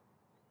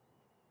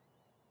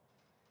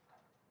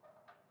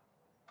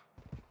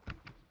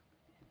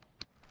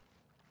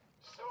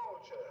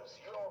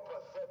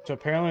 So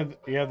apparently,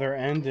 yeah, they're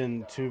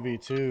ending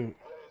 2v2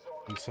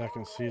 in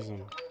second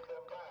season.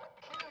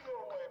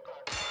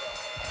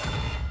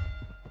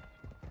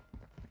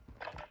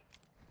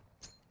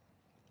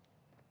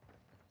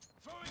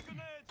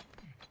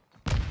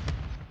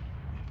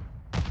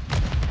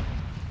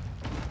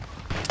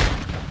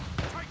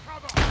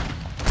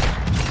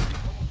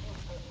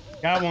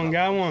 Got one,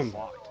 got one.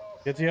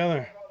 Get the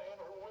other.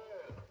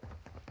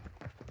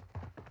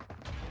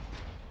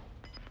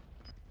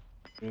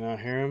 You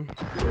not hear him?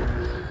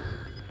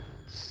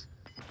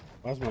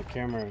 Why's my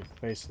camera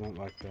facing it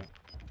like that?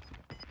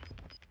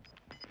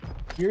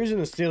 If you're using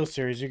the Steel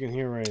Series, you can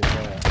hear where he's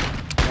at.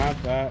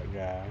 Not that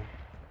guy.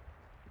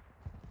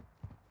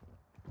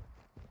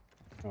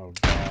 Oh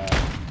god.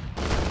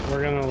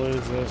 We're gonna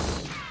lose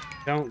this.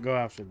 Don't go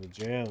after the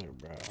jailer,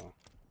 bro.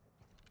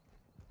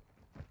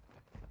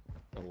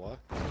 A what?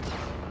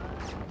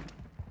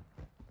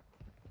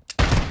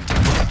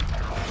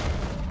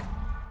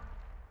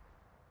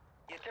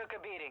 You took a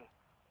beating.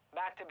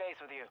 Back to base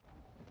with you.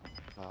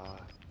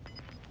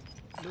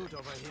 Loot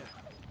over here.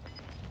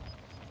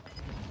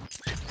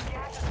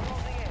 Gas is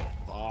closing in.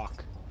 Fuck.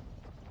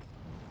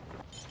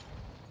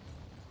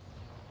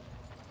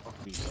 Fuck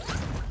these.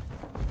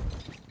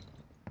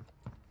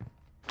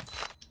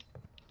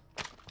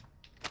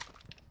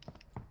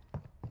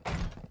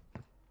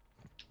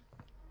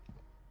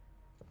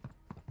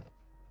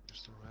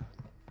 Just a rat.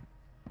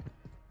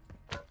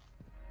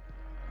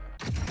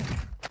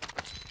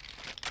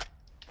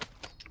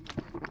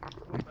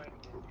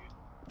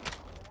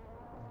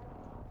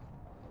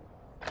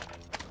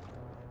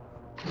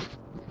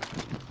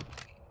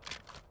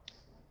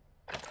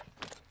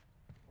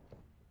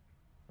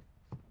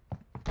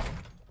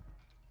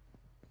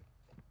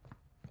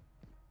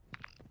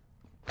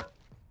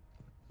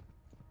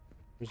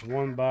 There's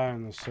one by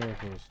in the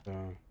circles,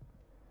 though.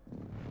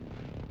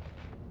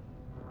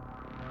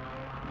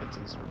 It's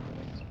in circles.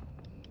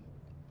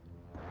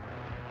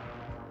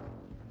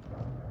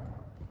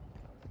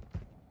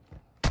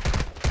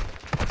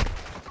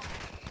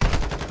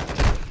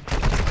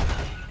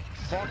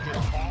 Fucking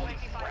all these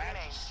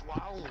rats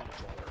swallowed each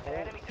other. The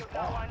enemy took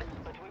that one,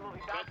 but we will be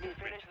back to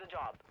finish the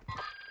job.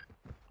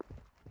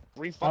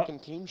 3 fucking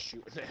teams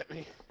shooting at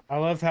me. I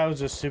love how it was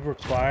just super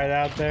quiet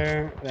out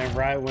there. Then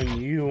right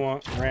when you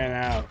ran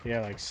out,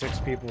 yeah, like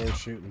 6 people were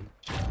shooting.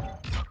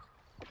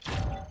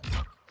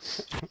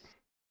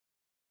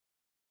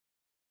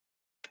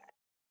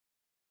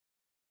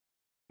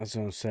 That's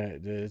what I'm saying,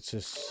 dude. It's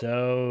just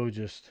so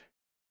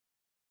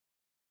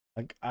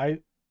like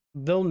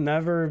they'll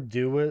never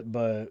do it,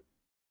 but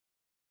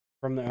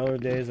from the early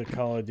days of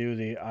Call of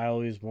Duty, I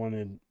always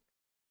wanted,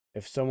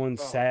 if someone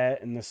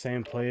sat in the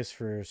same place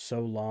for so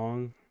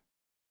long,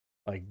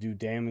 like do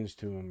damage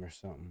to him or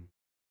something.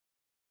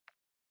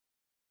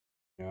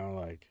 You know,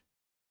 like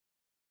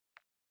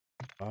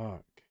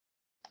fuck.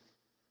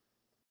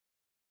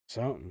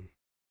 Something.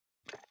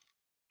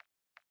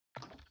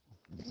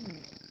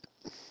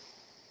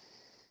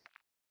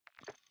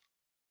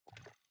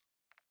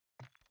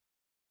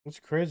 It's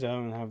crazy I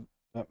don't have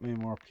that many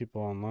more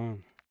people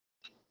online.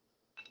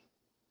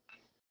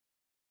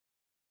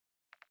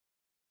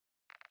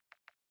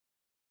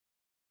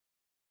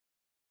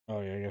 Oh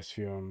yeah, I guess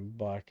few on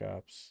Black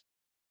Ops.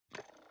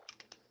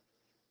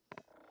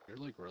 You're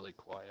like really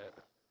quiet.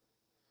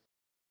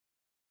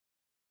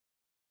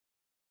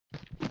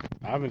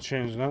 I haven't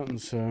changed nothing,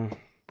 so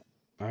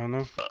I don't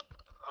know.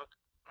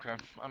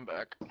 Okay, I'm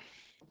back.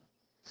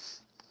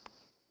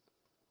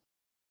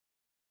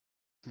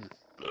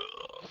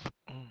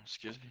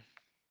 Excuse me.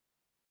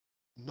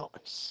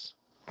 Nice.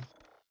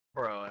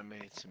 Bro, I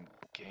made some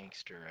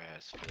gangster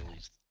ass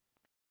Phillies.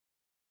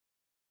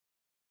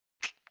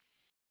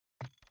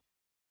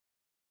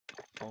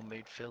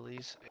 Homemade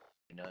Phillies,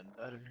 ain't nothing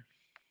better.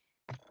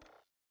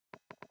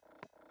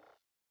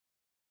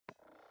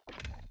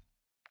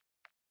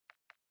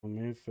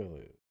 Homemade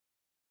Philly.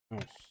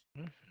 Nice.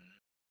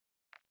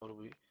 What are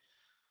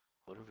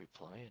we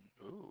playing?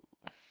 Ooh.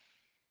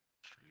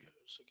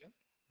 Trios again?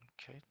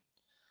 Okay.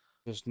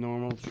 Just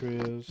normal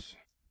trios.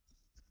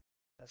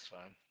 That's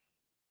fine.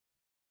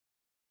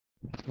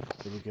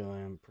 Here we go,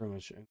 I'm pretty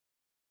much in.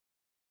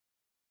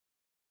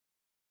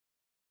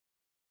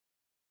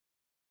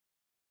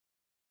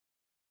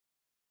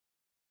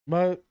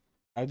 But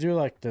I do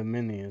like the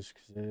minis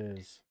because it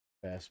is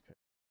fast paced.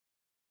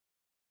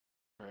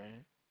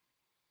 Right.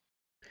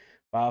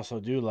 But I also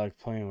do like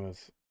playing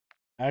with.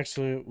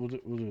 Actually, we'll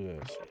do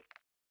this.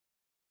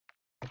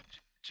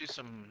 Do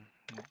some.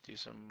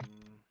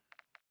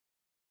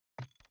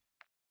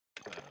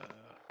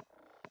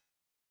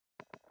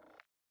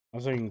 I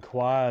was thinking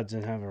quads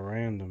and have a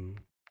random.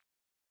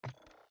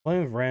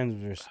 Playing with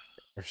randoms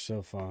are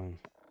so fun.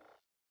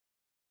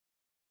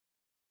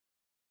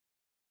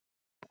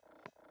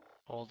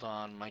 Hold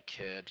on, my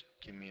kid.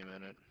 Give me a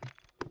minute.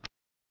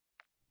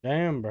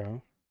 Damn,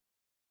 bro.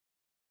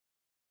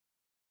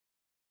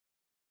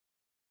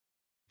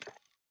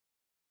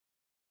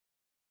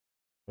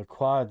 The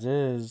quads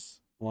is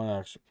one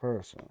extra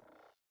person.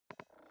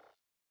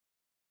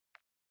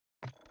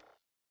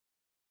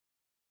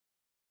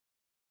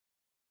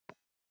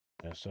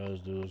 Yeah, so those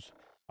dudes.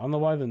 I don't know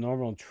why the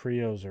normal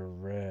trios are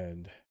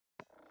red.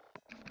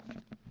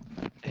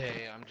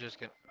 Hey, I'm just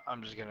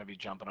gonna be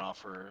jumping off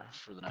for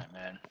the night,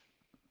 man.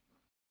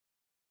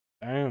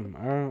 Damn,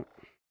 alright.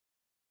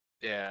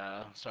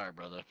 Yeah, sorry,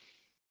 brother.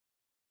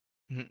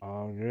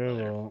 Oh, good.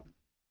 Well,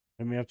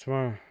 hit me up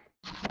tomorrow.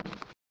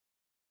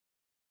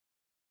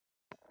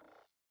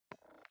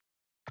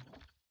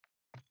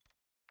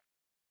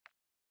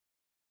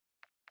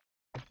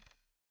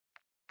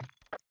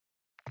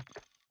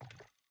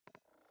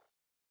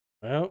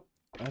 Well,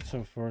 that's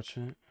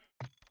unfortunate.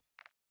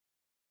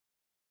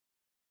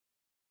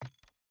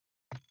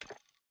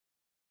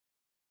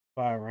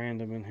 Buy a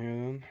random in here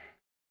then.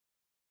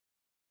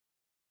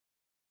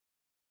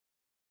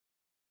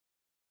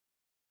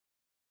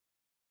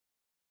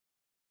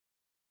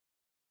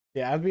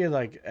 Yeah, I'd be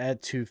like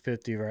at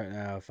 250 right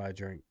now if I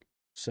drink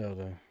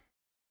soda.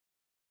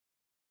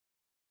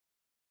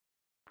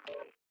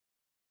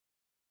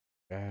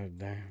 God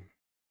damn.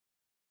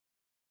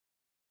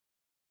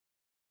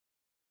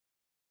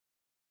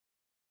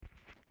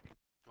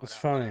 It's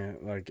funny,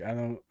 like I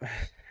don't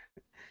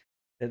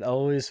it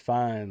always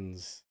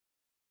finds,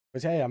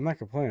 which hey, I'm not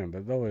complaining,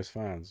 but it always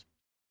finds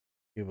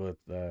people with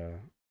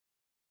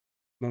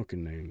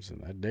smoking names,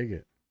 and I dig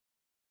it.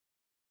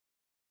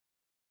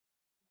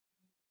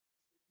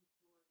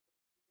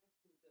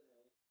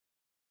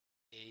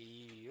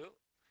 Yep.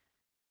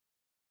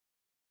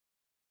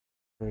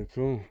 Pretty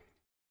cool.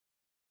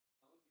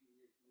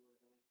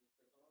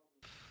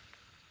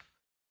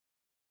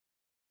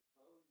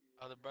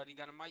 Other buddy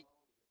got a mic?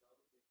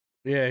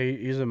 Yeah,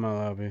 he's in my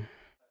lobby.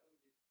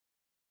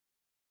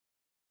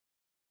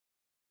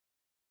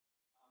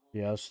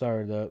 Yeah, I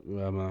started up.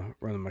 I'm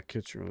running my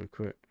kitchen really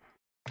quick.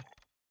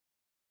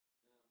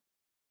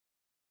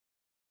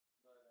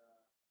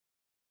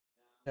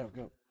 There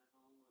we go.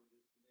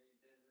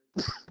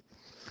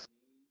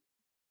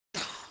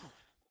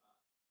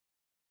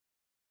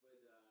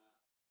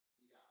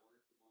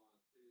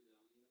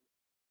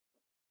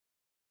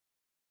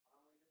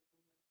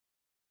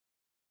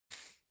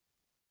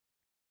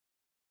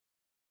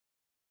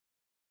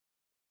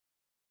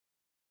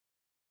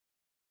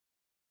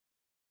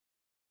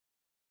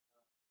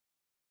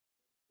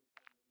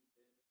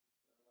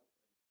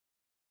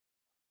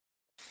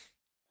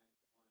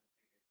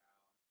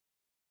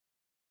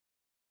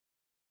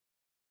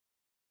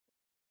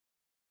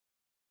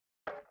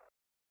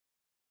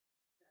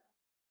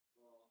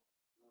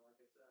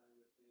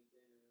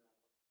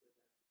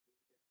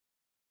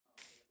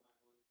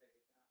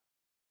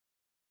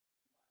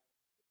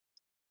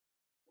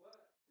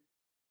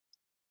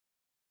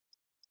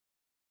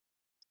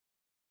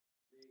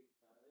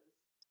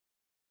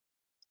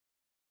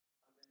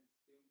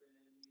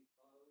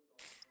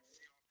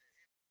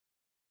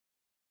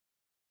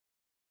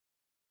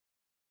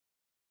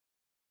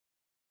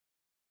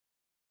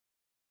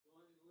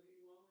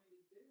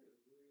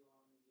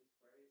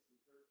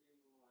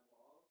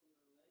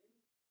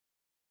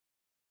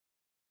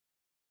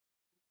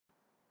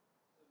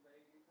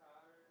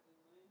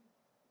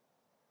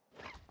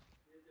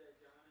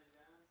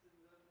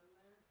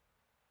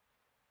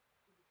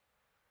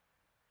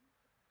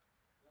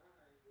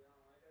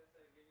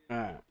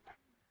 Alright.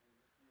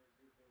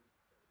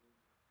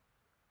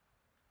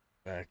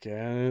 Back at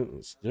it.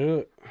 Let's do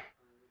it.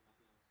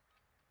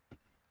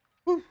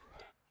 Woo.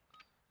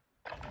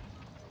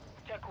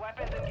 Check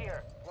weapons and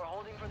gear. We're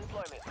holding for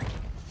deployment.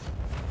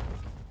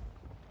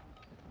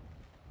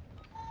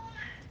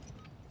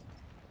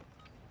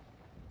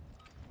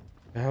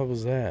 The hell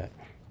was that?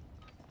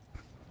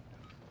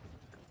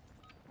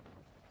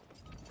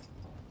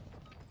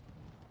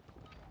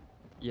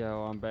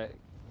 Yo, I'm back.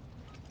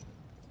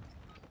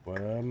 What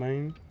up,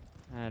 man?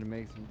 I had to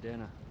make some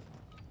dinner.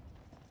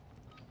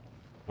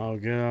 All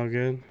good, all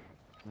good.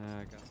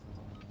 I got some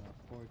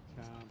pork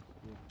chops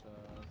with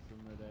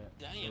some of that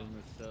Damn,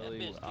 vermicelli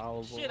that with bitch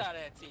olive kicked the oil. shit out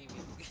of that TV.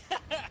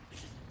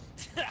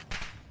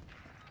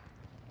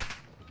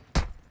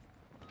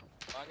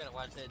 Oh, I gotta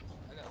watch that.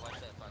 I gotta watch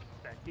that fucking.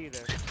 Back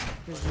either.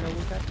 Cause you know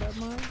we got that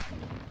mine.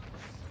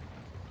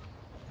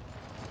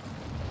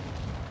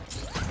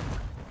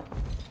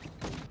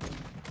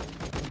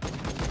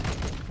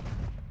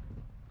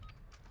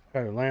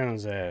 Try to land on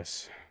his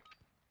ass.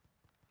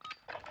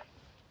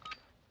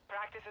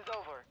 Practice is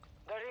over.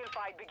 The real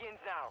fight begins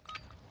now.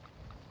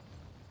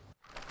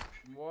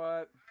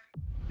 What?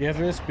 Yeah,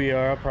 after this BR,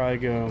 I'll probably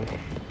go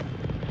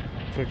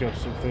cook up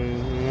some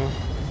food, you know?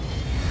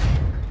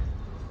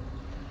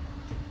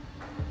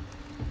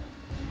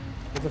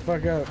 Get the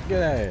fuck up.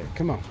 Get out of here.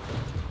 Come on.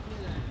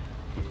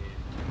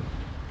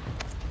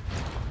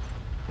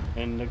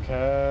 In the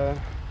car.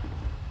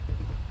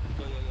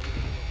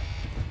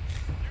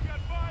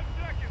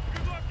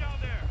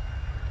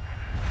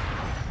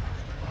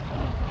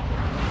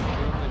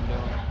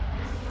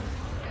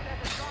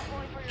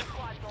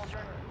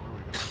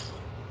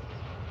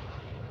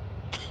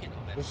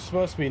 This is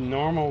supposed to be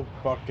normal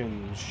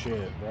fucking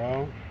shit,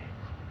 bro.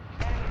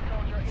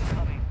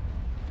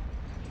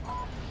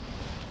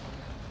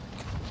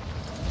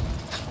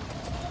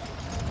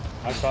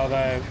 I thought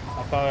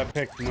I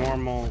picked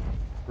normal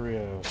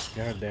Trios.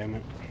 God damn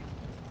it.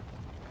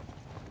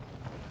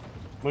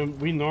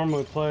 We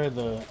normally play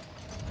the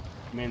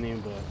mini,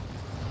 but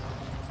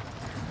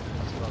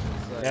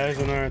yeah, there's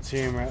another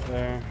team right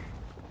there.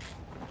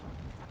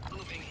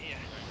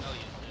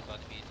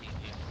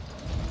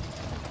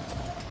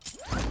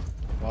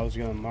 I was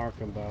gonna mark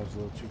him, but I was a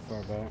little too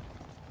far back.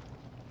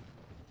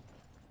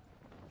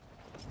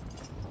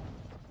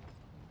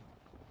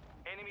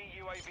 Enemy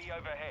UAV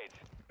overhead.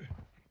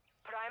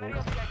 Primary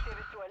objective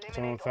is to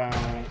Someone eliminate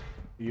found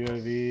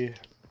UAV.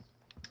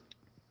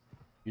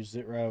 Used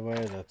it right away.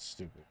 That's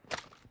stupid.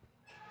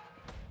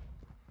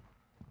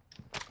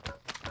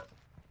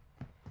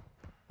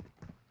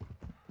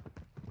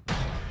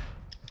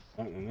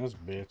 And this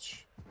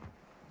bitch.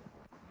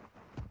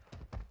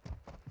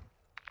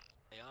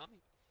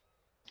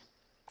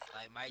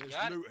 Like my There's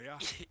God. loot here.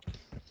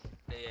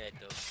 Yeah,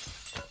 though.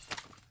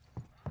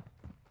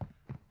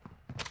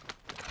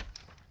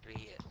 Right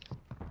here.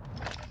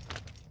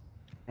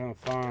 Trying to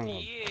find There a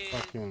he is.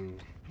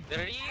 fucking.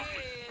 There he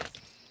is.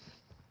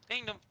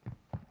 Ding them.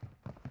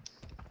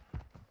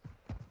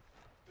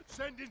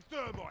 Sending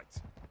thermites.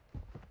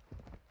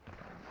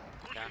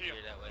 Down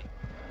here that way.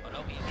 Oh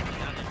no, he's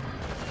down there.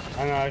 I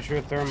know I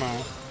shoot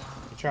thermite.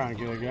 I'm trying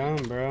to get a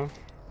gun, bro.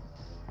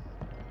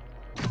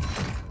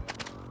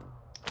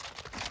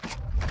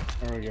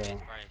 There we go. Probably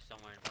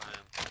somewhere in front of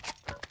him.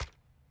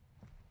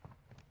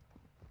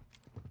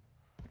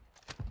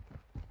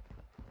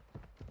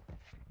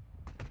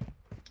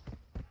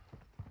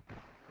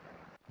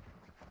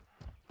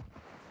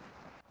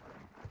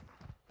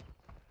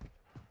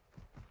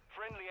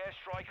 friendly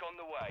airstrike on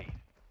the way.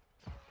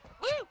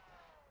 Woo!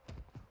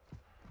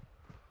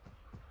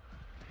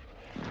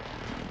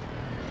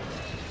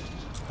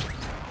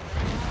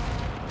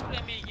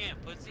 Let me again,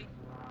 pussy.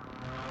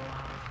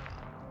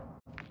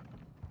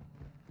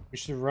 We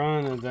should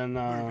run and then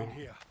Moving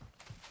here.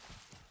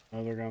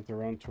 oh, they're gonna have to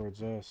run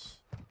towards us.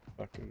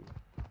 Fucking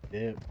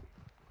dip.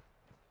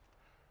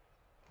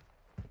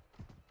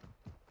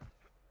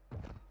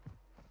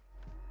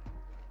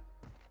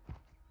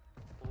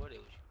 What is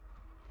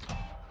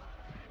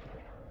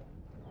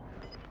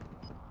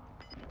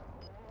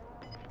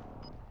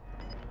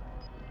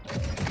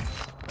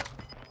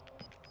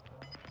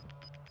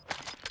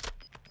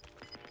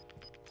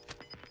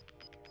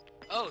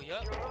Oh,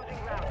 yup.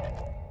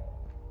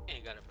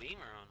 Ain't got a beamer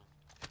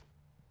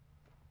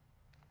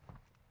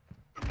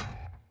on him.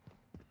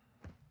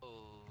 Oh.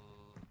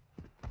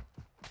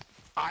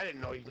 I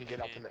didn't know you could get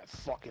up in that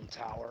fucking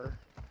tower.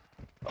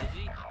 Is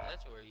he?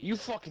 That's where he You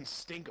fucking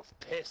stink of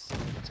piss in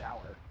the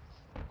tower.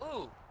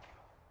 Ooh.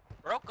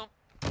 Broke him.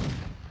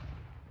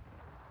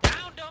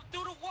 Down, up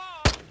through the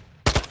wall.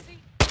 See?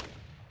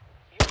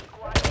 Your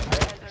squad has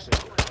entered the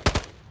zone.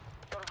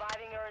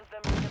 Surviving earns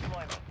them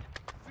redeployment.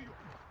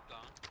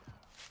 Gone.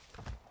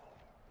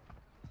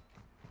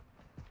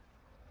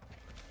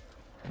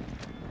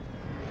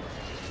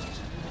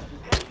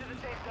 Head to the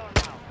safe zone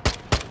now.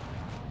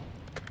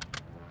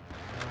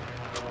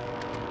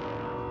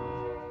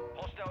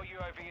 Hostile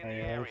UAV in the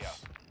area.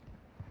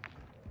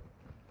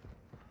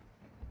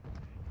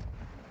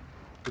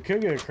 We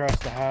could get across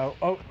the house.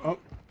 Oh, oh.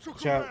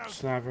 Watch out,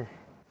 sniper.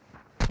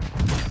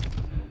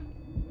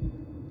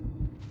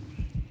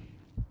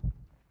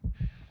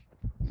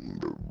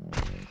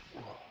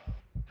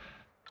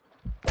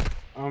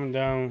 I'm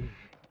down.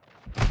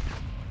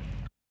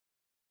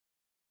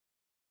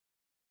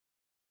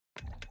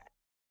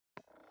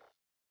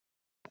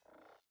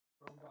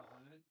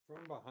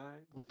 From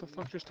behind. What the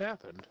fuck just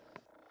happened?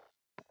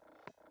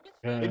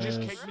 It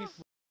just kicked me.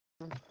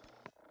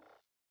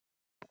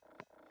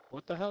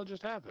 What the hell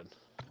just happened?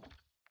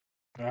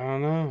 I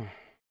don't know.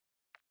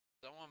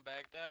 Someone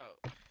backed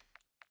out.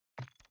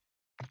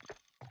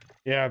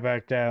 Yeah, I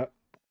backed out.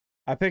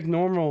 I picked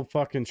normal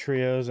fucking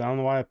trios. I don't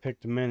know why I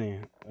picked mini.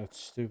 That's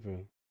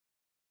stupid.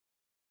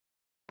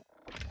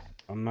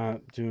 I'm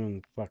not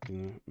doing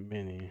fucking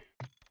mini.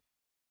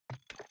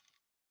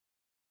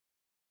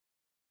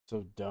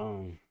 So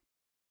dumb.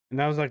 And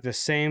that was like the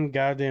same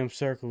goddamn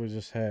circle we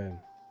just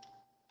had.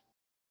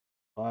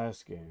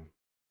 Last game.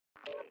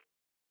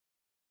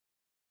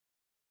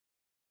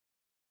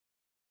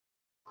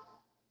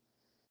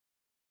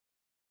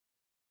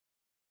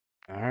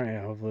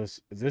 Alright, hopefully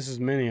if this is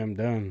mini, I'm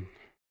done.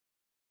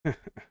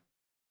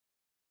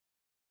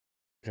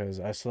 Because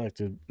I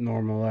selected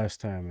normal last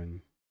time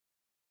and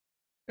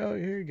oh,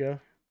 here you go.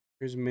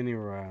 Here's mini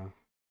row.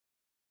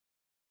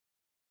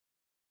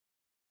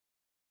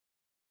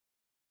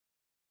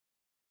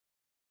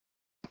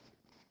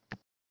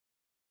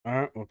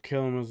 Alright, well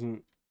kill him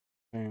isn't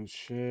saying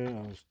shit.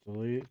 I'll just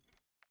delete.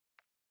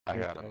 I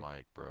got a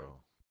mic, bro.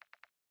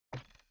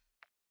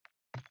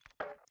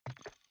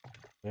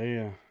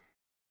 Yeah.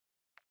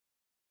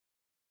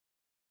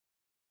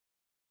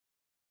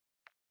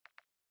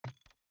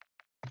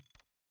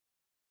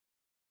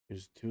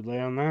 It's too late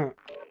on that.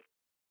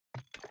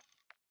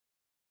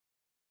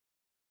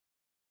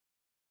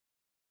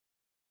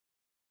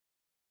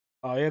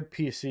 Oh, you have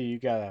PC, you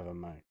gotta have a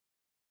mic.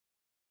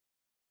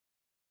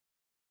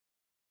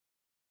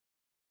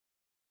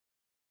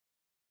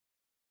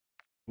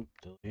 Oop,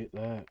 delete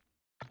that.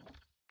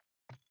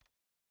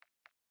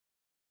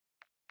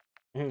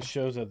 And it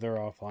shows that they're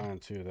offline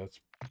too. That's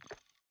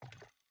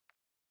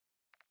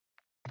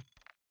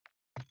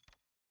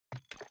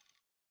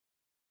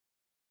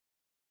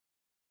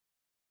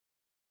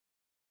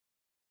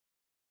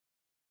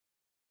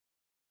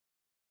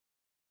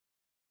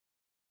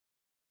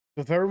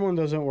if everyone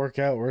doesn't work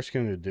out, we're just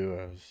gonna do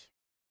duos.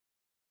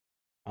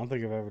 I don't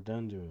think I've ever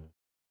done duos.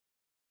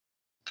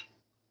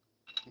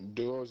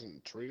 Duos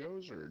and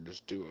trios, or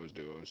just duos?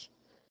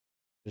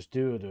 Just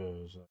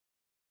duos.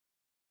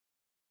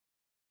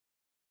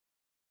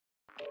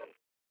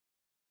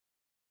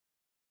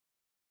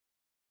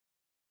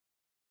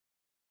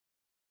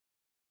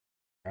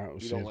 All right,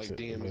 we'll You see don't if like it-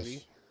 DMZ?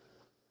 this-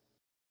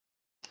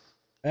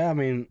 Yeah, I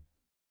mean,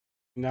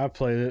 I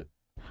played it,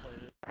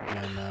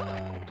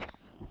 and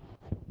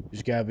you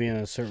just gotta be in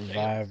a certain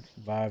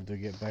vibe to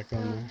get back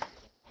on there.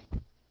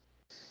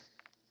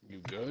 You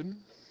good?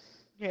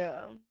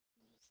 Yeah. I'm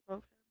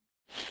smoking.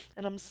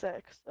 And I'm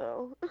sick,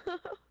 so.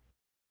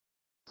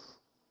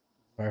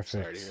 Perfect.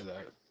 Sorry to hear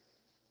that.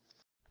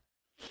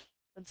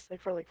 Been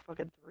sick for like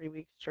fucking 3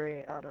 weeks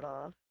straight, on and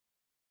on.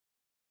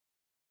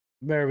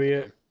 Better be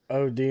it.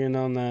 ODing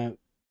on that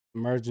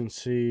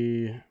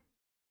emergency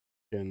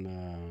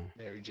and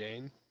Mary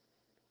Jane.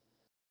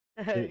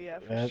 Yeah,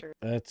 for sure.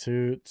 That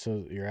too.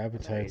 So your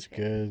appetite's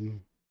good.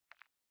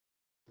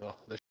 Well,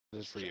 this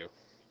is for you.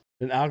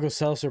 Then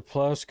Alka-Seltzer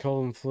Plus,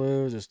 cold and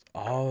flu, just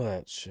all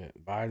that shit.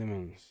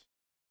 Vitamins.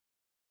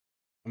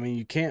 I mean,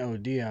 you can't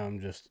OD on them,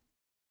 just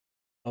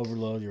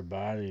overload your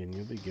body and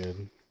you'll be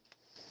good.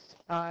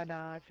 No,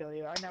 I feel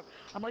you.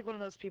 I'm like one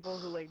of those people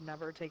who like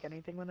never take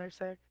anything when they're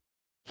sick.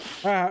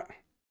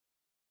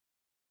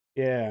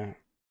 Yeah.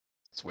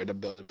 It's a way to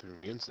build up your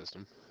immune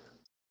system.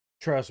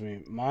 Trust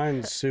me,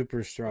 mine's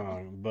super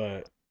strong,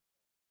 but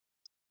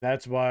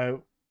that's why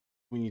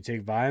when you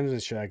take vitamins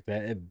and shit like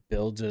that, it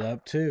builds it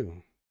up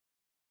too.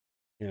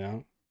 You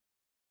know?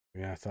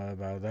 Yeah, I thought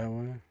about it that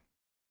way.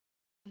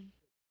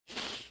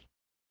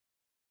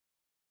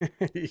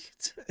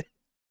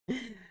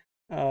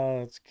 Oh,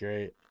 that's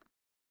great.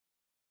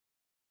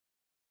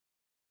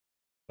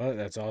 But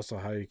that's also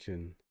how you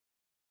can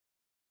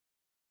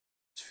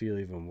feel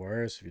even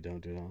worse if you don't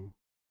do that.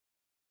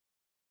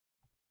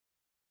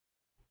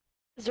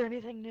 Is there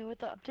anything new with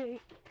the update?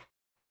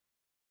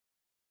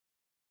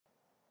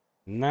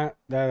 Not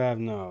that I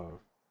know of.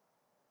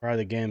 Probably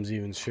the game's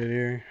even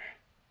shittier.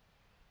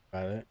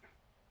 Got it.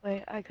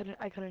 Wait, I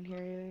couldn't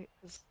hear you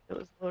because it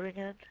was loading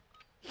in.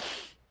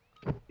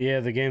 Yeah,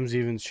 the game's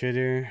even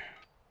shittier.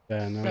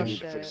 Yeah, no. No They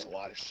shit. fixed a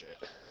lot of shit.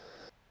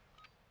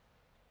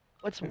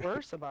 What's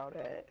worse about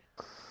it?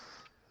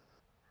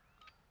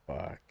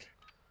 Fuck.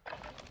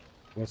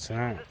 What's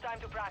that? This is time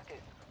to practice.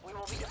 We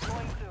will be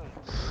deploying soon.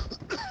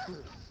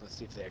 Let's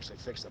see if they actually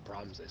fix the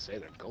problems they say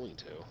they're going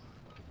to.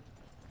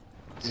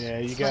 Yeah,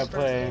 you It's gotta my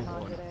play. first game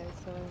on today,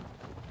 so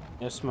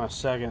It's my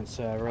second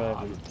set. I really I've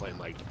haven't, been playing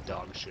like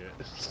dog shit.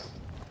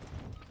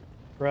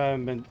 really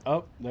haven't been.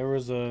 Oh, there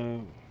was a.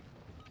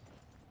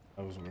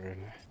 That was weird.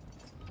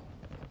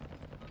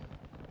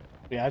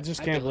 Yeah, I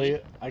just can't believe.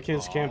 I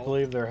just can't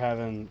believe they're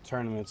having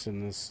tournaments in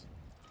this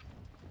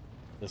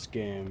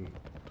game.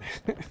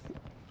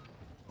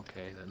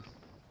 Okay then.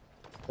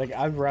 Like,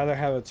 I'd rather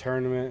have a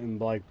tournament in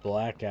like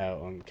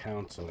Blackout on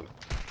console.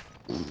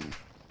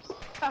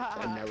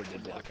 I never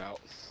did Blackout.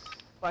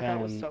 Blackout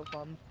was so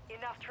fun.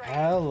 Enough training.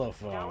 Hella Now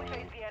fun. we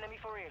face the enemy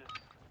for real.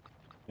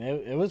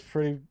 It was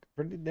pretty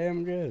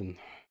damn good.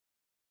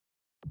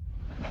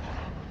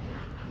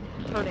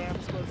 Her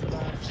dams was the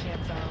best,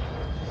 hands down.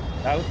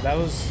 That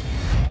was.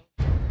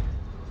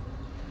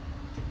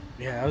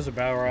 Yeah, that was a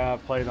battle royale I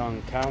played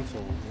on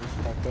console. It was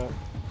fucked up.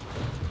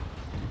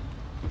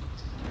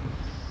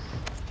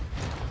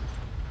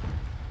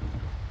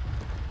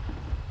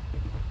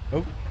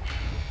 Oh.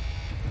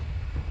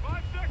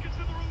 5 seconds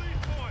to the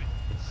release point.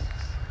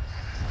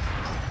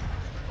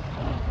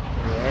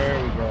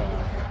 There we go.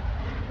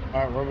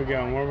 Alright, where we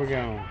going? Where we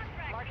going?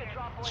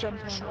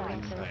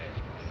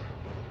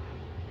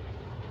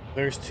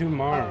 There's 2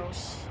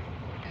 marks.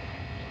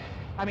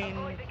 I mean,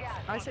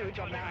 I say we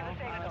jump now.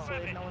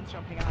 Honestly, no one's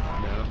jumping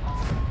out. No.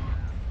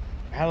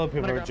 Hella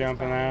people are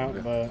jumping out,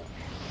 but.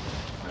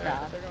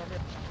 Yeah, they're going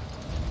to.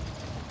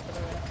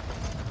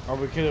 Or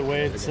we could have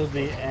waited till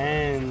the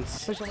end.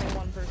 There's only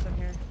one person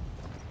here.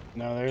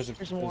 No, there's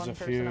There's a one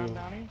few. person on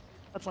bounty.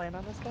 Let's land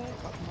on this guy.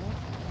 Fuck him up.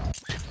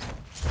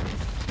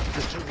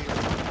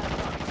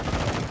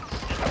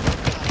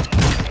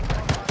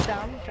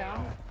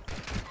 Down.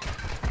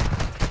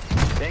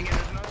 Dang it,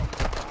 there's another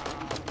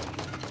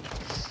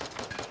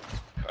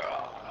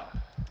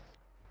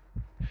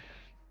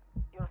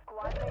Your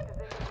squad mate is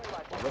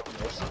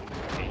in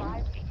the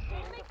gulag.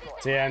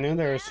 So yeah, I knew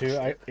there was 2.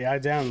 I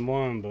downed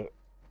 1, but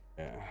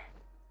yeah.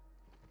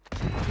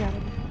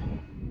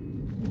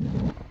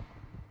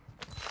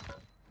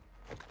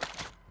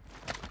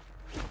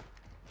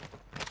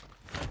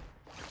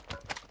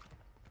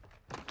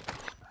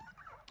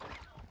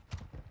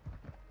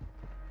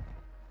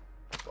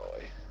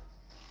 Boy.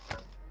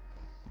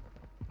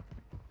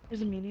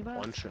 There's a mini bus.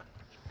 One shot.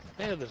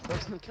 Hey, this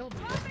person that killed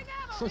me.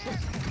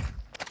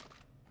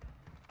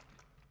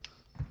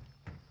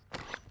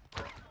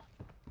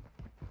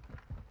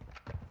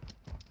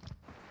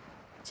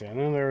 See, I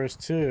know there was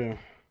 2.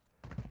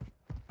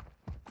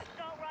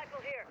 Assault rifle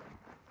here.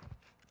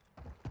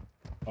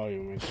 Oh, you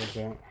want me to take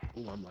that?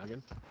 Ooh, I'm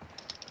lagging.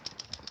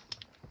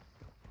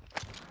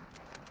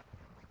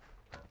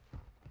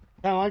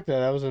 Kinda like that.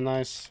 That was a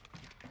nice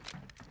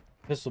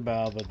pistol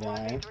battle, but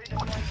then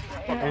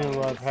I ended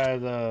up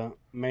had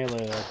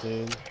melee that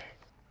dude.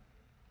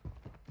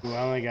 Ooh, I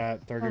only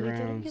got 30 We didn't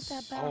get rounds.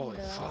 that bounty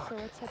though, so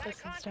let's hit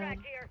this instead.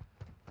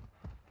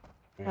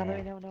 Now that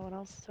we know no one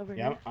else is over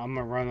Yeah, here. I'm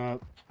gonna run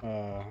up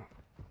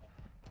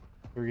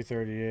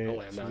 338 I'll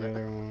land to on the it.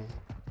 other one.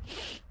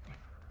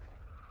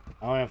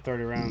 I only have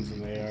 30 rounds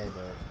in the AR,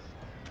 but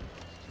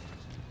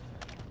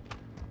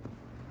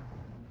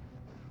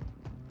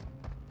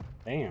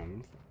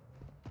damn.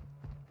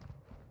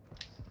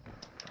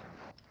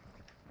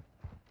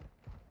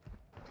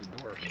 Good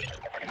door.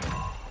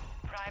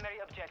 Primary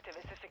objective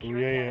is to Ooh, secure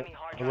the yeah. enemy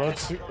hard Well,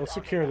 drive. let's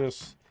secure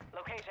this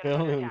Location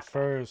building attack.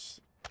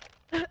 first.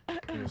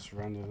 Just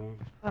run to them.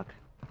 Okay.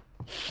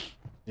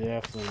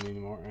 Definitely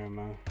need more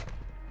ammo.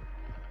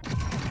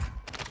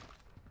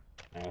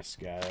 Nice,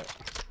 got it.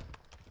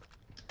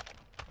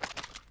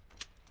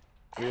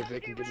 See if they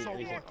can give me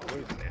anything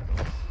other than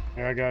ammo.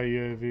 Here, I got a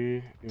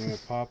UAV. You wanna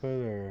pop it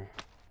or?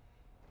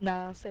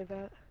 Nah, save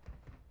that.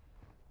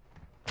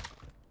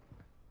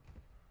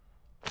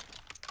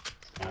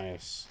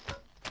 Nice.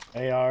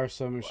 AR,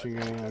 submachine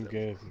gun, I'm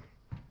good.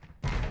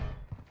 I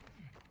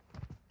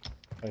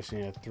just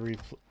need a three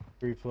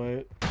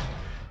plate.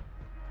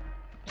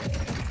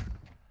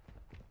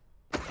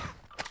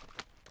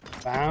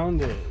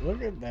 Found it.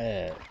 Look at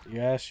that.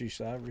 You asked, you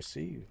shall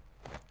receive.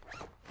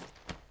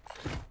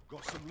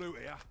 Got some loot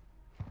here.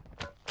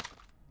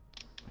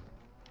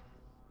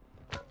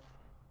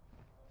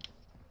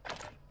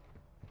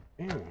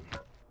 Damn.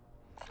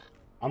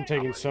 I'm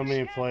taking so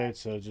many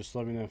plates, so just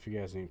let me know if you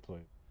guys need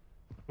plates.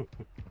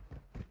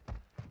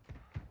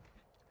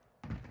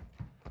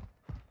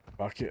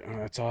 Fuck it.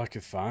 That's all I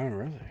could find,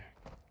 really.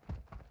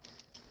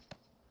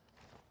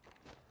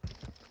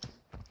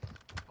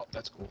 Oh,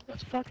 that's cool. What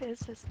the fuck is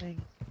this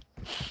thing?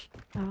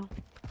 Oh.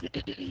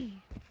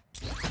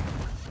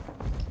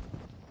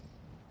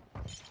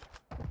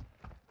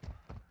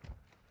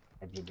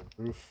 Up to the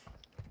roof.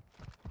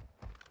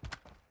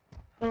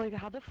 But like,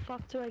 how the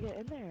fuck do I get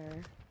in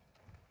there?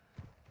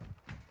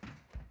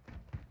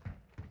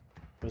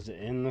 Was it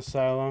in the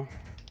silo?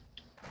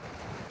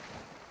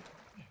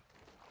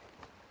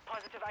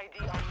 Positive ID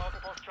on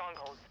multiple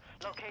strongholds.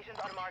 Locations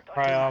are marked on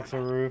Probably your off the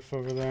roof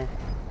over there.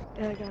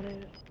 Yeah, I got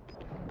it.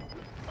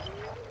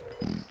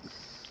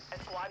 A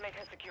squad mate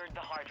has secured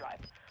the hard drive.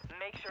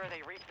 Make sure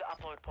they reach the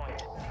upload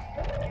point.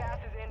 Gas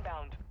is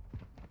inbound.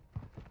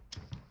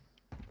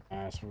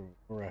 Nice,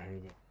 we're right here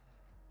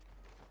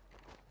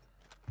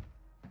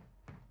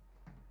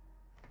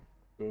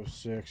though. Go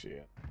 6,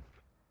 yeah.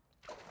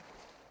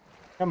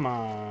 Come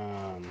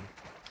on.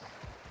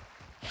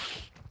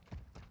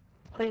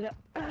 Play it up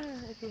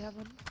if you have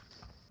one.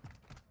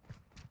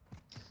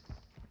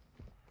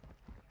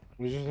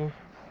 What did you say?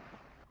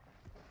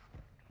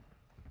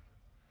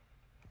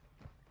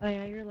 Oh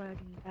yeah, you're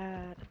lagging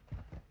bad.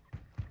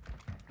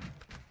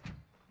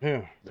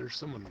 Yeah. There's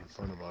someone in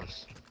front of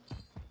us.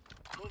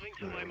 Moving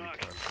to my mark.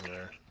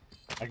 There.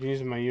 I can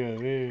use my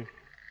UAV.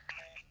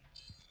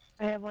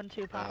 I have one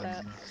too, pop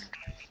that.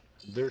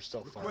 They're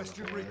still fighting.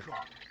 Question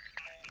recon.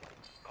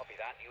 Copy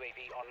that.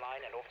 UAV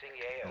online and orbiting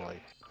the AO.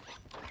 Like,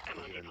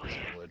 get in this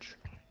village.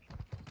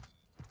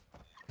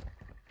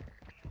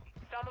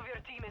 Some of your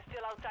team is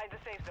still outside the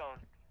safe zone.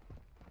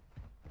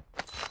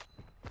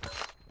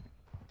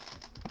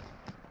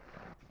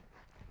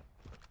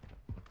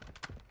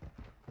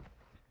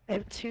 I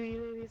have 2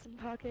 UAVs in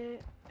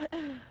pocket.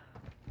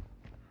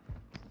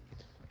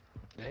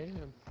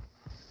 Damn.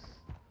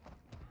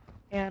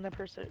 And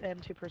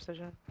and 2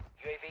 precision.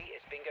 UAV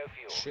is bingo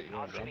fuel. Shit, you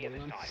want to Hardly jump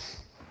this on them? time.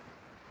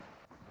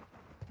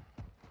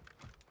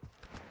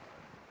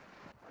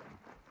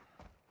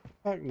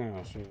 Fuck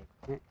no, shit.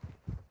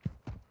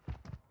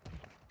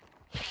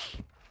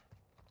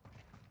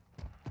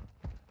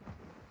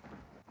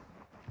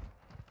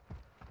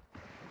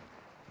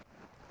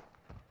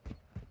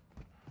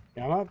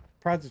 Yeah, I might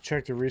probably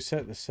check to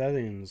reset the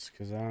settings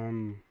because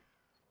I'm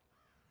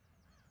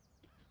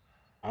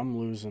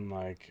losing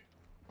like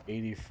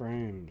 80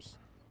 frames.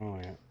 Oh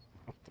yeah.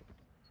 What the...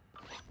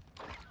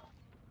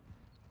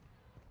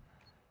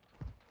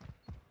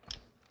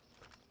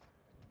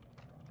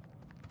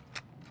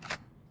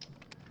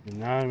 Did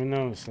not even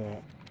notice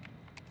that.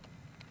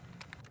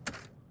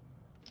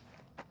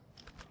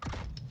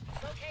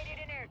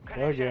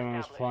 The other game I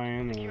was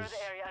playing was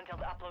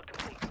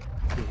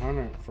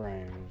 200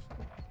 frames.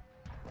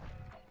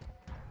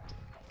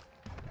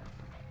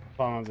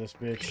 Bomb up this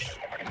bitch.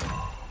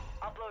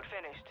 Upload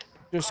finished.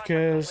 Just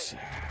cause.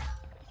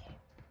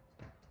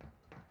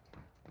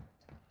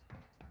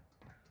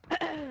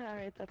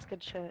 Alright, that's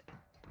good shit.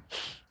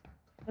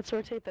 Let's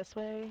rotate this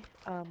way.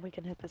 We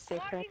can hit the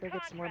safecracker,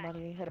 get some more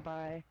money, hit a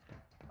buy.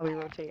 We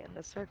rotate in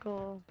the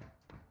circle.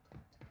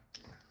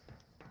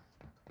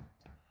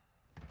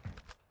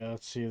 Yeah,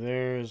 let's see,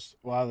 there's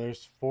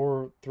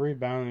 3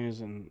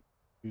 bounties and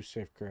 2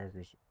 safe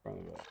crackers in front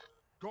of it.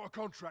 Got a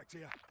contract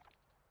here.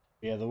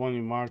 Yeah, the one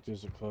you marked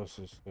is the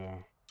closest,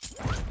 I'm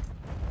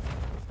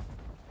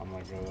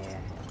gonna go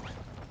there.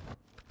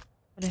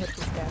 I'm gonna hit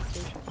this gas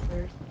station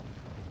first.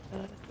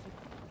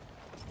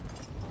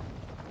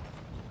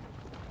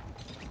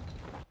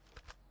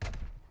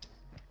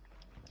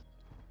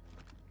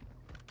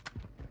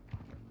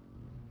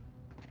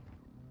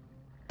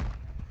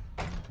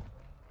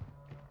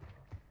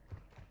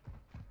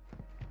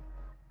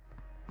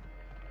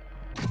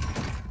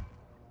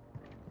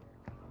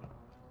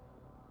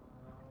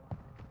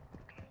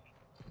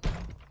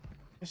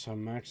 Guess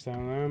I'm maxed out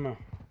on ammo.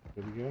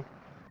 Good to go.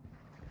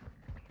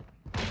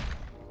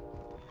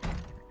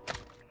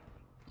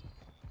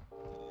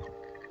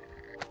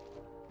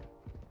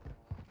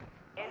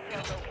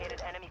 Intel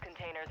located enemy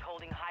containers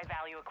holding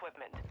high-value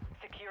equipment.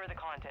 Secure the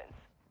contents.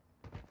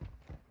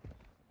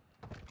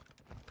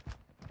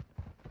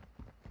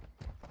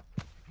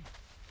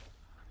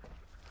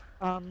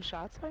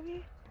 Shots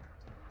maybe?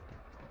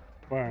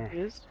 Where?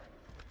 Used?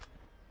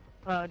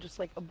 Just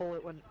like a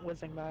bullet went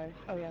whizzing by.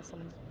 Oh yeah,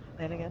 someone's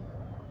landing in.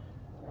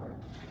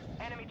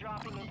 Enemy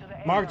dropping into the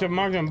Marked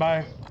him,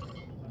 bye.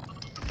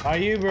 By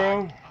you,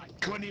 bro. I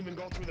couldn't even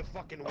go through the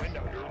fucking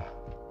window, dude.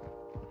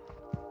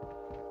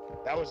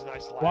 That was a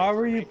nice lag. Why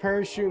were you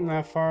parachuting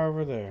that far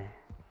over there?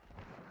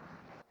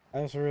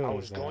 I just realized I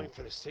was that. going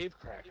for the safe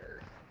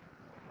cracker.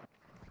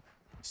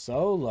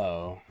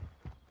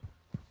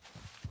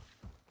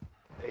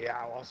 Yeah,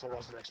 I also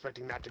wasn't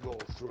expecting that to go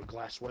through a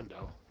glass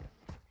window.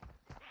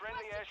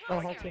 Oh,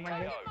 whole team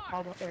right here.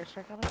 All the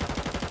airstrike on it.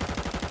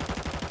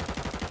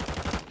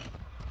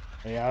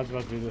 Yeah, I was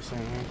about to do the same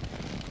thing.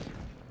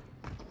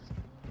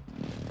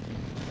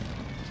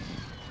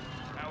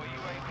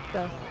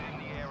 Go.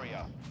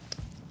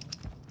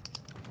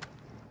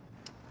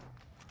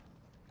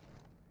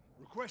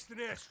 Request an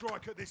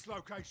airstrike at this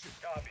location.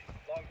 Copy.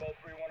 Longbow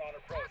 3-1 on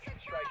approach.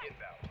 Strike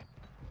inbound.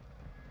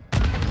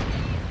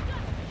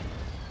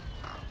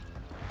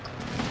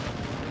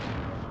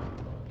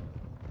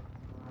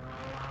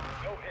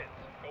 No hits.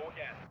 Go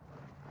again.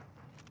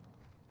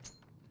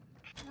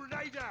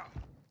 Grenade out.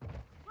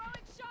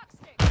 Throwing shock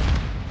stick.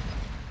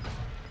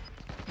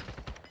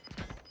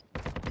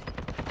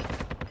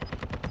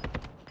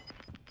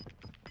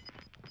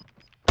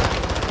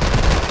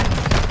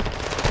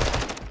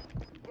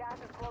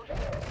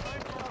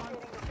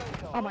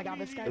 Oh my god,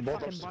 this guy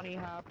fucking bunny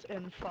hopped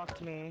and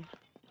fucked me.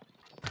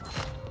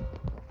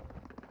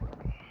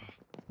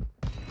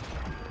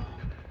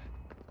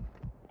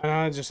 And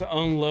I just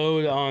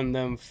unload on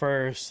them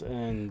first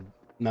and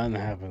nothing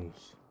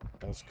happens.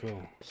 That's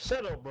cool.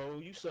 Settle, bro.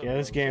 You settle. Yeah,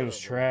 this game is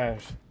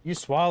trash. You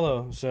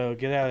swallow, so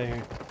get out of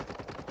here.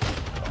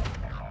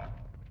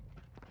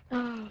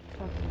 Oh,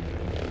 fuck.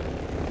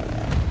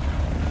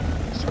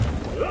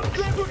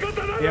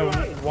 Yeah,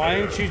 why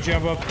didn't you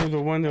jump up through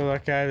the window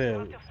like I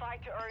did?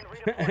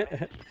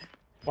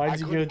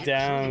 Why'd you go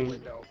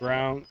down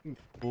ground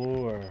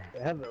floor?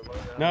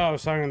 No, I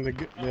was talking to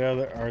the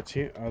other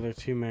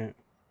teammate.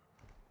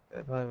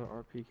 If I have an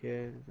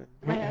RPK.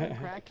 I had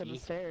cracked on the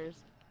stairs.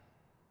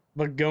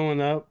 But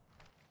going up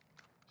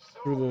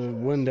through the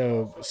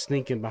window,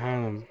 sneaking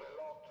behind him.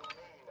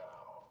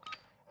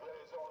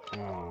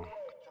 Oh.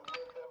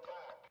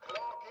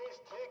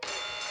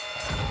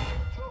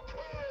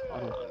 I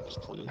don't like this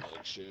playing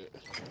like shit.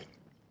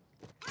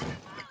 What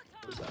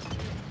is that?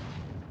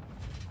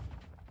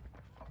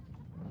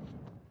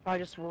 I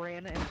just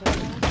ran into the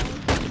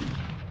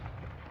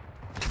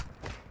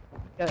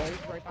yeah,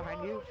 he's right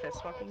behind you,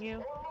 fist fucking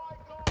you.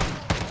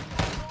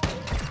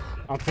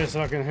 I'm fist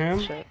fucking him.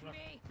 Shit.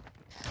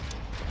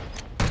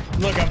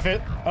 Look, I'm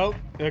fit. Oh,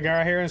 the guy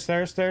right here in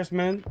stairs,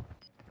 man.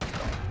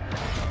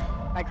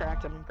 I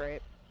cracked him,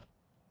 great.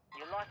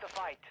 You lost the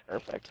fight.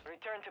 Perfect.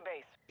 Return to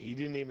base. He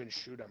didn't even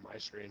shoot on my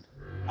screen.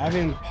 I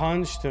even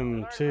punched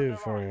him too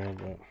for you,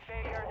 but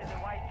Failure is a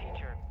wise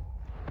teacher.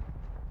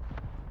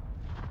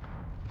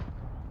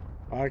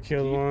 I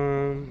killed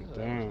one.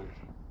 Damn.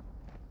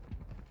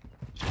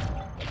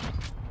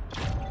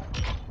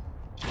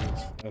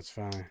 That's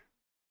fine.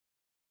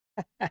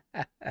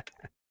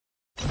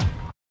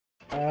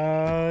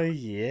 Oh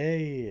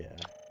yeah.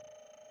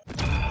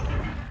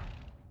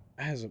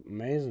 That is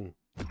amazing.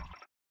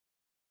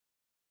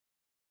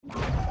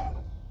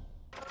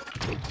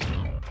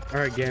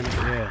 Alright, game,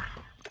 yeah.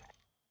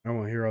 I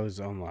want to hear all these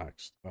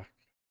unlocks. Fuck.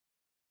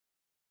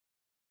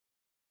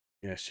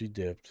 Yeah, she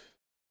dipped.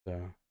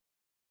 So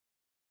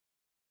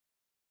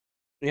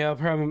yeah,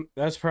 probably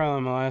that's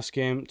probably my last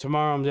game.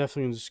 Tomorrow I'm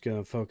definitely just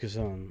gonna focus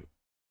on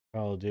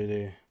Call of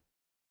Duty.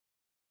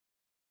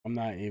 I'm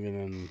not even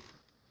in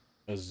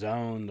a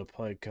zone to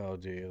play Call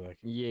of Duty. Like,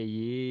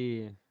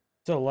 yeah.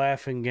 It's a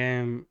laughing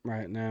game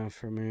right now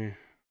for me.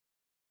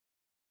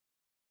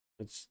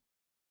 It's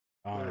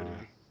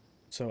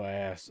so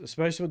ass,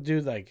 especially with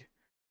dude like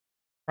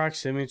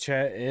proximity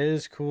chat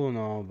is cool and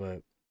all,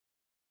 but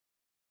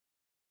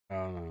I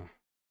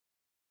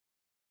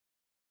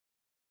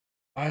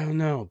don't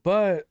know.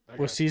 But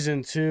with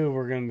season 2,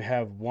 we're gonna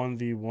have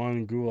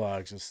 1v1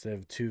 gulags instead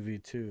of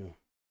 2v2.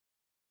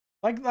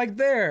 Like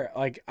there,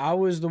 like I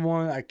was the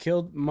one I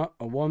killed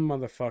one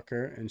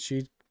motherfucker and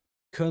she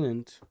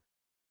couldn't,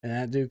 and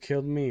that dude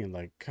killed me.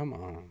 Like, come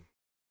on.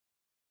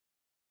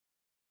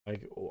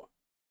 Like,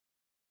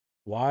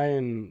 why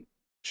and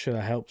should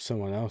I help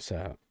someone else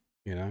out?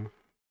 You know.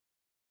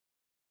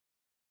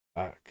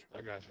 Fuck.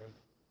 I got you.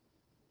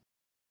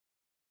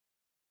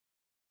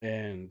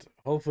 And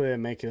hopefully they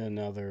make it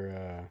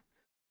another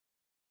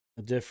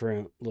a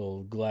different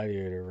little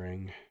gladiator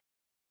ring.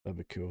 That'd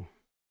be cool.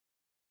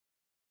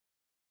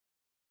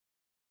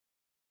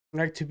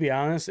 Like, to be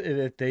honest,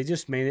 if they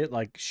just made it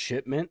like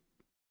Shipment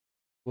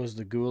was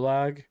the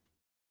gulag,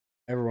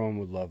 everyone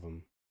would love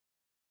them.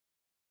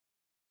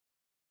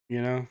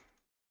 You know?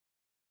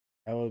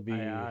 That would be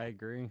I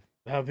agree.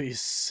 That would be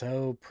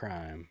so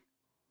prime.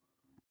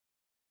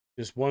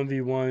 Just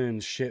 1v1 in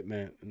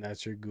Shipment, and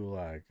that's your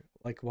gulag.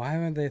 Like, why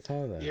haven't they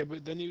thought of that? Yeah,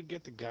 but then you'd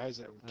get the guys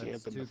that would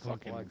camp in the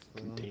fucking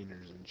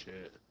containers and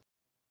shit.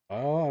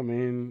 Oh, I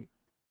mean,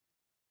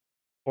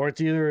 or it's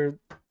either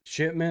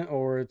Shipment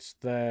or it's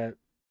that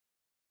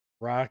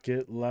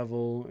rocket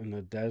level in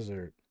the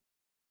desert.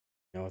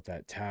 You know, with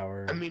that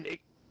tower. I mean,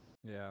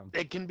 yeah,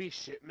 it can be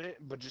Shipment,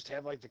 but just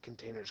have like the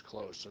containers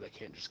closed so they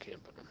can't just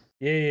camp in them.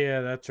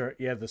 Yeah, that's right.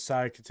 Yeah, the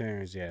side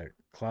containers, yeah.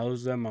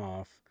 Close them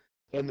off.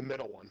 And the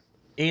middle one.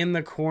 In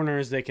the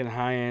corners, they can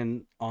hide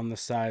in on the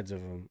sides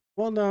of them.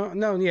 Well,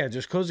 no, yeah,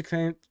 just close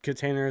the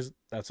containers,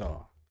 that's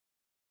all.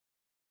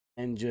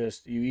 and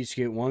just you each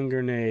get one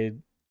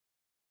grenade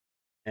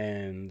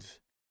and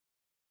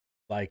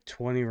like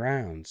 20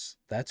 rounds.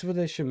 That's what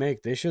they should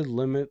make. They should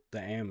limit the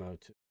ammo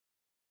to.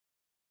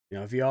 You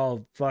know, if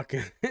y'all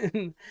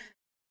fucking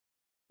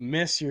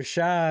miss your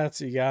shots,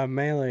 you gotta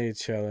melee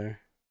each other.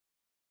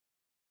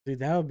 Dude,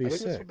 that would be I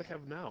think that's sick. what they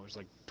have now. Is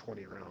like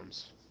 20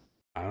 rounds.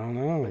 I don't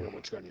Depending know. on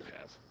which gun you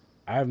have.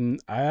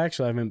 I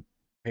actually haven't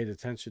paid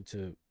attention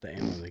to the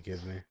ammo they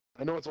give me.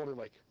 I know it's only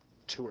like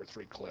 2 or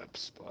 3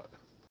 clips, but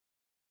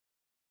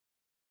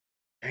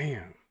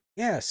Damn.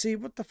 Yeah, see,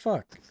 what the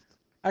fuck?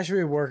 I should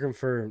be working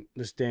for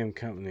this damn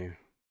company.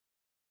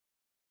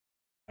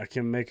 I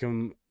can make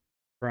them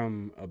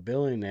from a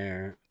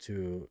billionaire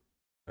to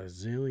a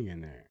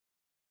zillionaire.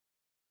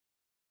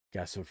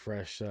 Got some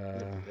fresh,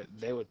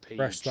 they would pay you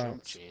fresh chump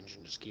thoughts. change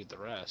and just keep the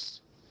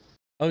rest.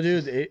 Oh,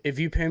 dude, if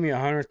you pay me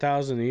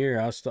 $100,000 a year,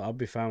 I'll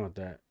be fine with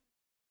that.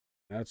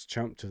 That's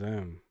chump to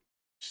them.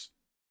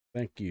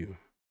 Thank you.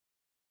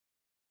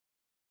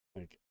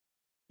 Like,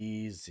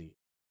 easy.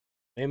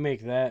 They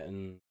make that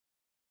in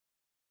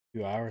a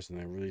few hours and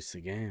they release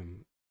the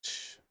game.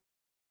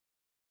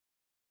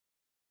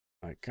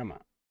 Like, come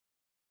on.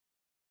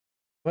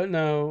 But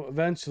no,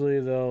 eventually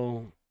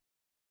they'll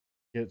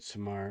get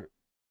smart.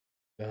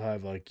 They'll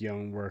have like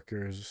young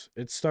workers.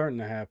 It's starting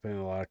to happen in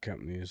a lot of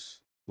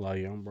companies. A lot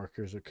of young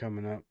workers are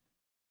coming up.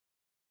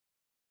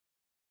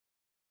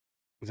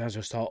 It's not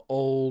just all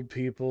old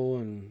people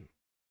and,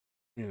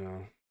 you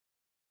know,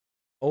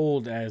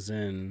 old as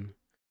in,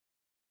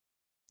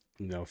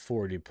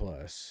 40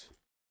 plus.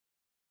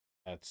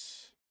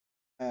 That's,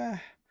 I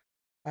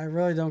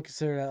really don't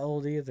consider that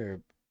old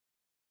either.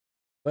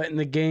 But in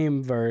the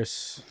game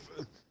verse,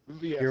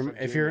 Yeah,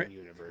 if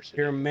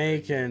you're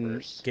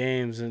making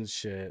games and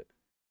shit,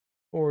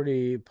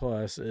 40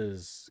 plus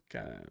is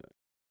kind of.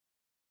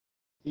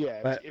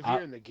 Yeah, But if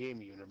you're in the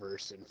game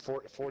universe, and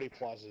 40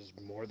 plus is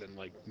more than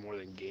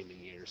gaming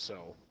years,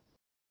 so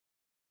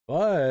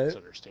But it's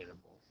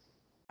understandable.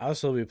 I'll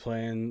still be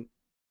playing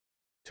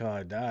till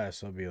I die,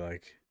 so I'll be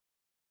like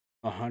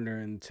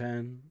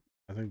 110.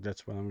 I think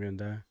that's when I'm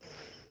gonna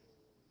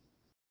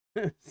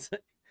die.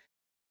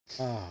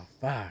 Oh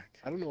fuck!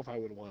 I don't know if I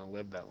would want to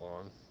live that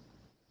long.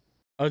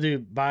 Oh,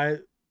 dude, I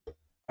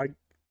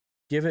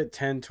give it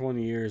 10,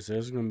 20 years.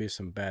 There's gonna be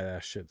some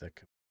badass shit that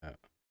comes out.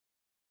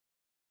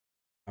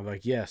 I'm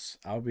like, yes,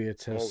 I'll be a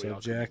test we all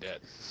could be subject,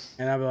 dead.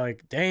 and I'll be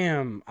like,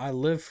 damn, I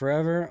live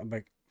forever. I'm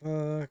like,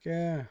 fuck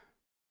yeah.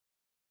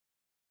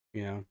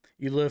 You know,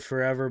 you live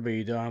forever, but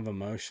you don't have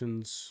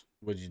emotions.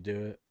 Would you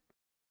do it?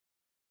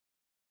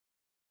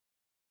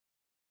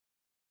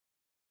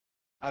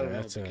 I don't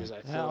know, That's a- because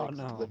I feel Hell like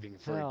no. living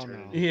for Hell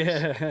eternity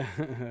Yeah.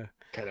 is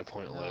kind of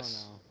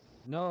pointless.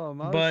 No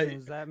But-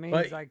 emotions. that means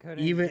but I couldn't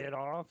even- get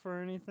off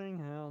or anything?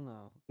 Hell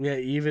no. Yeah,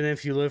 even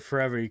if you live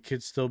forever, you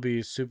could still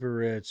be super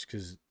rich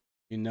because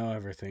you know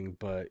everything,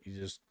 but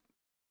you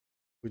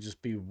would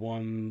just be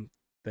one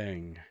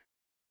thing.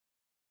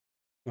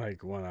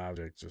 Like one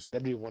object, just.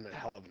 That'd be one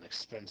hell of an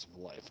expensive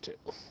life, too.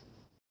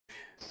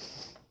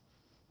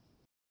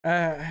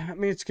 I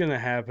mean, it's gonna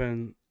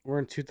happen. We're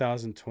in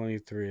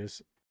 2023.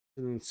 It's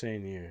an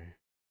insane year.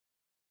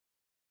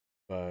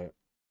 But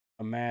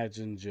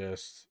imagine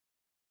just.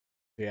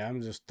 Yeah,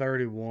 I'm just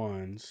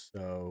 31,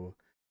 so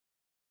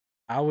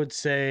I would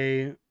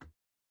say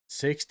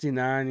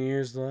 69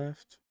 years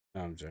left.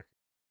 No, I'm joking.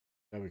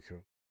 That'd be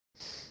cool.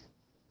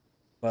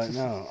 But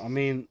no, I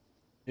mean,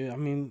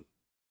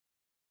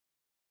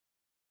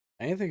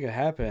 anything could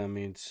happen. I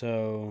mean,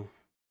 so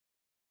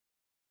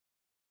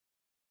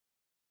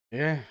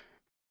yeah.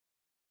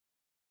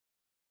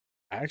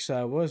 Actually,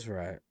 I was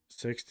right.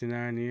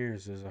 69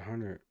 years is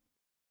 100.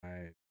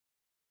 I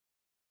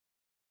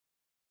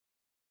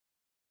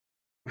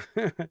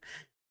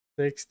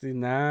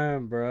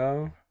 69,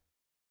 bro.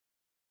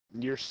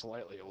 You're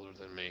slightly older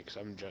than me, because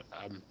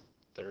I'm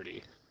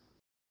 30.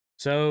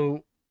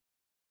 So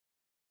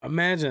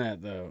imagine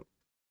that though,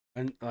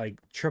 and like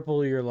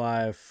triple your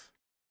life,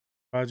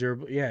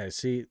 quadruple. Yeah,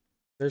 see,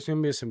 there's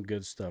gonna be some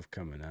good stuff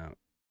coming out,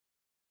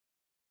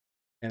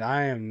 and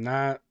I am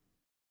not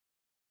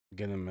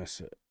gonna miss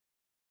it.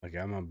 Like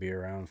I'm gonna be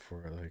around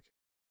for it. Like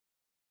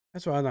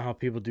that's why I know how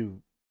people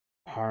do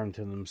harm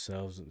to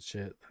themselves and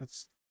shit.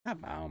 That's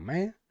come on,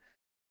 man.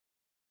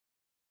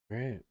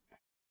 Great.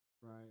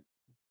 Right.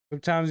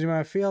 Sometimes you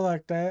might feel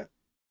like that.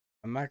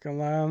 I'm not gonna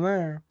lie on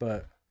there,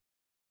 but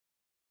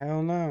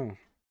hell no.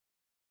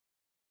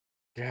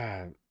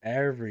 God,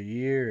 every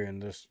year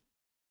and just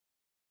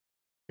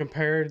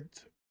compared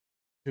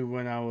to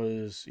when I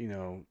was,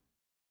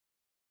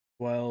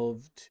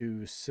 12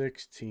 to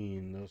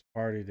 16, those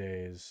party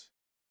days.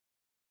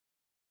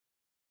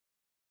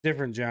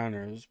 Different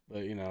genres,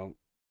 but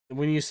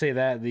when you say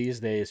that these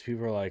days,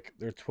 people are like,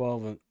 they're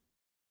 12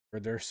 or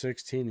they're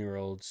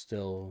 16-year-olds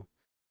still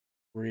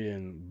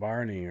reading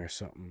Barney or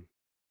something.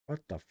 What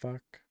the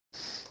fuck?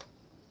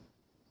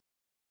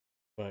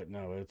 But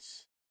no,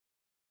 it's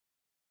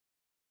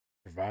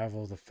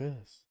survival of the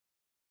fittest.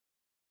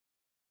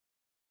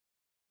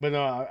 But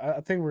no,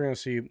 I think we're gonna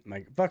see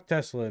like fuck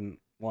Tesla in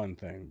one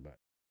thing, but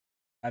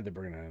I had to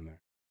bring that in there.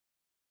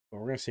 But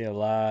we're gonna see a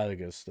lot of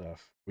good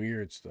stuff,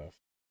 weird stuff.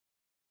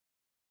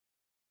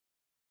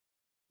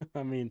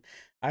 I mean,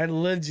 I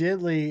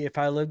legitly, if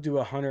I lived to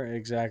 100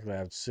 exactly, I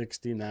have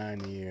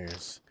 69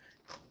 years,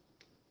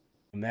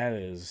 and that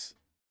is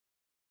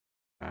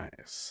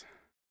nice.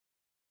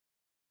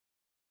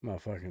 I'm gonna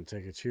fucking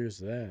take a cheers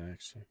to that,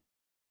 actually.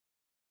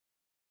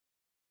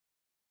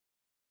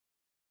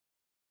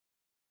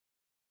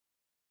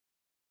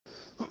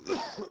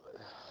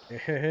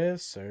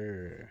 Yes,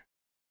 sir.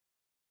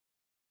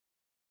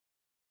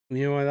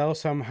 You know what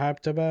else I'm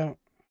hyped about?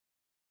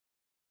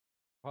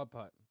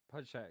 Putt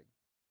shack.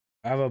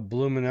 I have a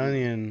bloomin'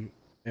 onion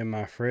in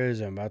my fridge.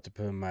 I'm about to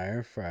put in my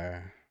air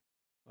fryer.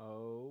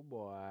 Oh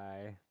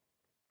boy.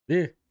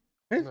 Yeah.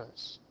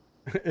 Nice.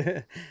 Hell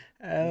You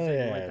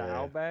said you went to yeah.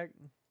 Outback?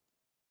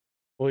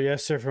 Well,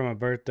 yes, sir. For my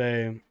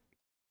birthday,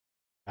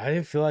 I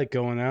didn't feel like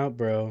going out,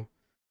 bro.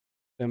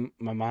 Then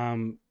my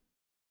mom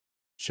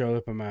showed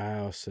up at my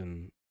house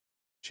and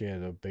she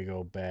had a big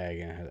old bag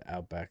and it had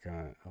Outback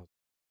on it.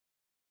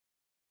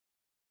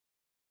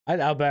 I had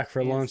Outback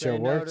for Can't lunch say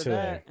at no work to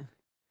today. that.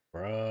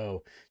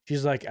 Bro.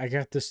 She's like, I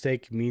got the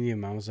steak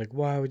medium. I was like,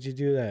 why would you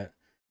do that?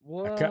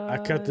 I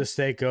cut the What?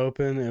 steak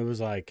open. It was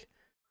like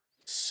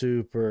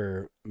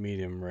super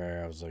medium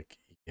rare. I was like,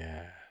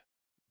 yeah.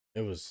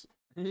 It was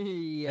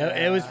Yeah.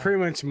 it was pretty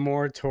much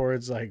more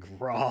towards like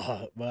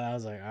raw, but I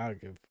was like, I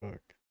don't give a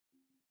fuck.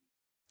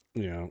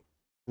 You know,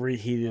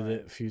 reheated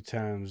it a few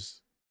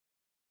times.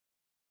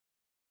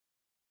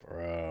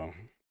 Bro.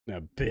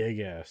 A big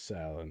ass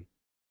salad.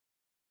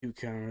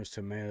 Cucumbers,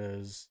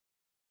 tomatoes,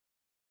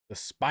 the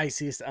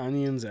spiciest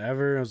onions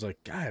ever. I was like,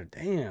 God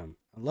damn.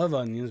 I love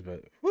onions,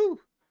 but whoo.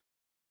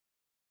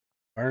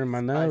 Burning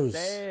my nose.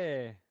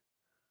 It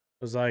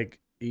was like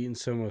eating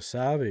some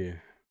wasabi.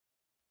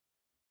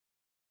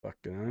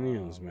 Fucking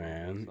onions,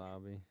 man.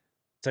 Wasabi.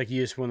 It's like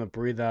you just want to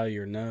breathe out of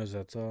your nose,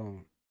 that's all.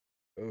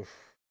 Oof.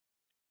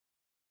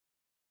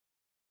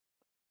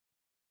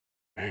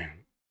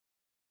 Man.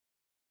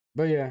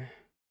 But yeah.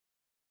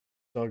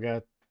 So I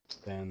got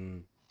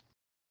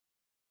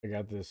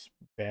this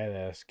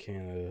badass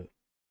can of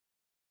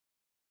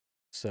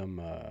some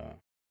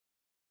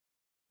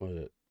what is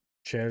it?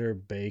 Cheddar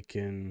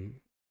bacon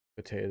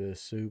potato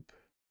soup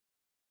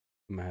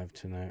I'm gonna have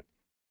tonight.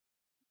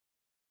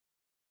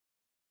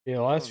 Yeah,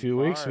 the last few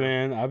weeks,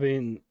 man, I've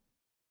been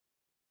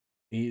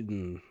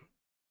eating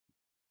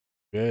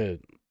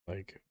good,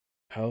 like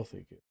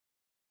healthy good.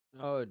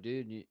 Oh,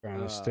 dude. Trying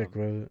to stick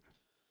with it.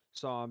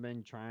 So I've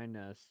been trying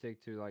to stick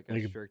to like a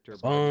Like stricter a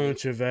budget.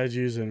 bunch of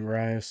veggies and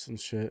rice and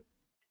shit.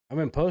 I've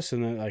been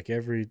posting it like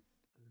every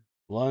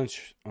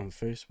lunch on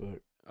Facebook.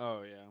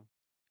 Oh, yeah.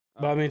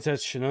 But I mean, it's at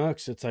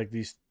Chinooks. It's like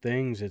these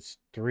things. It's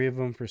 3 of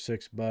them for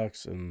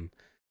 $6, and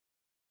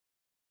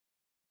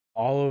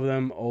all of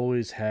them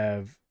always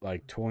have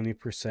like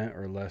 20%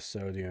 or less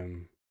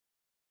sodium.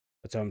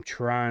 But I'm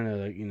trying to,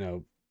 like, you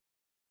know,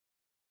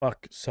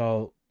 fuck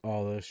salt,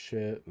 all this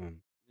shit. And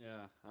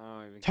Yeah, I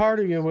don't even it's hard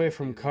to get away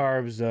from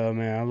carbs, though,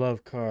 man. I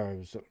love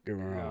carbs. Don't get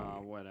me No,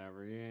 wrong.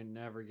 whatever. You ain't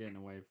never getting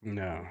away from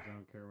No, carbs. I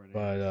don't care what but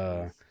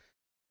anyone says.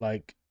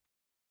 like,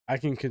 I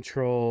can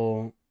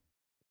control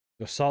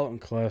the salt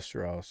and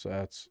cholesterol, so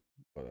that's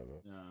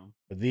whatever. Yeah.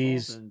 But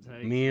these Salt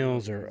intake's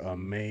meals really are easy.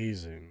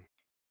 amazing.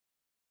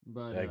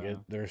 But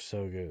Like they're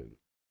so good.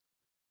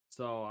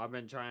 so I've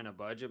been trying to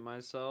budget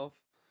myself.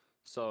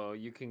 So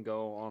you can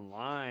go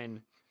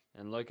online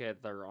and look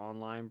at their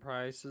online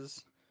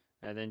prices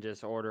and then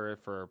just order it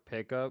for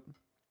pickup.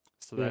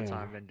 So that's what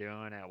Yeah. I've been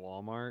doing at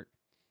Walmart.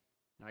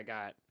 I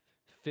got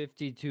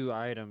 52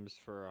 items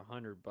for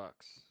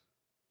 $100.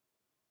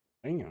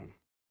 Damn.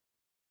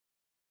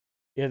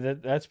 Yeah,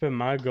 that's been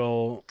my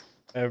goal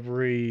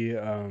every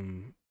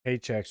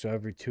paycheck. So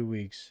every 2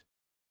 weeks,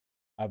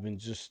 I've been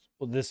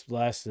this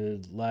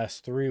lasted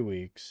last 3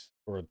 weeks,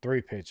 or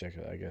 3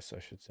 paychecks, I guess I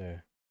should say.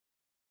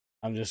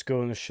 I'm just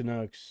going to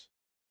Chinooks,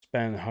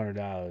 spending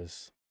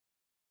 $100,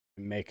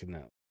 and making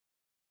that.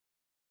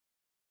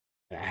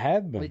 And I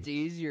have been. It's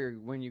easier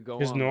when you go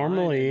Because online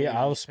normally and you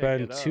I'll just pick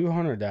spend it up.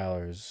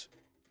 $200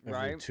 every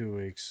Right. 2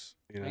 weeks.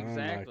 You know, I'm like,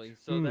 Exactly.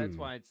 So that's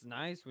why it's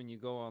nice when you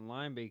go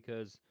online,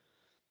 because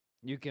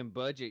you can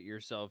budget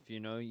yourself. You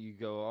know, you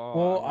go, oh,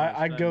 Well, wanna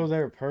I go spend-"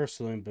 there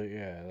personally, but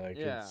yeah, like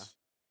Yeah.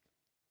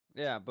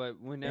 Yeah, but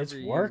whenever it's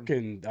you,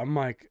 working. I'm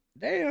like,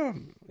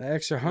 damn, the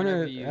extra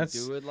whenever 100. you That's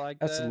do it like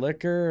that's that,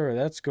 liquor, or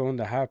that's going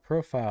to high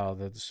profile,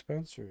 the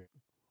dispensary.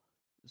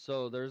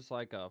 so there's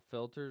like a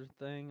filter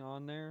thing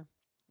on there,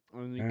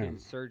 and you Damn. can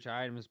search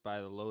items by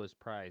the lowest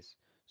price.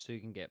 So you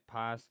can get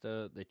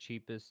pasta, the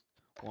cheapest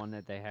one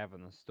that they have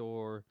in the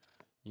store.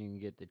 You can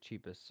get the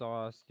cheapest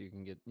sauce. You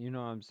can get, you know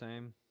what I'm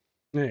saying?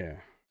 Yeah.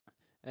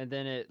 And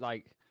then it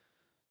like,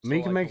 I mean,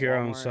 you can like make the your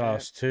own Walmart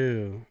sauce app-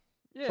 too.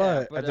 Yeah,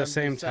 but but at the I'm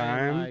same just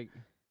saying, time,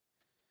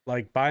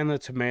 like buying the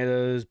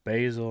tomatoes,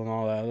 basil, and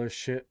all that other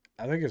shit,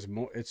 I think it's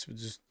more. It's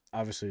just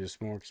obviously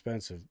just more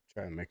expensive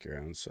trying to make your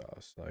own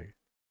sauce. Like,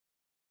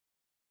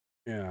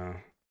 yeah,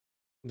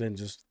 than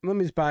just let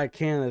me just buy a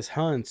can of this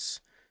Hunt's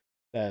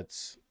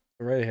that's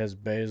already has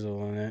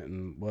basil in it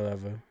and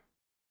whatever.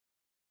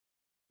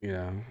 You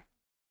know,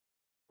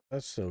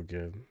 that's so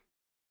good.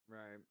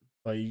 Right.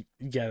 But you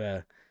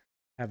gotta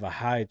have a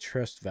high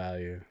trust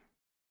value.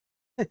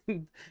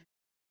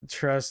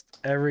 Trust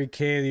every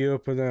can you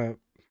open up.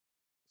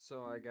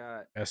 So I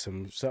got Has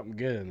something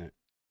good in it.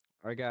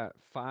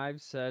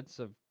 5 sets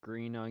of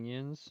green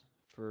onions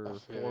for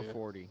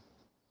 $4.40.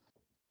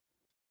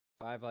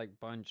 5 like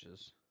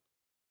bunches.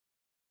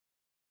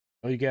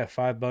 Oh, you got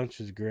 5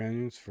 bunches of green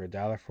onions for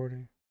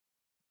 $1.40?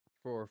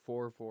 For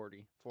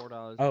 $4.40.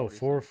 $4. Oh,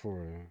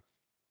 $4.40.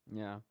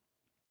 Yeah.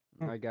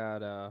 Huh. I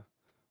got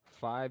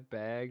 5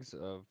 bags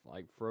of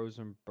like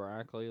frozen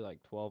broccoli, like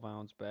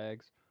 12-ounce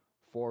bags,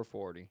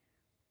 $4.40.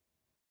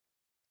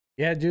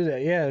 Yeah, do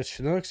that. Yeah, at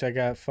Chinooks, I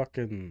got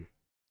fucking,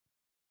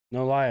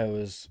 no lie, it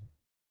was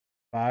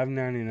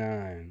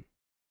 $5.99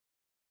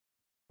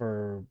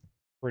 for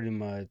pretty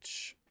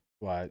much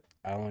what?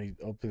 I only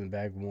opened the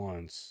bag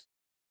once.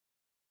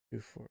 2,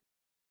 4.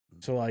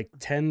 So like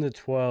 10 to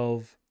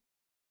 12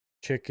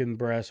 chicken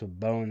breasts with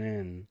bone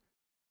in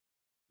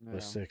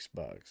was $6.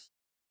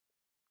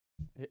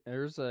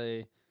 There's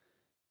a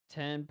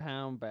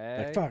 10-pound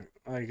bag. Like fuck,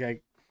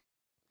 like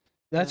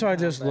that's why I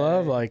just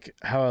love like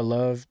how I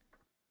love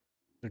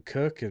to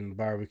cook and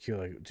barbecue.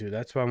 Like, dude,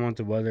 that's why I want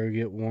the weather to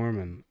get warm,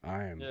 and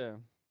I am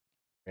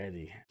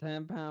ready.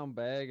 10-pound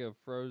bag of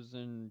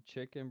frozen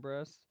chicken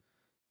breast,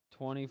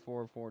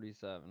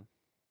 $24.47.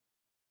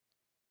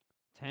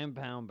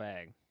 10-pound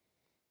bag.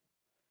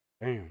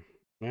 Damn,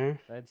 man.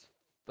 That's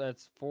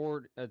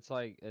 4. It's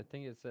like I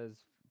think it says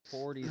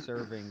 40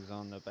 servings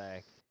on the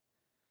back.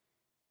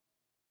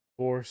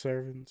 4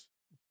 servings.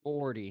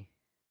 40.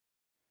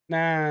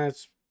 Nah,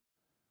 it's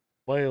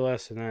way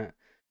less than that.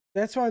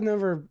 That's why I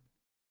never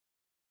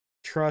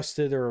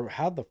trusted, or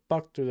how the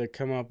fuck do they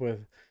come up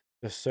with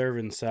the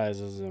serving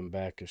sizes and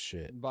back of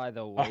shit? By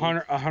the weight.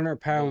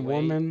 100-pound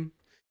woman.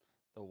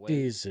 The weight.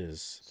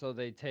 Jesus. So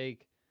they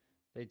take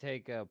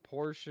a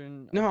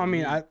portion. No, of I the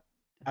mean meat,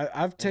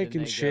 I've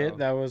taken shit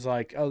that was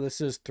like, oh,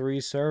 this is 3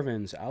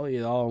 servings. I'll eat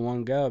it all in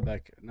one go.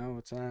 Like, no,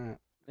 it's not.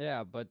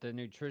 Yeah, but the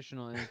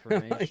nutritional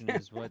information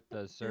is what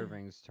the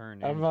servings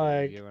turn I'm into.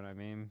 like, You get what I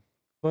mean?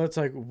 Well, it's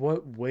like,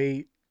 what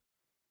weight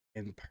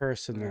in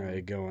person are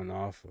they going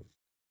off of?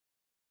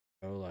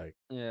 So like,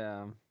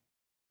 yeah,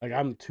 like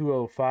I'm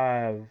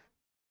 205.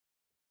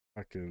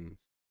 Fucking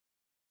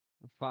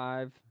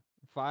 5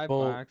 bulk.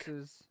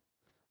 boxes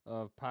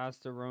of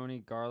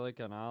pastaroni, garlic,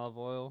 and olive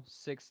oil,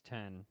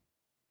 $6.10.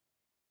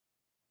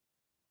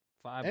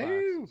 5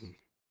 boxes.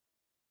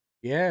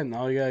 Yeah, and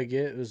all you gotta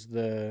get is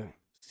the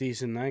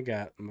season I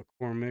got,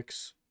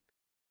 McCormick's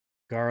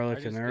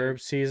garlic and herb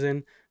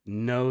season.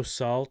 No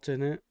salt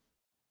in it.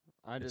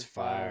 I It's just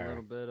buy fire. a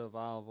little bit of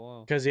olive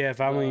oil. Because yeah,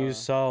 if I'm gonna use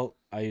salt,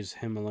 I use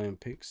Himalayan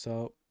pink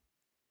salt.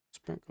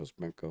 Sprinkle,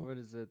 sprinkle. What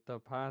is it? The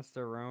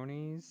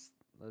pastaronis?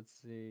 Let's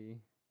see.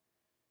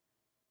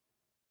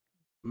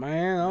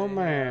 Man, oh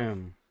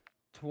man.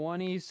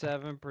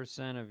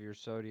 27% of your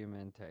sodium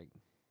intake.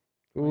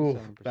 Ooh,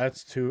 27%.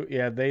 that's too.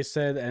 Yeah, they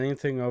said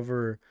anything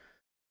over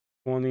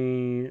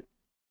 20,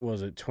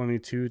 was it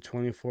 22,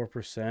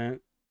 24%?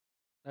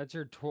 That's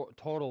your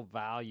total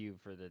value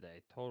for the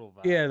day. Total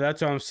value. Yeah,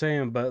 that's what I'm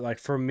saying. But like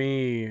for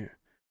me,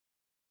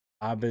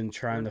 I've been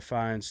trying to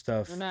find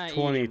stuff you're not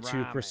eating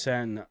 22%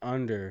 and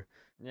under.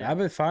 Yeah. I've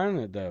been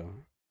finding it though.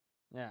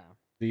 Yeah.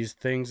 These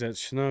things at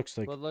Schnucks,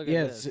 like, But look at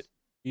yes, this.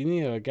 you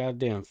need a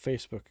goddamn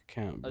Facebook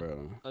account,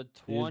 bro. A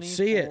You'd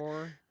see it.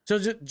 24 So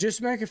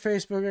just make a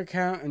Facebook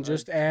account and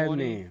just add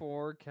me.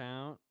 24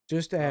 count.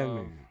 Just add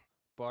of me.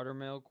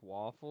 Buttermilk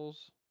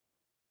waffles.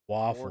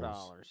 Waffles.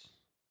 $4.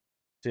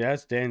 See,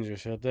 that's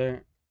dangerous right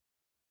there.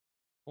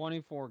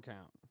 24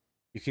 count.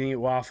 You can eat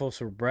waffles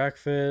for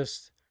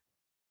breakfast,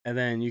 and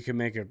then you can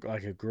make a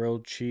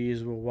grilled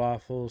cheese with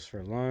waffles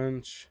for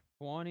lunch.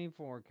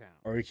 24 count.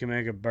 Or you can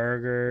make a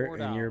burger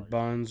and your $4.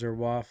 buns are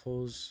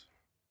waffles.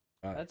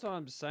 That's what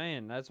I'm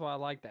saying. That's why I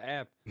like the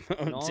app. Oh,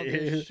 And all dude.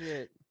 this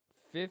shit.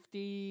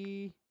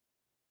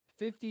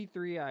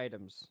 53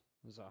 items.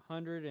 Is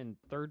 $113.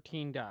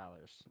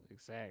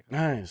 Exactly.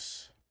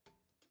 Nice.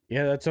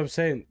 Yeah, that's what I'm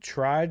saying.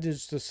 Try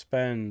just to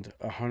spend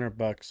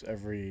 $100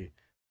 every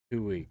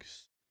 2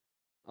 weeks.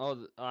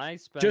 Oh, I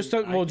spend Just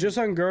on, just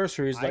on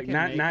groceries, I like can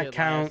not make it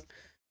count, last-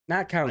 not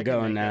I count can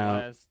going make it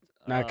out, last,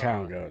 not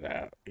count going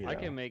out. You I know.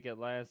 can make it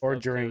last or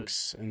up to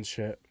drinks and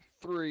shit.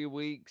 3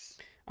 weeks.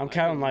 I'm I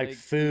counting can like make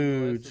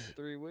food, less than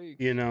 3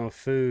 weeks. you know,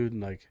 food,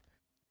 like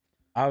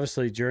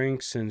obviously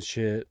drinks and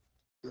shit.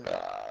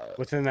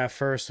 Within that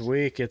first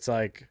week, it's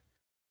like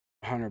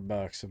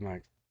 $100. I'm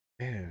like,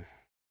 yeah.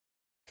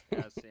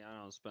 Yeah, see, I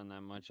don't spend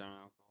that much on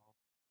alcohol.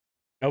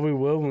 Oh, we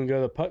will when we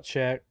go to Putt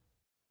Shack.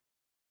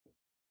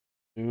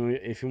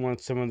 If you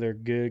want some of their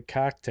good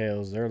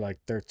cocktails, they're like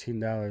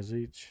 $13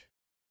 each.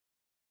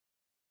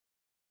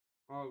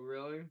 Oh,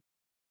 really?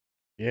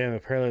 Yeah,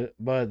 apparently,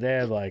 but they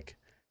have like,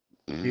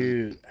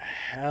 dude,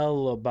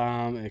 hella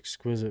bomb,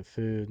 exquisite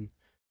food.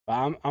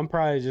 But I'm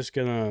probably just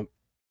gonna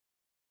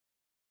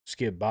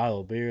get a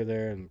bottle of beer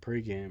there and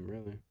pregame,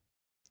 really.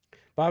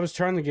 But But I was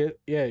trying to get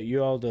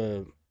you all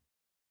to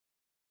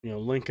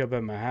link up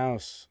at my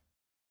house,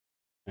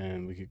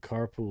 and we could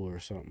carpool or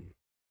something.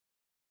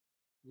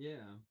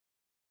 Yeah.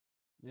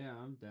 Yeah,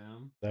 I'm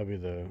down.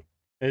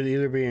 It'd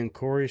either be in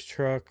Corey's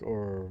truck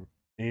or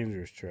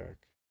Andrew's truck.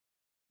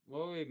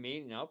 What are we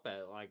meeting up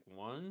at? Like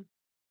 1,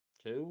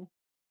 2?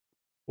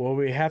 Well,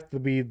 we have to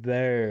be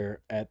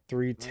there at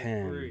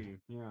 3:10. 3,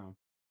 yeah.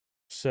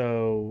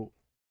 So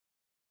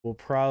we'll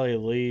probably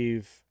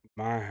leave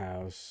my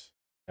house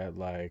at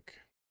like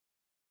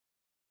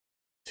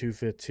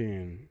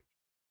 2:15,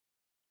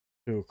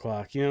 2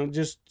 o'clock.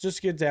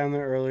 Just get down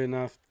there early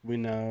enough. We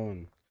know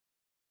and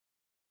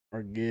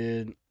we're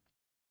good.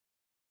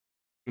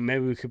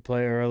 Maybe we could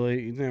play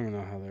early. You never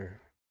know how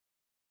they're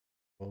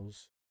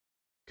goes.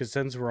 Because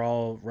since we're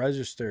all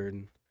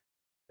registered,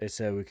 they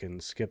said we can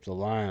skip the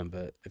line.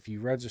 But if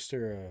you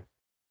register a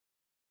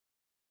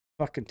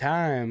fucking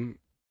time,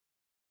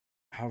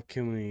 how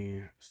can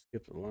we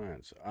skip the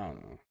line? So I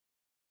don't know.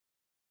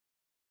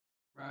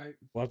 Right.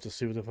 We'll have to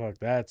see what the fuck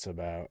that's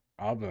about.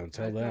 I'm gonna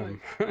tell them.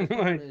 I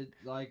thought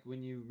like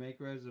when you make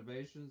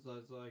reservations,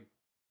 it's like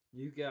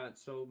you got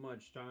so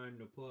much time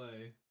to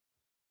play.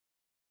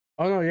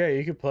 Oh no, yeah,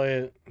 you can play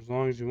it as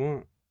long as you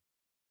want.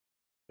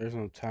 There's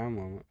no time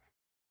limit.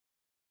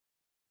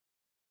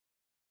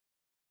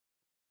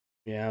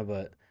 Yeah,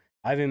 but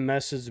I even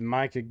messaged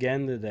Mike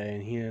again today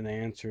and he didn't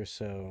answer.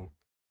 So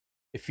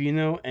if you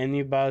know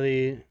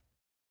anybody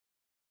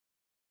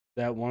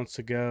that wants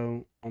to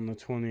go on the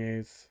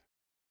 28th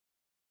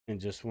and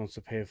just wants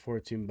to pay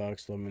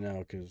 $14, let me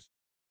know, because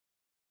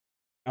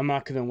I'm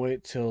not gonna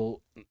wait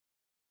till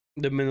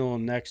the middle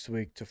of next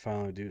week to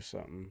finally do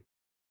something.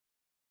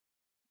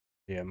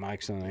 Yeah,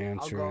 Mike's not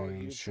answering I'll go.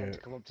 and You shit. have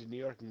to come up to New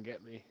York and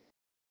get me.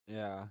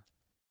 Yeah.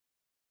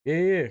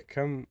 Yeah.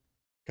 Come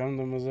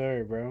to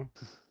Missouri, bro.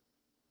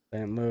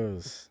 St.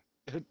 Louis.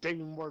 Take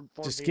me more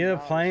than Just get a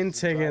 $14 plane to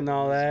ticket drive and to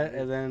all that,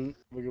 Missouri. and then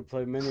we can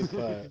play mini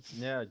putt.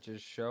 Yeah,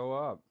 just show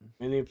up.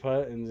 Mini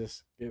putt and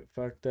just get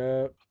fucked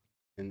up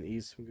and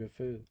eat some good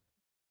food.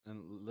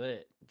 And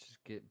lit. Just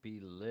be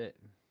lit.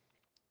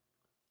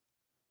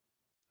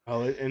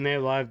 Oh, and they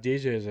have live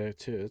DJs there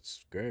too.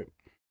 It's great.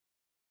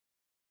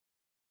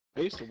 I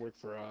used to work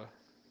for a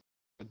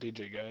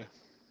DJ guy.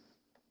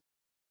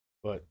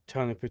 What,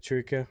 Tony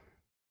Patrica?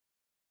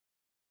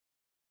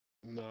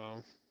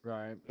 No.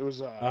 Right. It was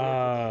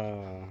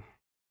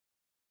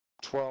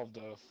 12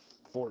 to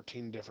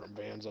 14 different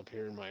bands up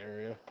here in my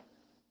area.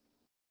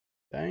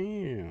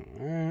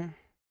 Damn.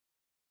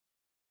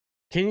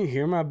 Can you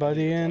hear my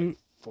buddy in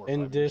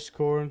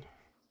Discord?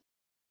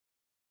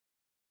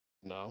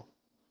 No.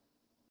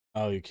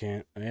 Oh, you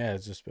can't? Yeah,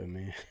 it's just been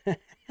me.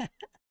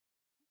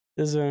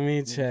 This is been me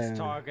You're just chatting.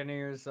 talking to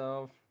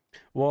yourself.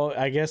 Well,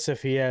 I guess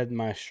if he had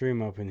my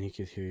stream open, he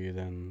could hear you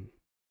then.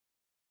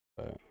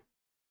 But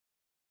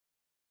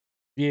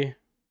yeah.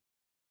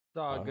 It's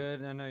all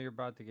good. I know you're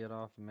about to get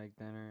off and make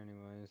dinner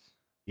anyways.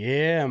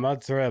 Yeah, I'm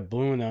about to throw that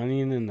blooming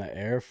onion in the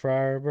air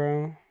fryer,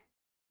 bro.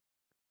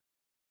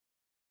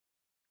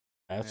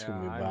 That's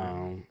gonna be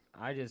bomb.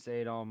 I just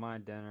ate all my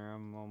dinner.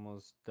 I'm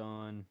almost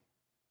done.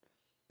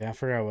 Yeah, I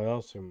forgot what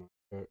else in my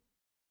cook.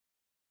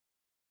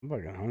 I'm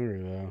fucking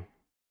hungry though.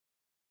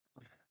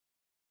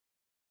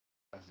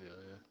 I feel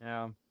you.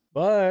 Yeah.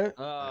 But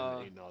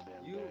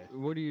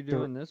what are you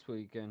doing this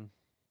weekend?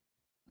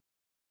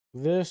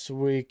 This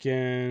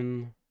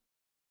weekend,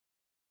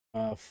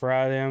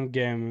 Friday I'm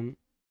gaming.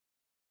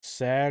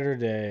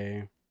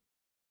 Saturday,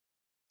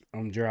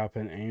 I'm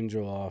dropping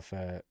Angel off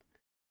at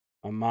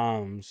my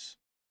mom's.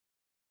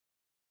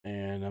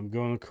 And I'm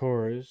going to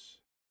Corey's.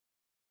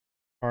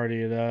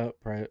 Party it up,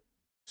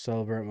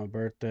 celebrate my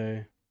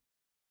birthday.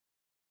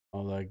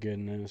 All that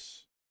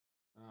goodness.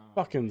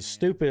 Fucking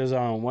stupid as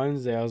on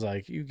Wednesday. I was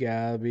like, you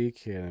gotta be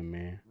kidding me.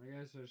 I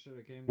guess I should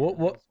have came to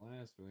What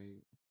last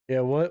week.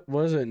 Yeah, what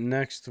was it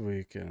next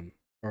weekend?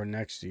 Or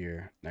next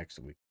year? Next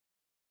week.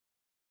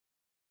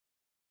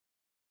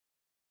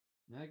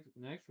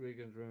 Next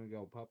weekend's when we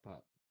go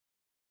pop.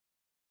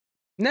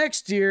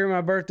 Next year, my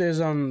birthday is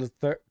on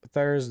the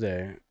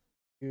Thursday.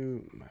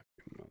 You might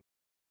be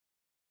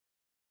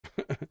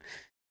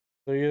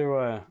So either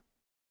way.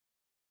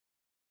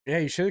 Yeah,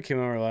 you should have came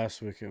over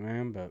last weekend,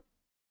 man, but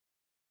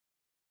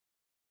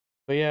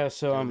yeah,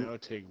 so It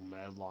would take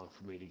mad long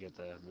for me to get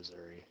to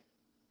Missouri.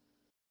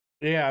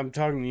 Yeah, I'm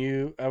talking to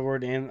you,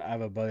 Edward, and I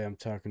have a buddy I'm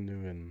talking to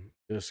in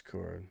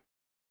Discord.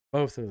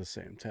 Both at the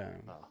same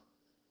time. Oh.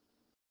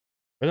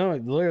 But no,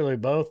 literally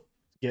both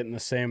getting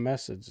the same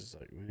message. It's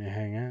like, we need to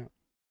hang out.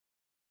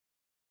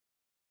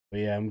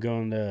 But yeah, I'm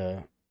going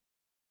to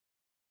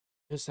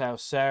his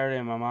house Saturday,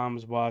 and my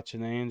mom's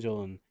watching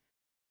Angel, and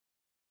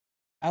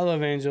I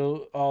love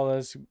Angel, all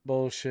this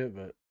bullshit,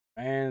 but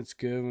man, it's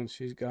good when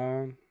she's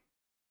gone.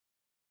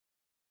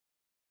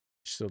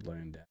 She's still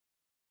laying down.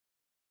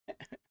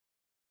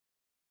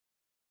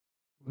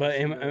 But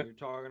you're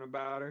talking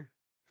about her.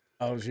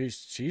 Oh,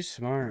 she's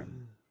smart.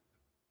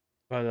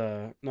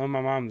 But no,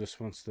 my mom just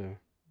wants to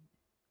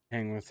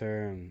hang with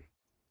her, and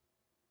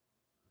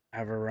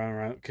have her run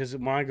around. Because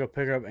when I go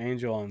pick up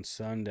Angel on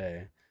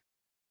Sunday,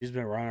 she's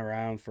been running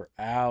around for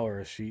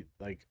hours. She,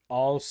 like,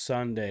 all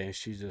Sunday,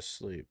 she just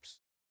sleeps.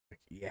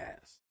 Like,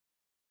 yes.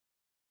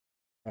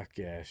 Fuck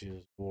yeah, she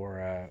just wore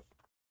out.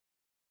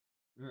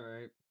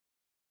 Alright.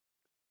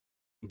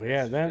 But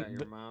yeah, She's that. got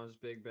your mom's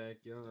big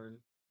backyard.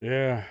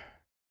 Yeah.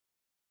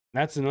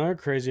 That's another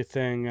crazy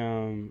thing.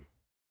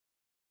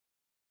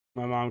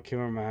 My mom came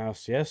over to my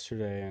house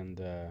yesterday, and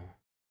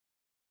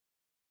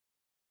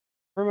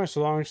pretty much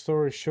long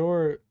story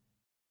short,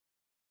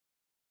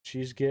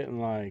 she's getting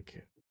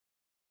like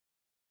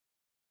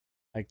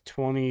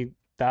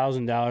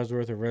 $20,000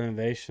 worth of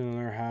renovation in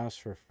her house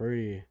for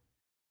free.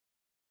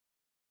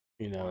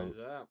 You Why know, is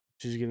that?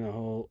 she's getting a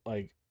whole,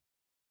 like,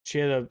 she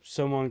had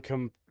someone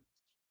come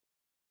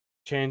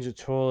change the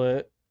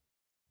toilet.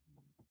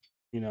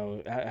 You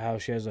know how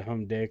she has a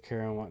home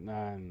daycare and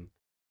whatnot, and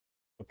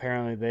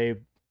apparently they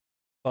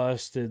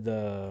busted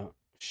the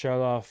shut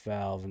off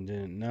valve and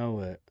didn't know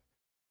it,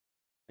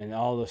 and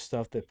all the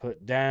stuff they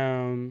put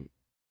down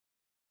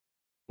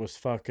was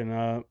fucking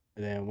up.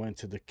 And then went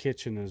to the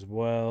kitchen as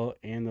well,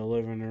 and the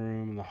living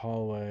room and the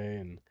hallway,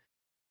 and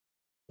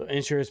the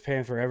insurance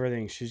paying for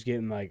everything. She's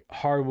getting like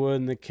hardwood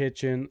in the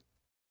kitchen,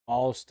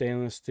 all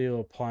stainless steel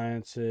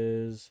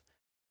appliances,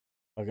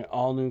 fucking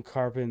all new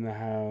carpet in the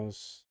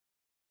house,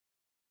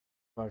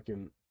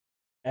 fucking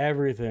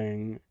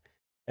everything.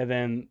 And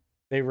then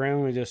they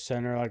randomly just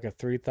sent her like a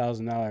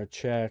 $3,000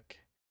 check.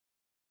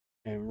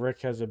 And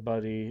Rick has a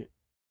buddy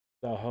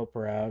that'll help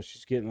her out.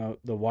 She's getting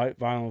the white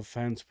vinyl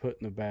fence put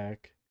in the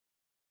back.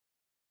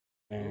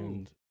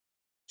 And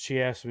she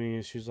asked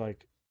me, she's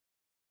like,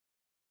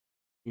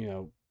 you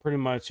know, pretty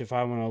much if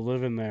I want to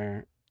live in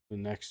there the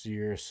next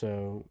year or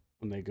so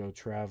when they go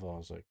travel, I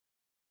was like,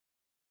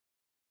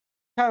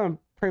 kind of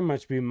pretty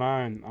much be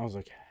mine. I was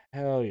like,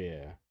 hell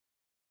yeah.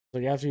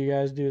 Like, after you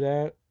guys do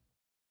that,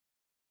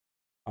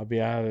 I'll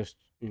be out of this,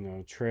 you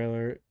know,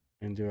 trailer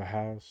into a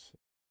house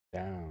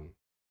down.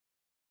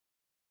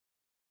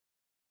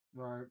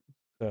 Right.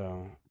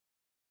 So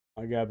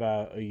I got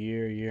about a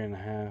year and a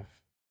half.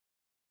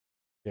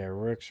 Yeah,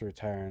 Rick's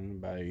retiring in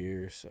about a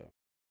year or so.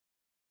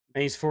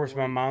 And he's forced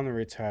my mom to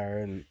retire,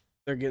 and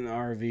they're getting an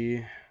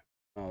RV,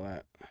 all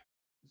that.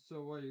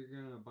 So what,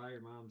 you're gonna buy your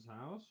mom's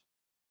house?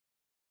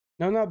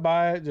 No, not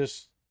buy it.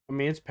 Just, I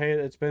mean, it's paid.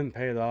 It's been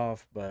paid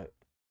off, but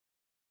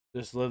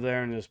just live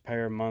there and just pay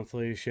her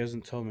monthly. She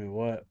hasn't told me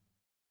what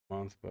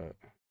month, but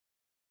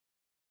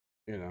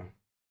you know,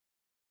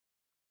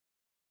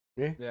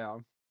 yeah, Yeah.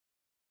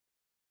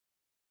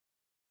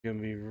 gonna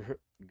be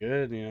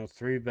good. You know,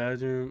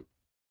 3-bedroom,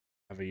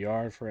 have a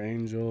yard for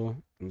Angel,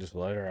 and just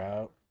let her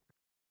out.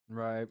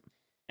 Right.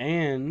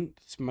 And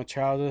it's my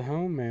childhood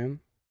home, man.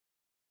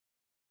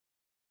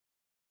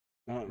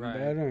 Nothing Right.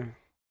 better.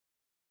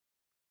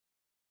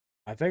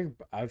 I think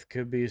I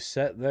could be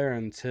set there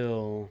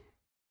until,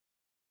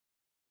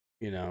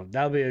 you know,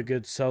 that'll be a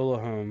good solo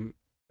home.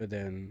 But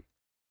then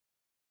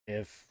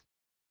if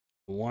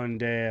one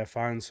day I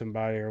find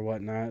somebody or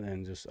whatnot,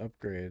 then just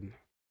upgrade.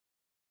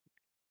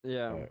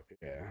 Yeah. But,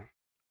 yeah.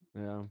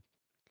 Yeah.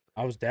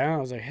 I was down.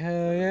 I was like,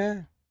 hell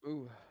yeah.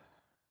 Ooh.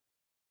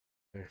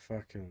 They're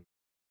fucking.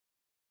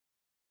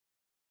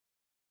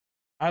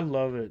 I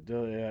love it,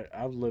 though. Yeah,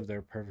 I've lived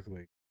there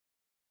perfectly.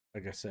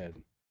 Like I said,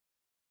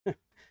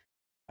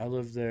 I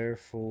lived there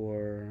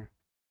for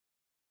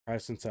probably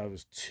since I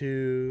was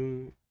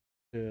 2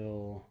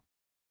 till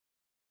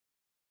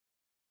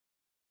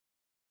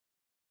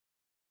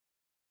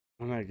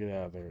when I get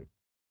out of there,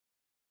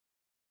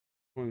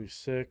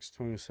 26,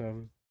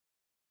 27.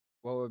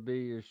 What would be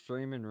your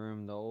streaming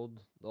room? The old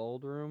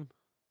room?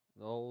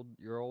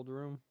 Your old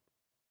room?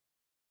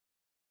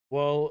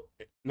 Well,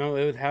 no,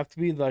 it would have to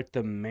be like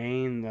the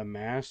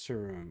master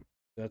room.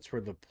 That's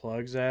where the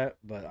plug's at,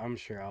 but I'm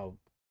sure I'll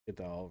get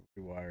that all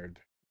rewired.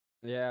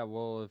 Yeah,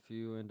 well, if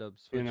you end up You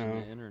switching know.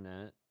 the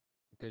internet,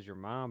 because your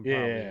mom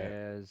probably Yeah.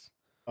 has.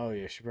 Oh,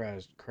 yeah, she probably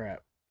has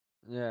crap.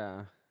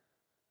 Yeah.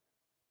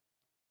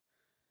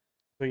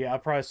 But yeah, I'll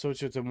probably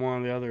switch it to one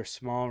of the other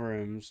small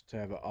rooms to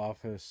have an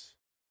office.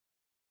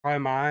 Probably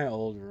my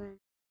old room.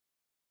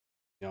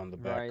 You know, in the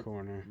back Right.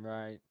 corner.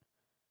 Right.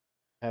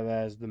 Have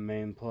that as the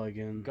main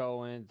plug-in.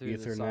 Go in through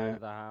the side of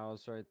the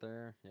house right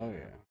there. Oh,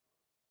 yeah.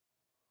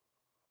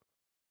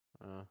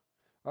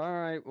 All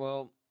right.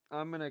 Well,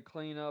 I'm gonna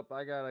clean up.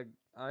 I'm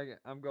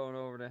going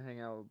over to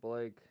hang out with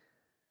Blake.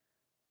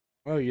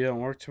 Oh, you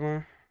don't work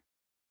tomorrow?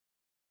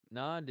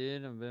 Nah,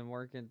 dude. I've been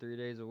working 3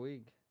 days a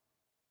week.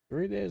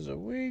 3 days a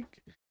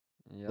week?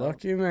 Yep.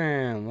 Lucky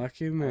man.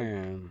 Lucky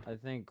man. I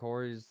think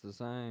Corey's the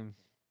same.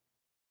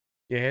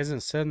 Yeah, he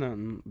hasn't said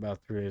nothing about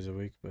 3 days a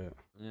week, but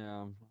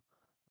Yeah.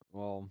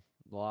 Well,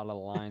 a lot of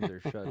lines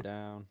are shut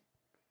down.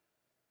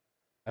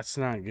 that's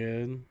not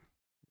good.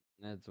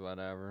 It's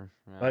whatever.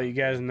 But you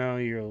guys know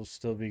you'll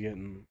still be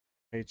getting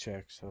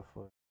paychecks,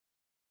 hopefully.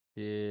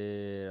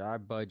 Yeah, I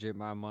budget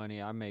my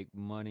money. I make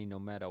money no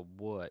matter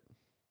what.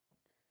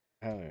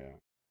 Hell yeah.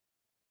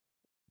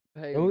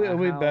 Pay It'll my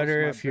be house,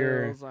 better my if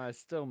you're. bills, I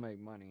still make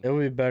money. It'll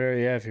be better,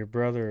 yeah, if your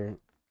brother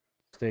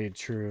stayed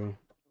true.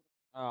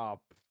 Oh,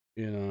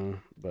 you know.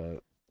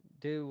 But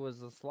dude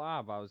was a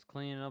slob. I was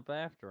cleaning up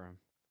after him.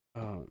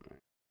 oh man.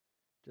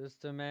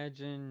 Just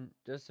imagine,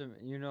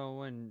 you know,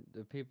 when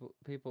the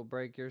people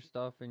break your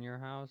stuff in your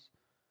house.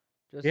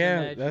 Just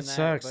Yeah, imagine that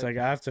sucks. but Like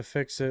I have to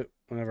fix it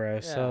whenever I yeah,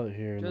 sell it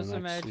here in just the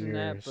next imagine year.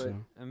 that. But So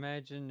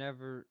imagine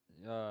never,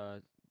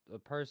 the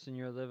person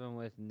you're living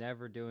with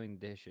never doing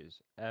dishes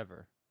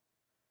ever,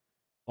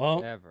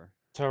 well, ever.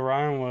 so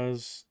Ryan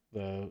was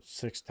the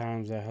 6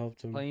 times I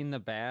helped him. Clean the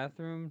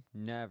bathroom,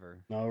 never.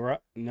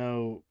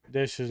 No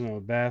dishes, no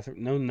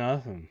bathroom, no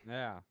nothing.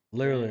 Yeah,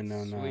 Literally didn't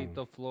no sweep nothing.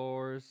 the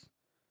floors.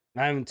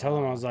 I even told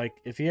him, I was like,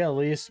 if he at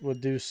least would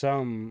do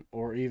something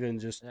or even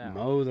just Yeah.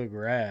 mow the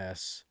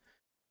grass,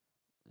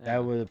 Yeah.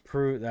 that would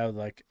prove that would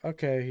like,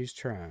 okay, he's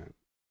trying.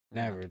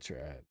 Yeah. Never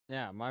tried.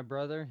 Yeah, my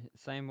brother,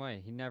 same way.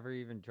 He never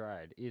even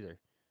tried either.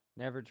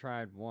 Never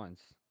tried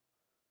once.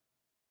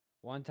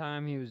 One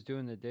time he was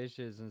doing the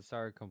dishes and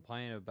started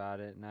complaining about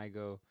it, and I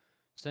go,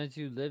 since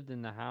you lived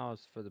in the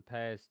house for the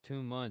past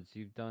 2 months,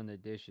 you've done the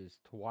dishes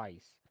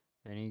twice.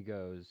 And he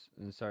goes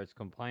and starts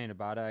complaining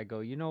about it. I go,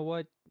 you know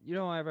what? You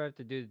don't ever have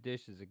to do the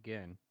dishes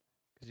again,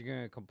 because you're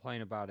going to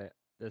complain about it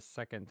the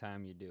second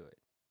time you do it.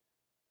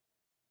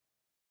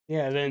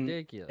 Yeah, then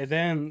Ridiculous. and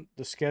then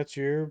the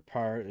sketchier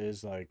part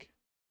is like,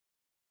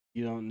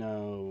 you don't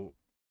know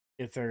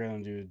if they're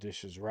gonna do the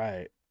dishes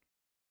right.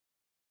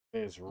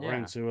 They just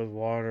rinse it with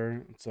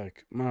water. It's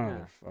like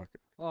motherfucker.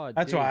 Oh,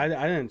 That's why dude.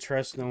 I didn't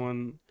trust no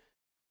one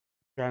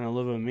trying to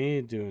live with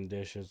me doing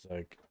dishes.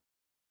 Like,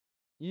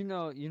 You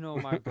know,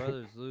 my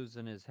brother's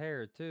losing his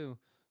hair too.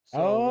 So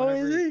oh,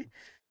 whenever is he?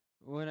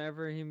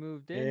 whenever he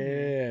moved in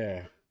here,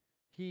 Yeah.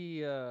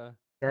 he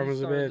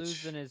Karma's a started bitch.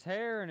 losing his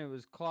hair and it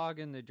was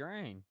clogging the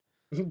drain.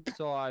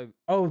 So I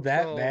Oh,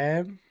 that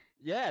bad?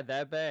 Yeah,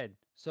 that bad.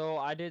 So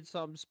I did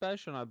something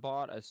special and I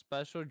bought a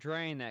special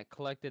drain that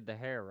collected the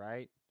hair,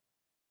 right?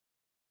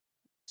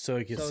 So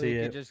you can So see he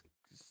it. could just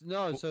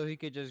so he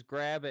could just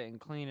grab it and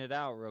clean it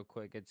out real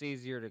quick. It's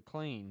easier to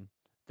clean.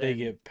 They than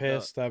get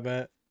pissed, I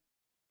bet.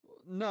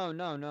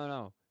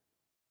 No.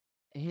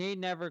 He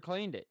never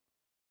cleaned it.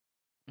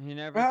 He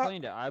never Ah.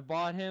 cleaned it. I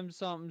bought him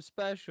something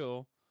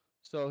special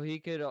so he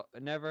could so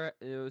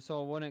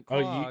it wouldn't Oh,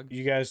 clog.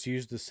 you guys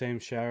use the same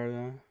shower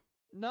though?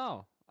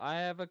 No, I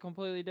have a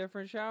completely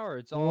different shower.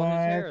 It's all in his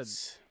hair.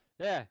 What?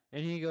 Yeah,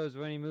 and he goes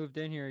when he moved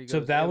in here. He goes, So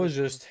that "It was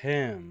just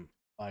him.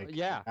 Like,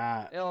 yeah.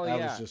 not, Oh that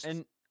yeah. was just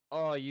And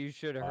you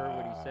should have heard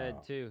what he said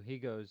Wow. too. He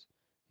goes,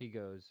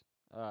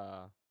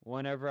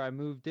 whenever I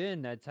moved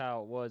in, that's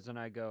how it was. And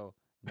I go,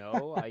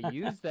 no, I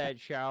used that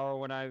shower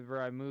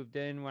whenever I moved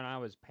in when I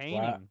was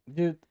painting. Wow.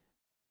 Dude,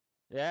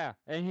 Yeah.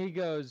 And he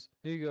goes,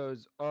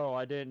 oh,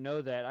 I didn't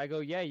know that. I go,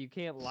 yeah, you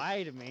can't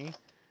lie to me.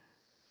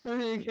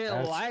 You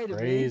can't lie that's to me.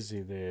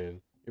 crazy,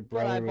 dude. Your But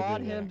I brother would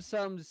bought do him that.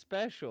 something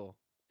special.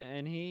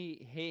 And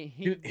he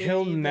Dude, didn't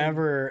he'll even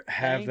never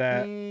have thank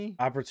that me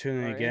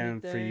opportunity or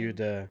again for you anything.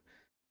 to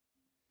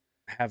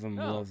have him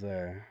No. live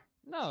there.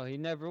 No, he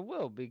never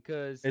will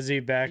because Is he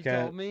back he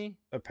at told me.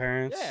 the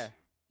parents?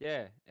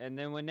 Yeah. And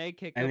then when they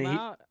kick And him he-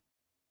 out,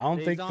 I don't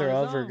he's think on they're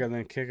his ever own.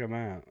 gonna kick him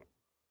out.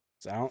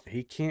 So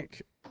he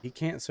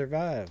can't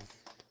survive.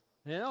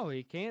 No,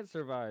 he can't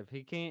survive.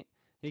 He can't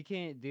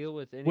deal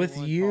with anyone. With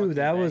you, talking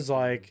that back was to him.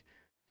 like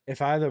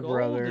if I had a brother,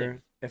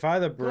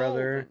 Golden.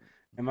 brother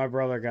and my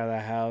brother got a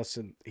house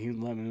and he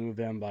let me move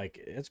in, like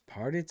it's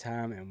party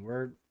time and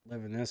we're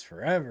living this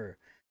forever.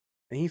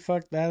 And he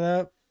fucked that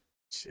up.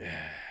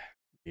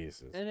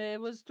 Jesus. And it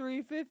was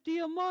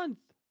 $350 a month.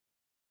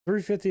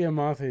 $350 a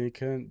month and he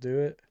couldn't do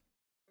it.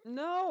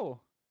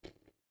 No,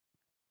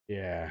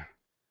 Yeah.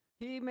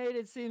 he made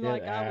it seem Get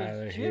like I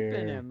outta was chipping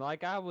here. him,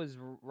 like I was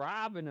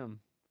robbing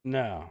him.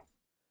 No.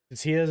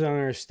 Because he doesn't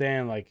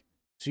understand, like,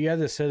 so you had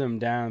to sit him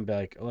down and be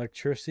like,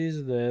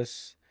 electricity's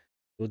this.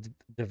 We'll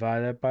divide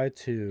that by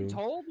 2. I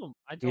told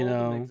You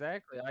know? him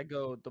exactly. I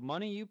go, the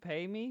money you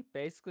pay me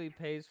basically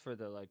pays for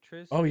the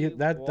electricity. Oh yeah,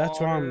 that's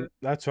water,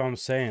 what I'm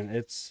saying.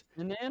 It's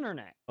and the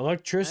internet.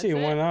 electricity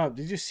That's went it. up.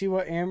 Did you see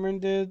what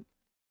Ameren did?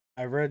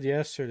 I read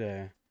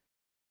yesterday.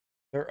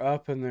 They're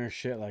up in their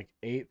shit like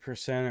 8%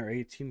 or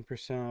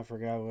 18%. I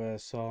forgot what I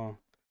saw.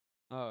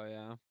 Oh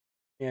yeah.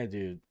 Yeah,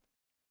 dude.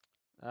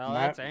 Oh,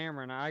 that's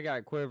Ameren. I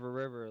got Quiver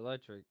River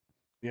Electric.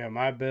 Yeah,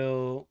 my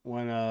bill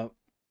went up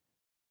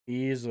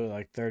easily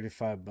like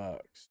 $35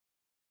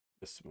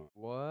 this month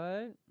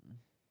What?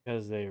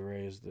 because they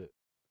raised it.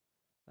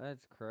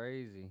 That's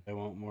crazy. They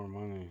want more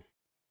money.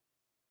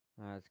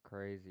 That's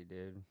crazy,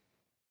 dude.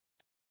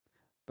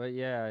 But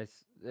yeah,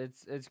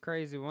 it's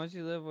crazy. Once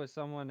you live with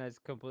someone that's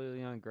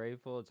completely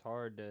ungrateful, it's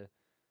hard to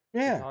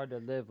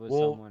live with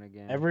someone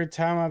again. Every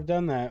time I've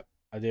done that,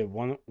 I did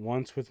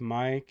once with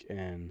Mike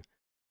and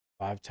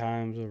 5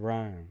 times with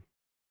Ryan.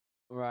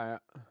 Right.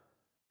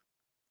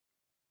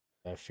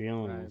 That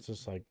feeling, Right. it's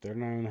just like they're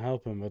not even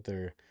helping, but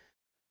they're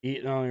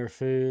eating all your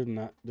food,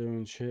 not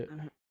doing shit,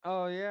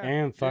 Oh yeah.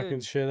 and fucking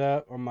dude. shit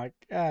up. I'm like,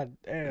 God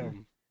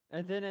damn.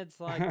 And then it's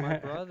like my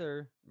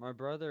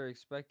brother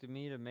expected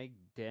me to make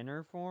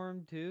dinner for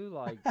him too.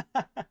 Like,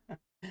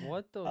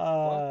 what the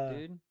fuck,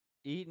 dude?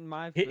 eating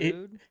my He-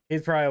 food.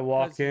 He'd probably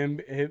walk 'Cause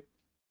in,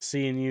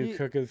 seeing you he-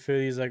 cooking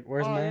food. He's like,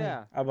 "Where's Oh mine?"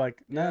 yeah. I'm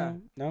like, Yeah.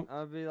 "No, no."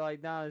 I'll be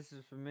like, nah, this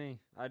is for me.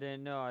 I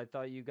didn't know. I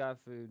thought you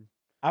got food.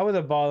 I would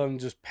have bought him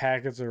just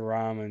packets of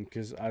ramen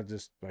because I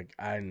just like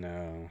I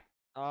know.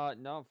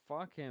 No,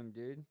 fuck him,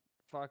 dude.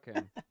 Fuck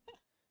him.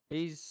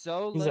 He's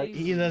so He's lazy. like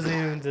he doesn't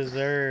even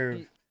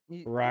deserve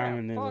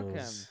ramen yeah, fuck him.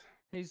 noodles.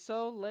 He's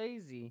so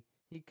lazy.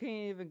 He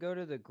can't even go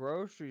to the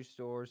grocery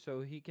store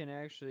so he can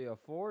actually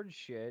afford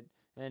shit,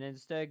 and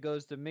instead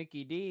goes to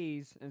Mickey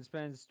D's and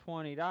spends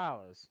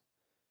 $20.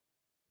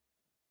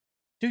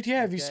 Dude,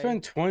 yeah, if you Okay.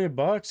 spend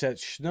 $20 at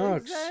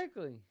Schnucks,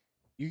 Exactly.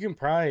 you can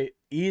probably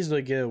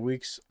easily get a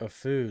week's of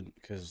food.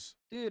 Cause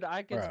Dude,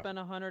 I can Bro. spend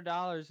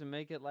 $100 and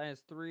make it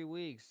last 3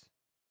 weeks.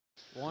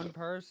 One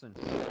person,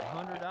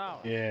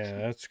 $100. yeah,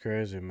 that's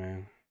crazy,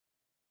 man.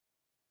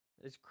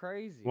 It's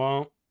crazy.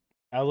 Well,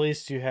 at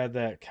least you had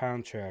that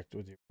contract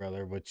with your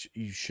brother, which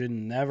you should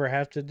never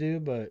have to do,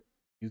 but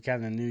you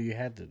kind of knew you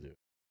had to do.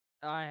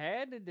 I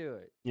had to do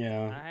it.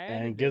 Yeah, I had to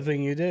and do good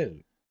thing you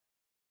did.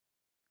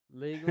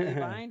 Legally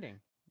binding.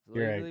 It's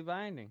You're right. legally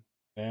binding.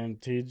 And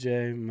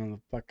TJ,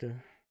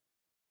 motherfucker.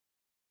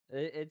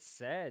 It's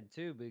sad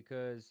too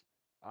because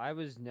I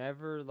was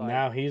never like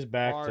Now he's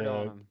back hard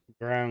on to him.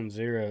 ground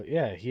zero.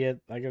 Yeah, he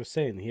had, like I was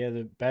saying, he had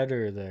it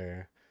better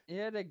there. He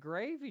had a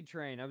gravy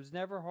train. I was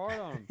never hard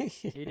on him.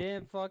 He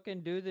didn't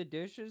fucking do the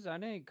dishes. I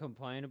didn't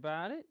complain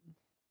about it.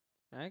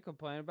 I didn't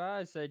complain about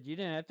it. I said you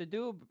didn't have to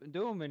do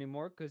them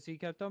anymore because he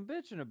kept on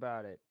bitching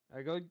about it.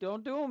 I go,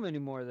 don't do them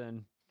anymore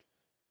then.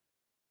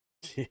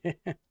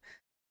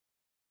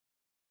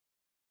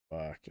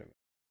 Fucking.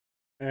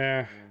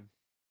 Yeah. It's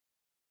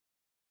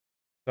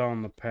all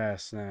in the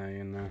past now,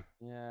 you know.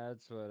 Yeah,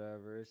 it's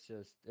whatever. It's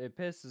just it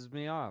pisses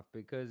me off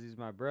because he's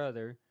my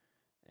brother,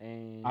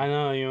 and I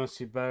know you want to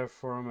see better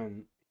for him,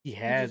 and he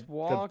had just the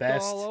walked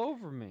best. all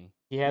over me.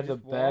 He had the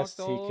just best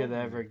walked he all could over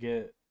ever me.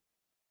 get.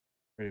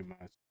 Pretty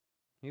much.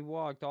 He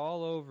walked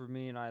all over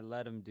me, and I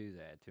let him do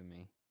that to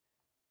me.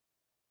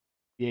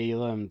 Yeah, you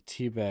let him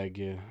teabag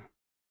you.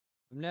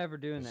 I'm never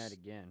doing that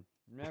again.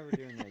 I'm never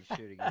doing that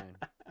shit again.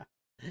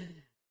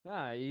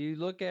 Nah, you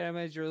look at him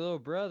as your little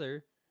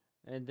brother,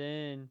 and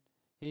then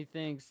he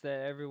thinks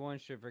that everyone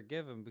should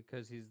forgive him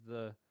because he's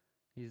the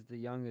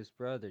youngest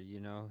brother. You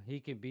know, he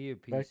can be a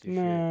piece Like, of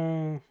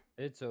no.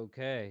 shit. It's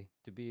okay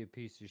to be a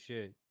piece of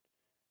shit.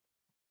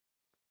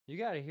 You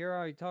gotta hear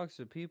how he talks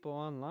to people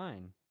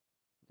online.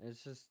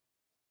 It's just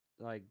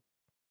like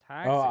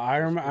toxic. Oh, I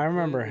just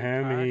remember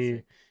completely him.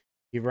 toxic.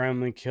 He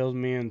randomly killed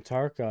me in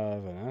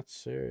Tarkov, and that's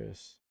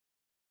serious.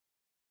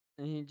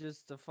 And he's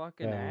just a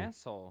fucking Yeah.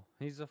 asshole.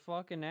 He's a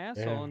fucking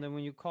asshole. Yeah. And then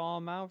when you call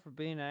him out for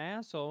being an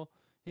asshole,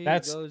 he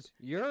That's- goes,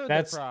 "You're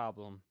that's- the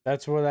problem."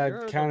 That's what I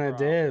You're the kind of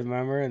problem. did,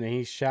 remember? And then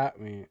he shot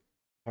me.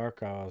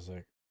 Tarkov, I was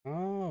like,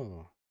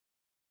 oh.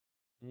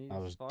 I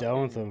was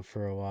done with fucking- him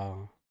for a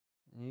while.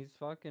 He's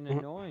fucking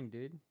annoying,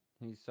 dude.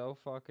 He's so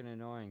fucking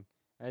annoying.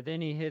 And then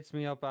he hits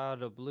me up out of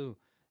the blue.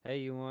 Hey,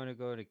 you want to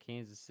go to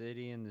Kansas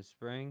City in the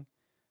spring?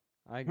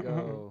 I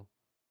go.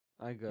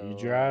 You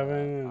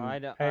driving? I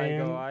and don't.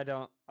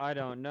 paying? I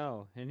don't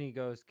know. And he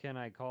goes, "Can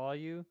I call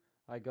you?"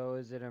 I go,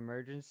 "Is it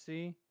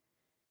emergency?"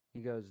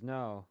 He goes,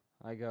 "No."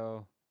 I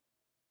go,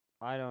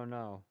 "I don't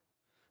know."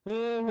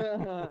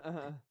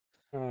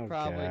 Oh,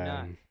 Probably not.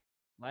 God.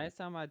 Last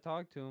time I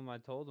talked to him, I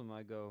told him,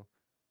 I go,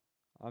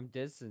 "I'm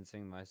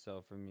distancing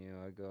myself from you."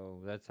 I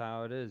go, "That's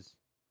how it is.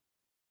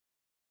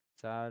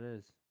 That's how it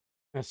is."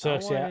 That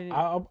sucks. want Yeah, any-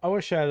 I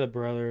wish I had a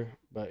brother,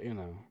 but you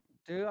know.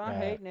 Dude, I yeah.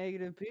 hate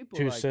negative people.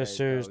 Two like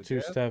sisters, that, though, two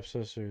Jeff.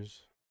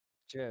 stepsisters.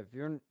 Jeff,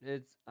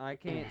 I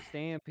can't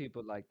stand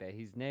people like that.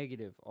 He's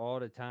negative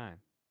all the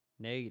time.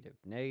 Negative.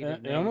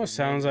 It almost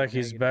sounds like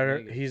he's better.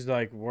 He's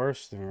like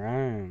worse than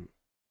Ryan.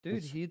 Dude,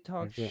 It's he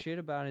talks like that. shit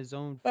about his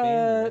own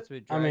family. That's what I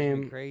drives me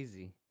mean-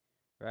 crazy.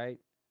 Right?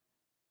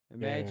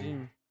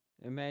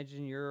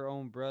 Imagine your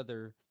own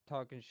brother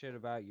talking shit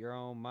about your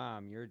own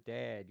mom, your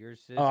dad, your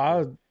sister. Oh, I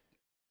would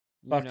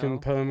you fucking know?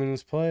 put him in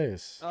his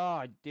place.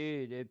 Oh,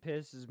 dude, it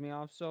pisses me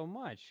off so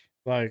much.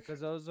 Like, Because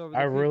those are the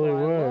I people really I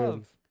would.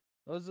 love.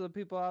 Those are the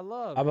people I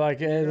love. I'm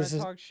like, And hey, you're this gonna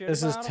is talk shit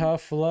this is about 'em?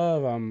 tough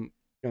love. I'm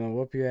gonna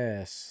whoop your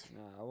ass.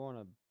 Nah, I want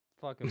to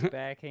fucking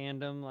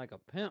backhand him like a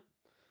pimp.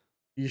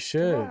 You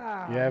should. You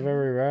have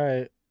every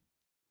right.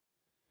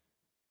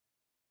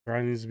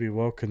 Brian needs to be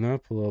woken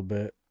up a little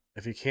bit.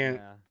 If he can't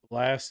Yeah.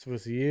 last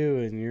with you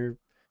and you're a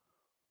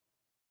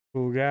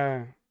cool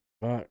guy,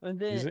 but And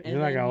then- he's and not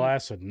then gonna he-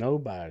 last with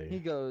nobody. He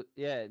goes,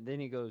 yeah. Then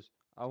he goes,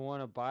 "I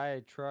want to buy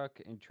a truck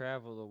and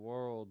travel the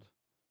world."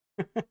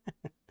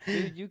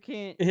 Dude, you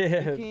can't.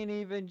 Yeah. You can't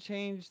even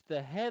change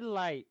the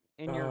headlight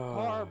in your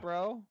car, Oh.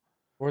 bro.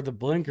 Or the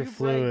blinker If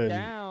you break fluid.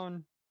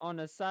 down on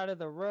the side of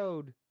the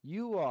road,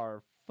 you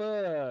are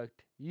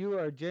fucked. You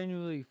are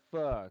genuinely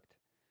fucked.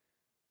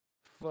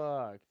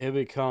 Fucked. He'll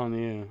be calling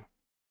you.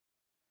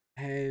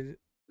 Hey,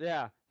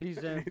 Yeah, he's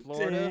in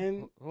Florida.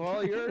 Dan.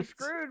 Well, you're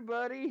screwed,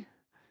 buddy.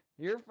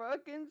 You're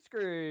fucking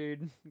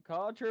screwed.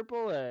 Call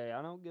AAA.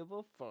 I don't give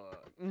a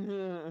fuck.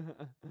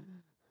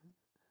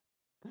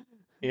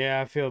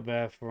 Yeah, I feel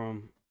bad for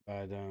him, but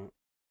I don't.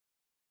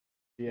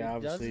 He Yeah,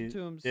 does obviously it to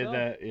did himself.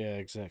 that. Yeah,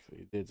 exactly.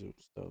 He did to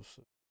himself.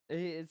 So.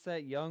 It's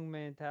that young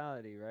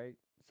mentality, right?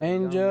 It's that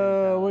young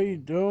Angel, what are you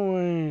mentality.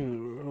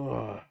 doing?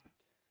 Ugh.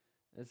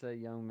 It's that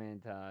young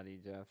mentality,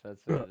 Jeff.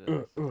 That's what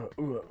it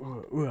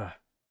is.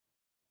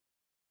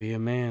 Be a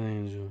man,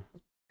 Angel.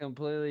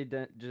 Completely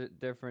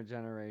different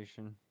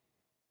generation.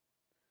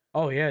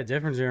 Oh yeah,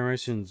 different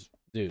generations,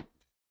 dude.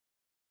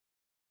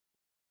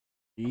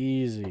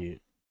 Easy.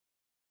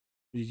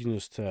 You can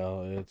just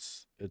tell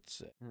it's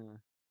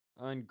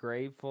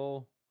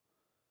Ungrateful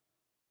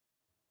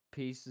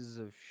pieces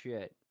of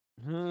shit.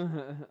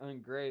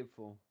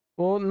 Ungrateful.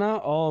 well,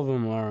 not all of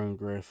them are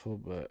ungrateful,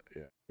 but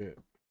yeah, good.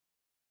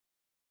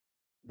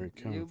 Where it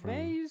come Man,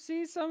 from? you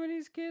see some of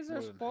these kids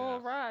are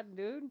spoiled rotten,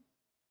 dude.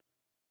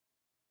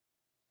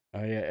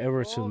 Oh yeah,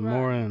 Everton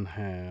more than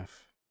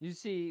half. You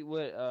see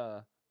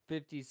what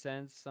 50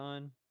 Cent's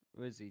son,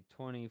 was he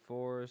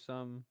 24 or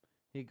something?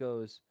 He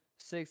goes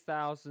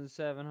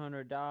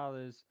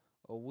 $6,700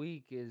 a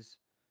week is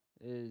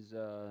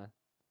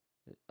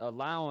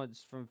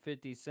allowance from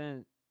 50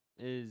 Cent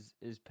is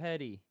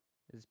petty.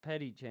 Is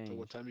petty change. So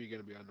what time are you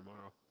gonna be on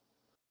tomorrow?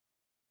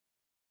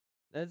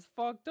 That's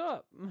fucked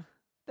up.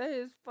 That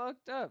is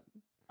fucked up.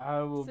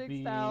 I will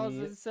be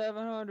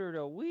 6,700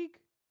 a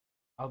week.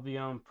 I'll be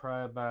on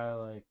probably by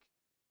like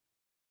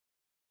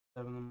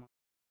 7 in the morning.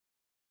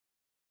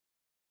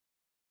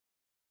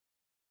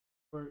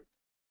 Work.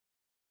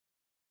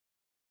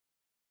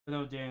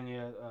 No, Dan,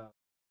 yeah.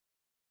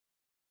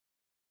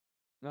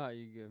 No,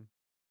 you good.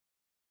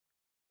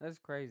 That's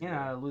crazy.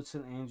 Yeah,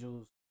 loosen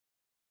Angel's.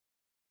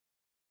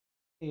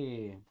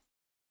 Hey,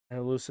 I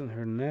loosen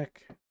her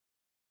neck.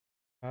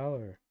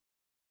 Collar.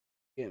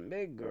 Getting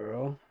big,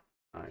 girl.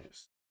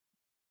 Nice.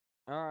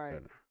 All right.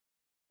 Good.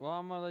 Well,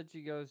 I'm gonna let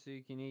you go so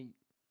you can eat.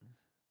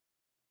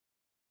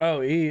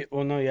 Oh, eat.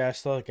 Well, no, yeah, I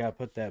still gotta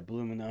put that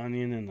blooming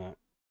onion in the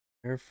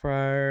air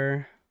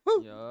fryer.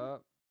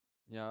 Yup.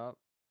 Yup.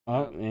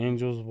 Oh,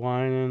 Angel's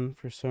whining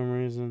for some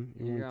reason.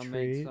 You You're want gonna a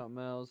treat? make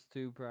something else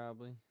too,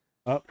 probably.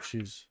 Oh,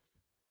 she's.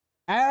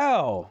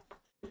 Ow!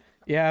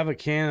 Yeah, I have a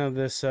can of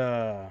this.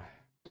 What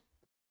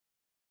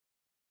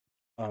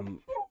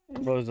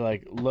was it,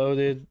 like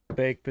loaded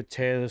baked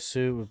potato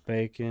soup with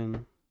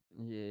bacon.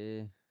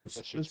 Yeah.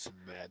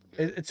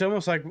 It's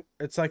almost like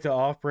it's like the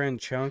off-brand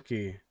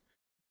chunky,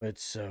 but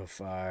it's so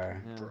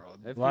fire. Yeah.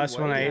 The last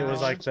one I ate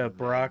was like the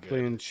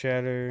broccoli and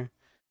cheddar.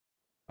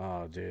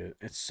 Oh, dude,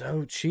 it's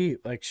so cheap.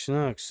 Like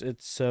Schnucks,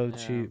 it's so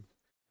cheap.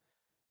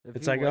 If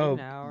It's you like, wait oh, an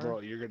hour, Bro,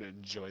 you're gonna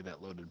enjoy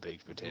that loaded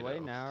baked potato.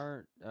 wait an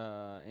hour.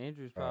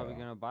 Andrew's probably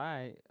gonna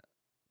buy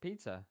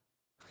pizza.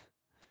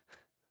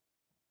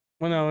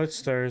 well, no, it's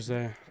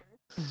Thursday.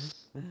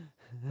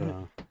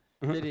 So.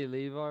 Did he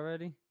leave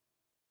already?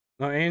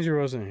 No, Andrew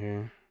wasn't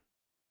here.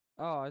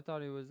 Oh, I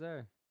thought he was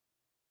there.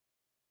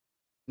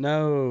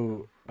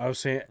 No, I was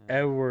saying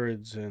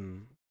Edwards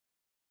and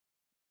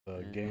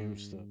game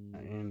stuff.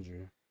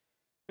 Andrew.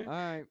 All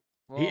right.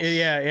 Well,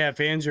 Yeah. If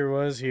Andrew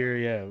was here,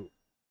 yeah,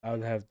 I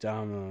would have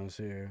Domino's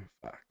here.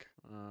 Fuck.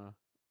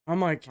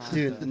 I'm like,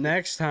 dude,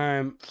 next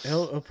time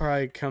he'll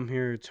probably come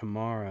here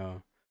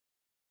tomorrow.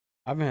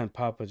 I haven't had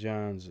Papa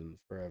John's in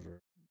forever.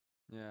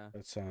 Yeah.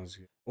 That sounds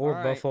good. Or All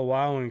right. Buffalo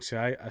Wild Wings.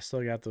 I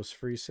still got those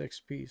free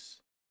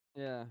 6-piece.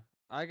 Yeah.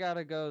 I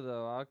gotta go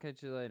though. I'll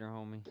catch you later,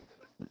 homie.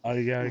 Oh,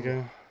 you gotta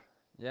go?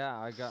 Yeah,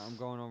 I'm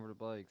going over to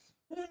Blake's.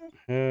 Hell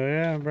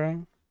yeah,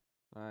 bro.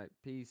 All right.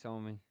 Peace,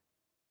 homie.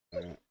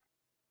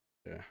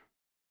 Yeah.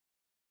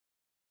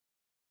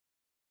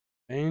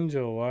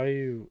 Angel, why are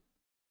you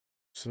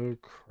so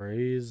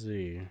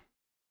crazy?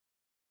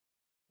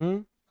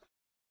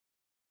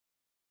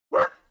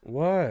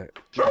 What?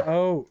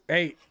 Oh,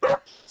 hey,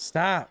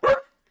 stop.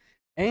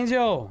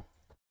 Angel.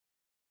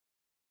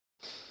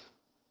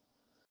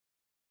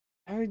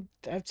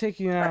 I've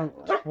taken you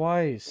out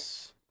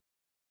twice.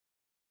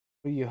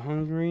 Are you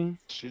hungry?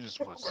 She just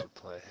wants to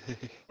play.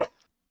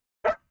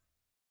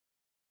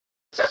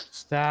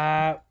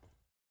 Stop.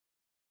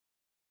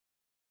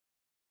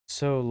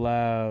 So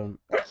loud.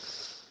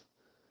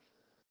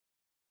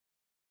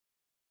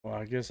 Well,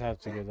 I guess I have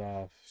to get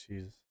off.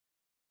 She's.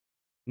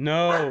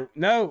 No.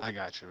 I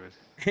got you, man.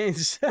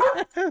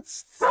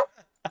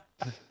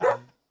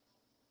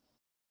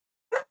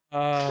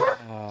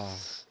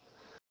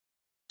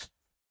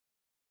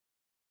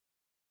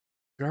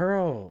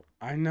 Girl,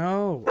 I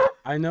know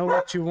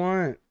what you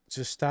want.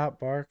 Just stop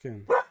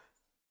barking.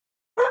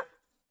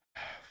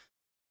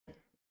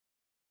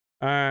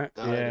 Alright,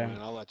 yeah. Man,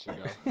 I'll let you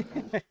go.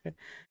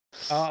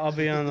 I'll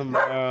be on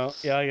tomorrow.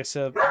 Yeah, like I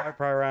said,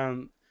 probably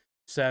around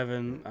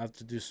 7. I have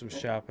to do some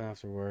shopping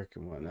after work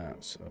and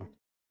whatnot. So,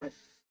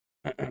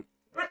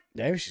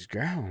 Dave, she's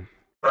growling.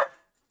 All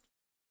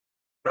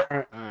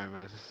right,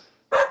 man.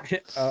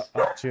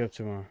 I'll see you up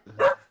tomorrow.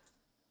 All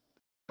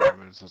right,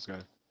 man. Sounds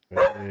good.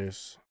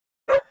 Peace.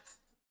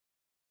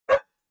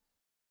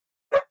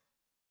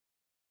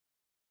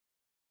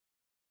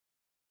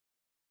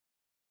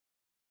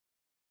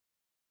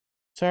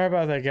 Sorry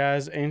about that,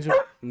 guys. Angel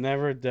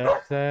never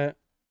does that.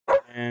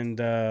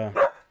 And I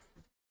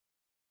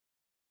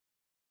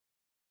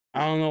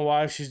don't know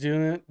why she's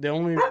doing it. The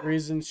only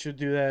reason she'll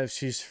do that if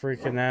she's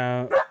freaking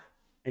out.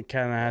 It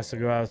kind of has to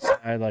go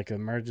outside, like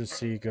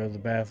emergency, go to the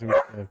bathroom.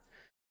 So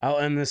I'll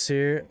end this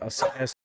here. I'll see you guys.